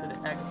hall to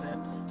the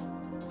exit.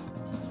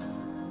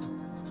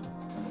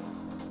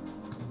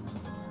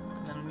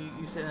 And then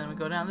you say, then we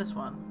go down this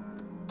one.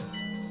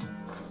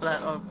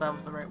 Oh, that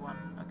was the right one.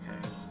 Okay.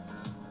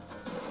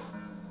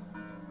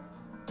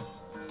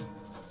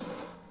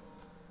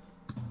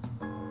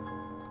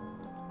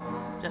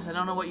 Jess, I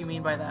don't know what you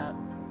mean by that.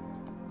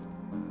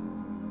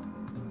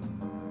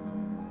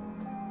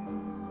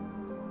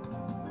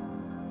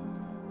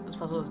 This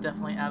puzzle is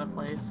definitely out of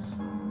place.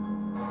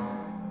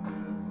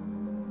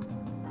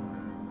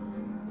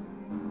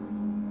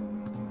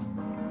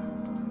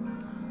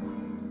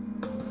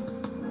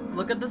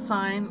 Look at the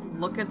sign,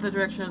 look at the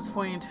direction it's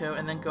pointing to,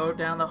 and then go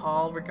down the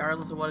hall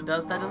regardless of what it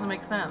does. That doesn't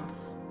make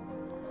sense.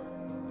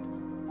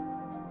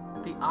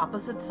 The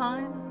opposite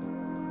sign?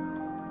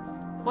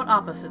 What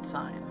opposite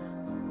sign?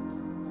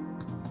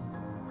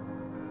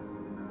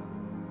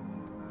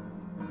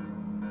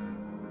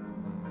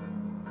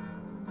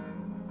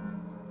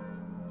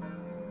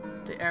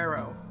 The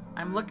arrow.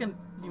 I'm looking...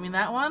 You mean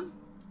that one?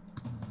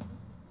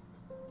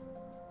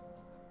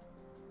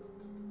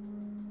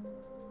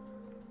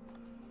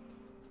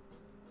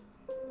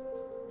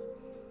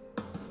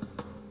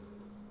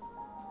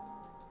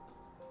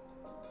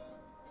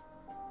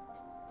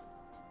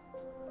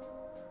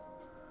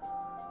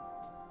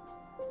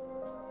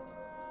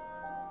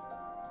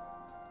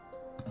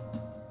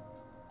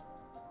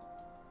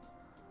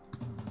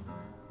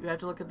 You have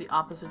to look at the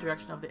opposite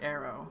direction of the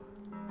arrow.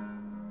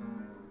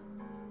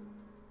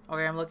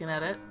 Okay, I'm looking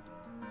at it.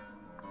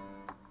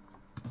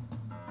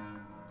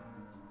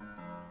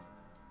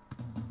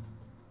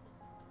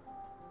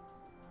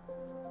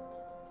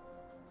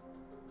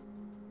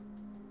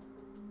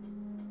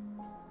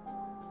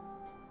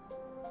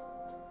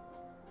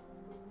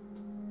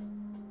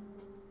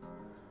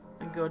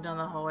 Then go down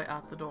the hallway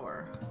out the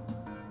door.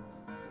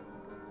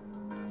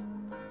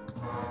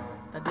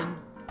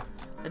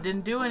 That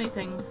didn't do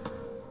anything.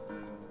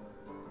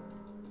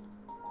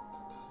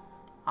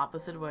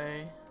 Opposite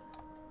way.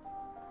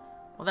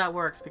 Well, that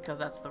works because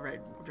that's the right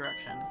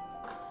direction.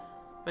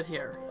 But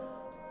here.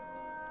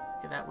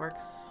 Okay, that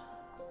works.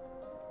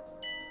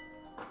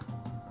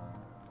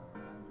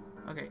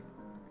 Okay.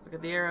 Look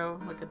at the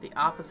arrow. Look at the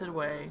opposite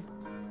way.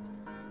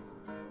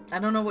 I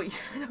don't know what you,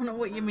 I don't know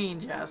what you mean,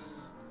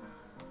 Jess.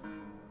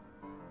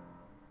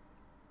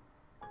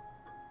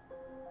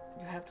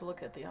 You have to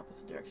look at the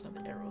opposite direction of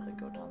the arrow, then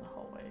go down the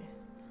hallway.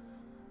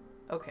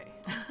 Okay.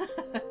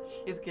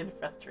 She's getting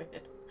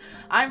frustrated.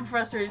 I'm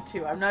frustrated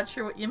too. I'm not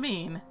sure what you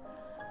mean.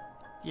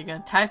 You're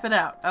gonna type it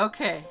out.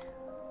 Okay.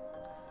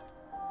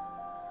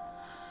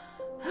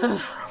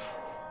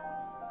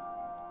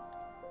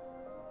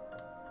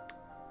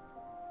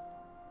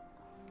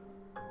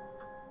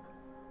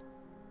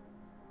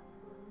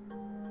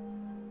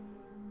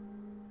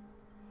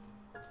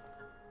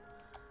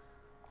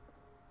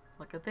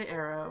 Look at the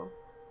arrow.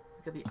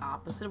 Look at the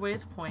opposite way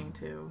it's pointing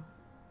to.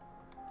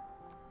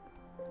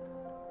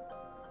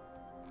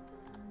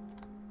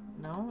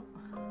 No.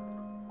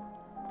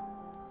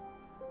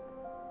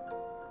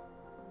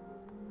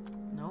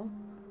 No.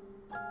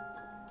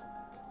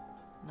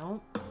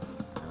 Nope.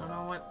 I don't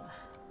know what.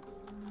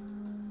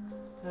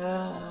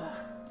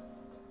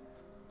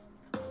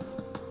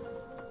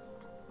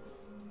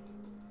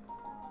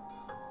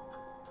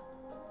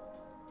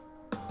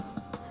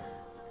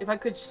 If I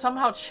could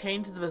somehow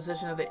change the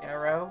position of the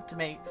arrow to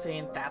make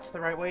saying that's the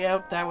right way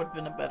out, that would have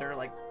been a better,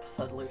 like,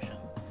 solution.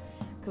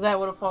 Because that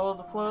would have followed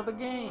the flow of the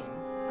game.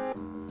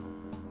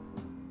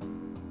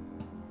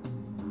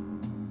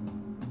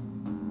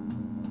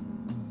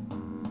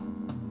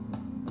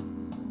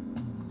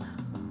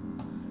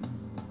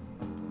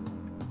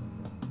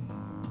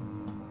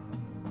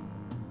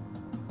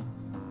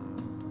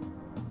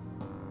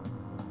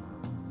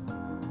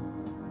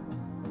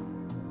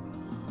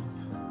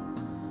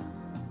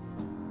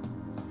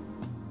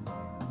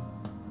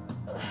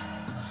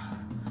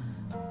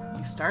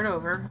 Start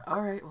over.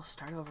 Alright, we'll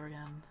start over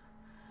again.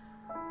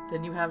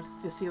 Then you have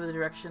to see the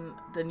direction.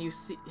 Then you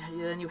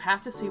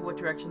have to see what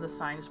direction the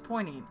sign is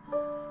pointing.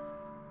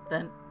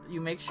 Then you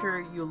make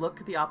sure you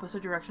look the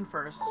opposite direction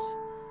first.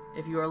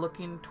 If you are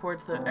looking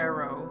towards the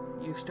arrow,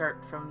 you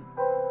start from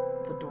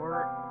the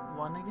door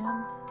 1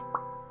 again.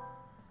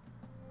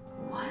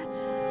 What?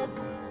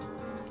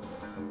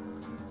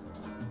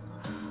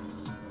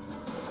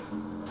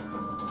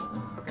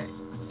 Okay,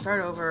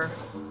 start over.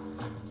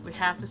 We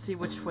have to see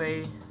which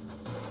way.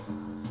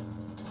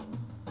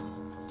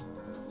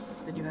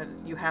 Then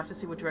you have to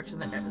see what direction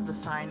the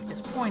sign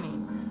is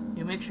pointing.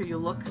 You make sure you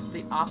look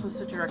the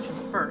opposite direction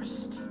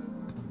first.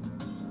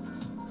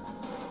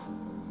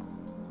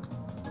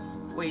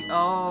 Wait,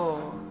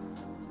 oh.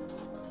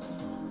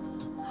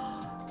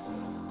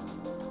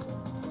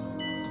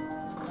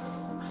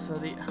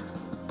 So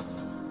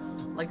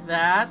like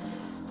that.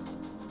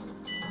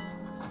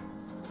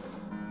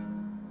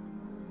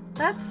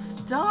 That's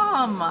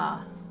dumb.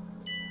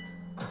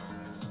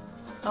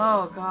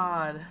 Oh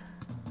God.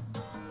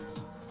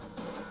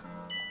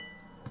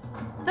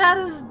 That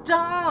is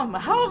dumb.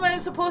 How am I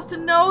supposed to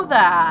know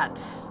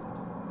that?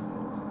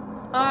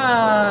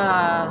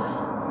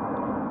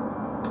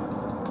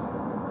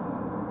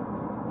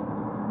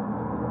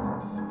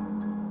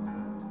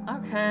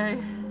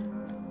 Okay.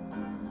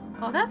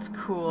 Oh, that's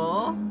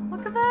cool.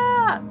 Look at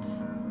that.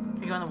 Can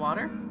you go in the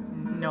water?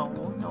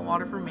 No, no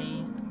water for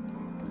me.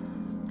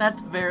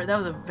 That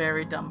was a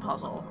very dumb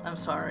puzzle. I'm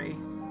sorry.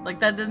 Like,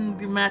 that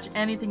didn't match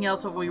anything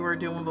else what we were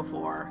doing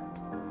before.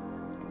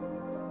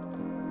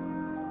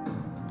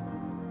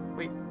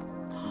 Wait.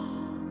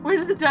 Where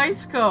did the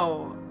dice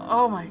go?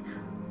 Oh my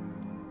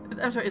God.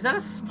 I'm sorry, is that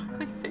a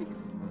smiley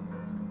face?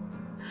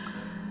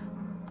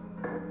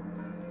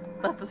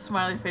 That's a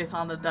smiley face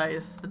on the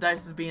dice. The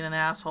dice is being an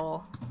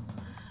asshole.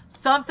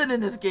 Something in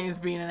this game is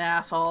being an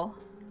asshole.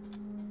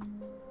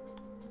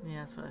 Yeah,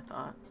 that's what I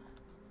thought.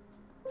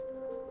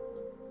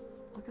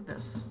 Look at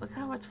this. Look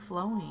how it's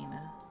flowing.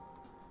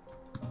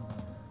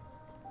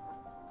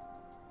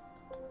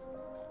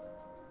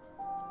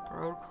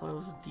 Road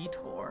closed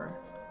detour.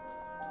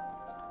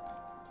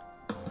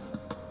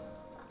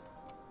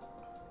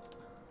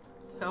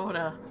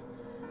 Soda.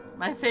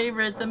 My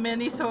favorite, the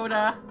mini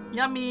soda.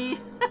 Yummy!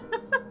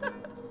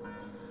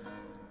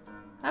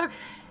 Okay.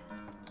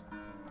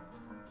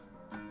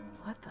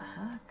 What the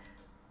heck?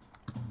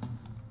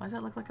 Why does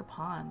that look like a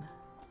pond?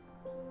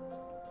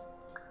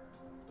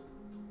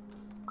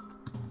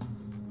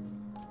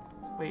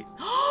 Wait.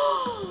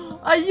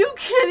 Are you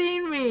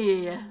kidding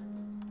me?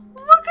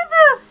 Look at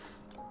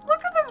this!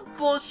 Look at this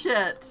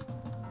bullshit!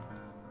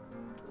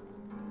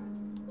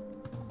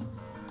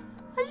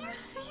 Are you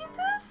seeing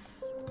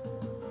this?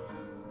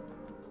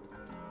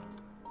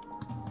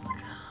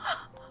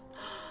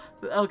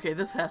 Okay,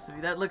 this has to be.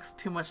 That looks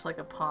too much like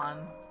a pond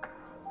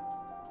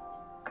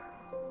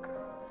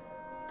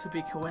to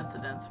be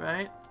coincidence,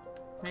 right?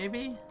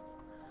 Maybe?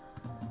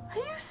 Are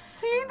you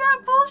seeing that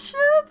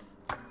bullshit?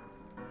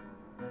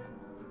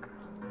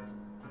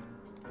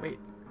 Wait.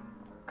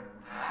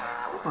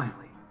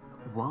 Finally,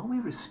 while we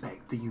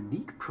respect the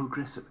unique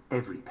progress of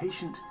every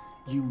patient,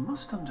 you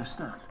must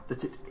understand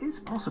that it is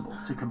possible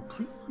to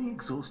completely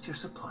exhaust your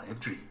supply of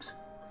dreams,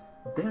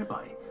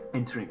 thereby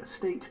entering a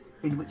state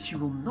in which you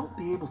will not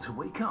be able to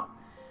wake up,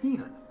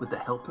 even with the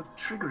help of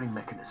triggering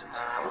mechanisms.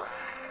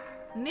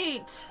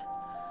 Neat!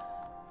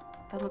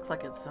 That looks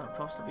like it's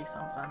supposed to be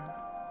something.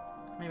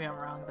 Maybe I'm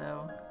wrong,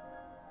 though.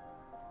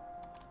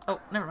 Oh,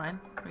 never mind.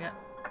 We got...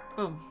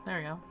 Boom. There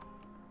we go.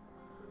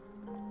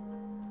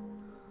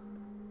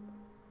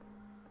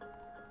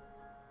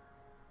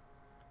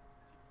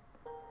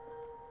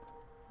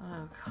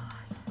 Oh,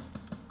 God.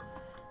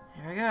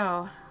 Here we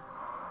go.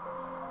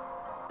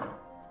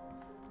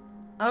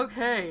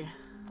 Okay.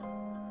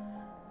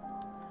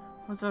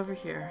 What's over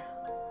here?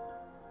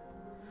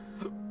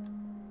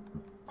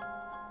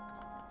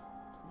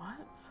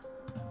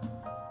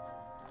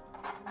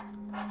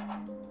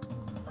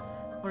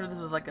 I wonder if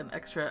this is like an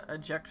extra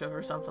objective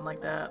or something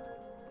like that.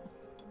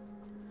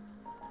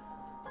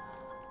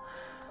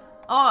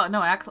 Oh,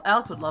 no,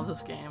 Alex would love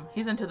this game.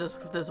 He's into this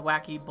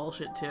wacky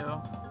bullshit,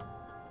 too.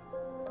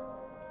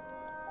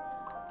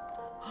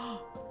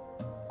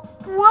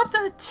 What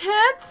the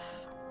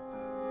tits?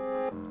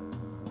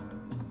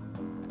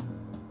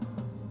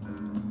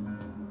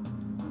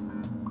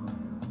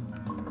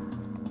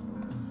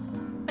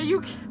 Are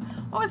you...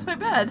 Oh, it's my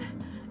bed.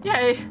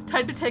 Yay,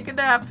 time to take a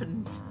nap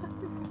and...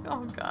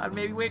 Oh God,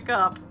 maybe wake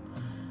up.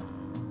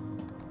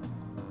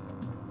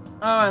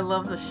 Oh, I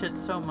love this shit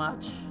so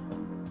much.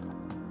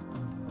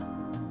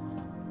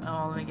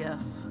 Oh, let me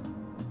guess.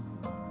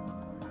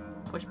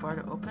 Push bar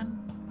to open?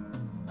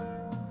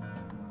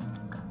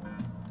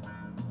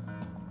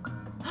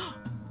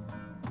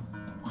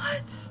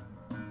 What?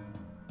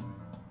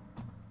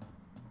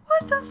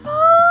 What the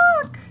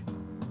fuck?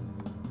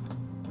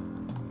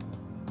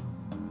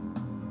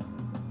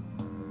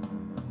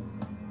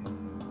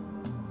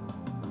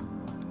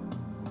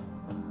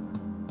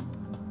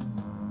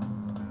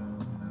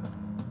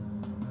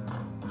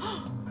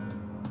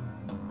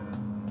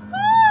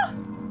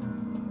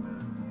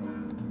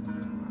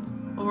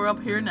 we're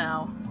up here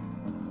now.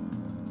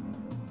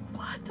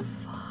 What the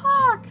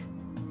fuck?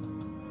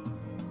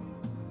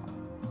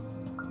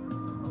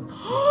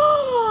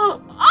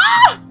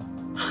 Ah!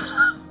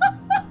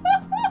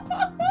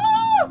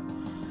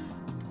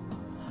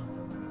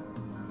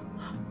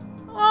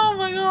 Oh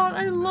my god,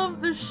 I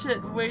love this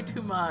shit way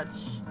too much.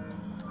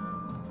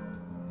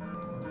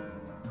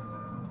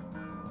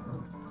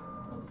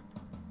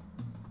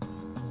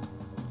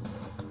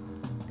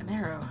 An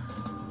arrow.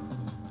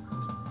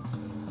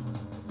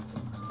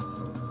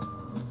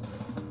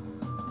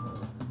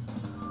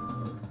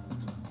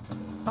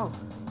 Oh.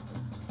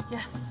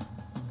 Yes.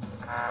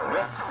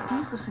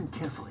 Please listen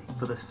carefully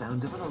for the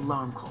sound of an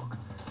alarm clock,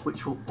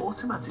 which will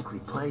automatically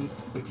play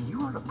if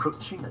you are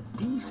approaching a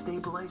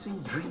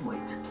destabilizing dream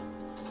weight.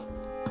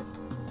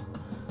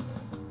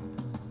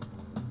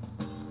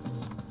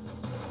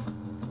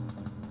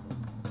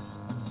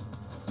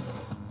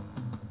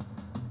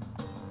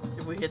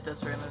 If we hit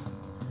this, Raymond.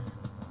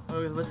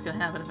 What's gonna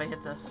happen if I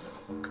hit this?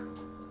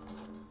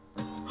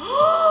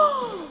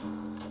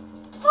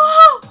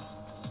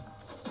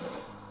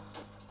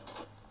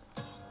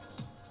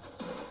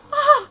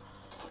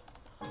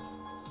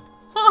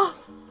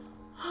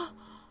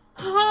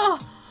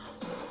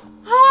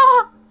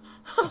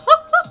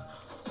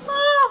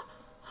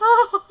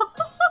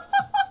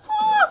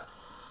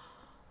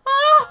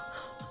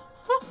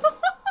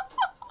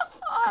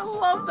 I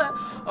love that.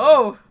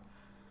 Oh!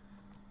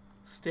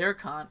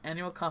 StairCon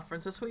annual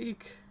conference this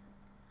week.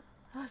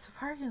 Oh, it's a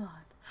parking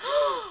lot.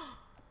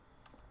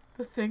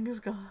 The thing is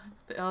gone.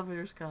 The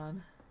elevator's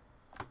gone.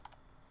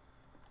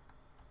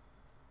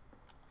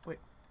 Wait.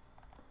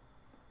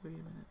 Wait a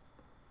minute.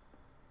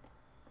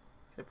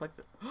 Can I plug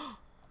the...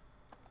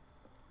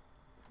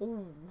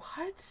 Oh,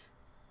 what?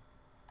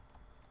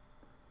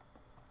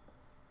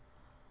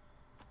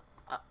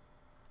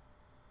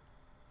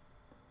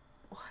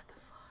 What the fuck?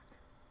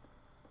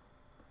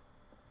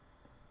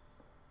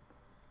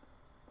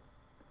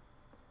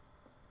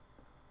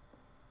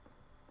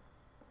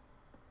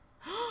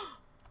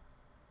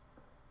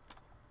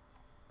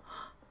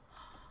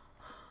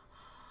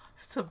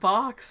 It's a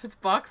box. It's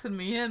boxing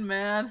me in,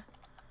 man.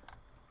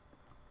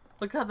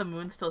 Look how the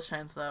moon still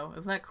shines, though.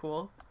 Isn't that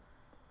cool?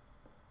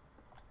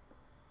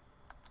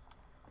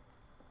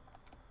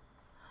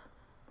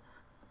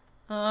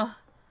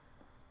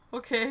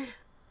 Okay.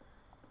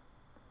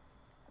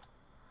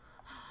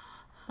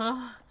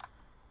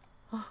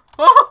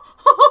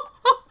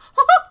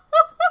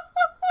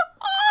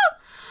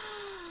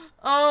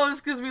 Oh,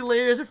 this gives me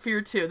layers of fear,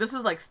 too. This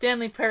is like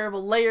Stanley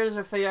Parable, layers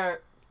of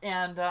fear,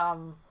 and,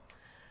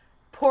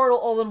 Portal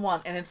all in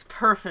one, and it's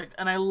perfect,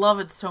 and I love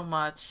it so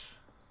much.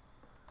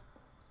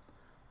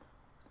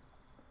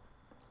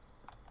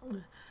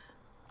 What's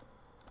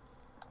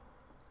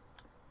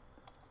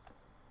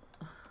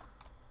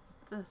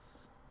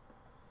this?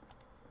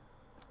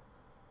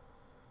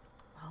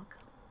 Welcome.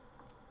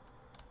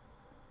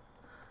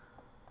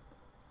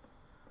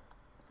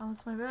 Oh,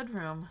 it's my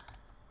bedroom.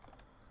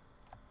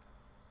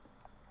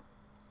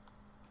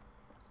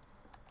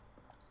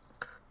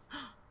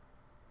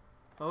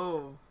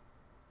 Oh.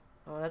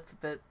 Oh, that's a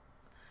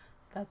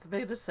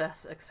bit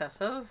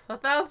excessive.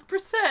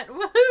 1,000%!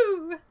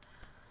 Woohoo!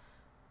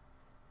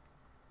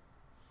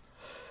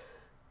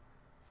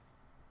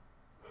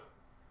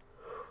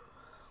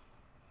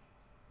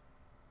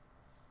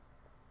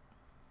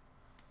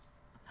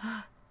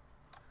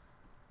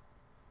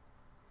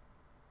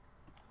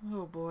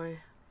 Oh boy.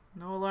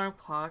 No alarm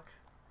clock.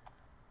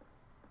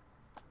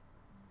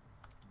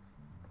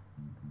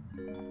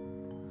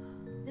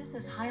 This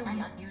is highly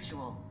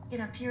unusual. It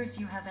appears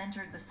you have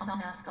entered the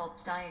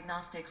Somnasculpt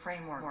diagnostic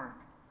framework.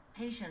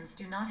 Patients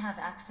do not have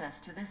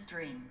access to this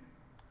dream.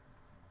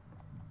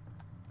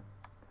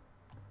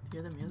 Do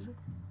you hear the music?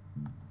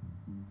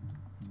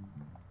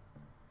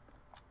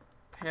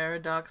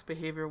 Paradox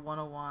Behavior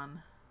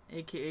 101.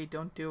 AKA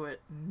don't do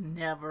it.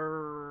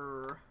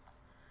 Never.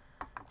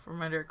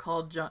 Reminder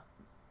called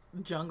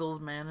Jungles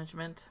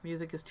Management.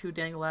 Music is too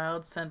dang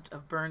loud. Scent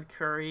of burned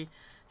curry.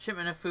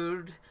 Shipment of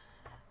food.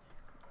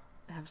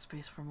 Have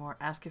space for more.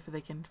 Ask if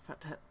they can...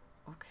 Okay.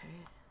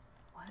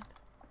 What?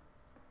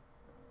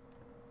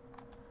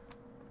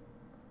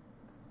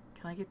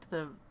 Can I get to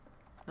the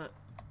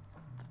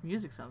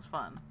music sounds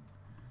fun.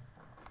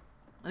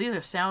 These are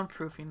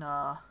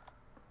soundproofing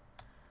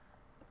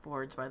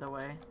boards, by the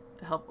way,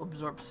 to help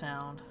absorb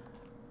sound.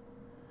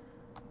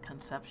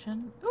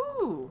 Conception?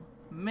 Ooh!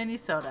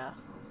 Minnesota.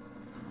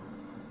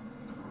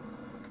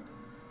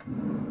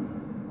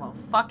 Well,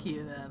 fuck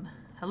you then.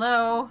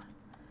 Hello?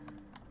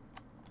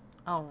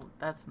 Oh,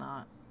 that's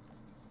not.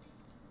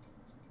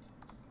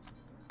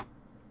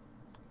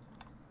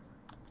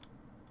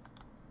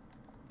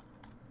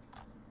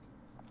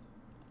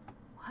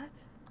 What?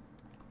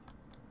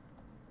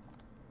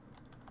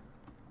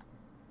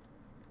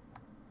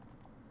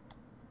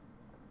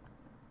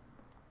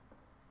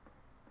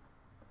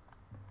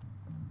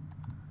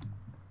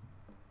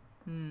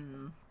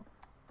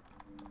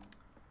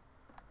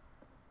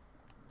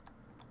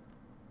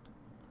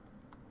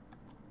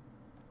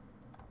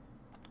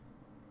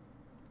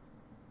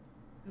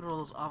 Look at all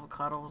those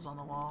avocados on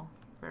the wall.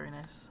 Very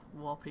nice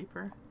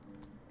wallpaper.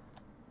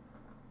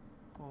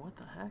 Well, what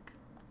the heck?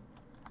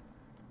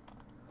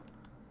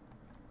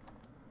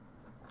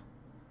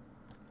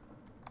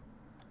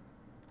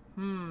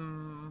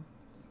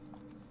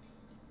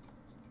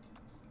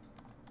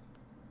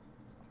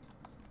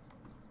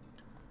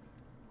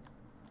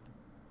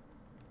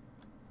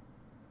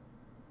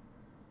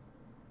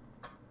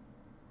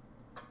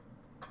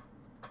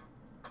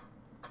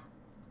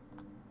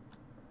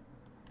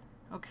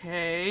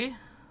 Okay.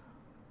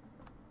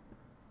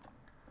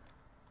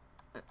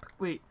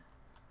 Wait.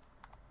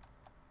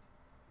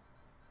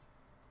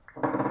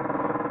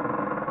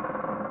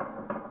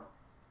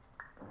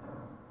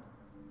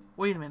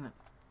 Wait a minute.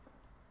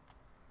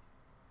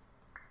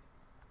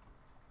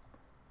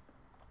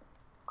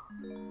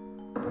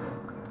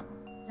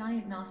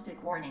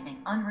 Diagnostic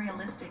warning.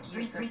 Unrealistic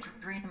use of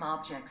dream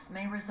objects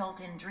may result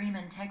in dream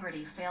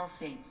integrity fail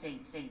states.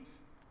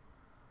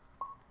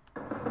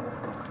 What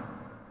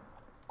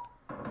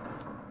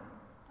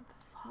the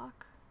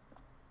fuck?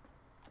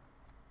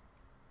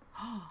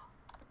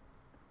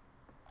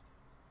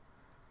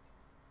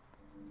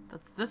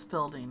 That's this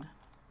building.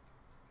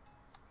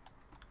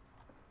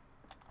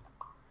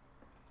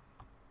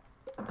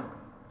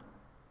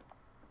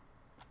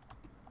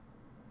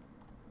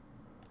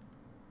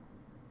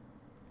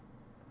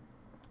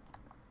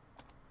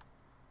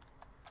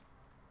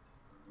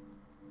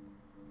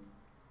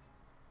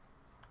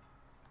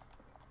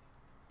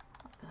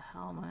 What the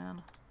hell,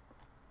 man?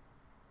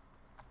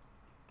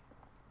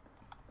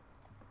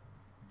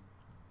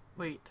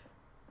 Wait.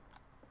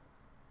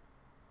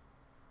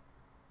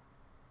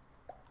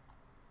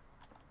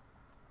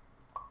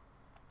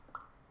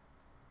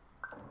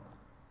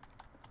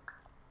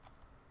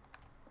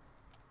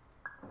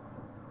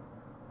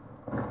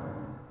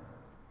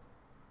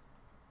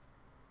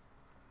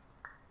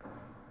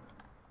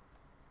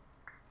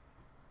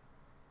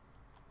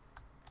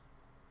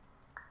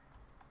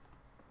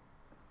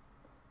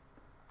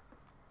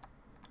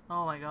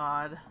 Oh my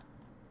god.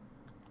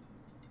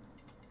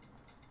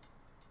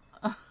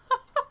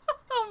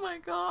 Oh my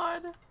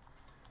god.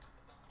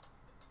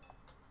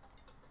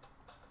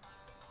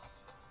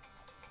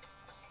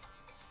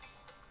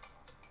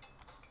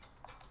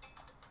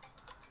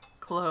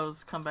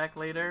 Close. Come back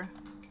later.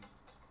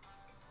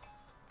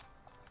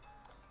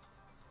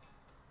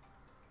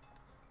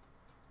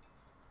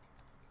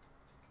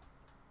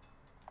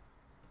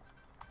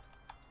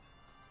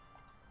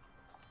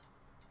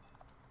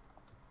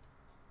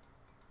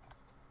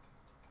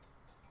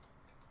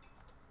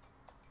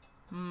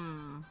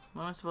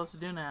 What am I supposed to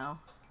do now?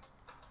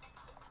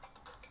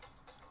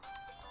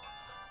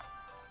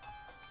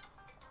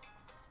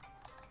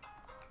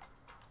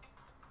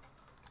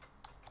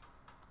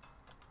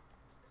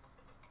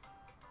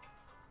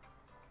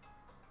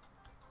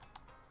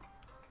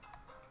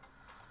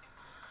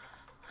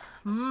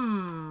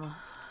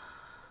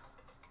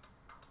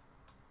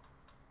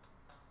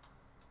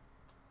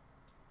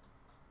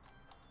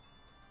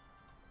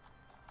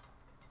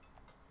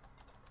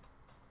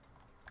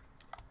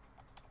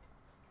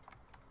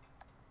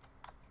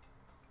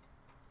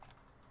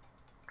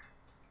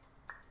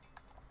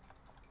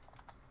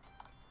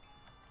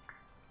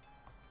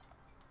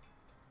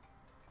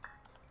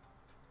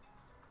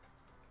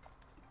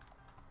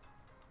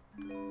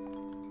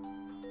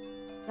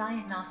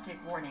 Diagnostic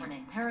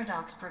warning.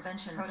 Paradox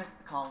prevention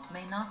protocols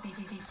may not be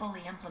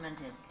fully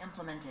implemented.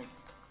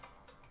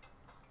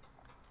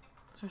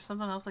 Is there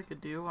something else I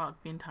could do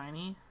without being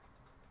tiny?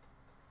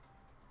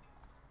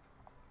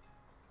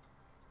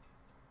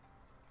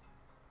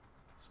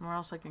 Somewhere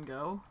else I can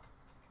go?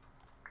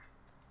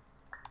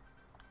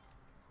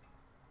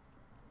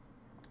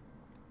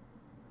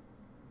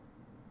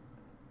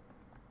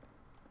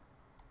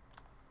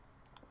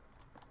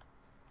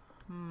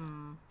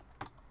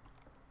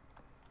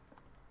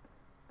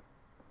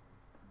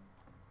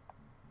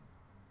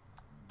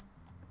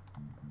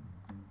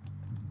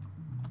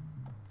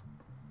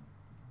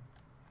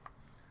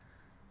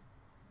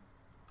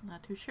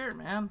 Not too sure,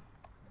 man.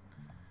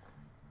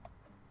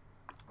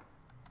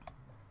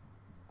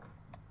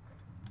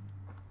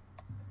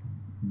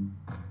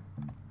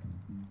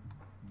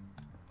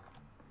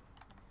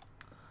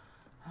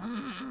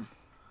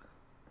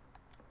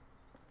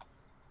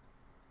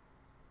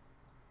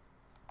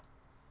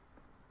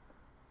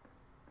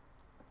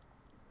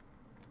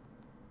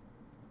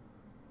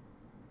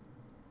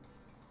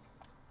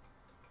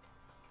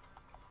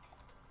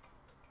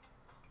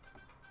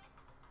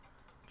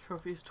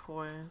 Trophies,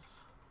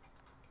 toys.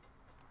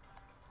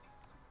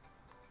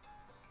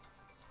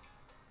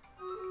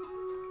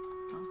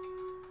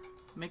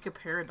 Make a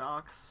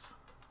paradox.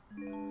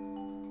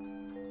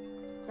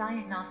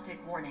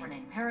 Diagnostic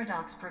warning.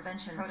 Paradox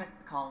prevention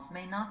protocols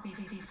may not be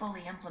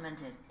fully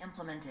implemented.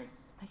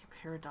 Make a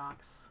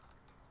paradox.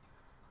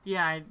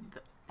 Yeah,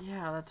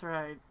 yeah, that's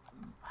right.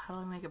 How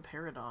do I make a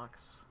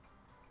paradox?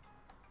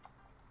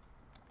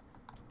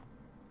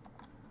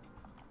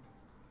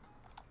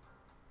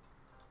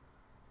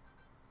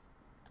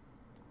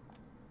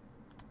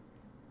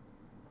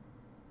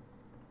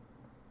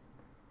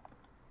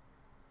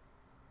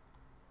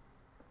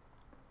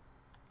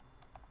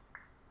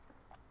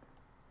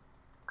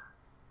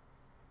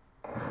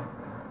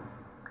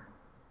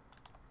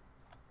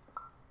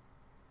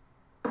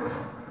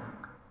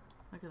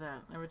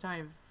 that. Every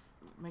time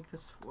I make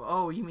this...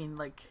 Oh, you mean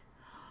like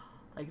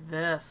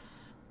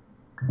this.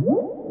 Please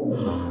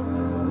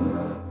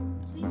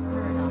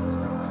paradox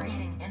from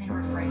creating any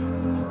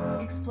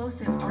refrains.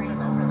 Explosive dream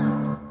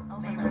overload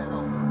may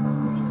result.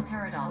 Please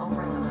paradox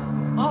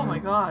overload. Oh my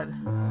god.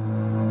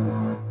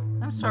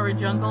 I'm sorry,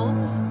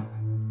 Jungles.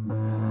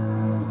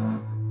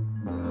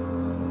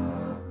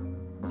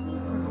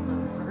 Please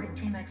overload for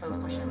dream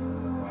explosion.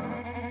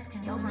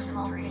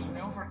 Overcall dream.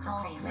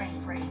 Overcall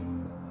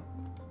frame.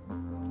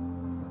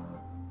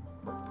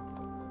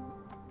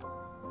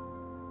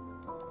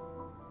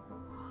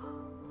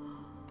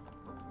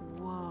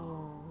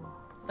 Whoa.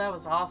 That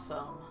was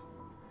awesome.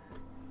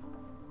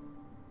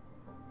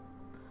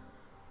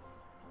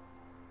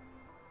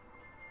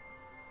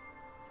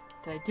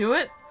 Did I do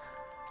it?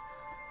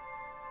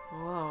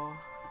 Whoa.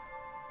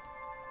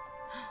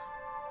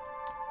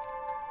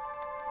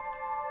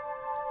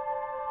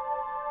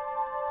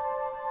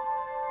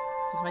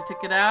 This is my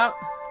ticket out.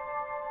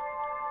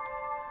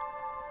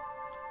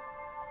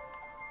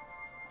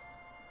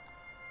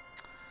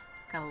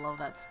 Gotta love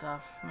that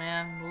stuff,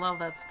 man. Love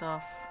that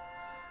stuff.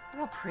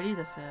 Look how pretty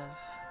this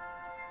is.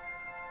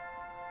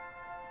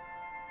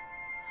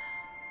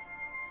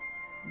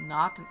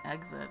 Not an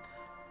exit.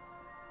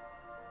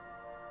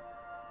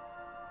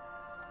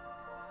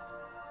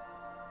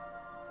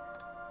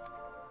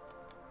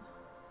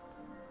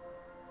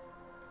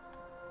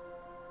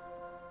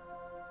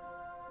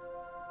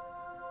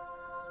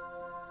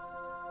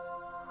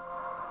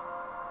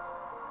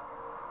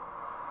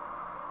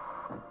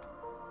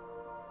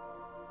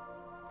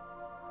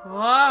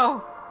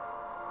 Whoa!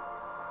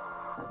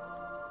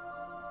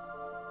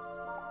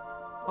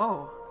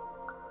 Oh.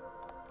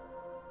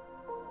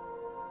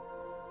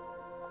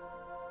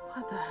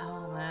 What the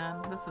hell,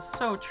 man? This is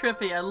so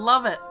trippy. I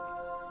love it.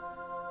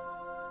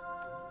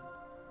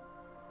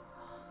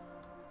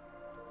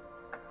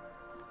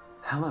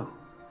 Hello,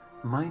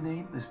 my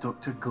name is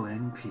Dr.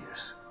 Glenn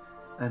Pierce,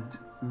 and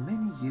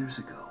many years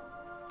ago,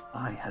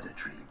 I had a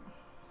dream.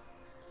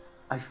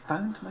 I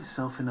found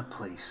myself in a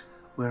place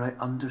where I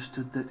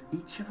understood that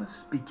each of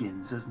us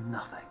begins as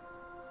nothing,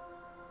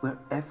 where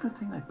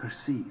everything I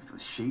perceived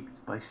was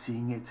shaped by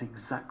seeing it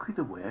exactly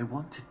the way I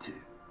wanted to.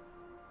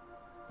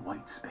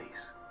 White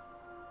space.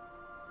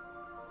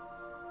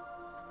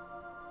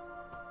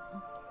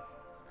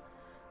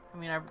 I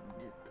mean,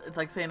 it's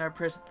like saying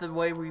the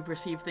way we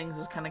perceive things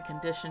is kind of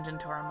conditioned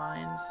into our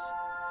minds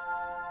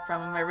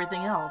from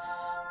everything else.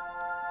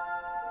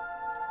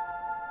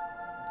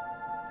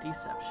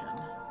 Deception.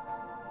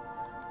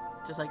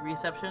 Just like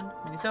reception.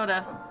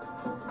 Minnesota.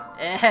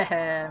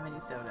 Eh,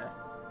 Minnesota.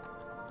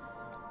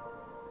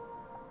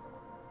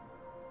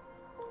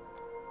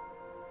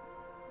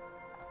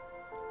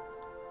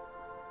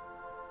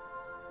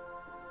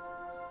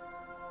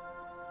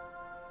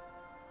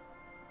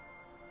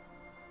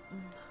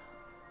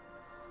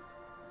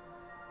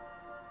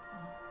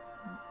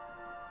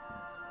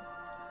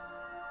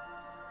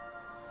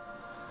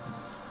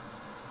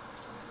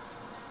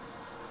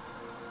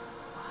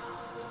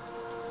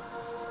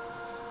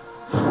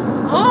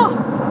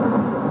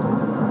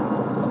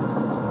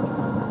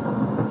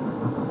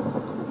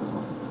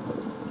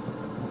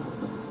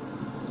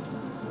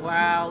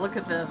 Wow, look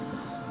at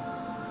this.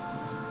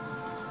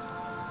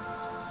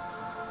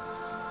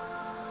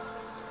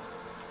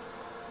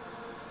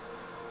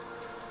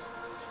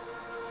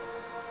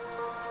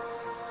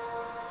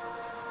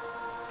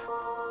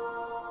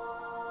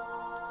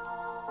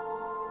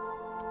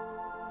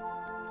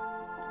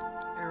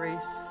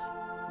 Erase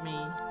me.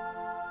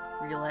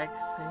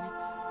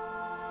 Relaxate.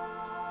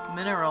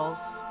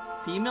 Minerals.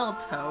 Female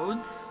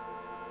toads.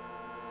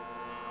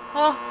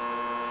 Oh.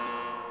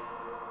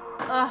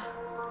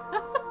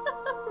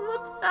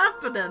 What's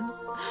happening?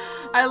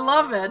 I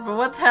love it, but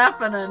what's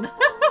happening?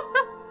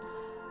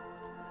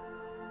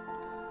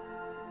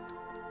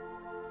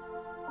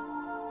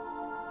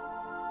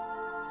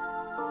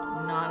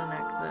 Not an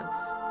exit.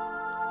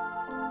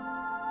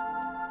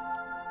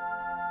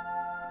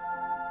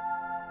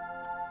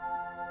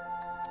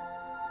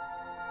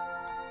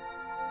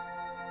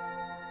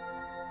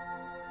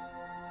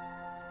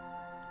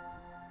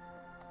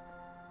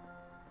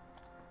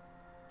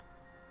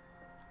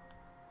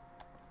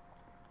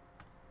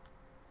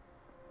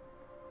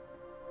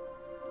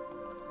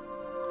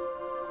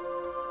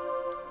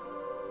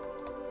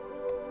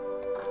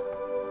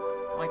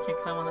 I can't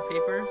climb on the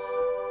papers.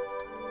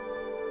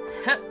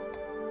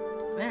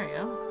 There you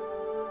go.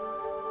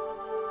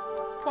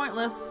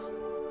 Pointless,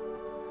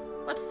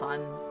 but fun.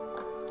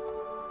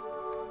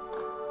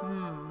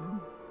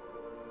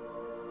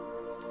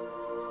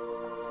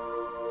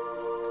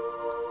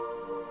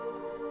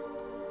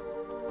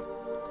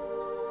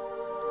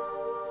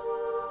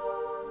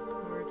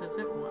 Where does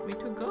it want me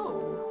to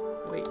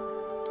go? Wait.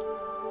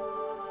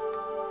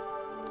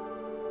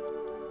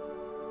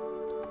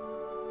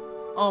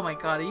 Oh my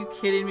god, are you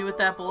kidding me with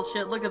that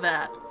bullshit? Look at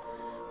that.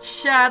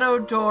 Shadow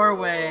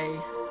doorway.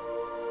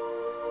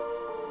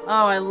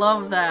 Oh, I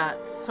love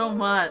that so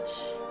much.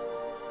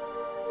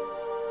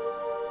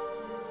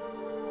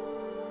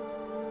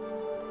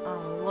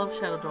 love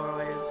shadow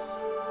doorways.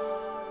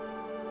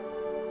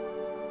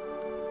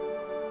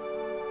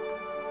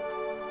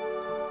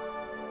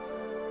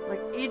 Like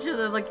each of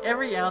the, like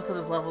every ounce of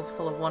this level is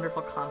full of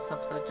wonderful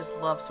concepts that I just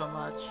love so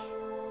much.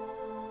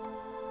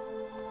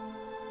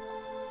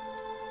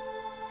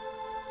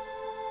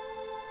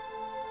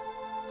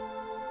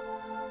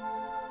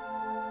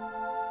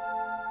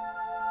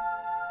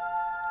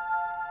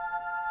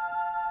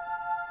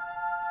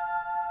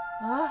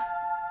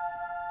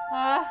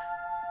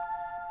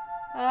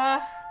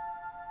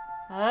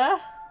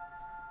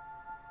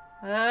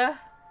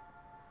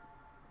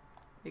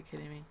 Are you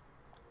kidding me?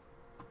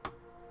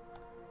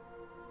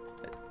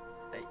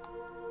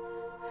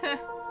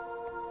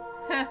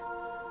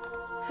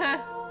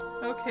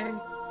 Okay.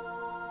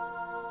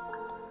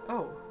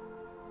 Oh.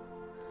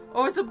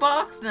 Oh, it's a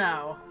box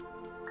now!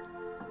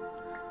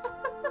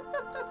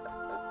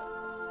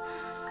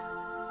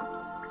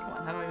 Come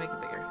on, how do I make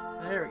it bigger?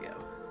 There we go.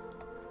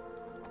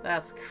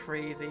 That's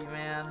crazy,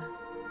 man.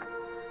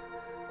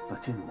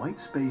 But in white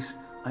space,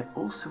 I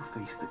also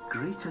faced the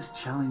greatest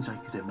challenge I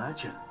could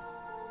imagine.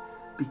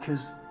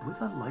 Because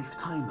with a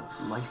lifetime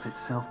of life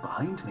itself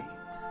behind me,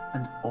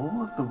 and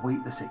all of the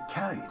weight that it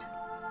carried,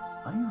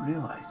 I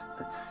realized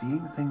that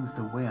seeing things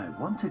the way I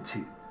wanted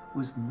to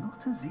was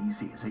not as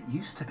easy as it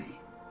used to be.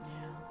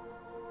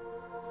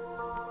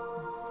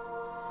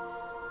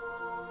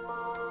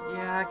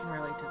 Yeah, I can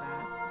relate to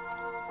that.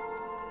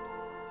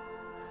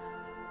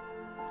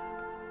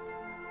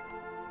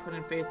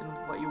 Putting faith in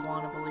what you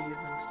want to believe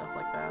and stuff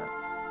like that.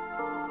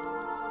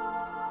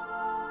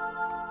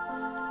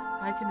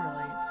 I can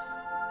relate.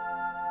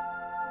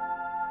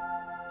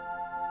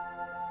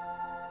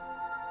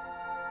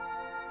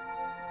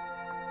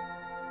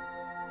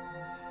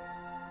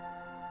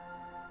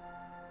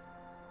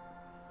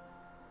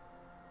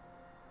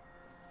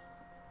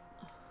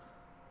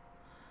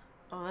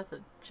 Oh, that's a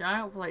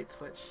giant light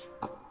switch.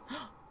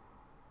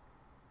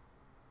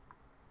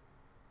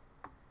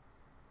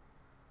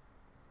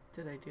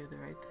 Did I do the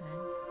right thing?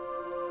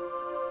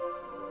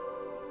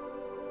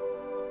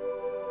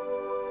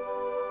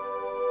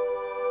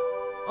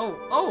 Oh,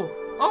 oh,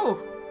 oh!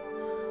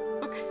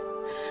 Okay.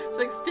 It's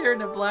like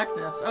staring at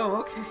blackness. Oh,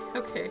 okay,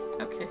 okay,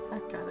 okay. I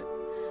got it.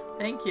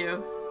 Thank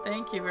you.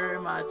 Thank you very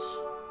much.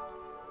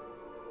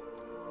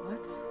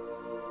 What?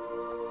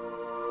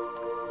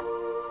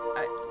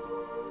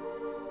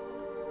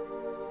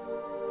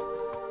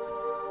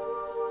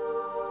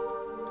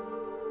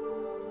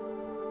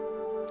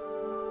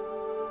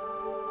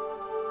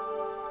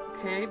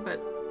 Okay, but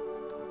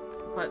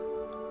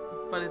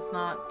it's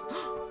not.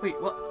 Wait,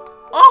 what?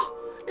 Oh,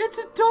 it's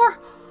a door.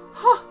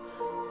 Oh,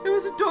 it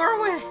was a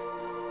doorway.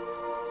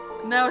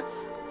 Now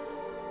it's.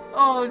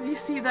 Oh, do you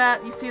see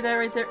that? You see that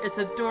right there? It's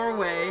a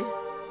doorway.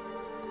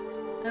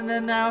 And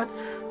then now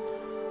it's.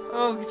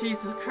 Oh,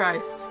 Jesus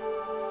Christ.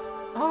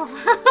 Oh.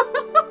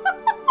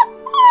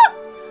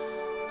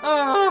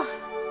 Oh.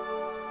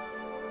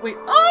 Wait.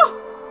 Oh.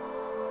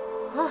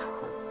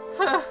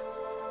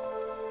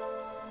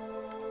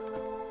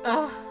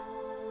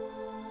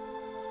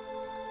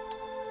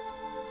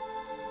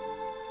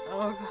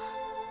 Oh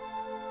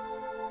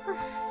god.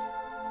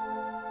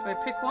 Do I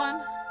pick one?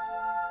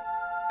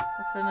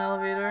 That's an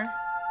elevator.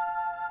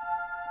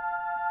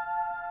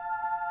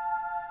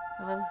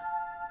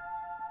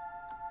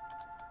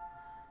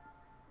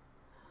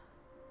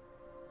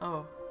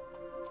 Oh.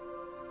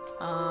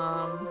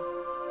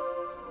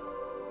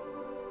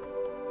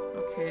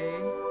 Okay.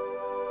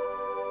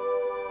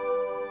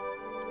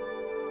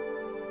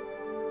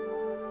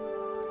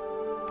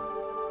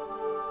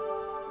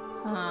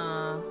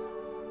 Huh.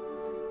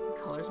 Do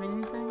colors mean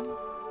anything?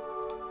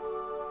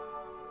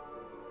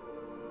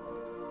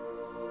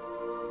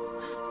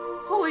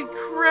 Holy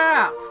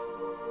crap!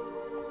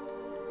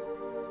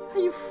 Are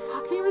you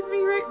fucking with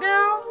me right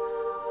now?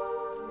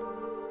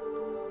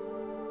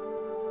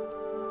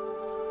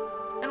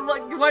 And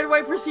like, why do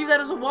I perceive that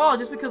as a wall?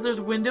 Just because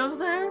there's windows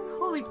there?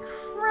 Holy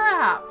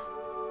crap!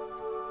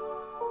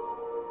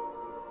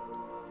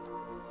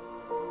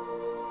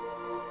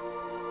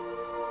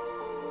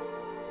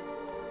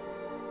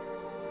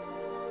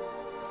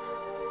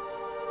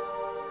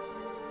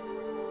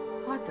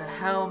 What the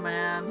hell,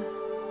 man?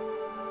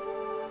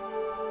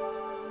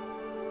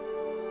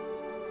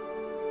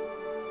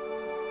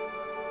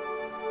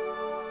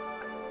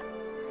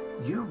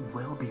 You're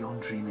well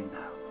beyond dreaming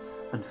now,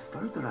 and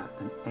further out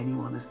than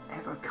anyone has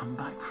ever come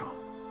back from.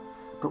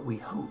 But we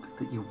hope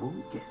that you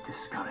won't get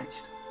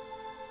discouraged.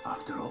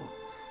 After all,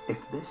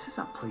 if this is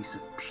a place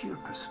of pure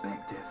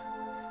perspective,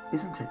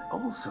 isn't it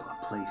also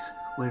a place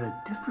where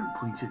a different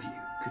point of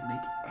view could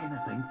make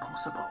anything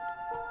possible?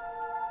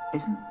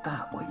 Isn't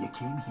that why you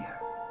came here?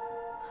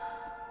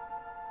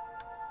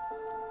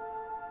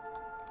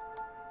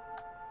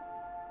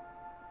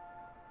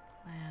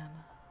 Man.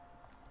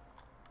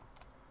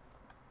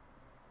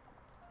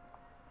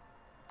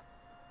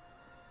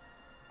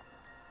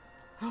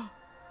 Whoa.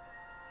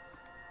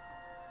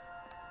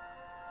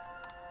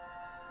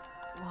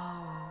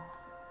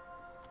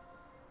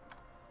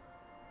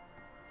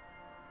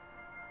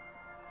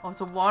 Oh,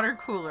 it's a water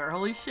cooler.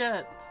 Holy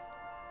shit.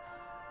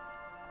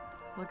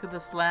 Look at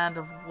this land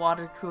of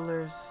water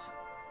coolers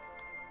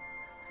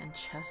and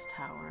chest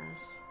towers.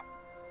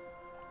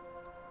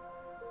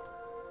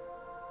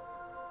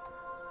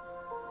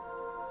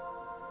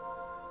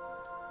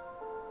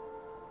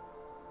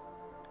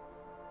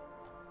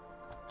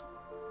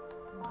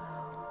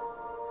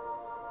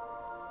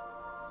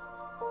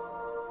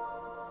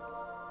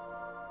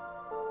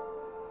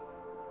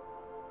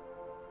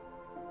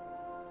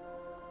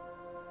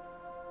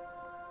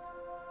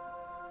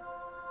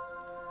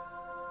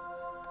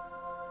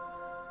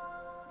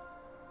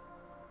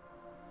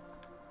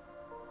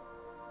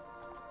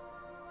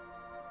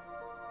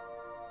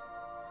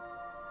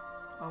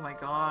 Oh my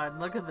god,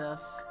 look at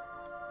this.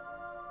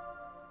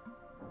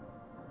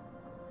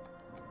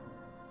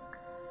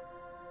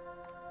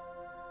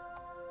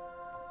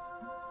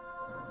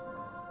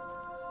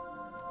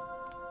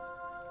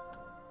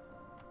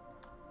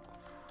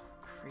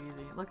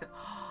 Crazy. Look at...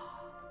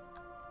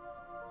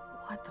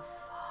 What the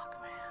fuck,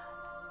 man?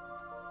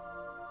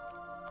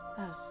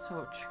 That is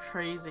so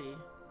crazy.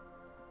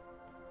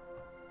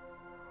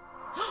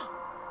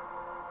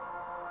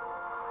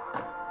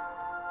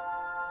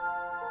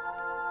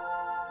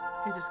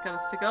 You just gotta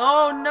stick.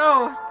 Oh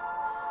no!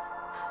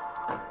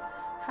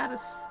 I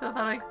thought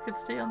I could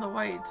stay on the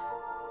white.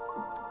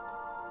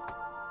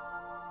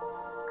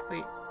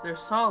 Wait, they're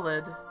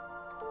solid.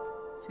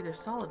 See, they're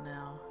solid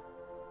now.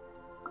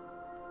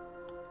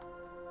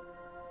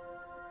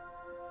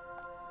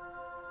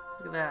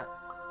 Look at that.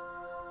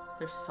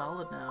 They're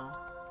solid now.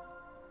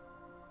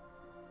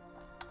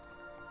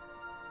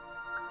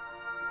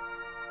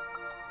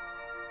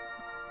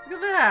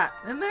 Look at that!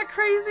 Isn't that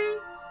crazy?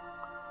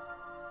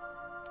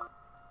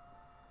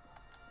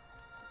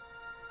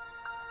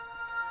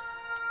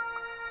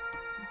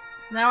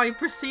 Now I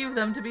perceive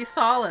them to be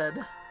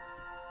solid.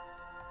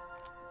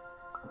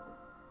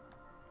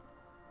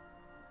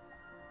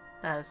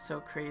 That is so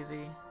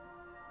crazy.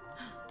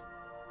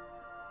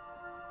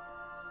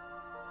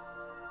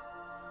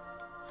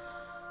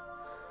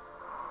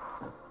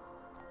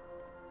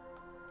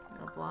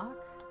 No block?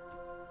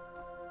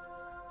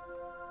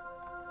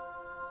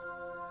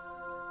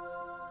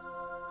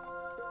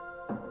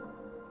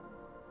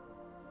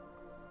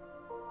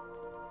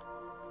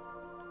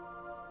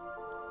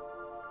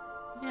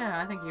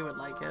 Yeah, I think he would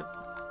like it.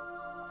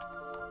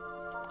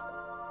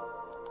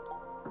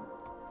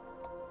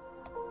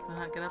 Can I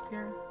not get up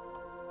here?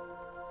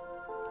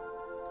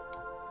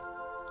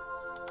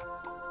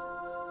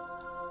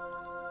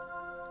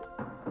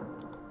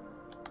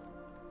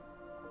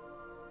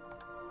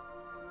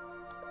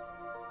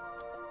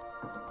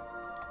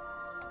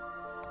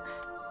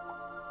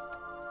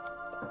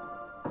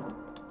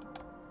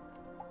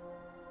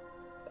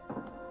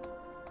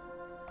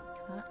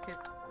 Can I not get...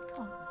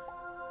 Come on.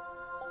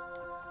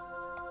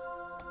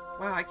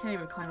 Wow, I can't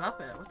even climb up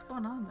it. What's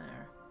going on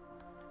there?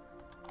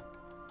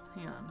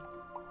 Hang on.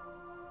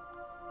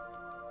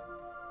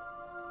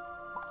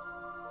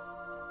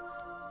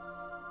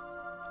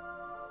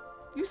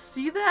 You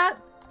see that?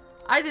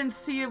 I didn't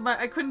see it,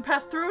 but I couldn't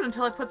pass through it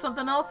until I put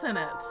something else in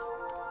it.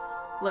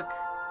 Look.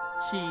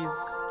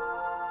 Cheese.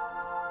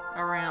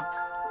 A ramp.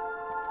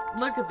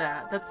 Look at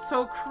that. That's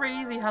so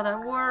crazy how that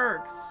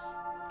works.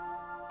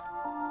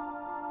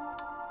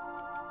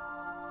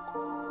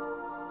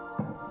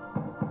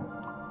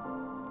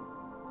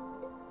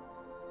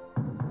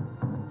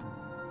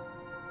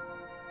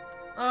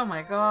 Oh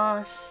my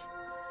gosh.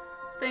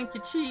 Thank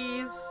you,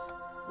 cheese.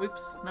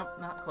 Whoops. Nope,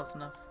 not close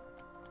enough.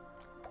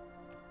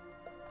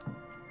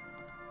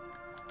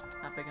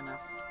 Not big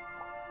enough.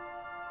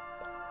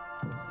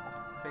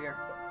 Bigger.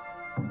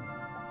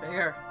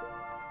 Bigger.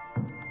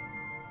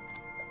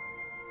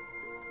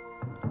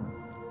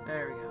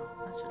 There we go.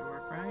 That should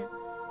work, right?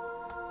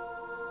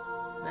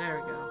 There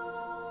we go.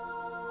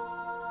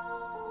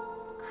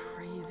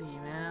 Crazy,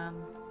 man.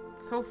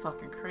 So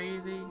fucking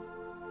crazy.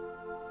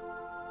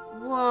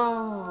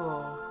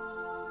 Whoa.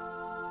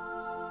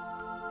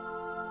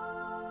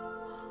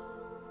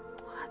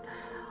 What the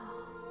hell?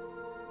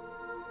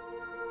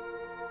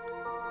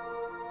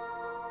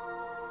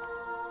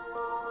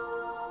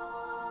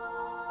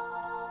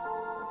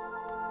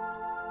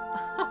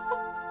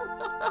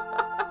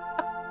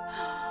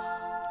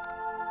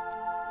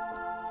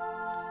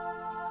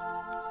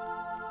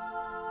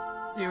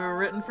 You were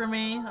written for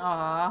me?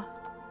 Aw.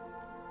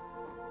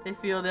 They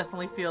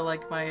definitely feel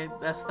like my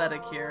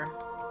aesthetic here.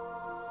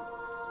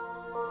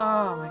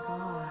 Oh my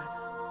god.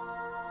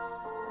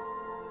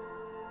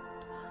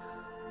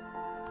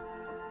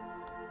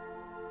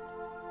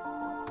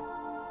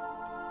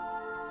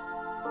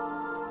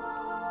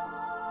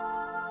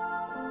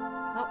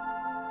 Oh.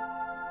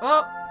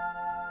 Oh!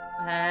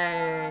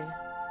 Hey.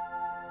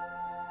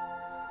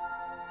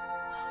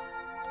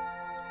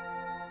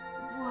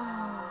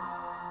 Whoa.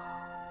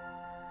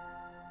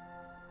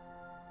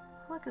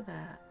 Look at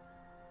that.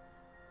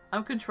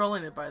 I'm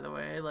controlling it, by the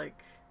way,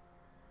 like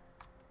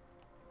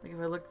if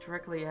I look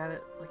directly at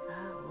it like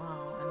that,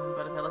 whoa. And then,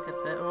 but if I look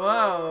at that,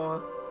 whoa.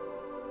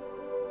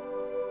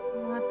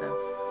 What the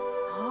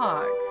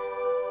Fuck.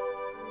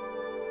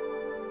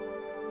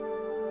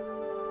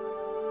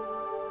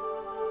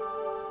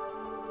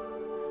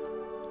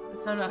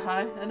 So I'm not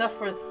high enough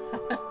for...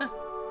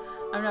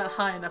 I'm not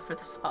high enough for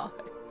this high.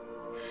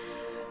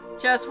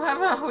 Jess, you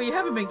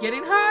haven't been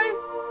getting high?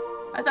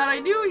 I thought I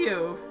knew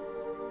you.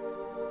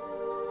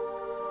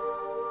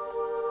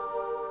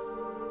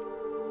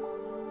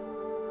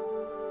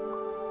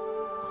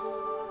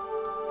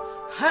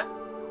 Huh?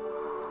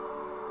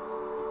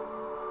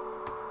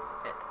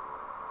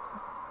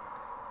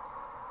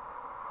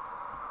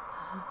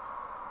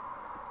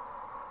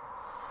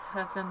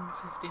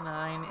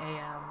 7:59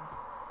 a.m.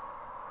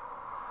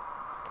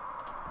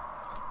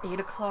 8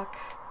 o'clock.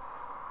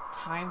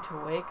 Time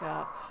to wake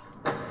up.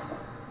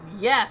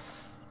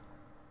 Yes!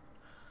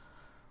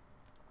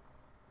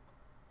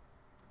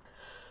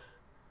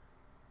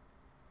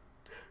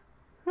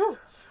 Whew.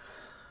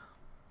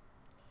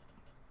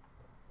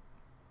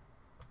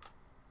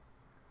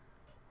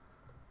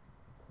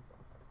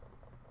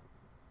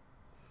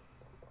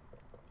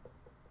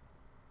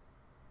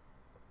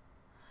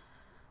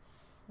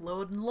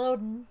 Loading,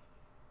 loading.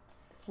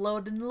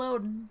 Floating,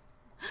 loading.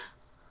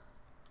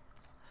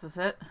 Is this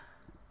it?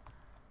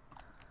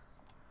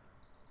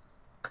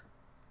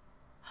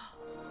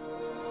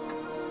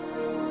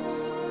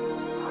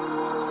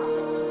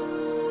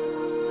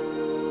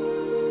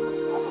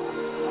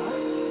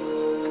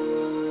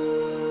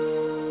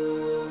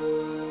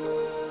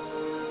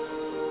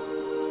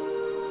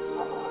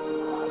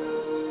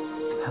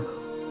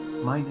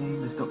 My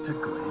name is Dr.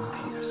 Glenn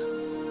Pierce,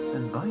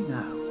 and by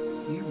now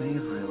you may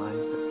have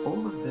realised that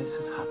all of this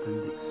has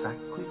happened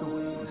exactly the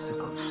way it was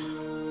supposed to.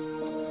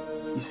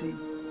 You see,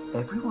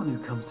 everyone who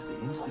comes to the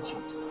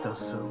Institute does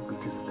so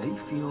because they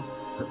feel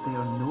that they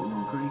are no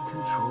longer in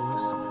control of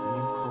something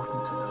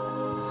important to them.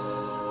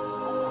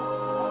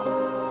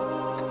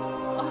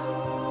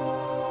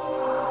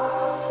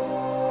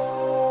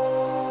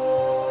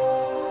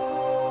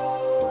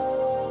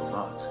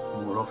 But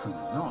more often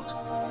than not,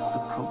 the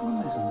problem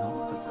is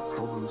not that the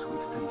problems we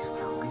face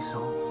can't be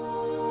solved.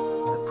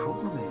 The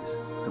problem is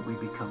that we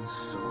become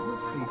so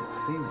afraid of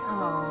failure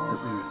that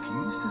we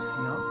refuse to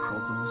see our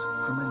problems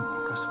from a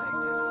new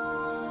perspective.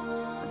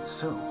 And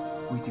so,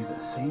 we do the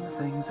same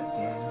things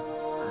again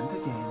and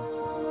again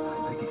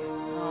and again.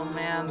 Oh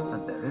man.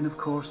 And therein, of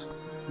course,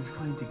 we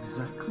find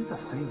exactly the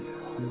failure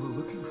we were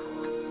looking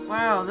for.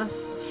 Wow, this...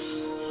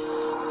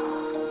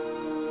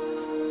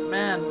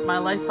 Man, my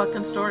life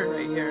fucking story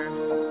right here.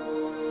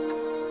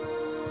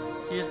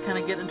 You just kind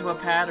of get into a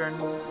pattern.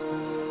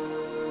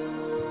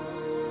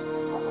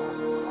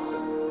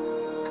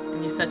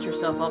 And you set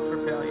yourself up for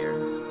failure.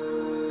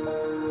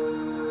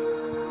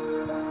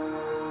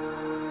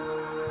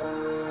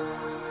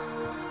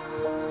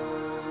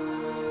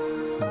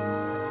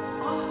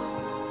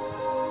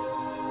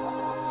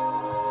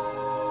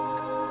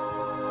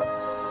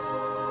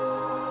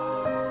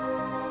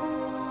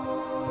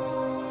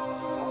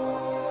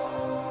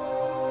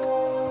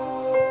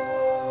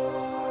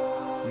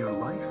 Your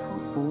life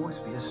will always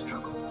be a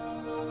struggle,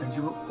 and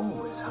you will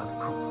always have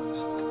problems.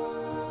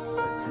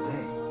 But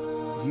today,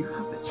 you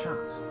have the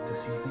chance to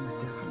see things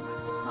differently.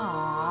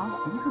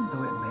 Aww. Even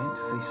though it meant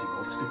facing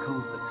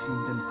obstacles that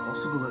seemed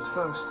impossible at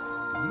first,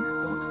 you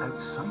thought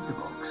outside the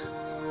box,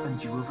 and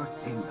you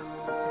overcame them.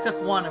 Except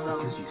one of them.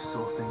 Because you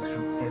saw things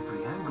from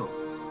every angle,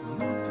 you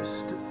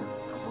understood them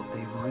for what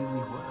they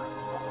really were.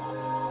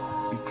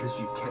 Because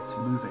you kept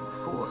moving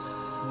forward,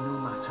 no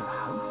matter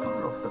how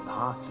far off the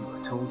path you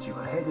were told you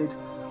were headed,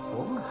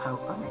 or how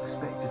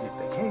unexpected it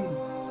became,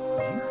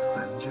 you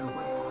found your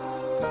way.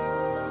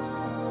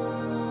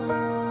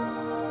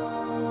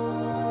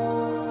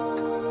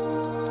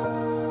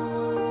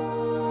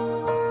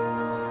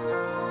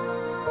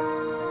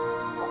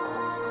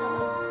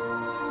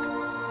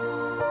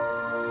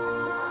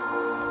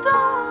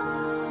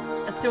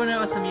 It's doing it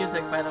with the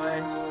music, by the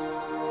way.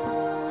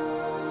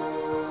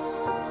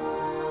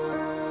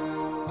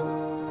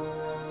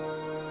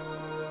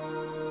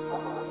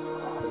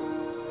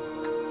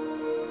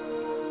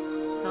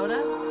 Soda?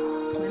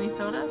 Mini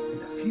soda? In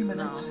a few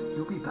minutes,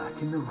 you'll be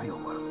back in the real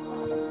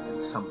world.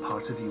 And some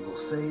part of you will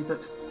say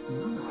that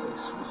none of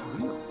this was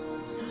real.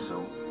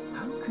 So,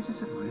 how could it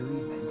have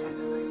really meant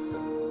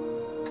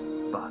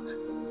anything? But,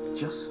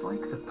 just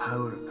like the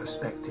power of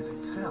perspective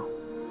itself,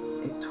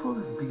 it will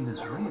have been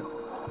as real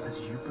as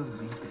you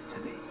believed it to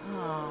be.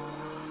 Oh.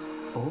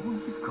 All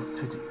you've got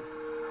to do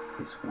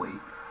is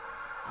wake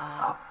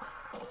up.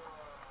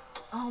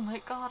 Oh my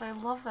god, I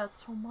love that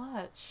so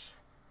much.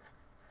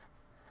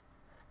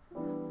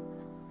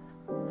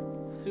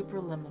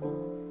 Superliminal.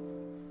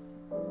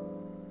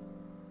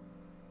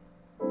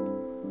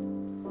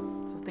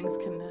 So things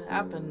can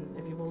happen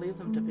if you believe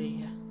them to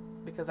be,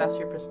 because that's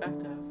your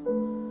perspective.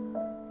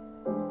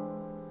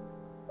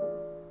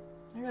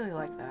 I really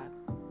like that.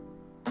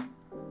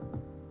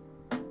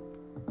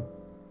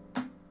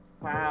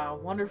 Wow,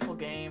 wonderful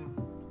game.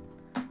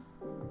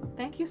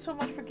 Thank you so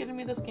much for getting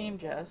me this game,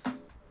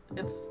 Jess.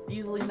 It's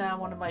easily now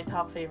one of my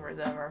top favorites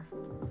ever.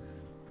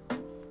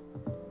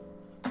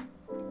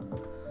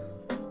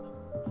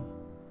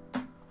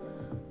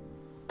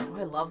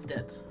 I loved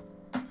it.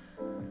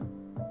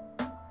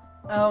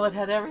 Oh, it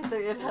had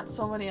everything. It had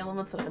so many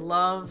elements that I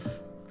love.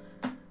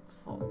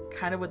 Well,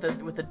 kind of with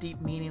a deep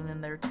meaning in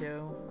there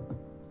too.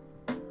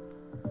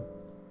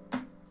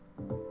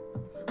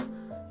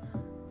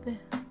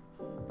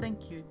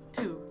 Thank you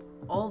to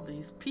all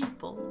these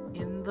people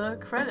in the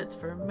credits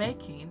for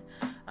making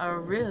a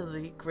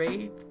really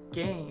great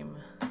game.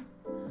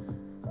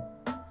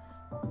 I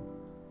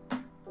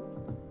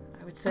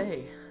would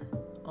say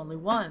only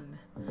one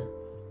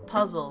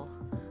puzzle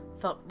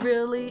felt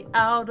really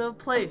out of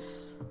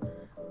place.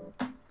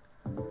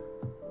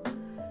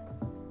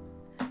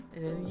 It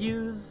didn't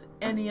use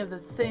any of the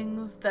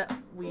things that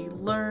we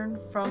learned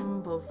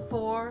from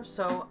before,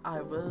 so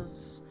I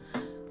was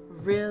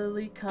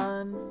really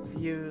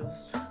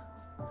confused.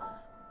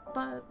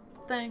 But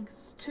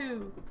thanks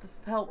to the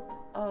help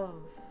of...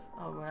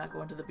 Oh, we're not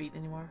going to the beat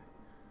anymore.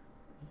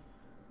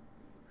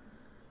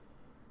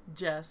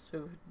 Jess,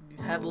 who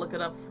had to look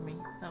it up for me.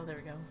 Oh, there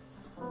we go.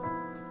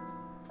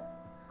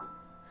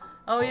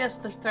 Oh yes,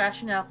 the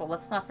Thrashing Apple.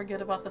 Let's not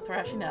forget about the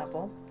Thrashing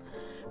Apple,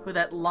 who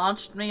that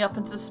launched me up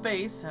into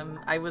space, and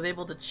I was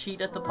able to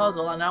cheat at the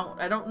puzzle. And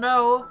I don't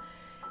know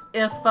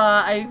if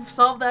I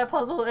solved that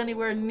puzzle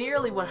anywhere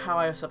nearly how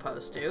I was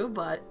supposed to,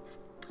 but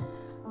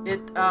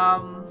it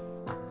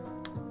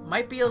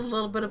might be a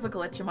little bit of a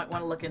glitch you might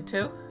want to look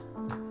into.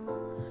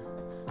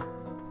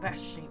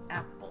 Thrashing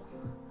Apple.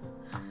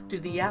 Do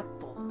the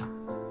apple.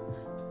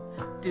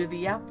 Do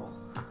the apple.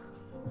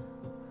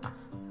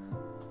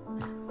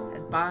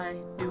 And by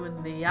doing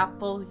the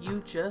apple,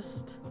 you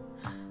just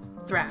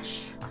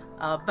thrash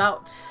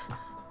about.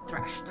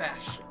 Thrash,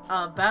 thrash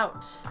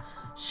about.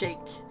 Shake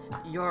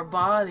your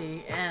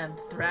body and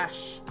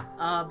thrash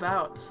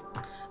about.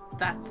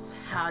 That's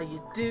how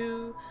you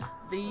do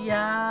the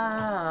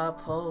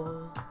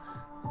apple.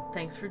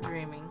 Thanks for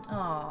dreaming.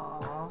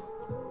 Aww.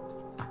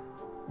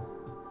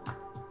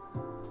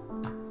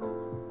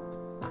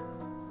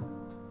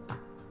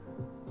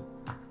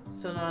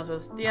 So no,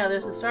 yeah,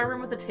 there's the star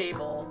room with the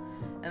table,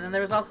 and then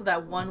there was also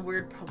that one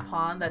weird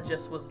pond that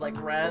just was like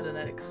red and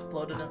it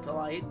exploded into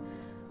light.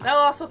 That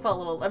also felt a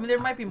little. I mean, there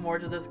might be more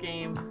to this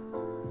game.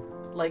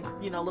 Like,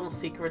 you know, little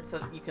secrets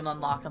that you can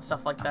unlock and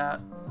stuff like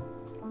that.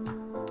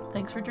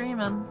 Thanks for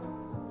dreaming.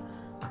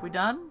 We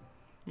done?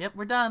 Yep,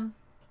 we're done.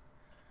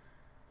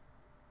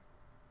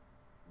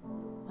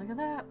 Look at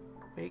that.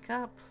 Wake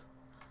up.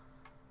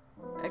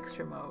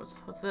 Extra modes.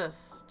 What's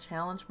this?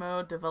 Challenge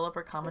mode,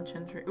 developer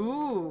commentary.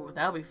 Ooh,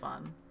 that'll be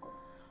fun.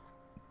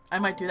 I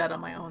might do that on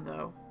my own,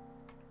 though.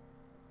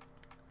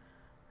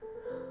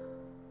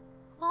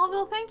 Oh,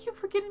 well, thank you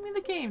for getting me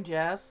the game,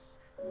 Jess.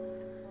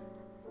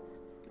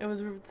 It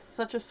was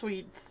such a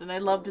sweet, and I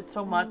loved it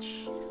so much.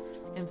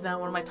 It's now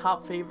one of my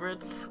top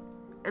favorites.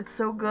 It's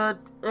so good.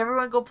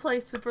 Everyone go play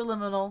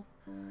Superliminal.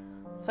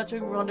 Such a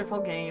wonderful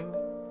game.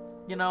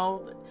 You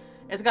know,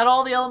 it's got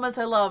all the elements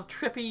I love.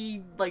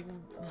 Trippy, like,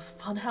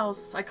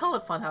 funhouse. I call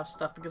it funhouse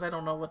stuff because I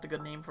don't know what the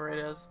good name for it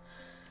is.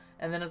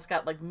 And then it's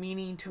got, like,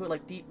 meaning to it,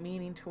 like, deep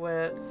meaning to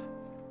it.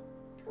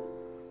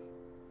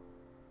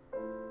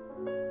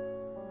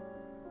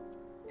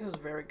 It was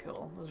very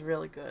cool. It was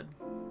really good.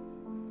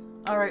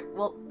 Alright,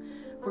 well,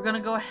 we're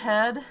gonna go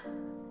ahead.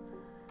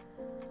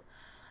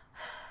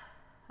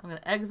 I'm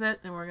gonna exit,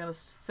 and we're gonna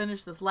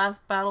finish this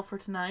last battle for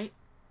tonight.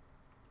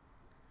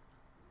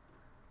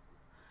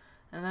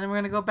 And then we're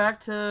gonna go back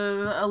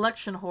to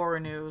election horror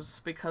news,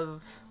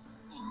 because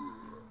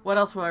what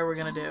else are we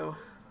gonna do?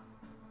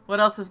 What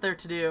else is there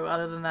to do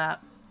other than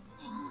that?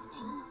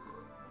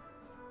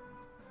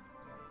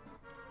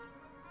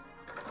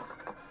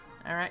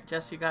 Alright,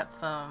 Jess, you got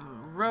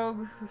some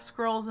rogue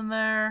scrolls in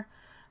there.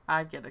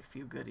 I get a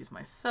few goodies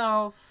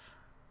myself.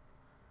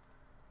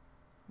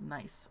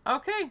 Nice.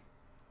 Okay.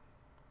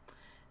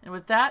 And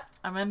with that,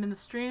 I'm ending the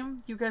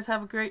stream. You guys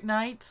have a great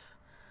night.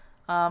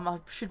 I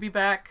should be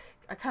back.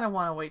 I kind of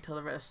want to wait till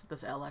the rest of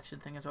this election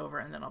thing is over,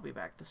 and then I'll be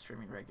back to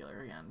streaming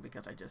regular again,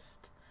 because I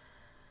just...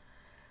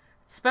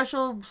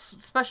 Special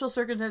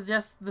circumstances.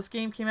 Jess, this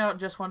game came out and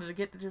Jess wanted to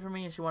get it for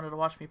me, and she wanted to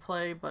watch me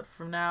play, but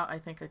from now, I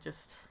think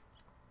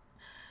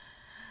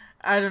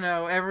I don't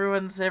know.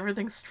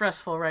 Everything's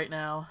stressful right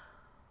now.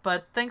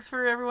 But thanks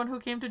for everyone who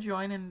came to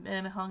join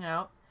and hung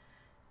out.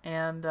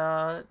 And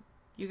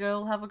you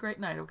guys have a great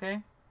night,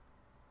 okay?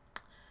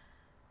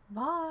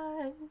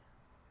 Bye.